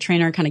there with a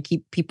trainer, kind of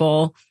keep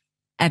people,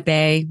 at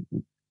bay,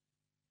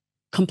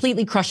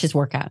 completely crushed his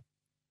workout.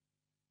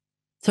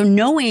 So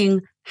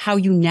knowing how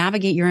you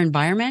navigate your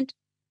environment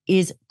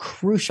is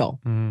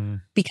crucial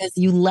because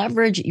you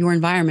leverage your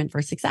environment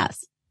for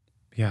success.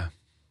 Yeah.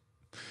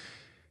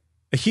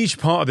 A huge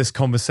part of this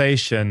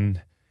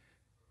conversation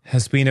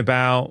has been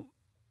about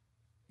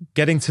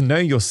getting to know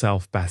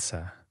yourself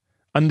better,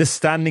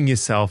 understanding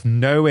yourself,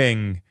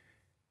 knowing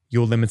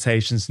your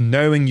limitations,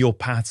 knowing your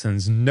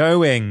patterns,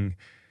 knowing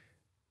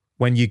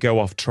when you go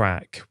off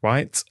track,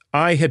 right?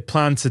 I had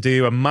planned to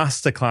do a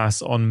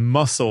masterclass on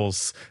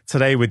muscles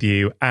today with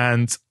you,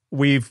 and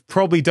we've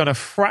probably done a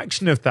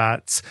fraction of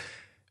that.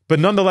 But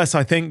nonetheless,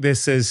 I think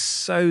this is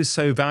so,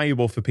 so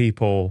valuable for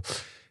people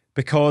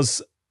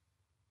because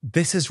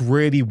this is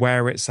really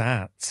where it's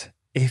at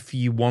if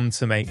you want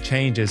to make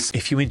changes.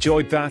 If you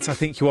enjoyed that, I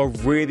think you are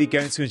really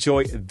going to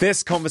enjoy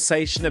this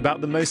conversation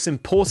about the most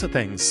important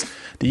things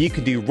that you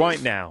can do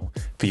right now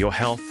for your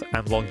health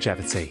and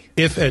longevity.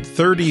 If at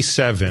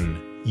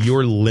 37,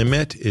 your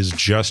limit is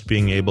just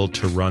being able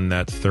to run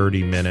that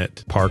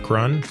 30-minute park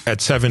run, at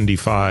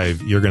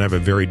 75, you're going to have a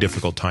very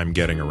difficult time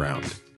getting around.